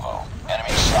capturing Bravo.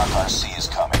 Enemy shock RC is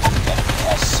coming. Enemy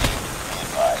has C. Be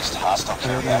advised. Hostile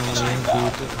care package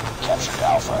inbound. Captured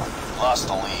Alpha. Lost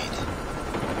the lead.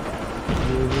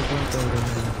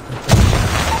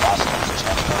 Hostiles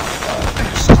jamming our radar.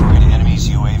 Destroyed enemy's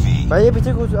UAV. भाई ये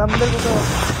पीछे कुछ अंदर कुछ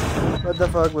What the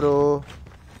fuck bro?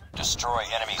 Destroy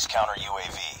enemy's counter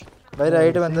UAV. भाई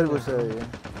right में अंदर घुस है ये।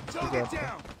 Target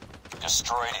down!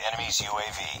 Destroyed enemy's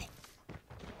UAV.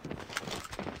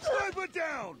 Sniper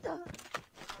down!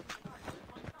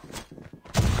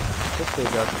 कितने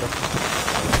जाता?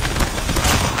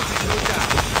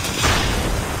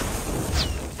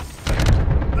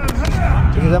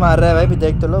 किसे मार रहा है भाई? भी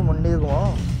देख तो लो, मुंडी घुमाओ।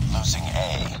 Losing A.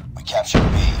 We captured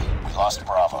B.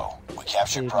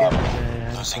 captured Bravo.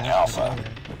 Losing Alpha.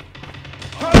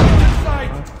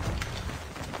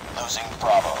 Losing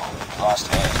Bravo. Lost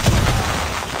A.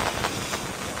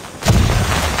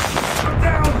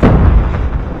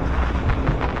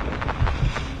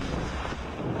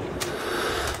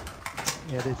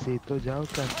 यार से तो जाओ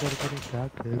कंकर करे क्या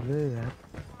कर रहे हो यार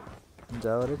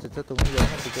जाओ रे चाचा तुम ही जाओ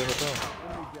ना पीछे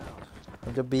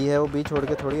बताओ जब बी है वो बी छोड़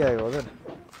के थोड़ी आएगा उधर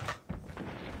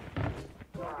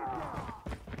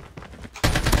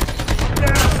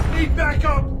Need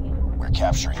backup. We're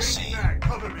capturing C.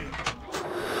 Cover me.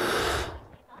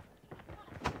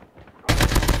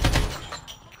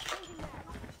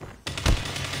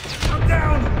 I'm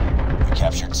down. We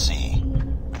captured C.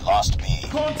 Lost B.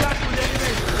 Contact with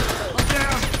enemy. I'm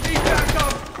down. Need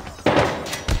backup.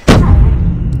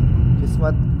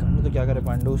 किस्मत तो क्या करे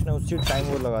पांडु उसने उसी टाइम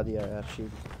वो लगा दिया यार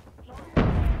शीट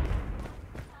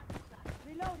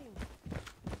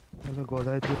मतलब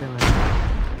गोदा इतनी टाइम है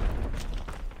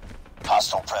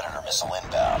Hostile Predator missile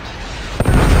inbound.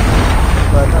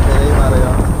 वरना मेरे ही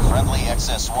मारेगा Friendly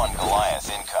XS-1 Goliath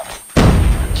incoming.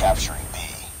 We're capturing B.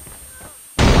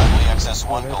 Friendly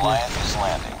XS-1 Goliath is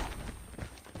landing.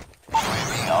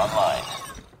 UAV online.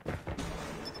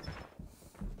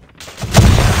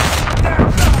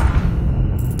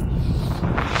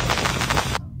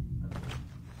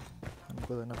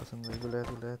 हमको देना पसंद है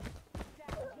गुलेत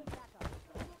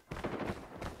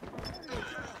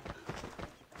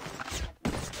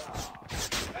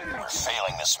We're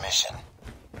failing this mission.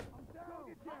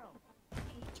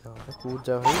 क्या होगा कूद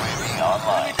जाओ भाई UAV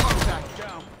online.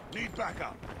 Need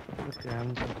backup.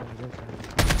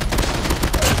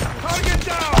 Target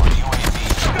down. UAV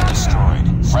destroyed.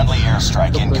 Friendly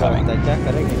airstrike incoming. क्या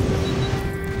करेंगे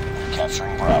We're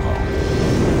capturing Bravo.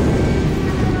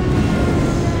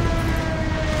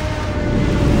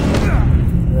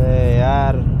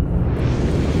 यार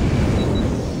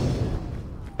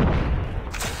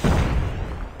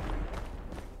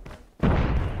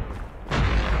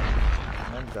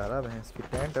मैं जा रहा भैंस की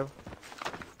टेंट अब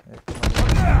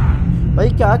भाई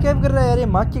क्या कैप कर रहा है यार ये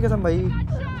माँ की कसम भाई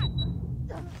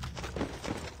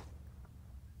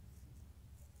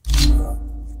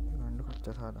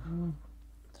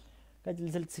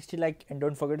जल्दी 60 like and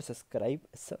don't forget to subscribe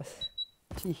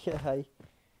ठीक है भाई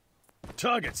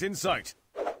Targets in sight.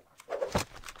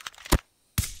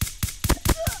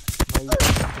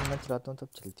 मैं चलाता हूँ तब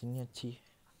चलती नहीं अच्छी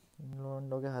इन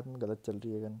लोगों के हाथ में गलत चल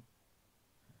रही है गन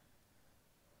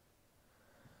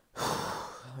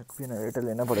भी नरेटर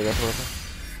लेना पड़ेगा थोड़ा सा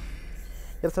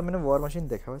यार सब मैंने वॉर मशीन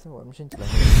देखा वैसे वॉर मशीन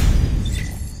चलाएंगे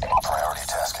Priority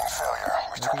tasking failure.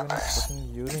 Return to base.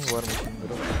 Using war machine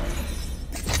bro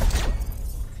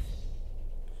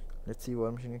let's see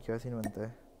war machine का क्या सीन बनता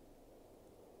है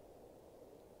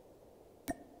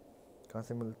कहाँ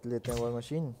से लेते हैं वॉर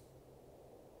मशीन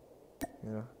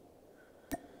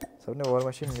सबने वॉर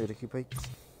मशीन ले रखी भाई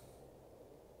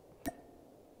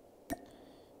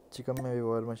चिकन में भी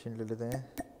वॉर मशीन ले लेते हैं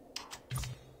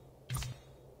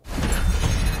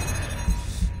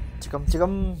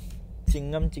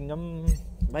चिंगम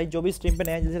भाई जो भी स्ट्रीम पे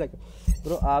नया जैसे लगे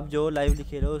ब्रो आप जो लाइवली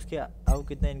खेल रहे हो उसके अब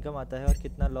कितना इनकम आता है और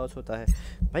कितना लॉस होता है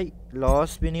भाई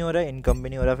लॉस भी नहीं हो रहा है इनकम भी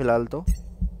नहीं हो रहा फिलहाल तो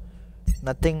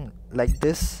नथिंग लाइक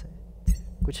दिस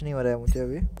कुछ नहीं हो रहा है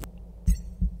मुझे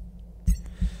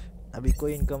अभी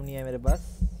कोई इनकम नहीं है मेरे पास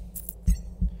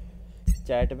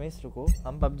चैट में रुको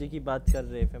हम पबजी की बात कर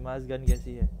रहे हैं फेमस गन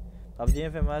कैसी है पबजी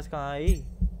में फेमस कहाँ आई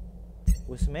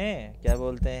उसमें क्या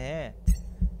बोलते हैं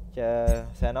क्या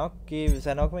सैनॉक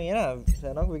में ही है ना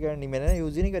सैनॉक विकेट नहीं मैंने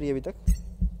यूज़ ही नहीं करी अभी तक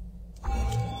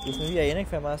इसमें भी आई है ना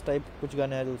फेमस टाइप कुछ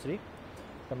गन है दूसरी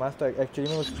फेमस तो एक्चुअली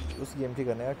में उस गेम की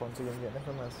गन है कौन सी गेम की है ना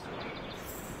famous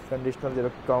conditional zero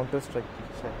counter strike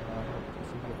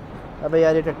अबे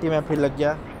यार ये टट्टी में फिर लग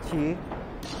गया छी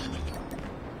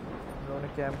उन्होंने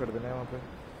कैंप कर देना है वहाँ पे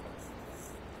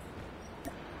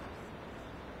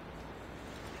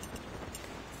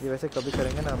ये वैसे कभी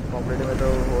करेंगे ना कॉम्पिटिटिव में तो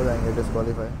हो जाएंगे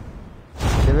डिस्क्वालीफाई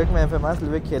लिविक में फेमस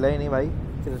लिविक खेला ही नहीं भाई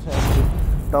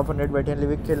टॉप 100 बैठे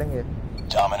लिविक खेलेंगे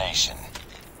Domination.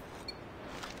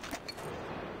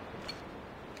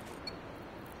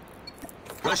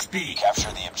 Rush B.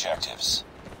 Capture the objectives.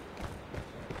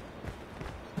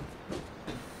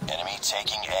 Enemy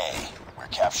taking A. We're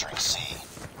capturing C.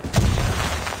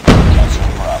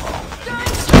 Capturing Bravo.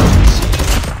 Capturing C.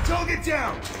 Target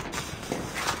down.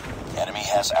 Enemy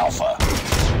has Alpha.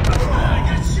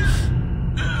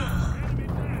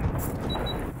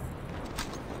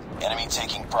 Enemy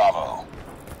taking Bravo.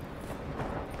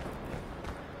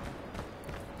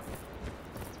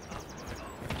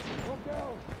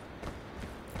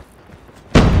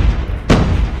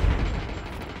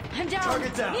 I'm down.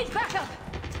 Target down. Need backup.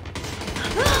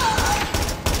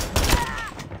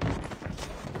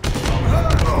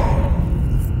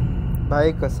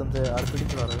 भाई कसम से RPD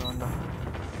चला रहा है बंदा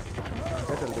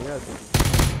क्या चल रही है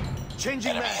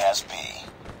Changing Enemy has B.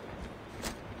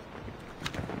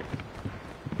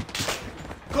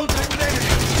 Contact with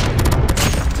enemy.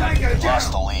 Tango down.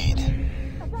 Lost the lead.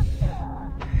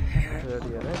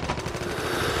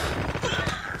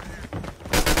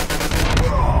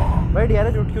 भाई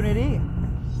डीआर जुट क्यों नहीं रही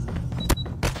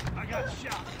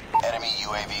Enemy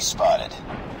UAV spotted.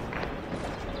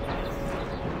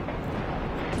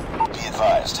 Be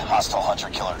advised, hostile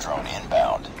hunter-killer drone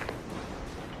inbound.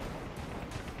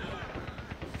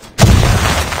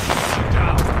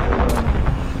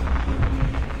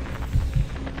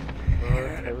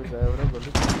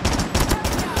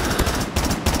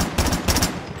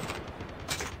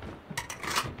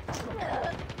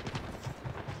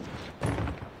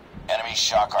 Enemy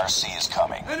shock RC is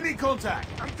coming. Enemy contact.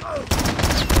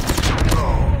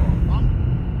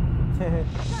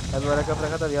 अब वाला कब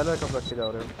रखा था यार वाला कब रख के जा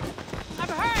रहे हो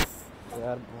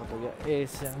यार बहुत हो गया ए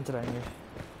से हम चलाएंगे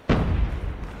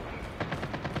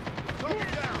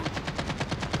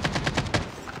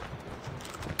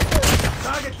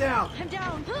Target down. I'm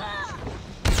down.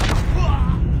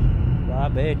 वाह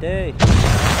बेटे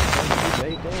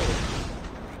बेटे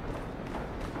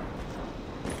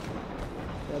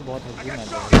यार बहुत हल्की मैच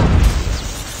है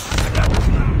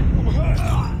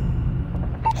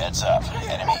Heads up.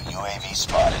 Enemy UAV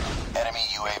spotted. Enemy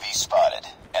UAV spotted.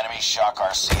 Enemy shock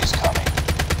RC is coming.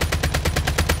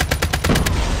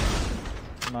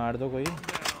 मार दो कोई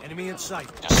Enemy in sight.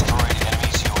 Destroyed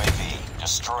enemy's UAV.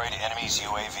 Destroyed enemy's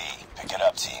UAV. Pick it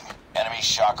up, team. Enemy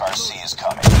shock RC is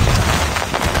coming.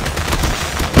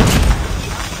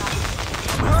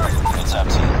 Heads up,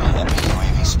 team. Enemy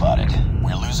UAV spotted.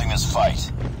 We're losing this fight.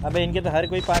 अबे इनके तो हर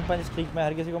कोई 5-5 streak में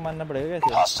हर किसी को मारना पड़ेगा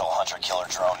कैसे Hostile hunter-killer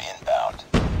drone inbound.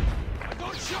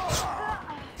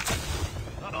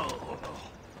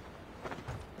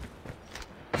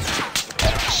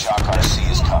 Enemy shock RC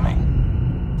is coming.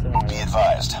 Be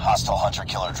advised, hostile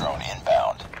hunter-killer drone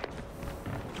inbound.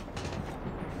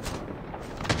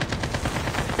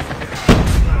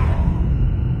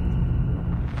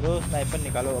 Bro sniper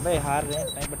निकालो अबे हार रहे हैं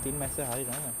स्नाइपर 3 मैच से हार ही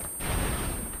रहा हूं मैं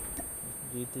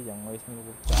जीत ही जाऊंगा इसमें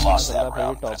Lost that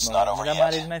round, but it's not over मेरा yet.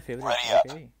 मार is my favourite Ready up.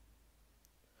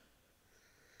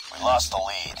 We lost the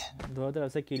lead. दो तरफ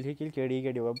से किल ही किल केडी के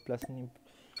होगा प्लस नहीं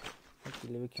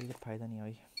किल भी खेल के फायदा नहीं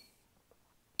भाई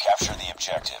Capture the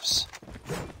objectives.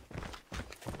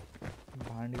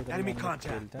 भांड की Enemy तरह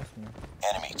contact. खेलते हैं इसमें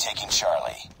Enemy taking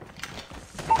Charlie.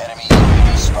 Enemy UAV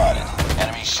spotted.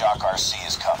 Enemy shock RC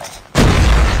is coming.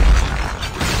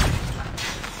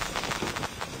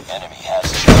 Enemy has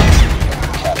Charlie.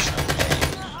 Capturing A.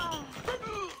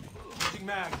 Changing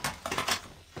mag.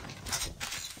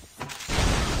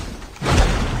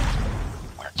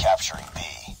 We're capturing B.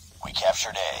 We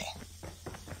captured A.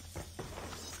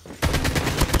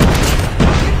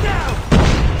 Get down.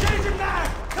 Changing mag.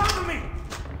 Cover me.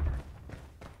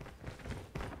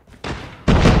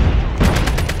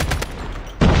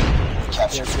 We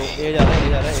captured B. ए जा रहा है ए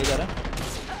जा रहा है ए जा रहा है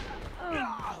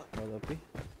बहुत OP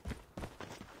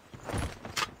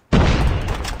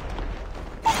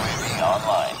UAV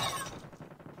online.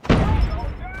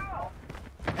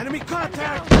 Enemy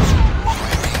contact.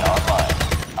 UAV online.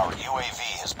 Our UAV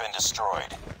has been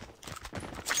destroyed.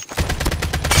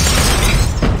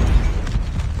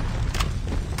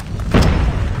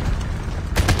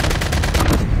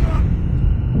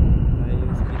 भाई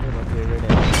इसकी तो बहुत फेवरेट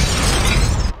है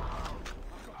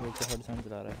ये तो हर सन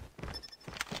चला रहा है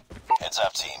Heads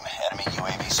up, team. Enemy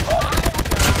UAV spotted.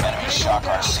 Enemy shock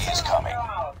RC is coming.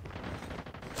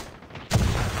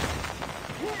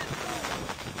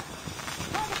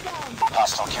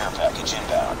 Hostile care package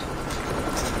inbound.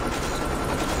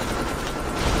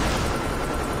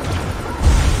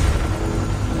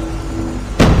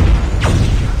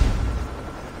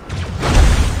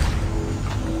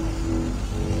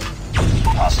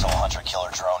 Hostile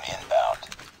hunter-killer drone inbound.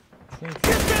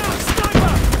 Get down,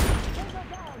 sniper.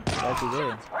 क्या चीज़ है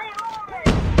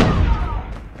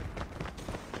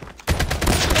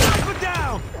Sniper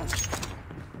down.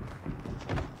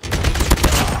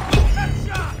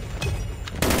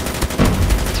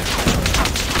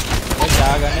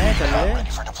 क्या करने हैं चलिए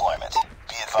Ready for deployment.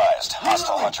 Be advised,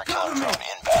 hostile hunter-killer drone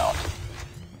inbound.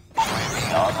 UAV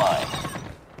online.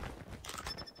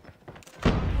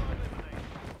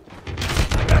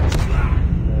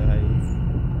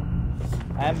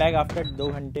 I am back after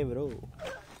 2 घंटे bro.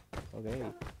 Okay.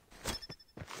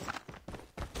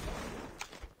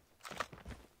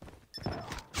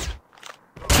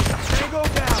 Tango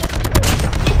down.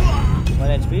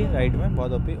 1 HP right में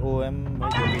बहुत OP OM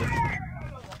भाई जो भी है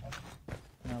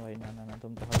ना भाई ना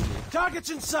तुम तो हार गए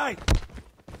Targets in sight.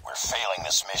 We're failing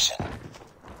this mission.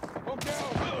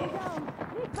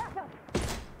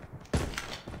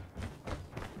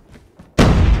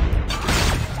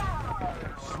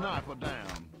 Sniper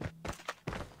down.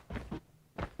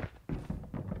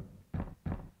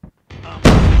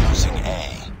 Losing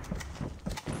A.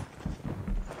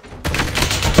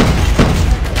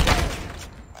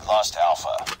 We lost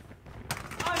Alpha.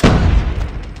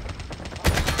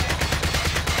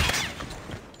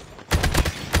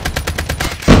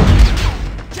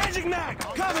 Changing mag.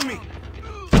 Cover me.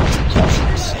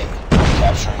 Capturing C.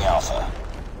 Capturing Alpha.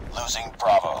 Losing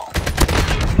Bravo.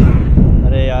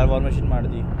 अरे यार वॉर मशीन मार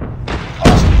दी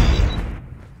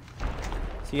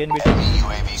CNB Enemy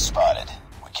UAV spotted.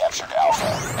 We captured Alpha.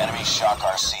 Enemy Shock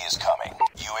RC is coming.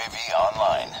 UAV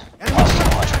online.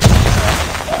 Hostile hunter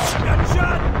Got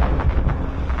shot.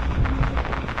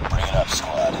 Bring it up,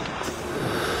 squad.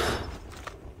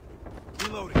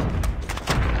 Reloading.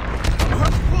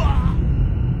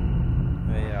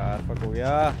 अरे यार fuck हो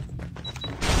गया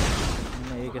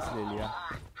मैंने ये कैसे ले लिया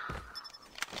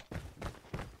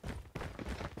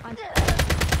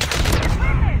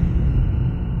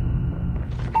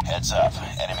Heads up.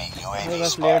 Enemy UAV बस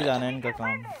लेट spotted. जाना है इनका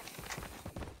काम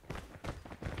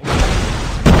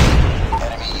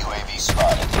Enemy UAV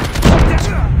spotted.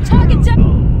 Target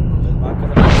down. दिमाग का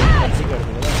तो कैंसिल कर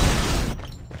देगा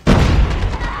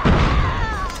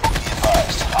Be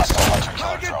advised. Hostile hunter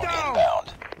killer drone inbound.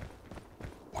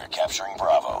 We're capturing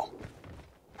Bravo.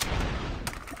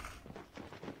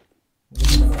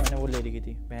 मैंने वो ले ली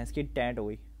थी भैंस की टैंट हो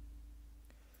गई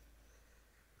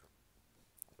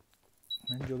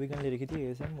मैंने जो भी गन ले रखी थी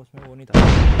एएसएम उसमें वो नहीं था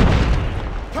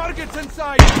Targets in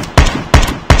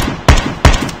sight.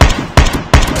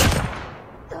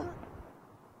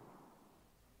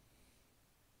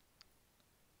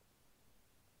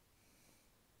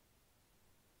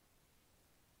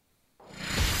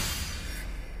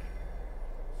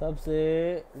 सबसे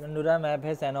लंडूरा मैप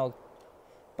है सैनॉक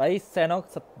भाई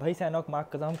सैनॉक मार्क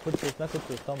कसम खुद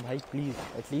सोचता हूँ भाई प्लीज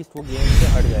एटलीस्ट वो गेम से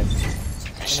हट जाए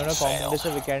इन्होंने कॉम्पिटिशन से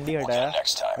वीकेंडी हटाया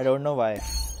आई डोंट नो व्हाई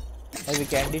भाई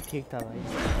वीकेंडी ठीक था भाई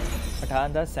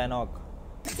हटाना था सैनॉक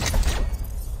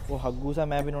वो हग्गू सा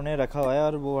मैप इन्होंने रखा हुआ है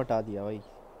और वो हटा दिया भाई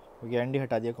वीकेंडी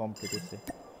हटा दिया कॉम्पिटिटिव से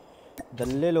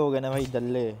दल्ले लोग हैं ना भाई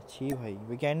दल्ले छी भाई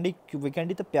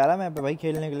वीकेंडी तो प्यारा मैप है भाई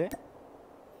खेलने के लिए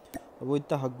वो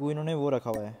इतना हग्गू इन्होंने वो रखा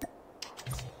हुआ है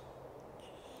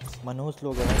मनहूस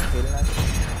लोग हैं खेलना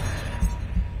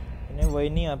इन्हें वही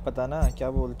नहीं पता ना क्या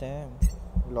बोलते हैं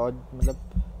लॉज मतलब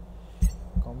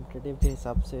कॉम्पिटिटिव के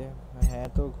हिसाब से है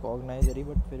तो ऑर्गेनाइजर ही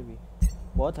बट फिर भी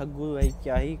बहुत हग्गू भाई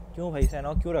क्या ही क्यों भाई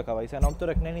सैनॉक क्यों रखा भाई सैनॉक तो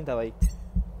रखना नहीं था भाई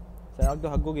सैनॉक तो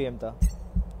हग्गू गेम था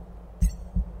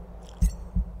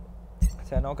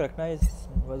सैनॉक रखना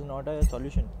वाज नॉट अ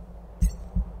सॉल्यूशन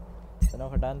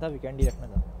सैनॉक हटाना था वीकेंड ही रखना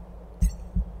था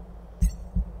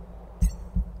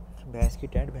भैंस की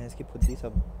टेंट भैंस की फुद्दी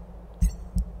सब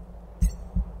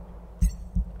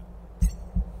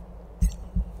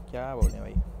क्या बोले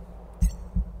भाई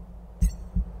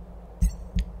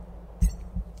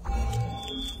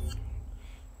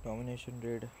डोमिनेशन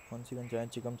रेड कौन सी गन चलाएं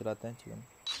चिकम चलाते हैं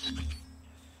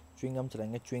च्युइंगम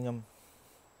चलाएंगे chewing gum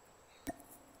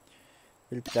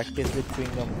will practice with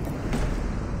chewing gum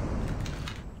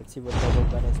let's see what the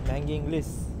gun is महंगी इंग्लिश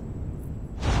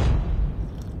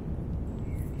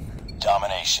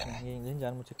Domination. ये इंग्लिश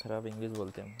जान मुझे खराब इंग्लिश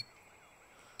बोलते हैं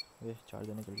ये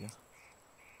चार्जर निकल गया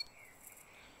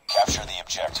Capture the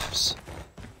objectives.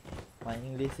 My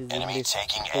English is Enemy English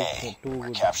taking too, A. too We're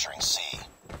good. capturing C.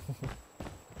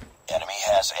 Enemy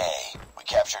has A. We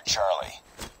captured Charlie.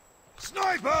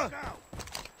 Sniper!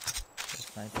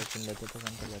 Sniper चिन लेते तो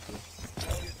गन कर जाती है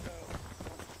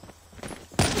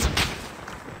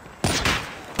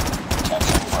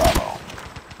Capturing Bravo.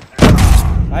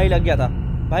 भाई लग गया था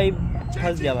भाई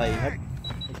फंस गया भाई हट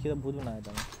इसकी तो भूत बनाया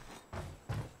था मैं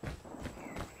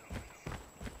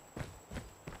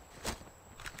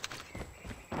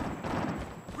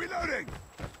Reloading!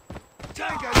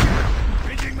 Tango!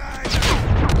 Changing mag!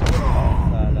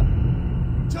 साला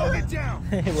Target down!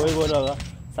 वही बोल रहा होगा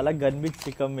साला गन भी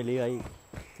चिकम मिली भाई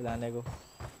चलाने को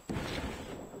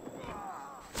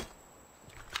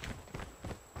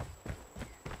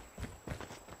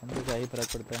हमको क्या ही फर्क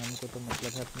पड़ता है हमको तो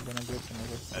मतलब है अपनी गन अपग्रेड करने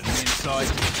को Enemy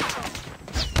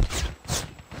inside.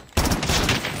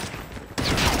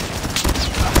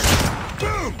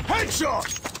 Boom! Headshot!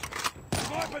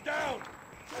 Sniper down!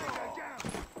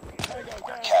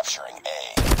 We're capturing A.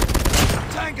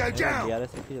 Tango down!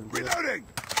 DRS की जल्दी Reloading!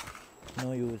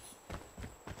 नो यूज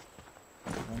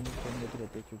देते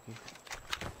रहते क्योंकि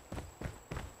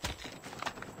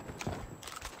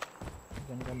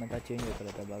गन का मेटा चेंज होता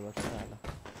रहता है बार बार साला।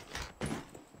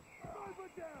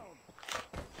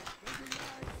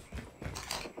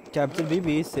 Capture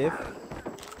B is safe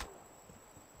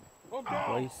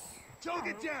boys.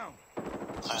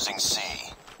 Losing C.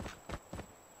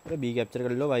 अरे बी कैप्चर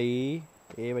कर लो भाई,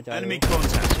 ए बचा लो। Enemy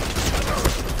contact.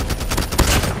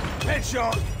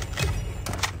 Headshot.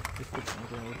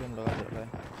 लगा दे रहा है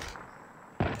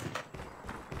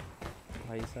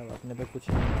भाई साहब, अपने पे कुछ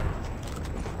नहीं।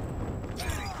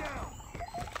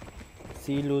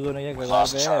 सी लूज होने के कगार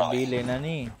पे है, बी लेना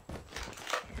नहीं।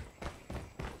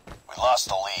 We lost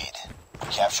the lead. We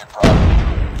captured Bravo.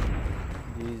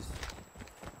 जीज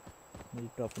मेरी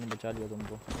टॉप ने बचा लिया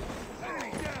तुमको।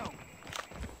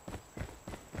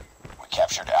 We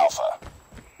captured Alpha.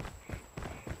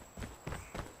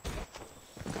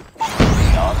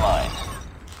 Online.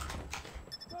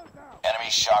 Enemy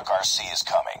Shock RC is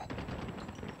coming.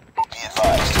 Be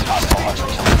advised, hostile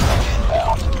hunter-killer drone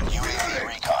inbound. UAV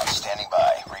recon standing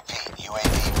by. Repeat,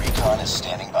 UAV recon is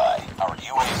standing by. Our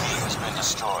UAV has been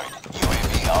destroyed.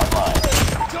 UAV online.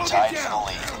 Tied for the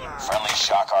lead. Friendly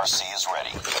Shock RC is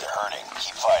ready. They're hurting.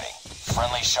 Keep fighting.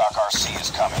 Friendly Shock RC is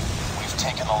coming. We've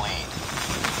taken the lead.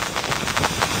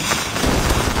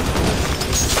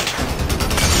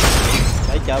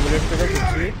 भाई क्या bullet पे कुछ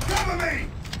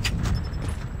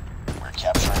We're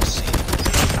capturing C.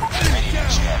 Ready to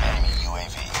jam enemy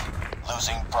UAV.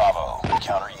 Losing Bravo.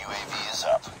 Counter UAV is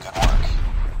up. Good work.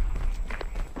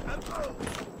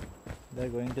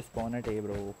 They're going to spawn at A,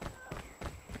 bro.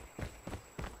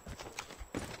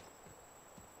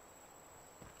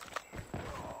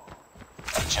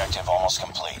 Objective almost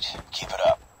complete. Keep it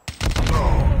up.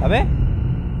 अबे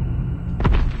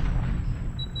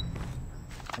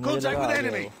Contact with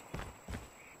enemy.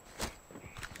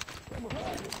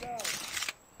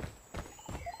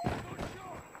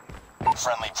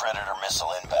 Friendly Predator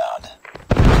missile inbound.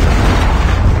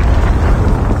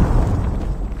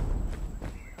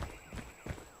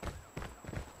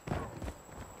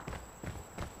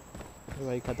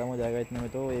 भाई खत्म हो जाएगा इतने में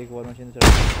तो, एक war machine चल।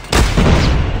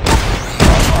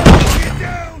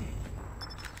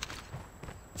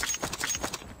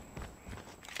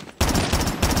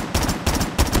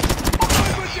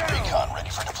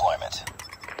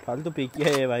 फालतू पी किया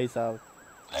है भाई साहब।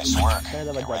 Nice work. Get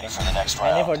ready for the next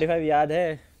round. मैंने 45 याद है।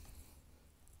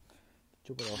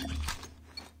 चुप रहो।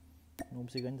 नूब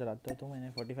सी गन चलाते हो तो मैंने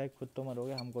 45 खुद तो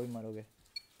मरोगे, हमको भी मरोगे।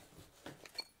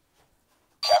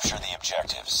 Capture the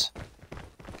objectives.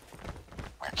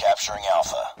 We're capturing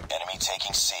Alpha. Enemy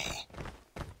taking C.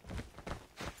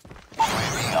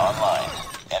 UAV online.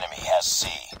 Enemy has C.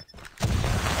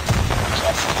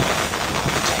 Capture A.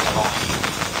 Taking the lead.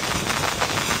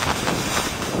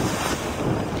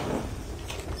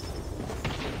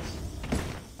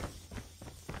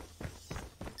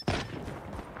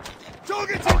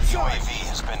 Our UAV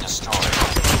has been destroyed.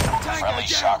 Friendly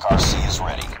Shock RC is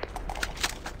ready.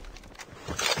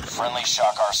 Friendly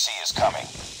Shock RC is coming.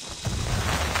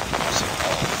 Losing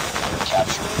A.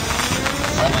 Captured.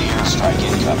 Friendly airstrike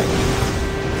incoming.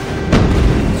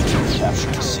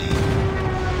 Captured C.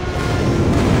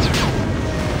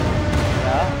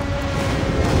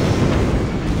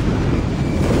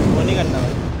 वो नहीं करना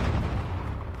भाई।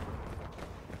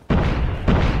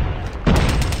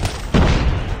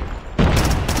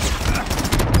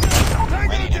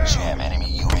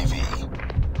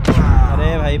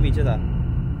 अरे भाई पीछे था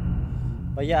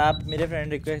भैया। आप मेरे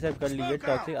फ्रेंड रिक्वेस्ट कर लीजिए,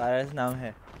 टॉक्सिक आरएस नाम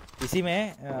है, इसी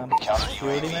में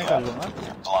सीओडी में कर लूँगा।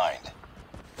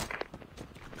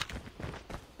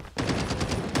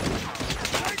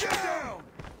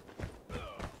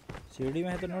 सीओडी में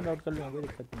है तो नो डाउट कर लूँगा, कोई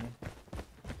दिक्कत नहीं है।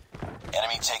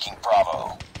 Enemy taking Bravo.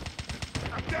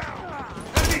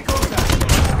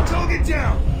 Target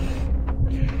down.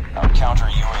 Our counter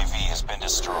UAV has been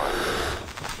destroyed.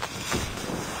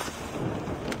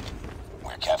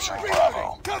 We're capturing Bravo.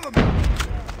 Cover me.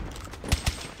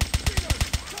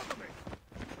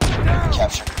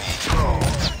 Captured B.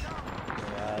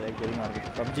 यार एक गोली मार दो।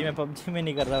 पबजी में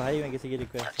नहीं कर रहा भाई मैं किसी की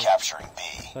request. We're capturing B.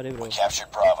 Sorry bro. We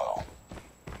captured Bravo.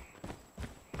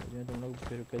 तुम लोग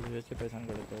फिर रिक्वेस्ट के परेशान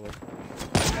कर देते हो भाई।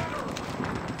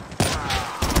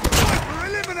 We're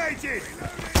eliminated.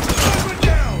 Over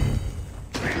down.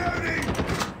 Reloading.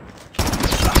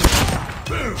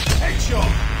 Boom.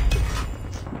 Headshot.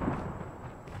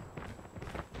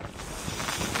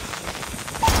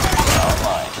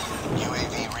 Online.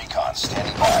 UAV recon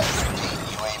standing by. Repeat,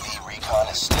 UAV recon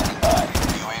is standing by.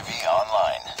 UAV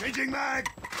online. Changing mag.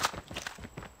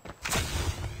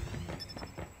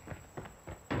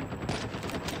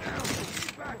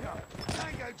 Back up.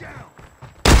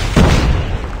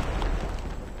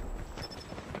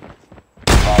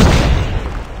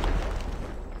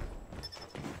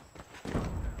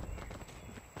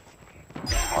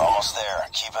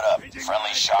 Keep it up.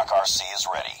 Friendly Shock RC is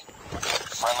ready.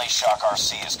 Friendly Shock RC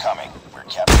is coming. We're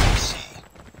capturing C.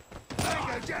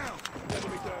 Tango down!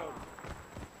 Enemy down!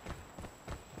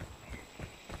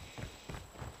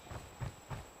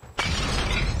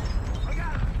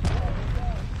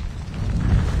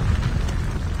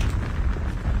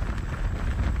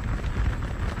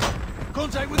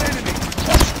 Contact with enemy!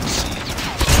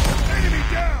 Enemy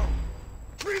down!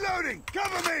 Reloading!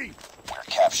 Cover me! We're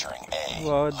capturing A.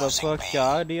 What the fuck? क्या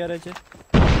DRH है?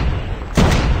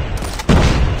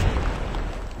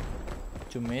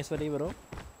 Chumeswari bro.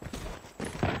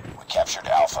 We captured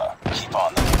Alpha. Keep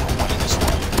on them. We're winning this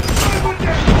one.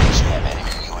 Jam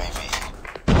enemy UAV.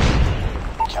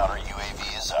 Counter UAV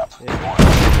is up.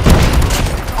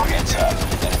 Heads up.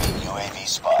 Enemy UAV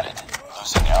spotted.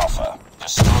 Losing Alpha.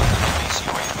 Destroy enemy's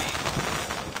UAV.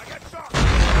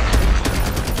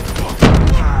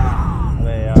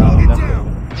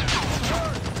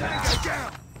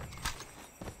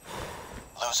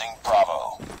 Losing Bravo.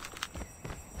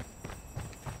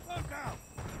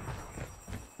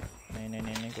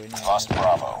 Lost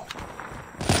Bravo.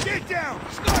 Get down!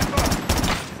 Sniper!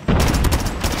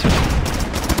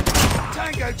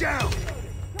 Tango down!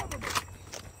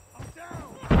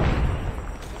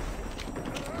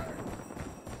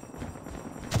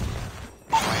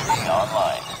 UAV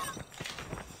online.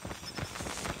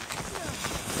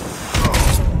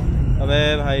 अबे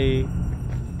भाई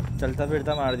चलता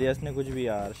फिरता मार दिया इसने कुछ भी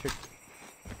यार शिट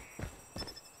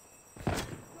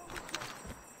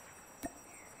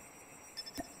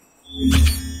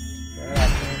यार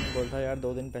आपने बोला था यार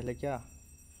 2 दिन पहले क्या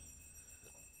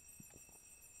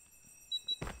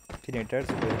क्रिएटर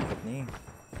से कोई दिक्कत नहीं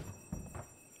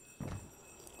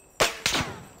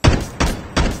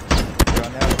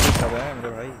पुराने वाले तो सब है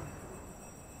मेरे भाई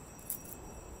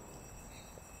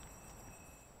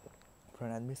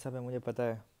पुराने आदमी सब है मुझे पता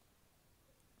है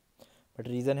बट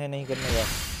रीजन है नहीं करने का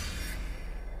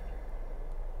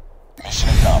Mission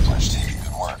accomplished.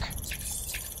 Good work.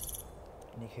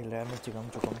 नहीं खेल रहा है मैं चिकम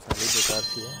चुकम सारी बेकार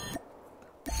सी है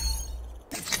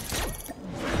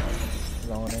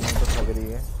गाँव नहीं तो लग रही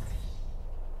है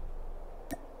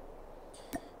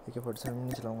ठीक है 47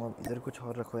 नहीं चलाऊंगा इधर कुछ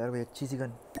और रखो यार भाई अच्छी सी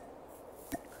गन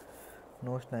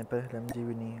नो स्नाइपर LMG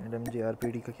भी नहीं LMG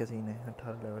RPD का क्या सीन है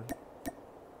 18 लेवल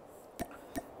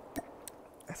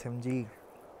SMG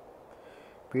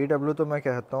PW तो मैं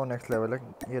कहता हूँ नेक्स्ट लेवल है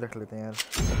ये रख लेते हैं यार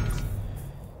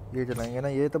ये चलाएंगे ना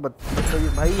ये तो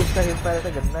भाई इसका हिप पाया था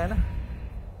गंदा है ना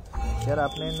यार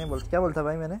आपने ने क्या बोलता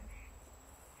भाई मैंने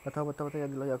बताओ याद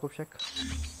दिलाओ याकूब शेख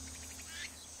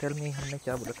टेल मी हमने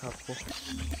क्या बोला था आपको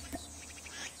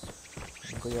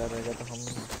हमको याद रहेगा तो हम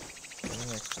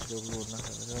जो भी बोलना है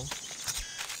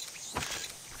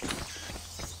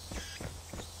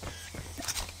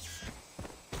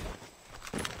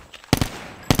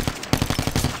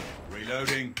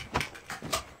Reloading.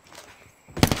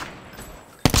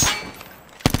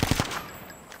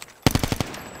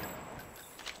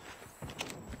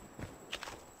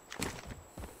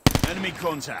 Enemy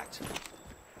contact.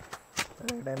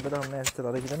 टाइम पे तो हमने ऐसे चला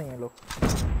रखी था नहीं ये लोग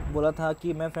बोला था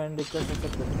कि मैं फ्रेंड रिक्वेस्ट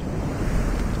एक्सेप्ट करूँ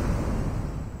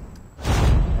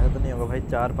ऐसा तो नहीं होगा भाई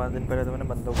 4-5 दिन पहले तो मैंने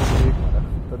बंदों को डिलीट मारा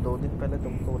तो 2 दिन पहले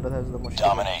तुमको बोला था ऐसा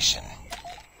मुश्किल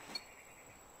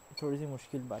थोड़ी सी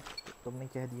मुश्किल बात तुमने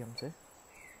कह दी हमसे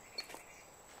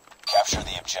Capture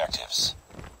the objectives.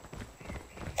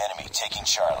 Enemy taking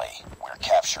Charlie. We're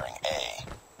capturing A.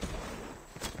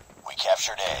 We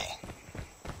captured A.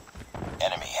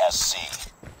 Enemy has C.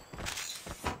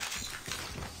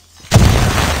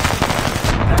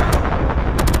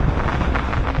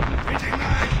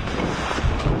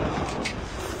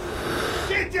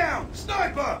 Get down!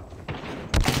 Sniper!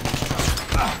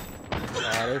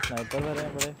 अरे स्नाइपर कर रहे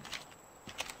हैं बड़े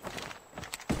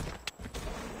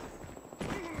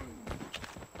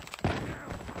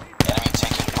Enemy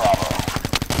taking Bravo.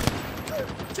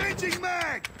 Changing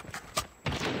mag!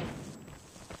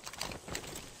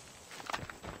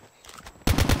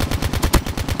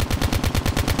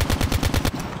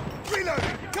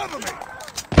 Reloading! Cover me!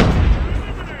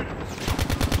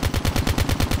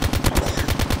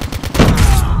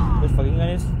 This fucking gun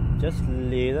is just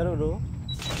laser bro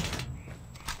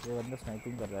ये बंदा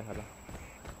sniping कर रहा है साला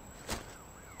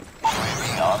UAV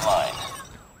online.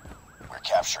 We're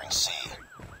capturing C.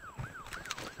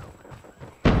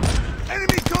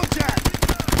 Enemy contact!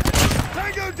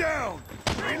 Tango down!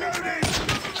 Reloading!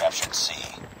 We captured C.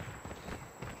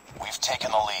 We've taken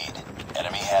the lead.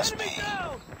 Enemy has B.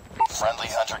 Friendly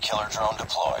hunter-killer drone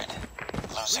deployed.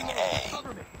 Losing A.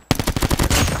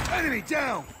 Enemy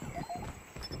down!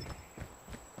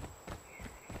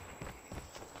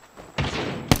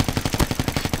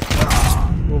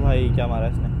 भाई क्या मारा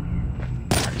इसने?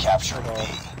 Capturing B.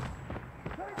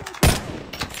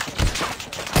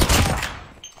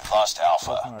 We've lost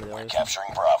Alpha. We're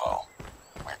capturing Bravo.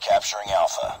 We're capturing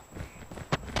Alpha.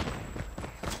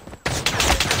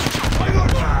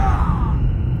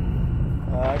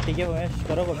 ठीक है उमेश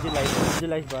करो PUBG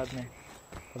live बाद में.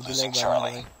 Losing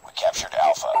Charlie. We captured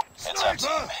Alpha. Heads up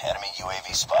team. Enemy UAV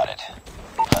spotted.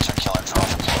 Hunter killer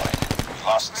drone deployed. We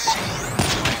lost C.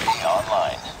 UAV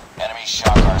online. Enemy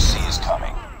shock RC is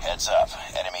coming. Heads up.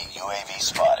 Enemy UAV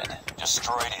spotted.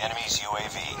 Destroyed enemy's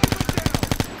UAV.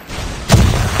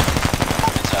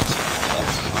 Heads up team.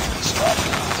 Enemy UAV spotted.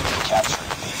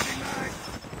 Captured B.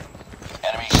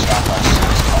 Enemy shock RC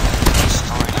is coming.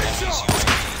 Destroyed enemy's UAV.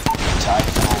 Tied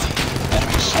for the lead.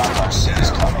 Enemy shock RC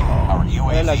is coming. Our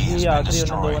UAV has been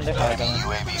destroyed. Enemy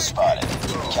UAV spotted.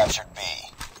 Captured B.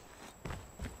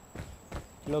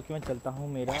 लोग मैं चलता हूँ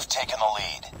मेरा. We've taken the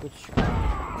lead.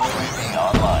 UAV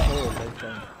online.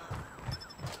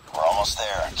 We're almost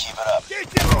there. Keep it up. Get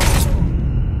down.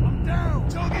 I'm down.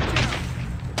 Target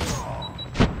down.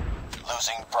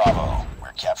 Losing Bravo.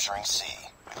 We're capturing C.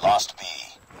 We lost B.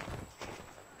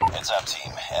 Heads up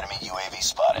team. Enemy UAV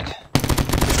spotted.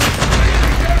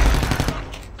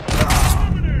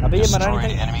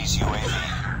 Destroyed enemy's UAV.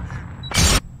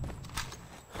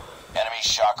 Enemy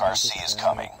shock RC is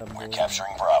coming. We're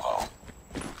capturing Bravo.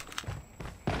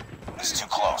 It's too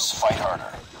close. Fight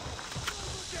harder.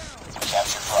 We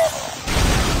captured Bravo.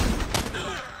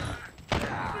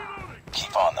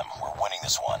 Keep on them. We're winning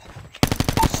this one.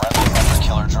 Friendly hunter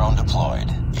killer drone deployed.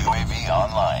 UAV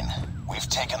online. We've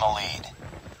taken the lead.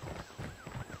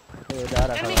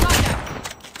 Enemy contact.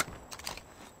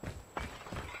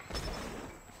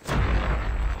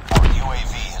 Our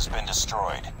UAV has been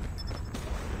destroyed.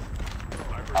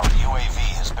 Our UAV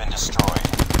has been destroyed.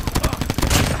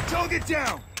 Target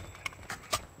down.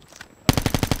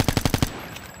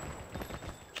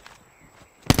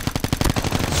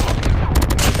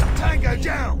 Tango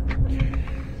down.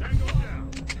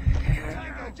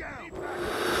 Tango down.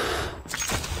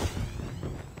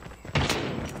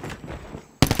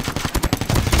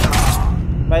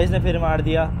 भाई इसने फिर मार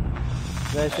दिया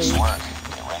वैसे ही. Nice work.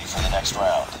 Get ready for the next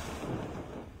round.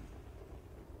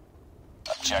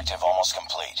 Objective almost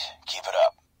complete. Keep it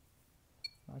up.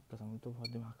 आज कसम तो बहुत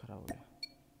दिमाग खराब हो गया.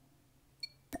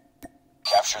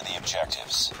 Capture the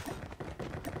objectives.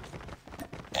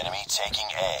 Enemy taking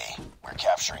A. We're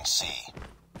capturing C.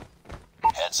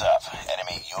 Heads up.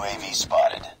 Enemy UAV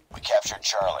spotted. We captured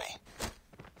Charlie.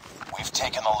 We've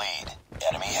taken the lead.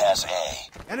 Enemy has A.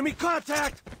 Enemy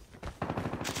contact.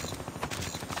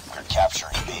 We're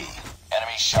capturing B.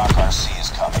 Enemy shock RC is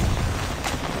coming.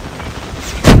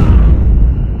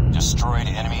 Destroyed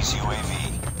enemy's UAV.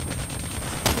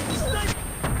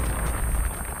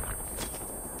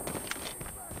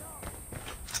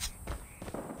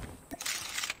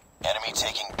 Enemy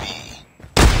taking B.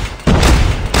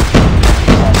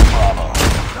 Bravo.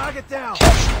 Target down.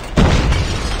 Capturing.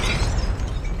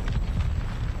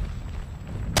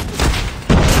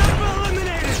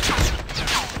 Eliminated.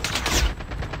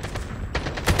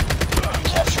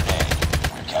 Captured A.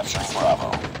 We're capturing Bravo.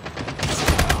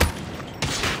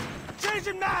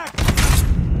 Changing mag.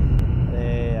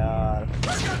 अरे यार.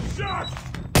 Shot.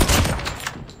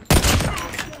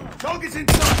 Target's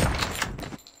inside.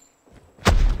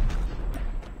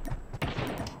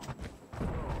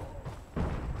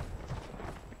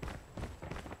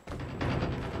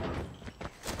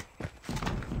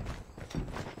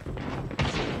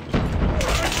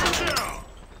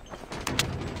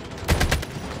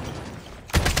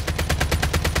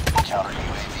 Counter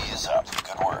UAV is up.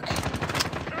 Good work.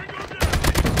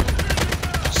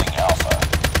 Losing Alpha.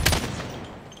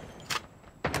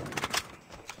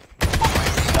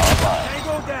 UAV online.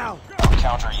 Tango down. Our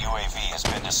counter UAV has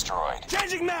been destroyed.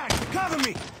 Changing mag. Cover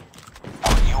me.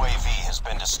 Our UAV has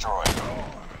been destroyed.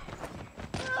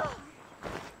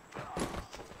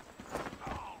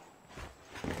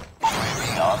 UAV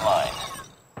online.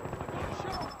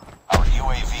 Our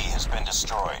UAV has been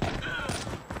destroyed.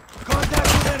 Contact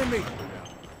with enemy.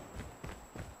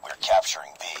 We're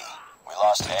capturing B. We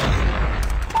lost A.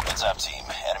 Heads up team.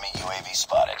 Enemy UAV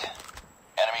spotted.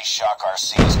 Enemy shock RC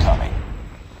is coming.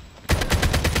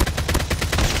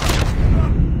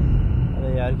 अरे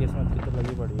यार किस्मत की तो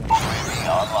लगी पड़ी है. UAV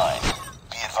online.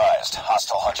 Be advised.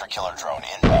 Hostile hunter killer drone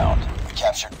inbound. We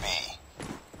captured B.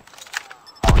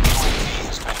 Our UAV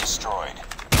has been destroyed.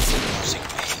 Losing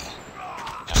B.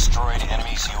 Destroyed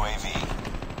enemy's UAV.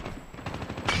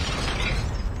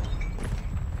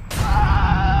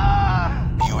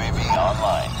 UAV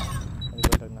online.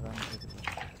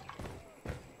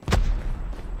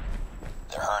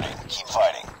 They're hurting. Keep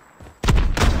fighting.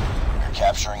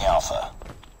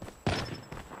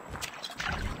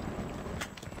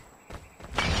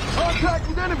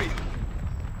 enemy!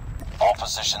 All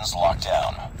positions locked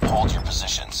down. Hold your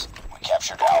positions. We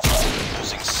captured Alpha.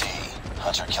 Losing C.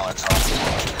 Hunter-killer drone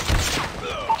deployed.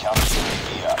 Counter UAV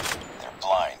up. They're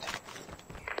blind.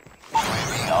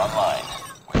 UAV online.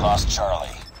 We lost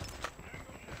Charlie.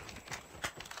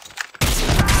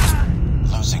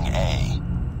 Losing A.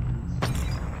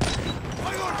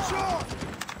 I got shot!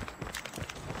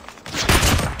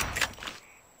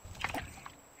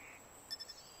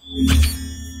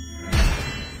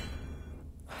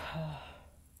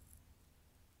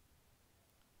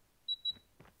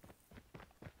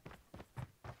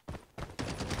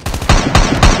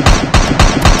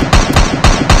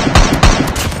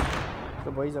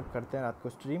 तो भाई अब करते हैं रात को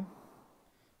stream.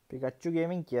 Pikachu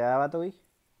gaming क्या बात हुई?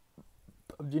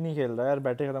 पबजी नहीं खेल रहा यार,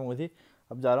 बैटरी खत्म हुई थी।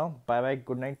 अब जा रहा हूँ, बाय बाय,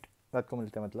 गुड नाइट, रात को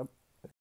मिलते हैं मतलब।